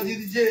 আমরা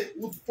যদি যে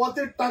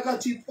উৎপাতের টাকা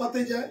চিৎপাতে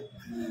যায়,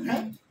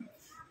 হ্যাঁ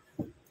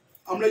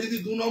আমরা যদি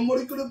 2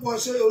 নম্বরই করে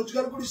পয়সা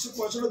রোজগার করি, সে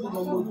পয়সাটা 2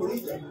 নম্বর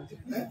করেই যায়,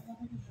 হ্যাঁ।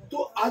 তো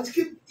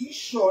আজকে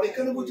ঈশ্বর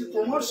এখানে বলছে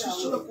তোমার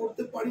শিষ্যরা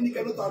করতে পারিনি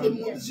কেন, তাদের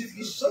মধ্যে সে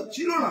বিশ্বাস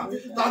ছিল না,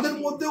 তাদের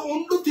মধ্যে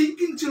অন্য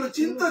থিঙ্কিং ছিল,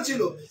 চিন্তা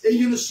ছিল, এই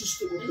জন্য সুস্থ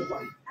করতে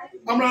পারি।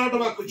 আমরা একটা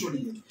বাক্য চলি,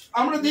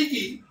 আমরা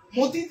দেখি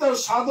মতি তার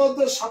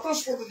 7:27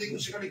 পদে দেখুন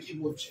সেখানে কি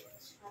বলছে,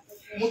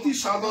 মতি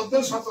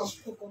 7:27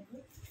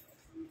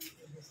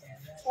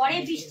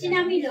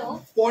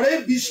 পরে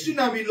বৃষ্টি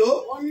নামিল,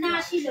 বন্যা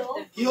আসিল,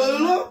 কি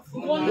হলো,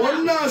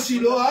 বন্যা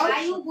আসিল, আর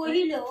বায়ু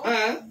বহিল,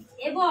 হ্যাঁ,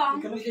 এবং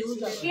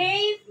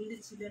সেই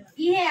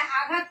গৃহে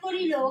আঘাত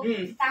করিল,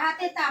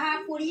 তাহাতে তাহা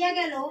পড়িয়া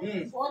গেল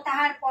ও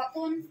তাহার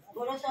পতন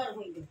ঘোরতর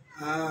হইল।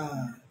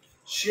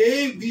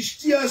 সেই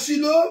বৃষ্টি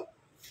আসিল,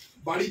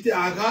 বাড়িতে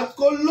আঘাত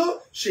করলো,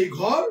 সেই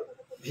ঘর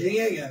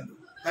ভেঙে গেল,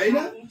 তাই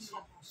না?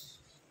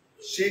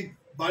 সে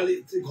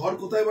ঘর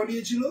কোথায়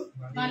বানিয়েছিল,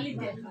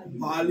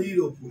 বালির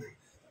ওপরে,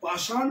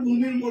 পাষাণ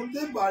ভূমির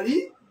মধ্যে বাড়ি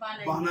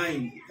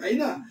বানায়নি, তাই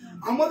না?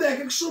 আমাদের এক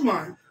এক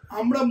সময়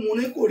আমরা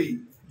মনে করি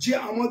যে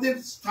আমাদের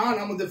স্থান,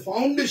 আমাদের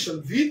ফাউন্ডেশন,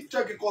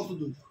 ভিতটাকে কত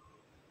দূর,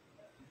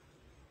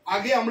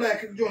 আগে আমরা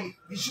এক একজন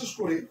বিশেষ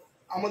করে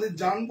আমাদের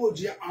জানবো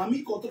যে আমি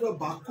কতটা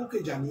বাক্যকে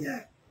জানি,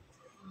 1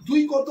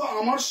 2 কত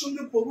আমার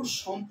সঙ্গে প্রভুর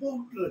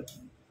সম্পর্কটা কি।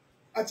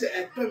 আচ্ছা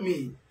একটা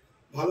মেয়ে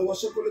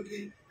ভালোবাসা করলে কি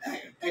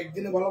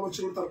একদিনে ভালোবাসা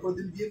করে তারপরের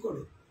দিন বিয়ে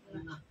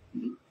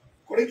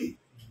করে কি,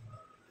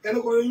 কেন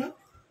করে না?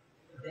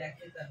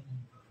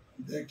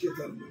 দেখে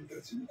তার মনটা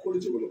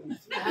করেছে বলে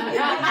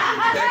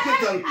দেখে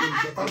তার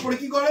মনটা, তারপরে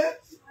কি করে?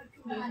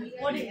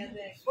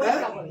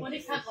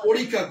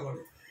 পরীক্ষা করে।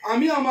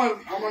 আমি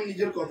আমার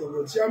নিজের কথা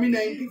বলছি। আমি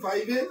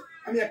 95-এ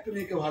আমি একটা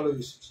মেয়েকে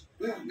ভালোবেসেছি।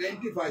 হ্যাঁ,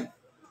 95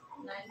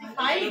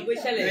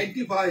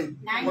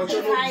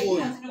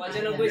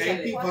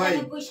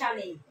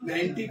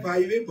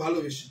 95-এ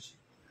ভালোবেসেছি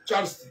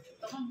চার্চ থেকে।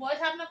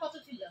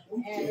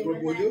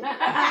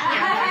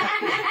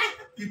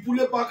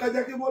 পিপুলে পাকা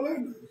যাকে বলে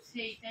না,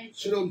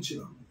 সেরকম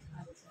ছিলাম।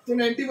 তো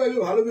 95-এ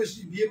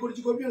ভালোবেসেছি, বিয়ে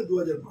করেছি কবে?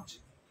 2005-এ।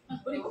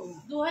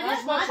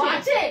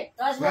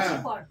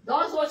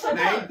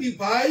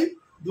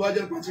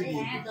 2005-2005-এ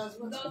বিয়ে,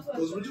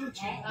 10 বছর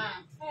হচ্ছে।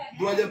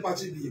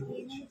 2005-এ বিয়ে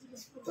করেছি,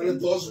 তাহলে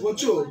 10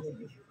 বছর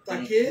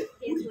তাকে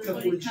পরীক্ষা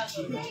করেছি।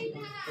 ঠিক আছে,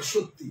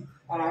 সত্যি।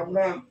 আর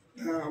আমরা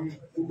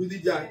উডুদি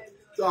যাই,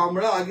 তো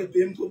আমরা আগে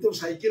প্রেম করতাম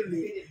সাইকেল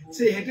নিয়ে,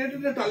 সে হেঁটে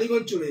হেঁটে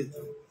টালিগঞ্জ চলে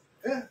যেতাম।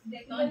 হ্যাঁ,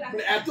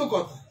 মানে এত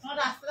কথা।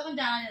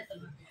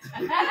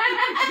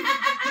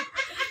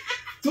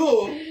 তো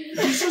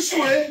বিশেষ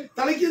করে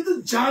তাহলে কিন্তু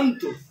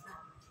জানতো,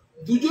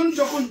 দুজন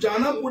যখন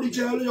জানা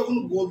পরিচয় হলো, যখন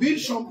গভীর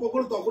সম্পর্ক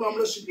হলো, তখন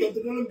আমরা সিদ্ধান্ত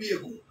নিলাম বিয়ে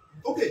করব।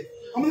 ওকে,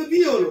 আমাদের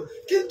বিয়ে হলো।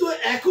 কিন্তু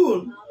এখন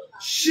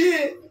সে,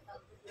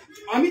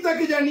 আমি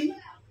তাকে জানি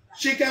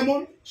সে কেমন,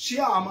 সে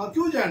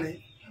আমাকেও জানে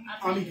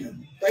আমি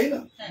কেমন, তাই না?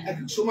 এক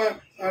সময়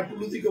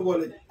টুলুদিকে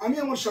বলে আমি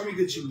আমার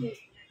স্বামীকে চিনি,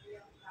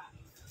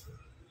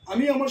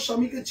 আমি আমার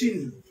স্বামীকে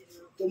চিনি,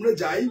 তোমরা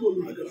যাই বলো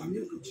না কেন আমি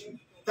ওকে চিনি।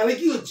 তাহলে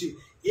কি হচ্ছে?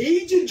 এই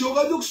যে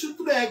যোগাযোগ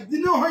সূত্র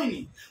একদিনেও হয়নি।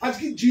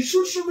 আজকে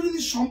যিশুর সঙ্গে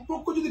যদি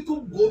সম্পর্ক, যদি খুব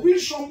গভীর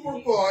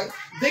সম্পর্ক হয়,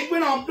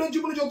 দেখবেন আপনার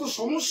জীবনে যত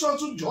সমস্যা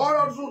আসুক, ঝড়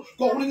আসুক,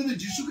 কখনো কিন্তু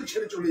যিশুকে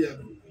ছেড়ে চলে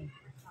যাবেন,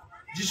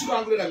 যিশুকে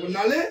আঁকড়ে রাখবেন।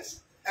 নালে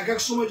এক এক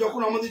সময়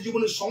যখন আমাদের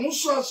জীবনে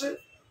সমস্যা আসে,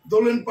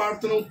 ধরলেন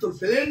প্রার্থনা উত্তর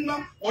পেলেন না,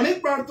 অনেক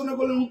প্রার্থনা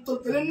করলেন উত্তর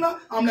পেলেন না,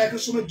 আমরা এক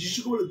এক সময়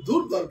যিশুকে বলে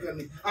দূর, দরকার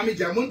নেই, আমি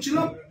যেমন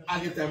ছিলাম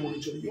আগে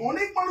তেমনই চলে।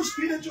 অনেক মানুষ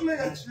ফিরে চলে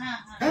গেছে।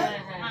 হ্যাঁ,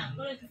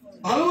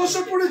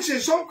 ভালোবাসা করেছে,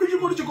 সবকিছু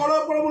করেছে,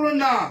 করার পরে বললো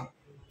না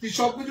তুই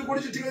সবকিছু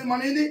করেছিস, ঠিক আছে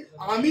মানিয়ে নি,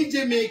 আমি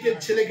যে মেয়েকে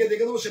ছেলেকে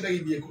দেখে দেবো সেটাকে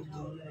বিয়ে করতে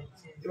হবে।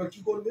 এবার কি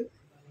করবে?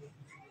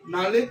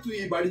 নালে তুই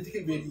এই বাড়ি থেকে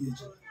বেরিয়ে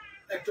যা।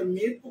 একটা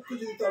মেয়ের পক্ষে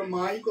যদি তার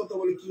মাই কথা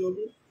বলে কি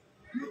হবে?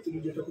 তুমি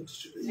যেটা করছিস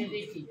সেটাই।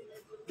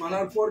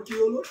 মানার পর কি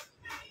হলো?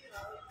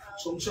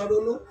 সংসার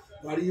হলো,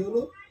 বাড়ি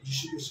হলো,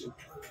 যিশুকে সেবা।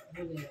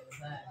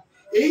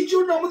 এই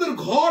জন্য আমাদের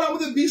ঘর,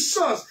 আমাদের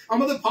বিশ্বাস,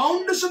 আমাদের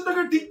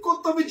ফাউন্ডেশনটাকে ঠিক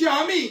করতে হবে যে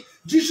আমি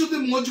যিশুতে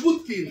মজবুত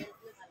কিনা,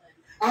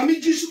 আমি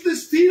যিশুতে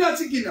স্থির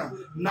আছি কিনা।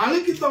 নালে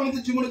কিন্তু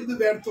আমাদের জীবনে কিন্তু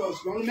ব্যর্থ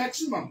আসবে। আমরা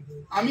ম্যাক্সিমাম,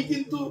 আমি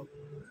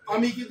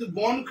কিন্তু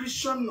বর্ন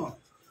খ্রিস্টান নয়,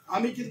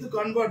 আমি কিন্তু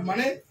কনভার্ট,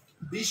 মানে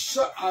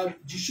বিশ্বাস আর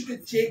যিশুকে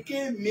চেকে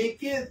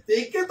মেকে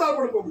দেখে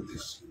তারপরে প্রভুতে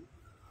এসেছি।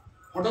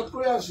 হঠাৎ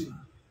করে আসি,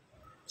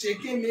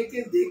 চেকে মেকে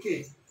দেখে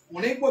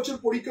অনেক বছর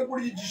পরীক্ষা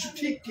করি যে যিশু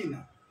ঠিক কিনা।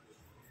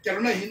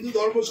 কেননা হিন্দু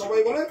ধর্ম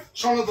সবাই বলে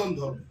সনাতন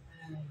ধর্ম,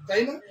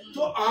 তাই না?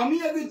 তো আমি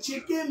আগে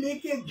চেকে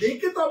মেকে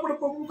দেখে তারপরে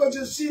প্রভুর কাছে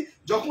এসেছি।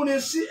 যখন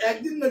এসেছি,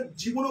 একদিন না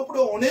জীবনের উপরে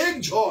অনেক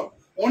ঝড়,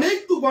 অনেক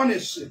তুফান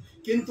এসছে,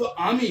 কিন্তু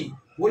আমি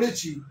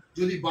বলেছি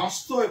যদি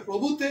বাঁচতে হয়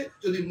প্রভুতে,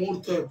 যদি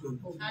মরতে হয় প্রভু।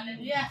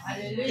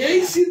 এই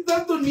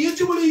সিদ্ধান্ত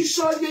নিয়েছে বলে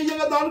ঈশ্বর আজকে এই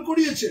জায়গা দান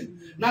করিয়েছেন।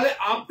 নালে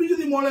আপনি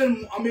যদি বলেন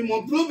আমি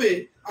মতলবে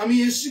আমি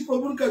এসছি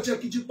প্রভুর কাছে, আর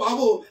কিছু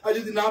পাবো, আর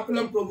যদি না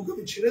পেলাম প্রভুকে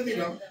আমি ছেড়ে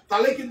দিলাম,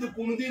 তাহলে কিন্তু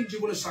কোনোদিন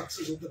জীবনে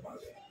সাকসেস হতে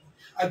পারবে।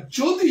 আর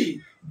যদি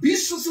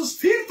বিশ্বাসে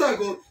স্থির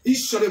থাকো,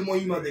 ঈশ্বরের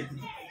মহিমা দেখতে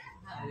পাবে।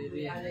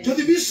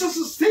 যদি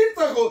বিশ্বাসে স্থির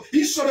থাকো,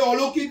 ঈশ্বরের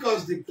অলৌকিক কাজ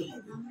দেখতে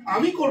পাবে।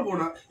 আমি করব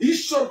না,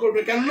 ঈশ্বর করবে,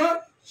 কেননা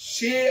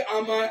সে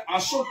আমায়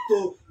আসক্ত,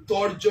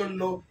 তোর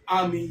জন্য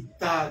আমি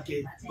তাকে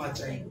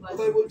বাঁচাই।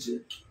 কোথায় বলছে?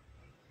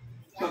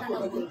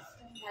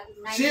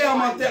 সে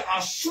আমাতে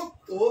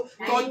আসক্ত,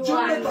 তোর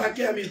জন্য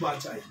তাকে আমি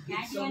বাঁচাই।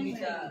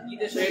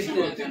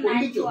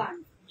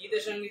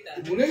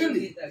 ভুলে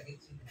গেলি?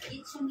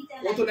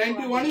 কত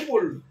 91-ই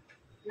পড়লো?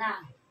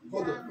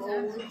 কত?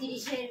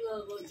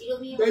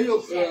 যাই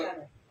হোক,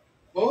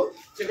 ও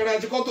সেখানে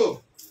আছে কত?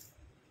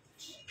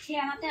 সে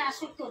আমাতে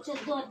আসক্ত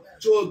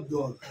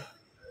 14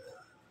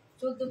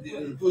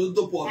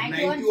 পদ,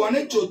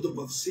 91-এ 14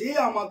 পদ। সে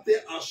আমাতে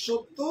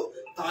আসক্ত,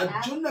 তার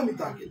জন্য আমি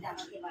তাকে।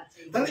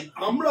 তাহলে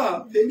আমরা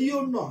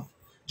ফেলিওর নয়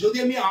যদি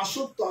আমি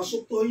আসক্ত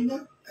হই না।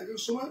 এক এক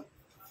সময়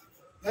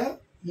হ্যাঁ,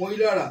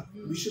 মহিলারা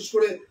বিশেষ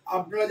করে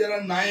আপনারা যারা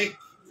নায়ক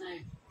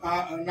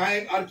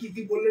আর কি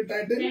বললেন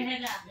টাইটেল?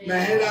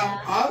 মেহেরা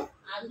আর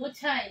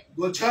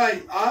গোছাই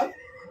আর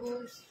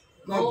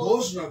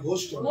ঘোষ।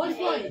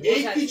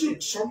 এই কিছু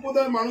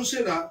সম্প্রদায়ের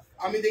মানুষেরা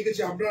আমি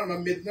দেখেছি, আপনারা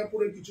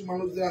মেদিনীপুরের কিছু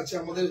মানুষদের আছে,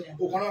 আমাদের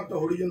ওখানে একটা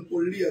হরিজন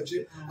পল্লী আছে,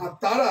 আর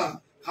তারা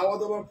খাওয়া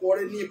দাওয়ার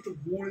পরে নিয়ে একটু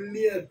গুড়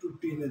নিয়ে একটু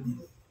টেনে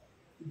দিয়ে,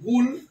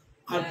 গুড়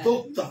আর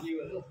দোক্তা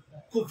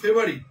খুব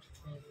ফেভারিট,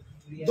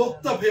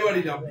 দোক্তা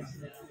ফেভারিট আপনার,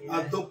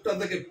 আর দোক্তা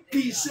থেকে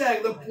পিসে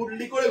একদম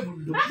পুডলি করে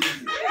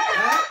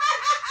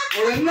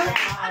করেন না?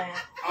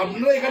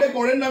 আপনারা এখানে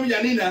করেন না আমি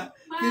জানি না,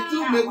 কিন্তু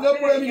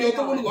মেদিনীপুরে আমি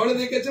যতক্ষণ ঘরে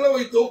দেখেছিলাম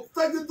ওই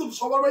দোক্তা কিন্তু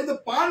সবার বাড়িতে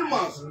পান,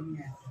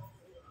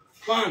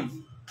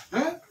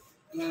 হ্যাঁ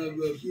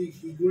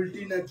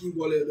গুলটি না কি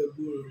বলে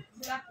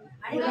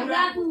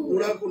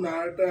গুড়াকু না,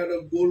 একটা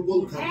গোল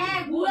গোল থাকে।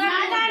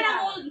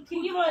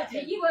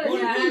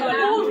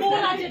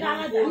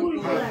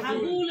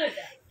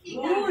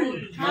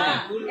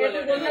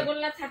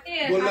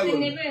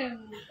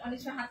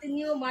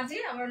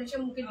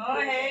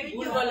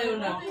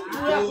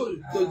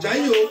 তো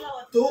যাই হোক,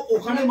 তো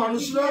ওখানে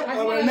মানুষরা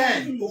নেয়,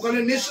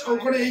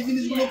 ওখানে এই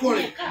জিনিসগুলো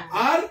করে।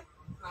 আর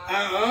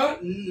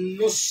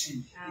নস্যি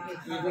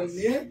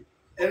নিয়ে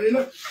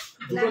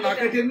দুটো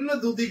নাকে টেনে নিল,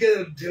 দুদিকে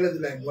ঢেলে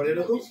দিল একবার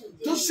এরকম।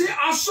 তো সে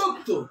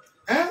আসক্ত।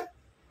 হ্যাঁ,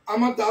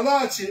 আমার দাদা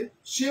আছে,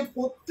 সে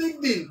প্রত্যেক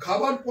দিন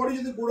খাবার পরে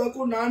যদি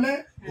গুড়াকো না নেয়,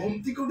 ঘুম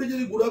থেকে উঠে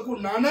যদি গুড়াকো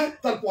না নেয়,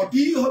 তার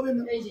পটিই হবে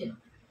না।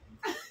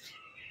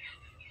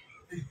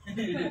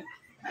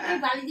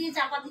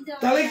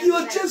 তাহলে কি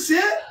হচ্ছে,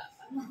 সে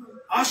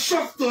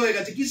আসক্ত হয়ে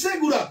গেছে কিসে?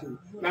 গুড়াকো।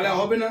 নাহলে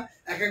হবে না।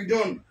 এক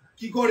একজন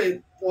কি করে,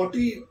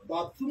 পটি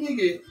বাথরুমে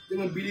গিয়ে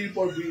যেমন বিড়ির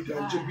পর বিড়িটা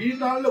হচ্ছে, বিড়ি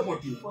না হলে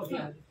পটি হবে,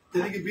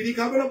 সেদিকে বিড়ি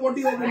খাবে না,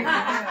 পটি হবে না।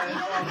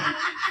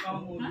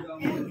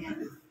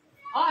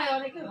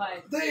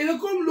 তো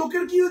এরকম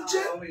লোকের কি হচ্ছে,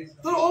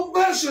 তোর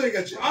অভ্যাস হয়ে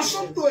গেছে,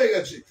 আসক্ত হয়ে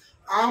গেছে।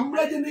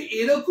 আমরা যেন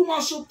এরকম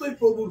আসক্ত হই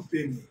প্রভুর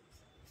প্রেমে।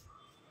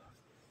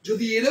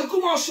 যদি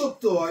এরকম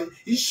আসক্ত হয়,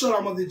 ঈশ্বর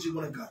আমাদের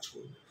জীবনে কাজ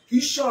করবে।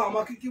 ঈশ্বর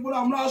আমাকে কি বলে,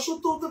 আমরা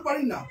আসক্ত হতে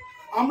পারি না,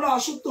 আমরা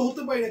আসক্ত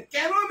হতে পারি না।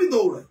 কেন আমি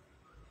দৌড়াই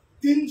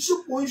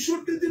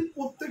 365 দিন,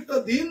 প্রত্যেকটা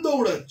দিন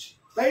দৌড়াচ্ছি,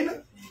 তাই না?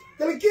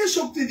 তাহলে কে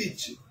শক্তি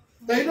দিচ্ছে,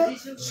 তাই না?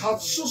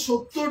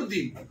 770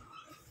 দিন।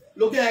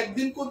 লোকে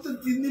একদিন করতে,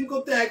 3 দিন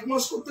করতে, 1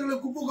 মাস করতে গেলে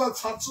কুপকার,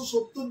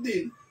 770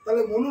 দিন।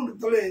 তাহলে মনুন,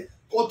 তাহলে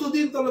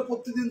কতদিন তাহলে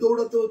প্রত্যেকদিন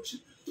দৌড়াতে হচ্ছে?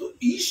 তো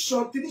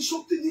ঈশ্বর তিনি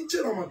শক্তি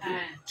দিচ্ছেন আমাকে,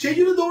 সেই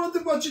জন্য দৌড়াতে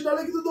পারছি,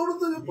 তাহলে কিন্তু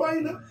দৌড়াতে পারি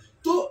না।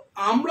 তো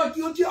আমরা কি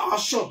হচ্ছে,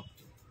 আসক্ত।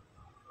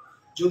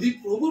 যদি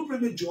প্রভুর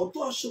প্রেমে যত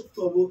আসক্ত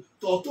হব,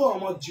 তত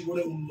আমার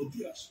জীবনে উন্নতি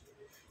আসবে।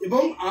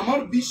 এবং আমার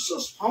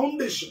বিশ্বাস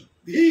ফাউন্ডেশন,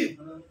 ভিত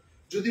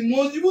যদি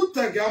মজবুত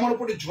থাকে, আমার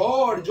উপরে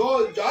ঝড়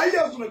জল যাই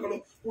আসবে না কেন,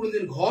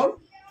 কোনোদিন ঘর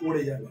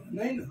পড়ে যাবে না,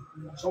 তাই না?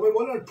 সবাই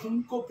বলে না,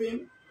 ठुमको प्रेम,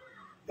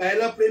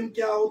 पहला प्रेम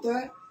क्या होता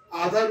है,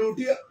 आधा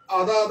रोटी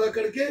आधा आधा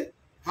करके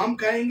हम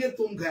खाएंगे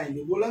तुम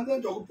खाएंगे, बोला था।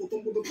 যখন প্রথম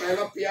প্রথম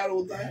पहला प्यार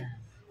होता है,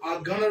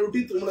 আধখানা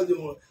রুটি তোমরা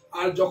দেবো,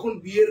 আর যখন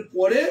বিয়ের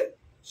পরে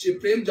সে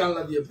প্রেম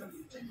জানলা দিয়ে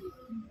পালিয়ে যায়।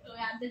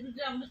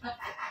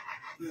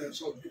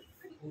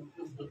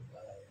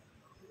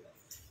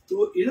 তো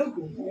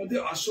এরকম আমাদের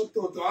আসক্ত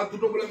হতো। আর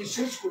দুটো বলে আমি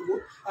শেষ করবো,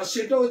 আর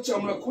সেটা হচ্ছে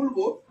আমরা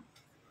খুলবো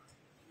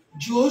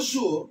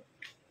যোশুয়া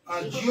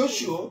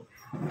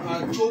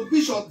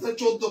 24 অধ্যায়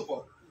 14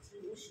 পদ।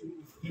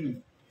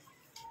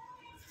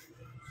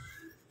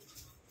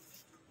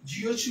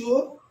 যোশুয়া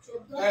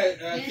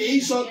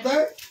 23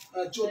 অধ্যায়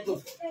 14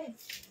 পদ।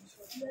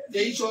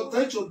 23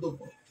 অধ্যায় 14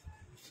 পদ।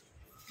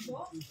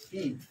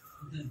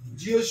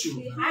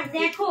 আর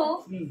দেখো,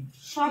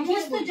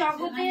 সমস্ত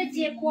জগতের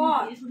যে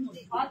পথ,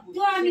 অদ্য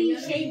আমি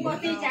সেই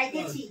পথে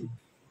যাইতেছি,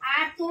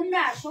 আর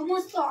তোমরা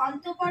সমস্ত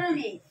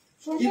অন্তঃকরণে,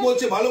 কি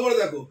বলছে ভালো করে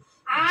দেখো,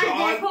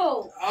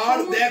 আর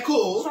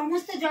দেখো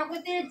সমস্ত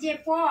জগতের যে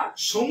পথ,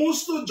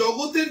 সমস্ত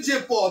জগতের যে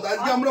পথ।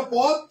 আজকে আমরা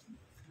পথ,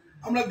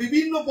 আমরা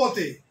বিভিন্ন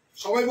পথে,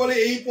 সবাই বলে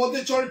এই পথে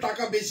চল,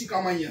 টাকা বেশি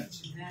কামাই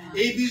আছে,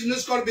 এই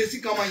বিজনেস কর বেশি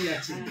কামাই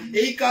আছে,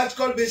 এই কাজ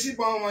কর বেশি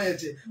কামাই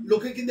আছে।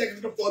 লোকে কিন্তু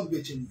একটা পথ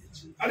বেছে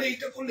নিয়েছে, আরে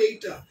এইটা করলে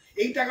এইটা,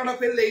 এই টাকাটা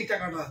পেলে এই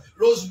টাকাটা।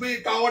 রোজবেরি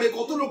টাওয়ারে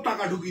কত লোক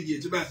টাকা ঢুকিয়ে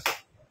দিয়েছে, ব্যাস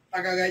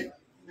টাকা গাই।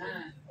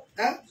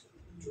 হ্যাঁ,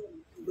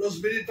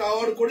 রোজবেরি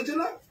টাওয়ার করেছে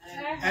না,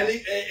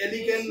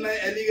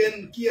 এলিগেন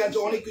কি আছে,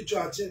 অনেক কিছু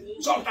আছে,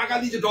 সব টাকা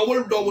দিয়েছে, ডবল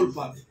ডবল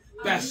পাবে,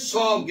 ব্যাস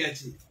সব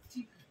গেছে।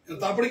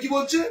 তারপরে কি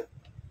বলছে,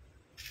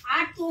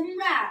 আর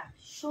তোমরা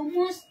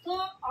সমস্ত,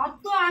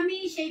 অদ্য আমি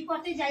সেই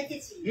পথে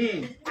যাইতেছি,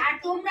 আর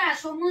তোমরা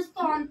সমস্ত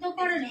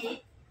অন্তঃকরণে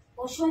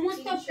ও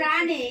সমস্ত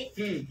প্রাণে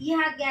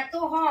ইহা জ্ঞাত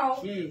হও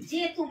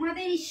যে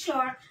তোমাদের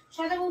ঈশ্বর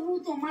সদাপ্রভু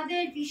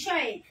তোমাদের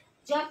বিষয়ে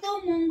যত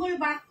মঙ্গল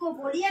বাক্য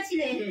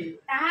বলিয়াছিলেন,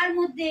 তাহার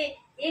মধ্যে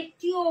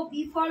একটিও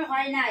বিফল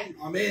হয় নাই।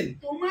 আমেন।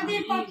 তোমাদের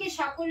পক্ষে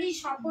সকলেই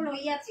সফল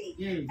হইয়াছে,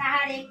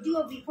 তাহার একটিও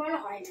বিফল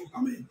হয় না।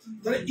 আমেন।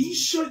 তাহলে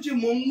ঈশ্বর যে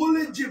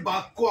মঙ্গলের যে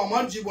বাক্য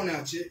আমার জীবনে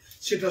আছে,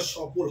 সেটা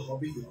সফল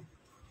হবেই হবে।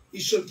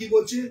 ঈশ্বর কি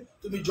বলছে,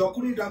 তুমি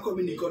যখনই ডাকো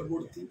আমি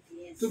নিকটবর্তী,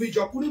 তুমি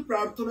যখনই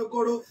প্রার্থনা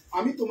করো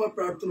আমি তোমার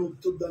প্রার্থনা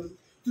উত্তর দানি,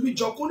 তুমি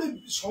যখনই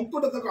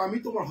সংকটে থাকো আমি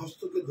তোমার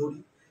হস্তকে ধরি।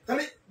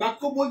 তাহলে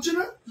বাক্য বলছে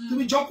না,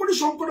 তুমি যখনই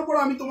সংকটে পড়ো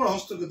আমি তোমার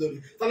হস্তকে ধরি।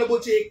 তাহলে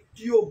বলছে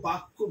একটিও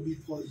বাক্য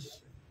বিফল,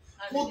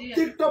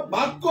 প্রত্যেকটা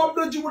বাক্য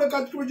আপনার জীবনে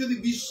কাজ করে যদি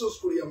বিশ্বাস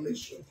করি আমরা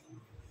ঈশ্বর।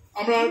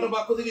 আমরা একটা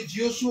বাক্য থেকে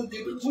যোশুয়া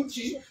যেটা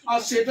খুঁজছি, আর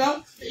সেটা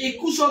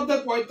 21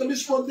 অধ্যায়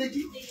 45 পদ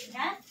দেখি।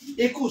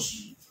 21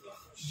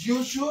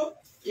 যোশুয়া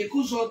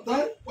 21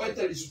 অধ্যায়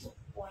 45 পদ।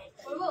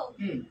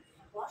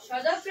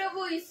 সদাপ্রভু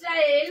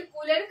ইসরায়েল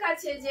কুলের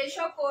কাছে যে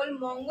সকল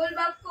মঙ্গল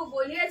বাক্য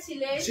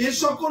বলিয়াছিলেন, যে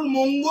সকল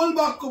মঙ্গল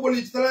বাক্য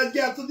বলিয়েছে, তাহলে আজকে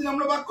এতদিন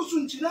আমরা বাক্য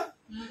শুনছি না,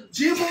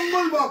 যে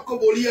মঙ্গল বাক্য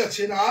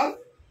বলিয়াছেন, আর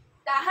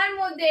তাহার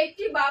মধ্যে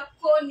একটি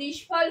বাক্য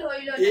নিষ্ফল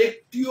হইল না,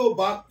 একটিও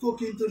বাক্য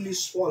কিন্তু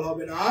নিষ্ফল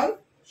হবে না। আর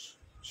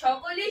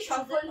সকলেই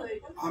সফল হয়ে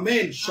যাবে।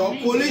 আমেন,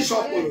 সকলেই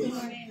সফল হয়ে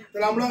যাবে।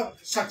 তাহলে আমরা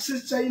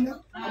সাকসেস চাই না,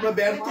 আমরা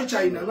ব্যর্থ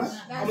চাই না, না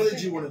আমাদের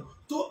জীবনে।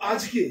 তো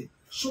আজকে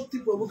সত্যি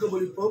প্রভুকে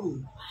বলি, প্রভু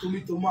তুমি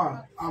তোমার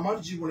আমার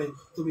জীবনে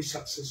তুমি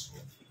সাকসেস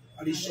করো,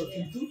 আর ঈশ্বর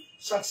কিন্তু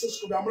সাকসেস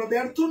করবে। আমরা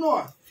ব্যর্থ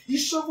নয়।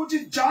 ঈশ্বর বলছে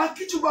যা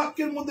কিছু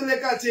বাক্যের মধ্যে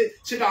লেখা আছে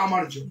সেটা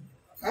আমার জন্য,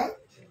 হ্যাঁ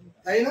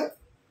তাই না?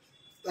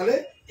 তাহলে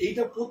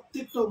এইটা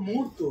প্রত্যেকটা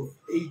মুহূর্ত,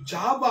 এই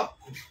যা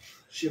বাক্য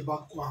সে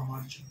বাক্য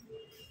আমার জন্য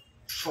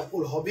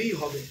সফল হবেই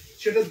হবে।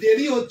 সেটা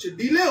দেরি হচ্ছে,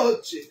 ডিলে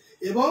হচ্ছে,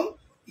 এবং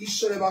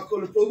ঈশ্বরের বাক্য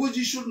হলো প্রভু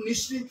যিশুর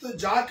নিশ্চিত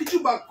যা কিছু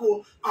বাক্য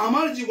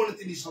আমার জীবনে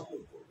তিনি সফল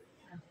করবেন।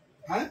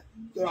 হ্যাঁ,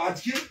 তো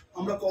আজকে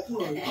আমরা কখন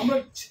আমরা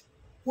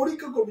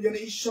পরীক্ষা করবো যেন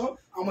ঈশ্বর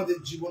আমাদের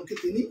জীবনকে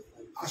তিনি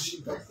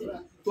আশীর্বাদ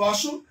করেন। তো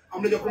আসুন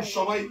আমরা যখন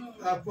সবাই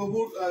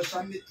প্রভুর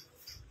সামনে,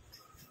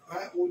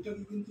 হ্যাঁ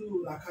ওইটাকে কিন্তু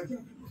রাখা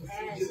যাবে,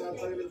 ফ্রিজে না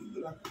থাকলে কিন্তু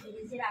রাখা যাবে।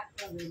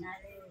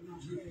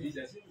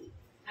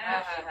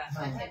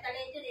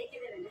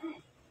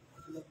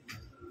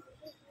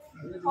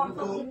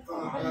 তো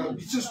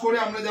বিশেষ করে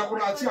আমরা যখন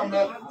আছি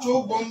আমরা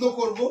চোখ বন্ধ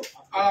করব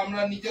আর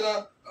আমরা নিজেরা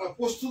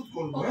প্রস্তুত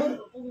করবো।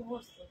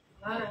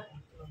 হ্যাঁ,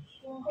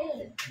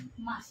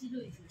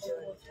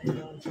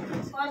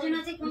 কজন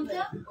আছে কোন তো?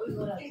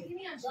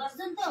 10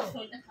 জন তো?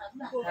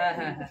 হ্যাঁ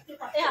হ্যাঁ হ্যাঁ।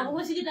 এই আবু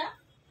বসিটা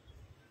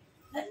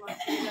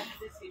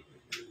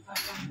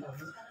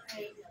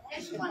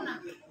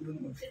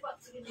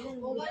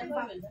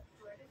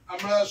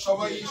আমরা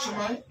সবাই এই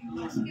সময়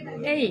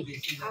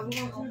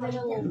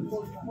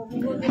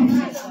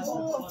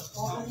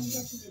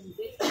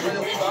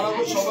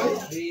দাঁড়াবো সবাই।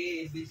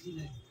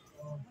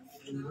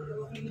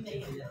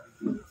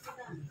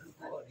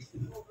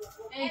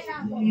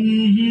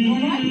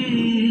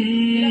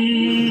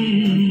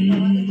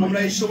 আমরা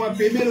এই সময়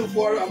প্রেমের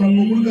উপর আমরা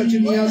প্রভুর কাছে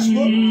নিয়ে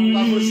আসবো,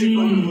 তারপর সে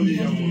প্রভুর বলে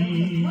যাবো।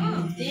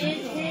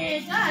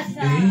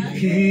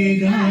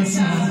 देखेगा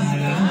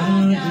सारा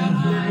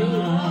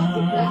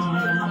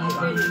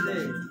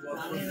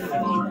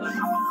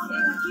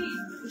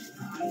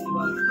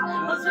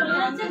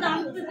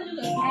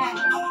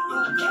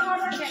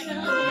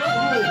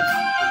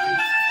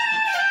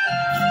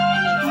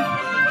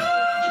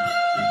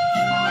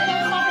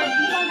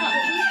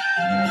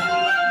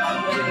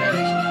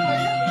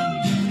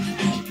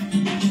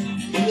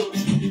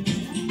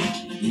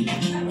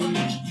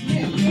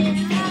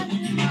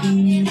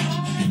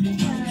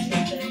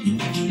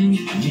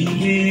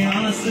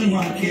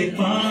आसमां के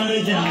पार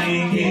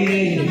जाएंगे,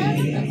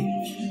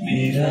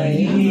 मेरा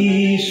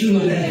यीशु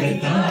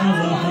रहता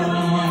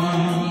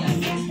वहाँ।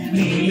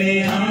 नीले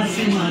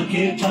आसमां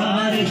के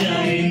पार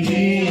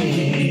जाएंगे,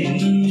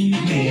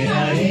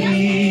 मेरा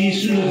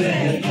यीशु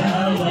रहता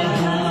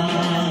वहाँ।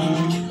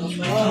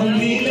 हम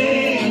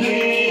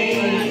मिलेंगे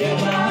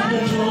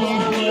बादलों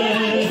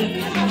पर,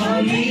 हम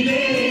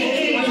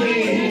मिलेंगे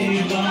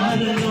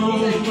बादलों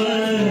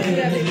पर,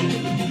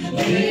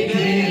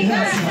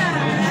 देखेगा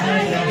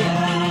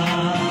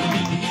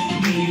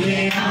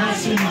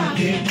आसमां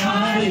के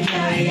पार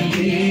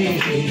जाएंगे,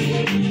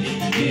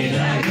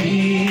 मेरा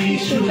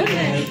यीशु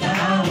रहता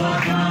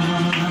वहाँ।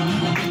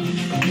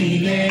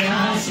 नीले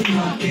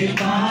आसमां के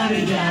पार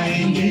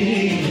जाएंगे,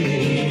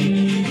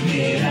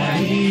 मेरा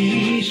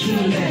यीशु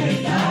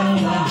रहता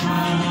वहाँ।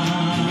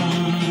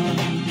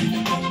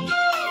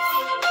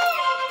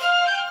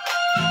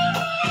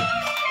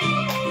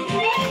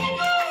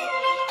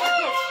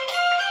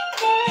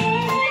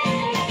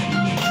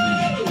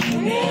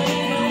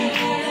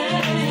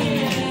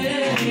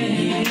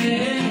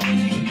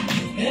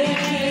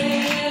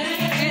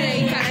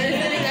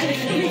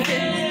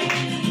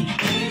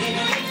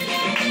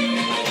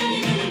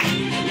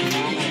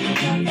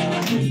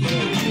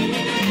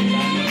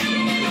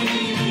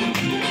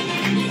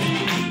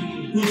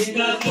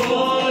 उसका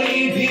कोई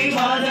भी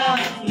वादा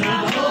ना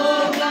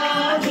होगा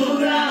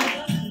अधूरा,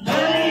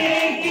 हर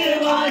एक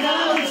वादा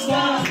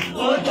उसका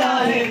होता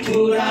है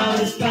पूरा।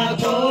 उसका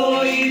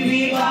कोई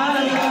भी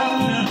वादा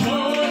ना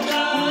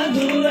होगा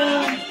अधूरा,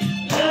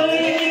 हर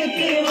एक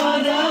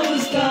वादा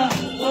उसका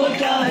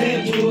होता है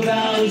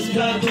पूरा।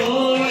 उसका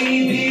कोई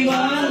भी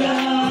वादा,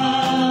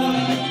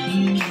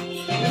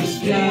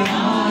 उसके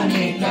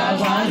आने का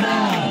वादा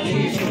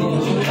भी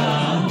पूरा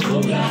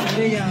होगा,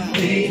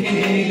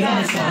 देखेगा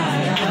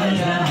सारा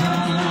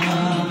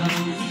जहां।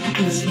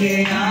 उसके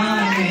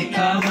आने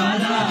का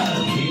वादा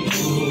भी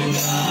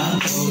पूरा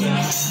होगा,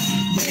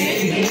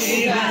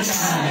 देखेगा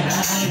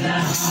सारा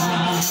जहां।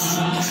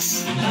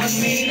 हम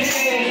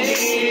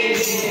मिलेंगे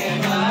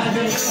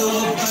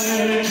बादलों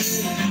पर,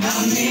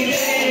 हम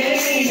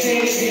मिलेंगे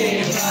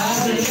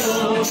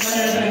बादलों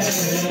पर,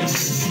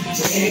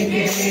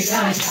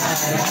 देखेगा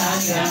सारा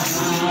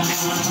जहां।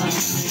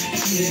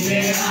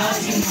 नीले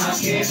आसमां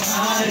के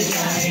पार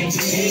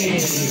जाएंगे,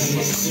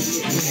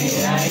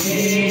 मेरा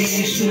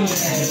यीशु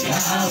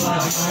रहता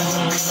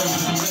वहाँ।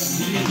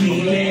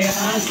 नीले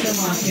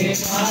आसमां के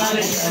पार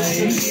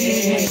जाएंगे,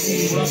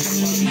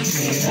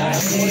 मेरा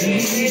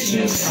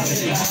यीशु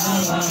रहता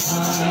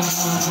वहाँ।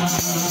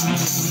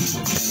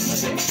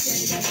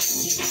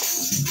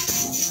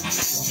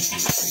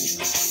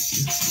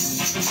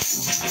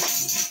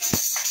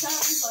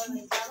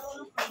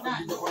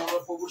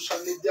 প্রভুর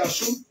সান্নিধ্যে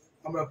আসুন,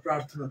 আমরা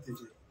প্রার্থনাতে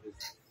যাই।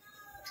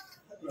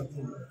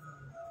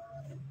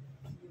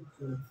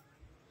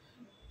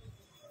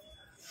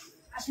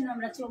 আসুন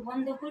আমরা চোখ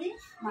বন্ধ করি,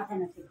 মাথা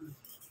নাতে করি।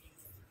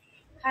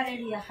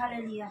 Hallelujah,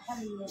 hallelujah,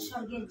 hallelujah.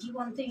 স্বর্গের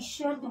জীবন্ত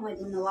ঈশ্বর, তোমায়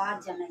ধন্যবাদ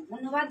জানাই।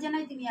 ধন্যবাদ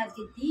জানাই তুমি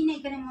আজকে দিন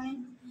এখানে মনে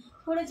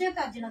করেছো,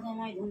 তার জন্য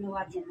তোমায়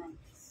ধন্যবাদ জানাই।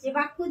 যে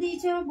বাক্য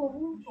দিয়েছ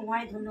প্রভু,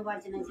 তোমায় ধন্যবাদ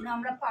জানাই। যেন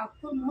আমরা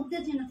বাক্যর মধ্যে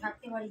যেন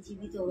থাকতে পারি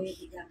জীবিত হয়ে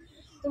পিতা,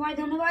 তোমায়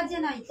ধন্যবাদ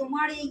জানাই।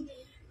 তোমার এই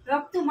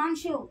রক্ত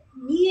মাংস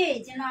নিয়ে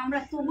যেন আমরা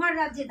তোমার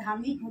রাজ্যে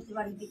ধার্মিক হতে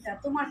পারি পিতা,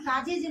 তোমার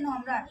কাজে যেন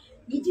আমরা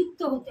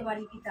নিযুক্ত হতে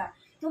পারি পিতা।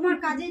 তোমার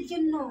কাজের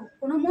জন্য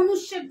কোনো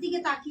মনুষ্যের দিকে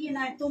তাকিয়ে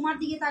নয়, তোমার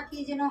দিকে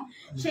তাকিয়ে যেন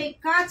সেই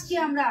কাজকে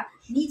আমরা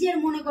নিজের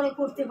মনে করে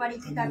করতে পারি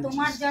পিতা।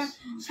 তোমার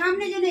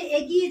সামনে যেন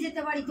এগিয়ে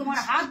যেতে পারি, তোমার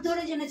হাত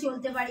ধরে যেন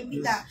চলতে পারি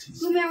পিতা।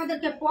 তুমি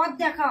আমাদেরকে পথ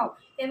দেখাও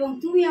এবং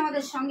তুমি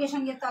আমাদের সঙ্গে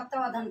সঙ্গে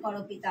তত্ত্বাবধান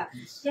করো পিতা,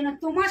 যেন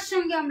তোমার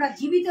সঙ্গে আমরা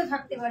জীবিত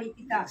থাকতে পারি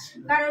পিতা।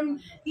 কারণ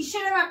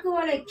ঈশ্বরের বাক্য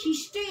বলে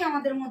খ্রিস্টই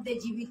আমাদের মধ্যে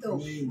জীবিত।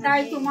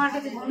 তাই তোমার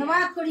কাছে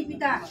ধন্যবাদ করি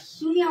পিতা,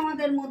 তুমি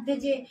আমাদের মধ্যে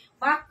যে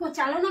বাক্য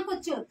চালনা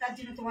করছো তার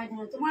জন্য তোমায়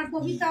ধন্যবাদ। তোমার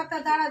পবিত্র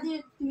আত্মার দ্বারা যে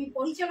তুমি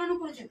পরিচালনা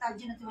করেছো তার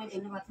জন্য তোমায়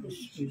ধন্যবাদ করি।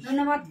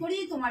 ধন্যবাদ করি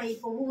তোমার এই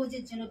প্রভু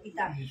ভোজের জন্য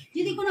পিতা।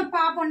 যদি কোনো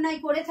পাপ অন্যায়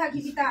করে থাকি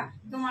পিতা,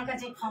 তোমার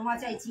কাছে ক্ষমা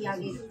চাইছি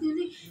আগে।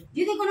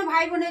 যদি কোনো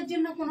ভাই বোনের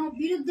জন্য কোনো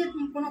বিরুদ্ধে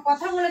কোনো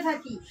কথা বলে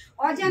থাকি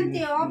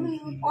অজান্তে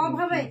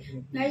অভাবে,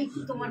 তাই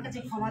তোমার কাছে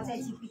ক্ষমা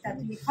চাইছি পিতা।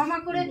 তুমি ক্ষমা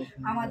করে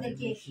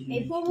আমাদেরকে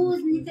এই প্রভু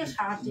নিতে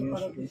সাহায্য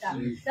করো পিতা।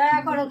 দয়া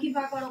করো,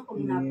 কৃপা করো,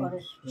 করুণা করো।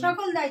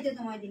 সকল দায়িত্ব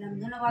তোমায় দিলাম।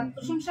 ধন্যবাদ,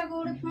 প্রশংসা,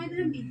 গৌরব তোমায়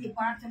দিলাম। বৃদ্ধি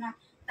প্রার্থনা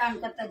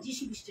ত্রাণকর্তা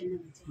যিশু খ্রিস্টের নামে।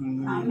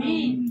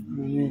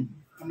 আমেন।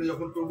 আমরা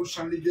যখন প্রভুর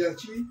সান্নিধ্যে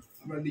আছি,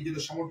 আমরা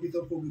নিজেদের সমর্পিত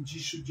প্রভু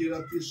যিশু যে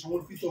রাত্রি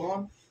সমর্পিত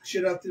হন, সে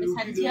রাত্রি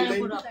রুটি দিলেন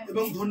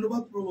এবং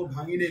ধন্যবাদ প্রভু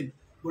ভাঙিলেন,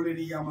 বলে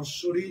নিয়ে আমার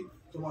শরীর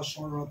তোমার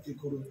শরণার্থী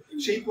করো।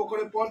 সেই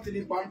প্রকারের পর তিনি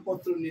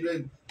পানপত্র নিলেন,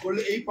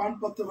 বললে এই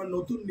পানপত্র আমার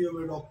নতুন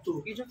নিয়মের রক্ত।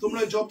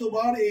 তোমরা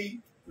যতবার এই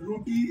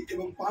রুটি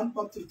এবং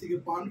পানপাত্র থেকে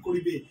পান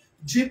করিবে,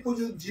 যে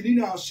পর্যন্ত যিনি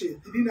না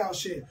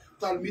আসে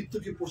তার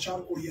মৃত্যুকে প্রচার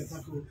করিয়া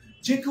থাকো।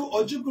 যে কেউ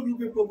অযোগ্য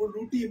রূপে প্রভুর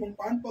রুটি এবং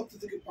পানপাত্র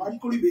থেকে পান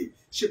করিবে,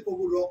 সে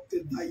প্রভুর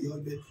রক্তের দায়ী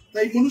হবে।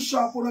 তাই মনুষ্য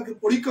আপনাকে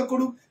পরীক্ষা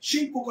করুক,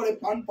 সেই প্রকারে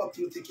পানপাত্র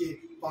থেকে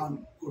পান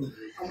করুক।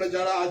 আমরা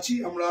যারা আছি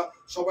আমরা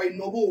সবাই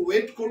নেবো,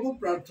 ওয়েট করব,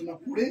 প্রার্থনা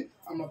করে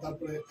আমরা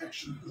তারপরে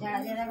অ্যাকশন করব।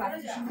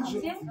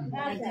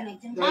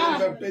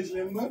 ব্যাপটাইজ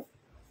মেম্বার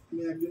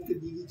আমি একজনকে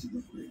দিয়ে দিচ্ছি, তো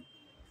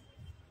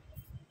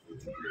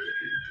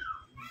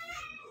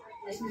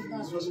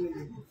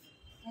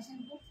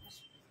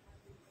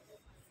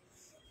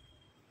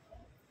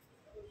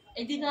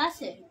এদিকে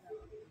আছে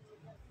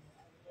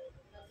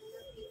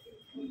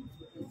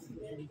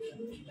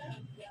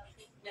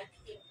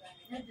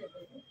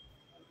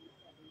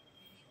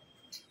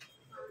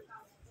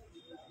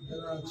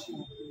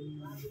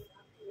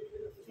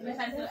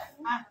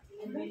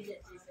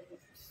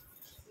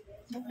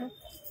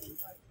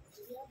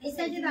এই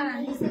সাইডে দাঁড়ান,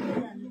 এই সাইডে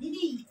দাঁড়ান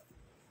দিদি,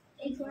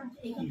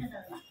 এইখানে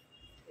দাঁড়ান।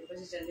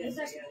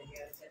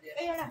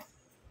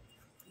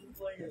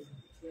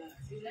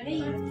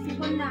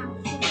 সুকন্যা,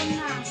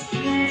 সুকন্যা,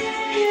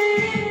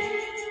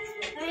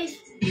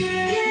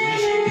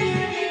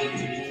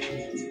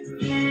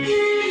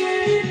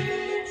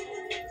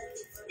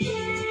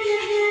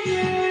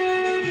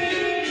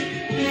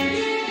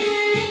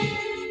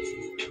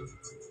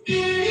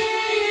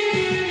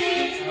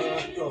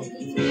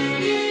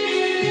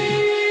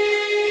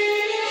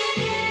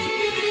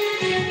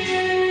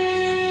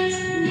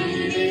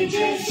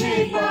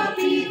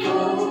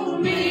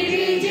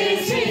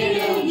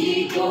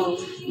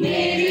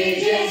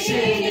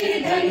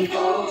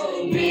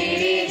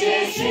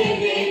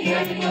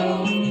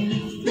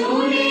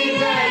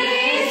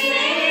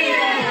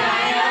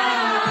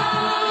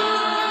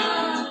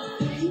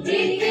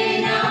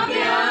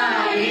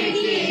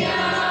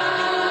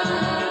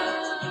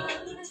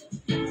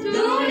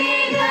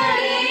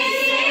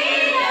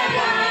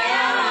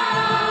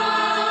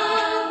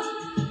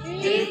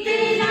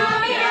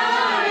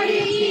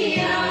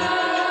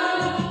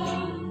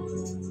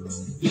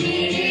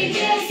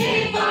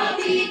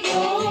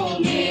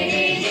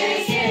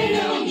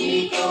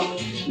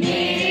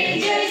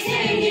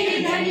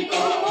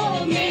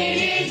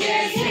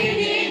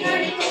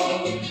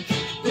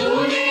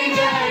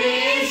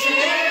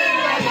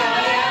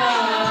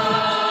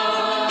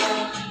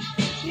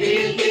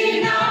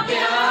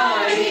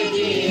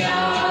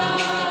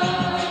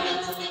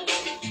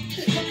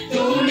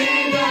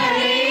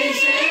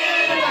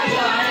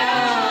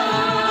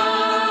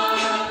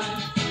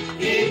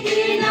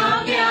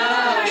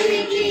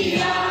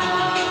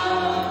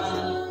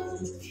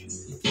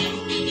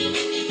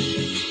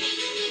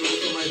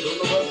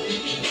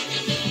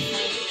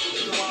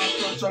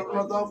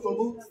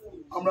 প্রভু,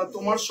 আমরা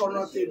তোমার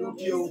শরণার্থী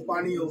রুটি ও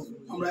পানীয়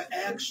আমরা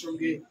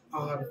একসঙ্গে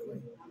আহার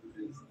করি।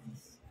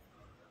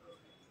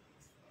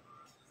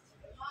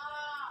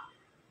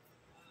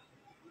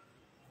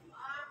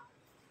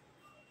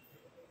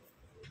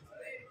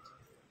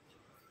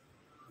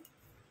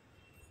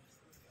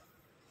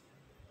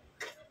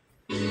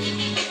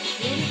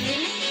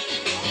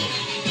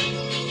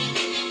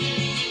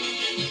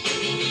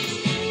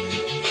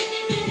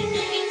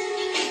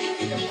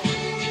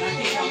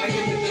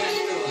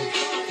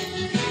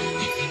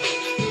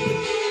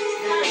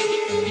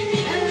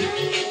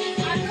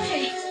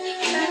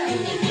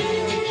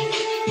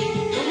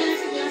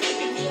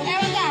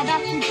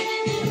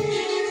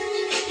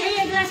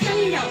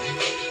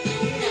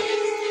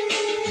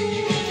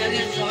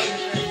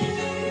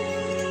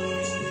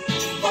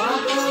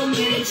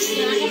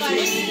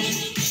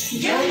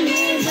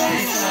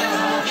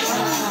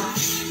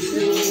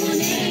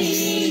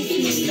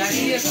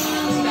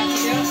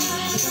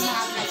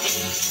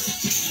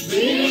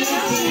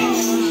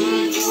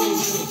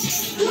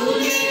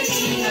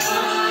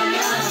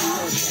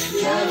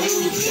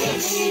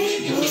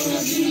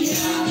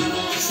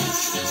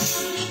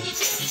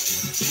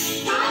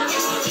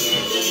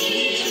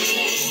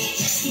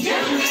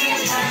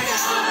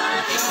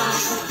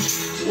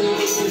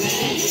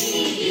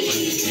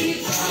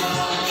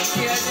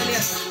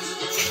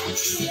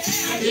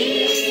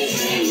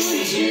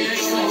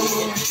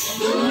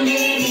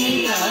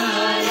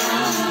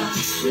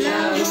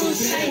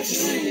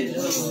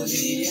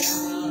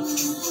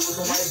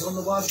 তোমায়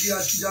ধন্যবাদ দিয়ে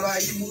আছি যারা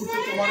এই মুহূর্তে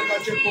তোমার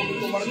কাছে প্রভু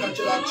তোমার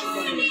কাছে রাখছি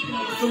প্রভু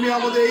তুমি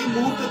আমাদের এই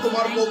মুহূর্তে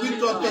তোমার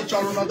পবিত্র আত্মার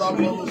চালনা দাও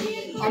প্রভু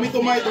আমি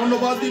তোমায়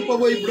ধন্যবাদ দিই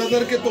প্রভু এই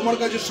ব্রাদারকে তোমার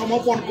কাছে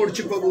সমর্পণ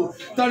করছি প্রভু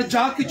তার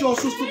যা কিছু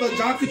অসুস্থতা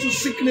যা কিছু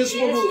সিকনেস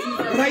প্রভু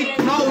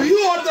right now you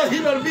are the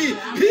Hilaire B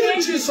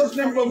hill Jesus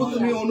name প্রভু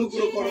তুমি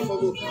অনুগ্রহ করো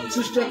প্রভু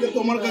সিস্টারকে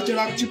তোমার কাছে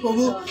রাখছি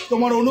প্রভু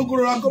তোমার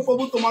অনুগ্রহ রাখো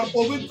প্রভু তোমার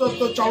পবিত্র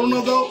আত্মার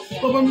চালনা দাও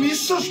প্রভু আমি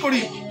বিশ্বাস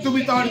করি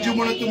তুমি তার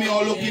জীবনে তুমি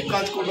অলৌকিক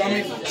কাজ করবে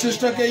আমি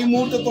সিস্টারকে এই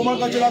মুহূর্তে তোমার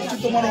কাছে রাখছি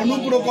তোমার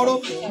অনুগ্রহ করো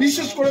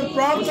বিশেষ করে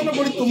প্রার্থনা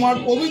করি তোমার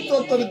পবিত্র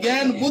আত্মার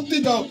জ্ঞান বুদ্ধি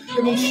দাও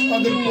এবং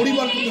তাদের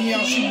পরিবারকে তুমি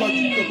আশীর্বাদ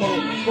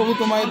করো প্রভু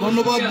তোমায়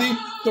ধন্যবাদ দিই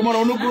তোমার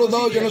অনুগ্রহ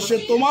দাও যেন সে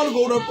তোমার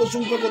গৌরব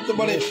প্রশংসা করতে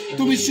পারে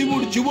তুমি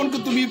শিবুর জীবনকে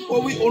তুমি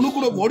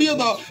অনুগ্রহ ভরিয়ে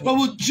দাও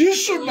প্রভু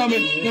যিশুর নামে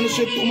যেন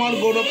সে তোমার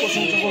গৌরব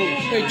প্রশংসা করো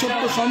এই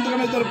ছোট্ট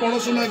সন্তানে তার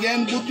পড়াশোনা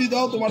জ্ঞান বুদ্ধি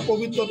দাও তোমার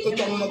পবিত্রত্ব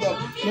চালনা দাও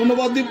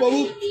ধন্যবাদ দিই প্রভু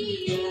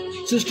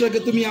সিস্টারকে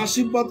তুমি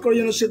আশীর্বাদ করো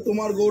যেন সে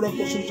তোমার গৌরব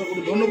প্রশংসা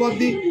করো ধন্যবাদ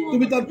দিই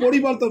তুমি তার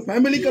পরিবার তার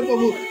ফ্যামিলিকে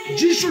প্রভু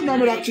যিশুর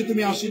নামে রাখছি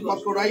তুমি আশীর্বাদ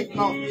করো রাইট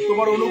নাও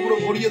তোমার অনুগ্রহ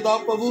ভরিয়ে দাও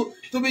প্রভু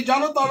তুমি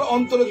জানো তার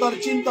অন্তরে তার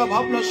চিন্তা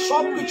ভাবনা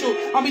সবকিছু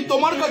আমি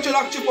তোমার কাছে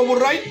রাখছি প্রভু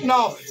right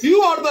now you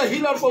are the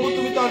Hilaire প্রভু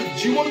তুমি তার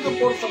জীবনকে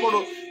স্পর্শ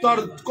করো তার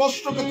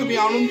কষ্টকে তুমি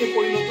আনন্দে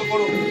পরিণত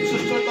করো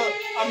সিস্টারটা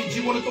আমি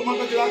জীবনে তোমার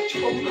কাছে রাখছি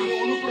প্রভু তুমি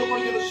অনুগ্রহ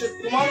করো যেন সে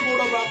তোমার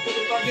গৌরব রাখতে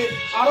পারে তাকে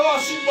আরো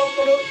আশীর্বাদ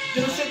করো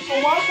যেন সে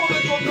তোমার পথে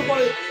চলতে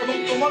পারে এবং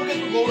তোমাকে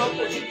গৌরব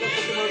প্রশংসা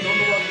করতে পারে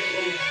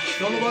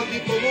ধন্যবাদ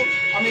দিই প্রভু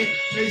আমি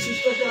এই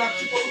সিস্টারকে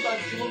রাখছি প্রভু তার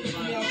জীবনকে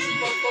তুমি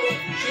আশীর্বাদ করো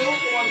সেও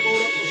তোমার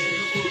গৌরব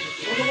প্রশংসা করো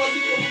ধন্যবাদ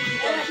দিই প্রভু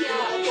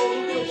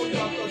অনুগ্রহ করে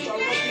আপনার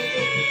চালনা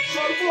দিয়েছে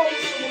স্বল্প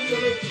অবস্থার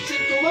মধ্যে সে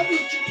তোমাকে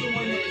উচিত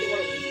তোমার নিতে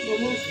পারে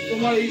প্রভু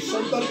তোমার এই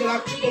সন্তানকে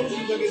রাখছি প্রভু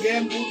তুমি তাকে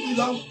জ্ঞান বুদ্ধি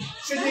দাও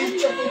সে যে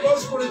ইচ্ছা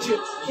প্রকাশ করেছে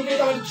তুমি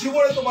তার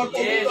জীবনে তোমার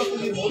পবিত্রতা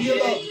তুমি ভরিয়ে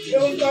দাও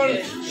এবং তার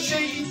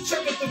সেই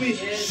ইচ্ছাকে তুমি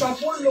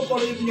সাফল্য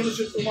করে যেন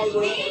সে তোমার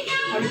গৌরব করে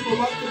আমি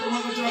প্রভাতকে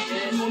তোমার কাছে রাখছি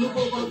তুমি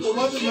অনুগ্রহ করো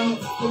প্রভাতে যেন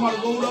তোমার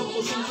গৌরব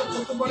প্রশংসা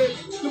করতে পারে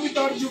তুমি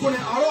তার জীবনে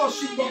আরো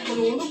আশীর্বাদ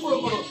করো অনুগ্রহ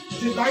করো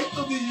যে দায়িত্ব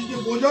দিয়ে যে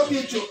বোঝা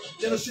দিয়েছো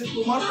যেন সে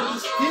তোমার প্রতি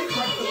স্থির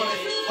থাকতে পারে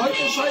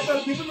হয়তো শয়তান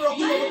বিভিন্ন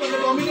রকম ভাবে তাকে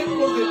ডমিনেট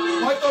করবে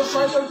হয়তো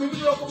শয়তান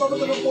বিভিন্ন রকম ভাবে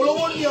তাকে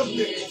প্রলোভন নিয়ে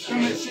আসবে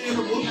কারণ সে যেন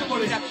বলতে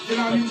পারে যে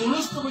আমি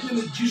মনস্তবে যেন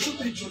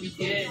যিশুতেই চলি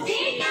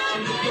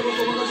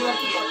তোমার কাছে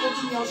রাখছি তাকেও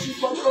তুমি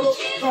আশীর্বাদ করো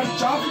তার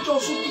যা কিছু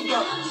অসুস্থতা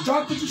যা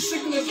কিছু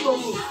সিকনেস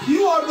প্রভু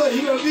you are the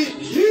Hilaire B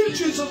hill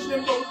Jesus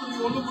name প্রভু তুমি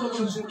অনুগ্রহ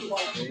করে সে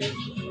তোমার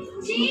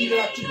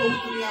রাখছি প্রভু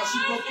তুমি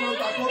আশীর্বাদ করো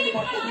তাকেও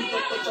তোমার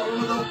পবিত্রতা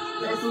চালনা দাও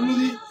তুমি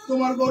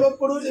তোমার গৌরব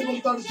করো এবং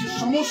তার যে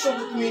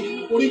সমস্যাকে তুমি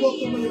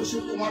পরিবর্তন করে সে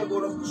তোমার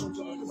গৌরব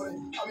প্রশংসা করতে পারে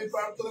আমি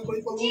প্রার্থনা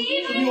করি প্রভু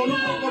তুমি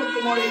অনুগ্রহ করো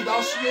তোমার এই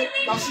দাসীকে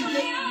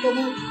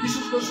প্রভু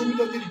বিশেষ করে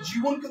সুমিতাদের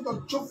জীবনকে তার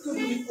চোখকে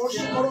তুমি স্পর্শ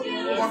করো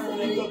তোমার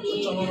পবিত্রতা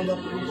চালনা দাও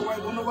প্রভু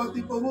তোমায় ধন্যবাদ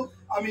দিই প্রভু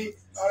আমি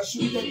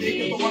সুমিতা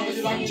দেখে তোমার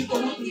কাছে রাখছি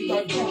প্রভু তুমি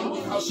তার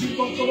জীবনকে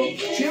আশীর্বাদ করো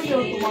সে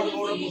যেন তোমার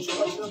গৌরব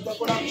প্রশংসা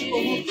করে রাখছি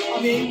প্রভু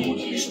আমি এই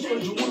মুহূর্তে বিশেষ করে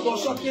ঝুমুর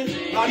বর্ষাকে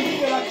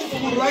দাঁড়িয়ে রাখছি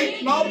প্রভু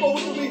রাইট নাও প্রভু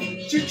তুমি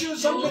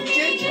সিচুয়েশনকে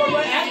চেঞ্জ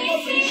করবে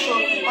একমাত্র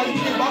ঈশ্বর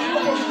আজকে বাক্য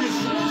করো যে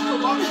সমস্ত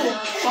বাক্য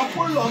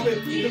সাফল্য হবে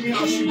তুমি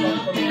আশীর্বাদ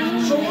করো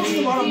সমস্ত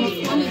ভার আমরা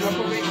তোমাকে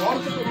রাখবো এই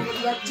ঘরকে তোমার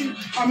কাছে রাখছি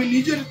আমি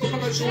নিজের তোমার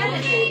কাছে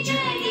সমর্পিত করছি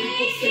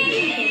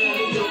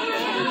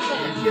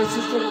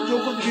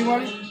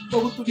বিমারি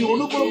প্রভু তুমি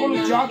অনুগ্রহ করো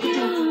যা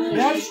কিছু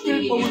ব্যাড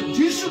স্পিরিট প্রভু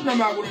যিশুর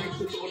নামে আগুন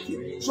নিক্ষিপ্ত করছি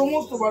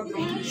সমস্ত বার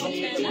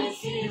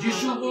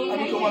যিশু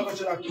আমি তোমার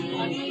কাছে রাখছি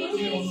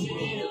তুমি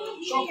অনুগ্রহ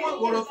সকল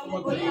বড়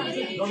তোমার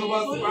কাছে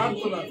ধন্যবাদ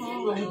প্রার্থনা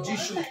প্রভু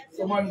যিশু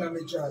তোমার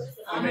নামে চাই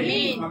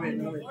আমেন আমেন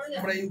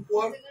আমরা এই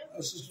উপহার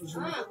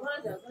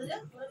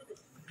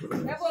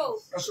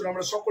আসলে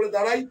আমরা সকলে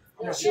দাঁড়াই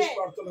আমরা শেষ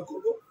প্রার্থনা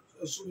করবো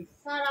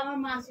স্যার আমার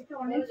মাসিকে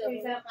অনেক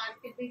পয়সা কাট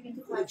কেটে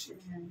কিন্তু পাচ্ছি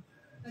না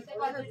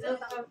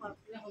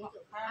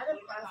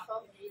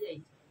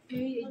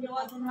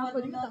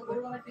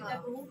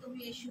তুমি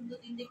এই সুন্দর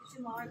দিন দেখেছো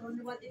মহারাজ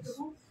ধন্যবাদ দিই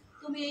প্রভু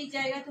তুমি এই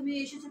জায়গায় তুমি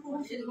এসেছো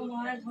প্রভু সেরকম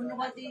মহারাজ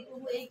ধন্যবাদ দিই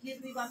প্রভু এই গিয়ে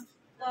তুমি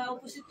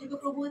উপস্থিত থেকে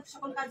প্রভু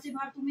সকল কার্যে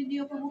ভার তুমি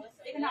নিও প্রভু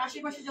এখানে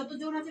আশেপাশে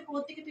যতজন আছে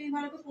প্রত্যেকে তুমি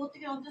ভালো করো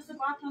প্রত্যেকের অন্তস্থ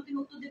প্রার্থনা তুমি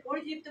উত্তর দিয়ে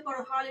পরিতৃপ্ত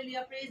করো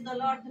হালেলুয়া প্রেজ দ্য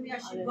লর্ড তুমি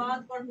আশীর্বাদ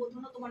করো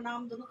ধন্য তোমার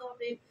নাম ধন্য তোমার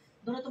প্রেম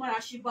ধরো তোমার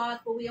আশীর্বাদ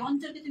প্রভু, এই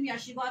অঞ্চলকে তুমি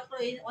আশীর্বাদ করো,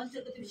 এই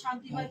অঞ্চলকে তুমি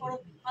শান্তিময় করো,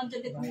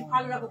 অঞ্চলকে তুমি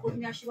ভালো রাখো প্রভু,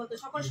 তুমি আশীর্বাদ করো,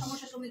 সকল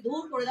সমস্যা তুমি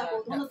দূর করে দাও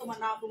প্রভু, ধন্য তোমার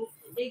নাম প্রভু।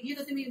 এই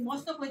গৃহকে তুমি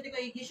মস্তক হয়ে থেকে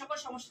এই গৃহে সকল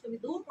সমস্যা তুমি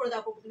দূর করে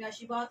দাও প্রভু, তুমি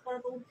আশীর্বাদ করো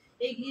প্রভু।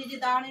 এই গৃহে যে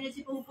দান এনেছে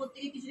প্রভু,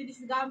 প্রত্যেকে কিছু না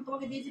কিছু দান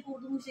তোমাকে দিয়েছে প্রভু,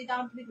 তুমি সেই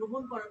দান তুমি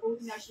গ্রহণ করো প্রভু,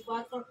 তুমি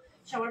আশীর্বাদ করো,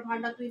 সবার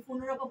ভান্ডার তুমি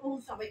পূর্ণ রাখো প্রভু,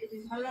 সবাইকে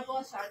তুমি ভালো রাখো,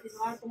 সারাদিন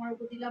আর তোমার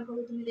উপর দিলাম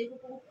প্রভু, তুমি দেখো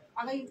প্রভু,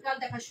 আগামীকাল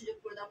দেখার সুযোগ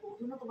করে দাও প্রভু,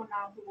 ধন্য তোমার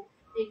নাম প্রভু।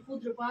 এই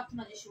ক্ষুদ্র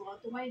প্রার্থনা যিশু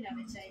তোমারই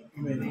নামে চাই।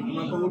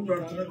 আমরা প্রভু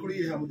প্রার্থনা করি,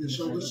 আমাদের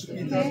সর্বস্ব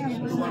পিতা,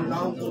 তোমার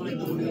নাম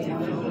পবিত্র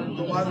হোক,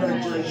 তোমার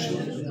রাজ্য আসুক,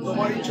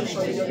 তোমার ইচ্ছা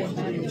সবই যেমন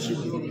তুমি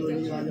সিদ্ধ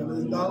দৈনিক আজ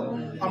আমাদের দাও।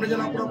 আমরা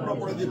যেন আমরা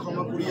অপরাধী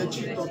ক্ষমা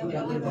করিয়াছি, তবে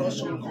আমাদের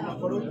পড়াশোনা ক্ষমা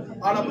করো,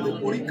 আর আমাদের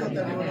পরীক্ষা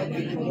দেওয়া না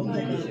কিন্তু বন্ধু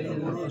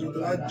করো, যত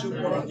রাজ্য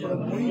পরাক্রম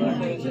মহিমা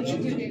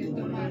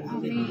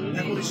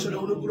এখন ঈশ্বরের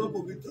অনুগ্রহ,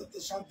 পবিত্র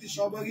শান্তি,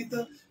 সহভাগিতা,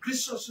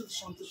 খ্রিস্টের সাথে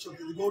সন্তোষ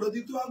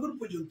গৌরদিত আগর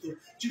পর্যন্ত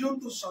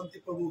চিরন্তন শান্তি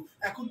প্রভু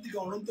এখন থেকে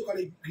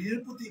অনন্তকালে গৃহের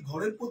প্রতি,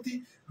 ঘরের প্রতি,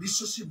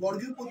 বিশ্বাসী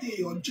বর্গের প্রতি,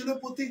 এই অঞ্চলের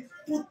প্রতি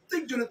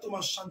প্রত্যেক জনে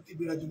তোমার শান্তি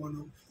বিরাজমান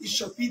হোক।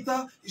 ঈশ্বর পিতা,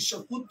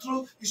 ঈশ্বর পুত্র,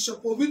 ঈশ্বর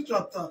পবিত্র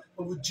আত্মা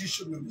প্রভু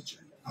যিশুর নামে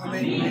চাই,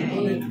 আমেন।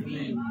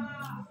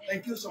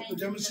 থ্যাংক ইউ সব।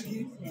 জয় মসিহ।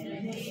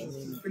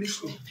 ফিনিশ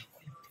করুন।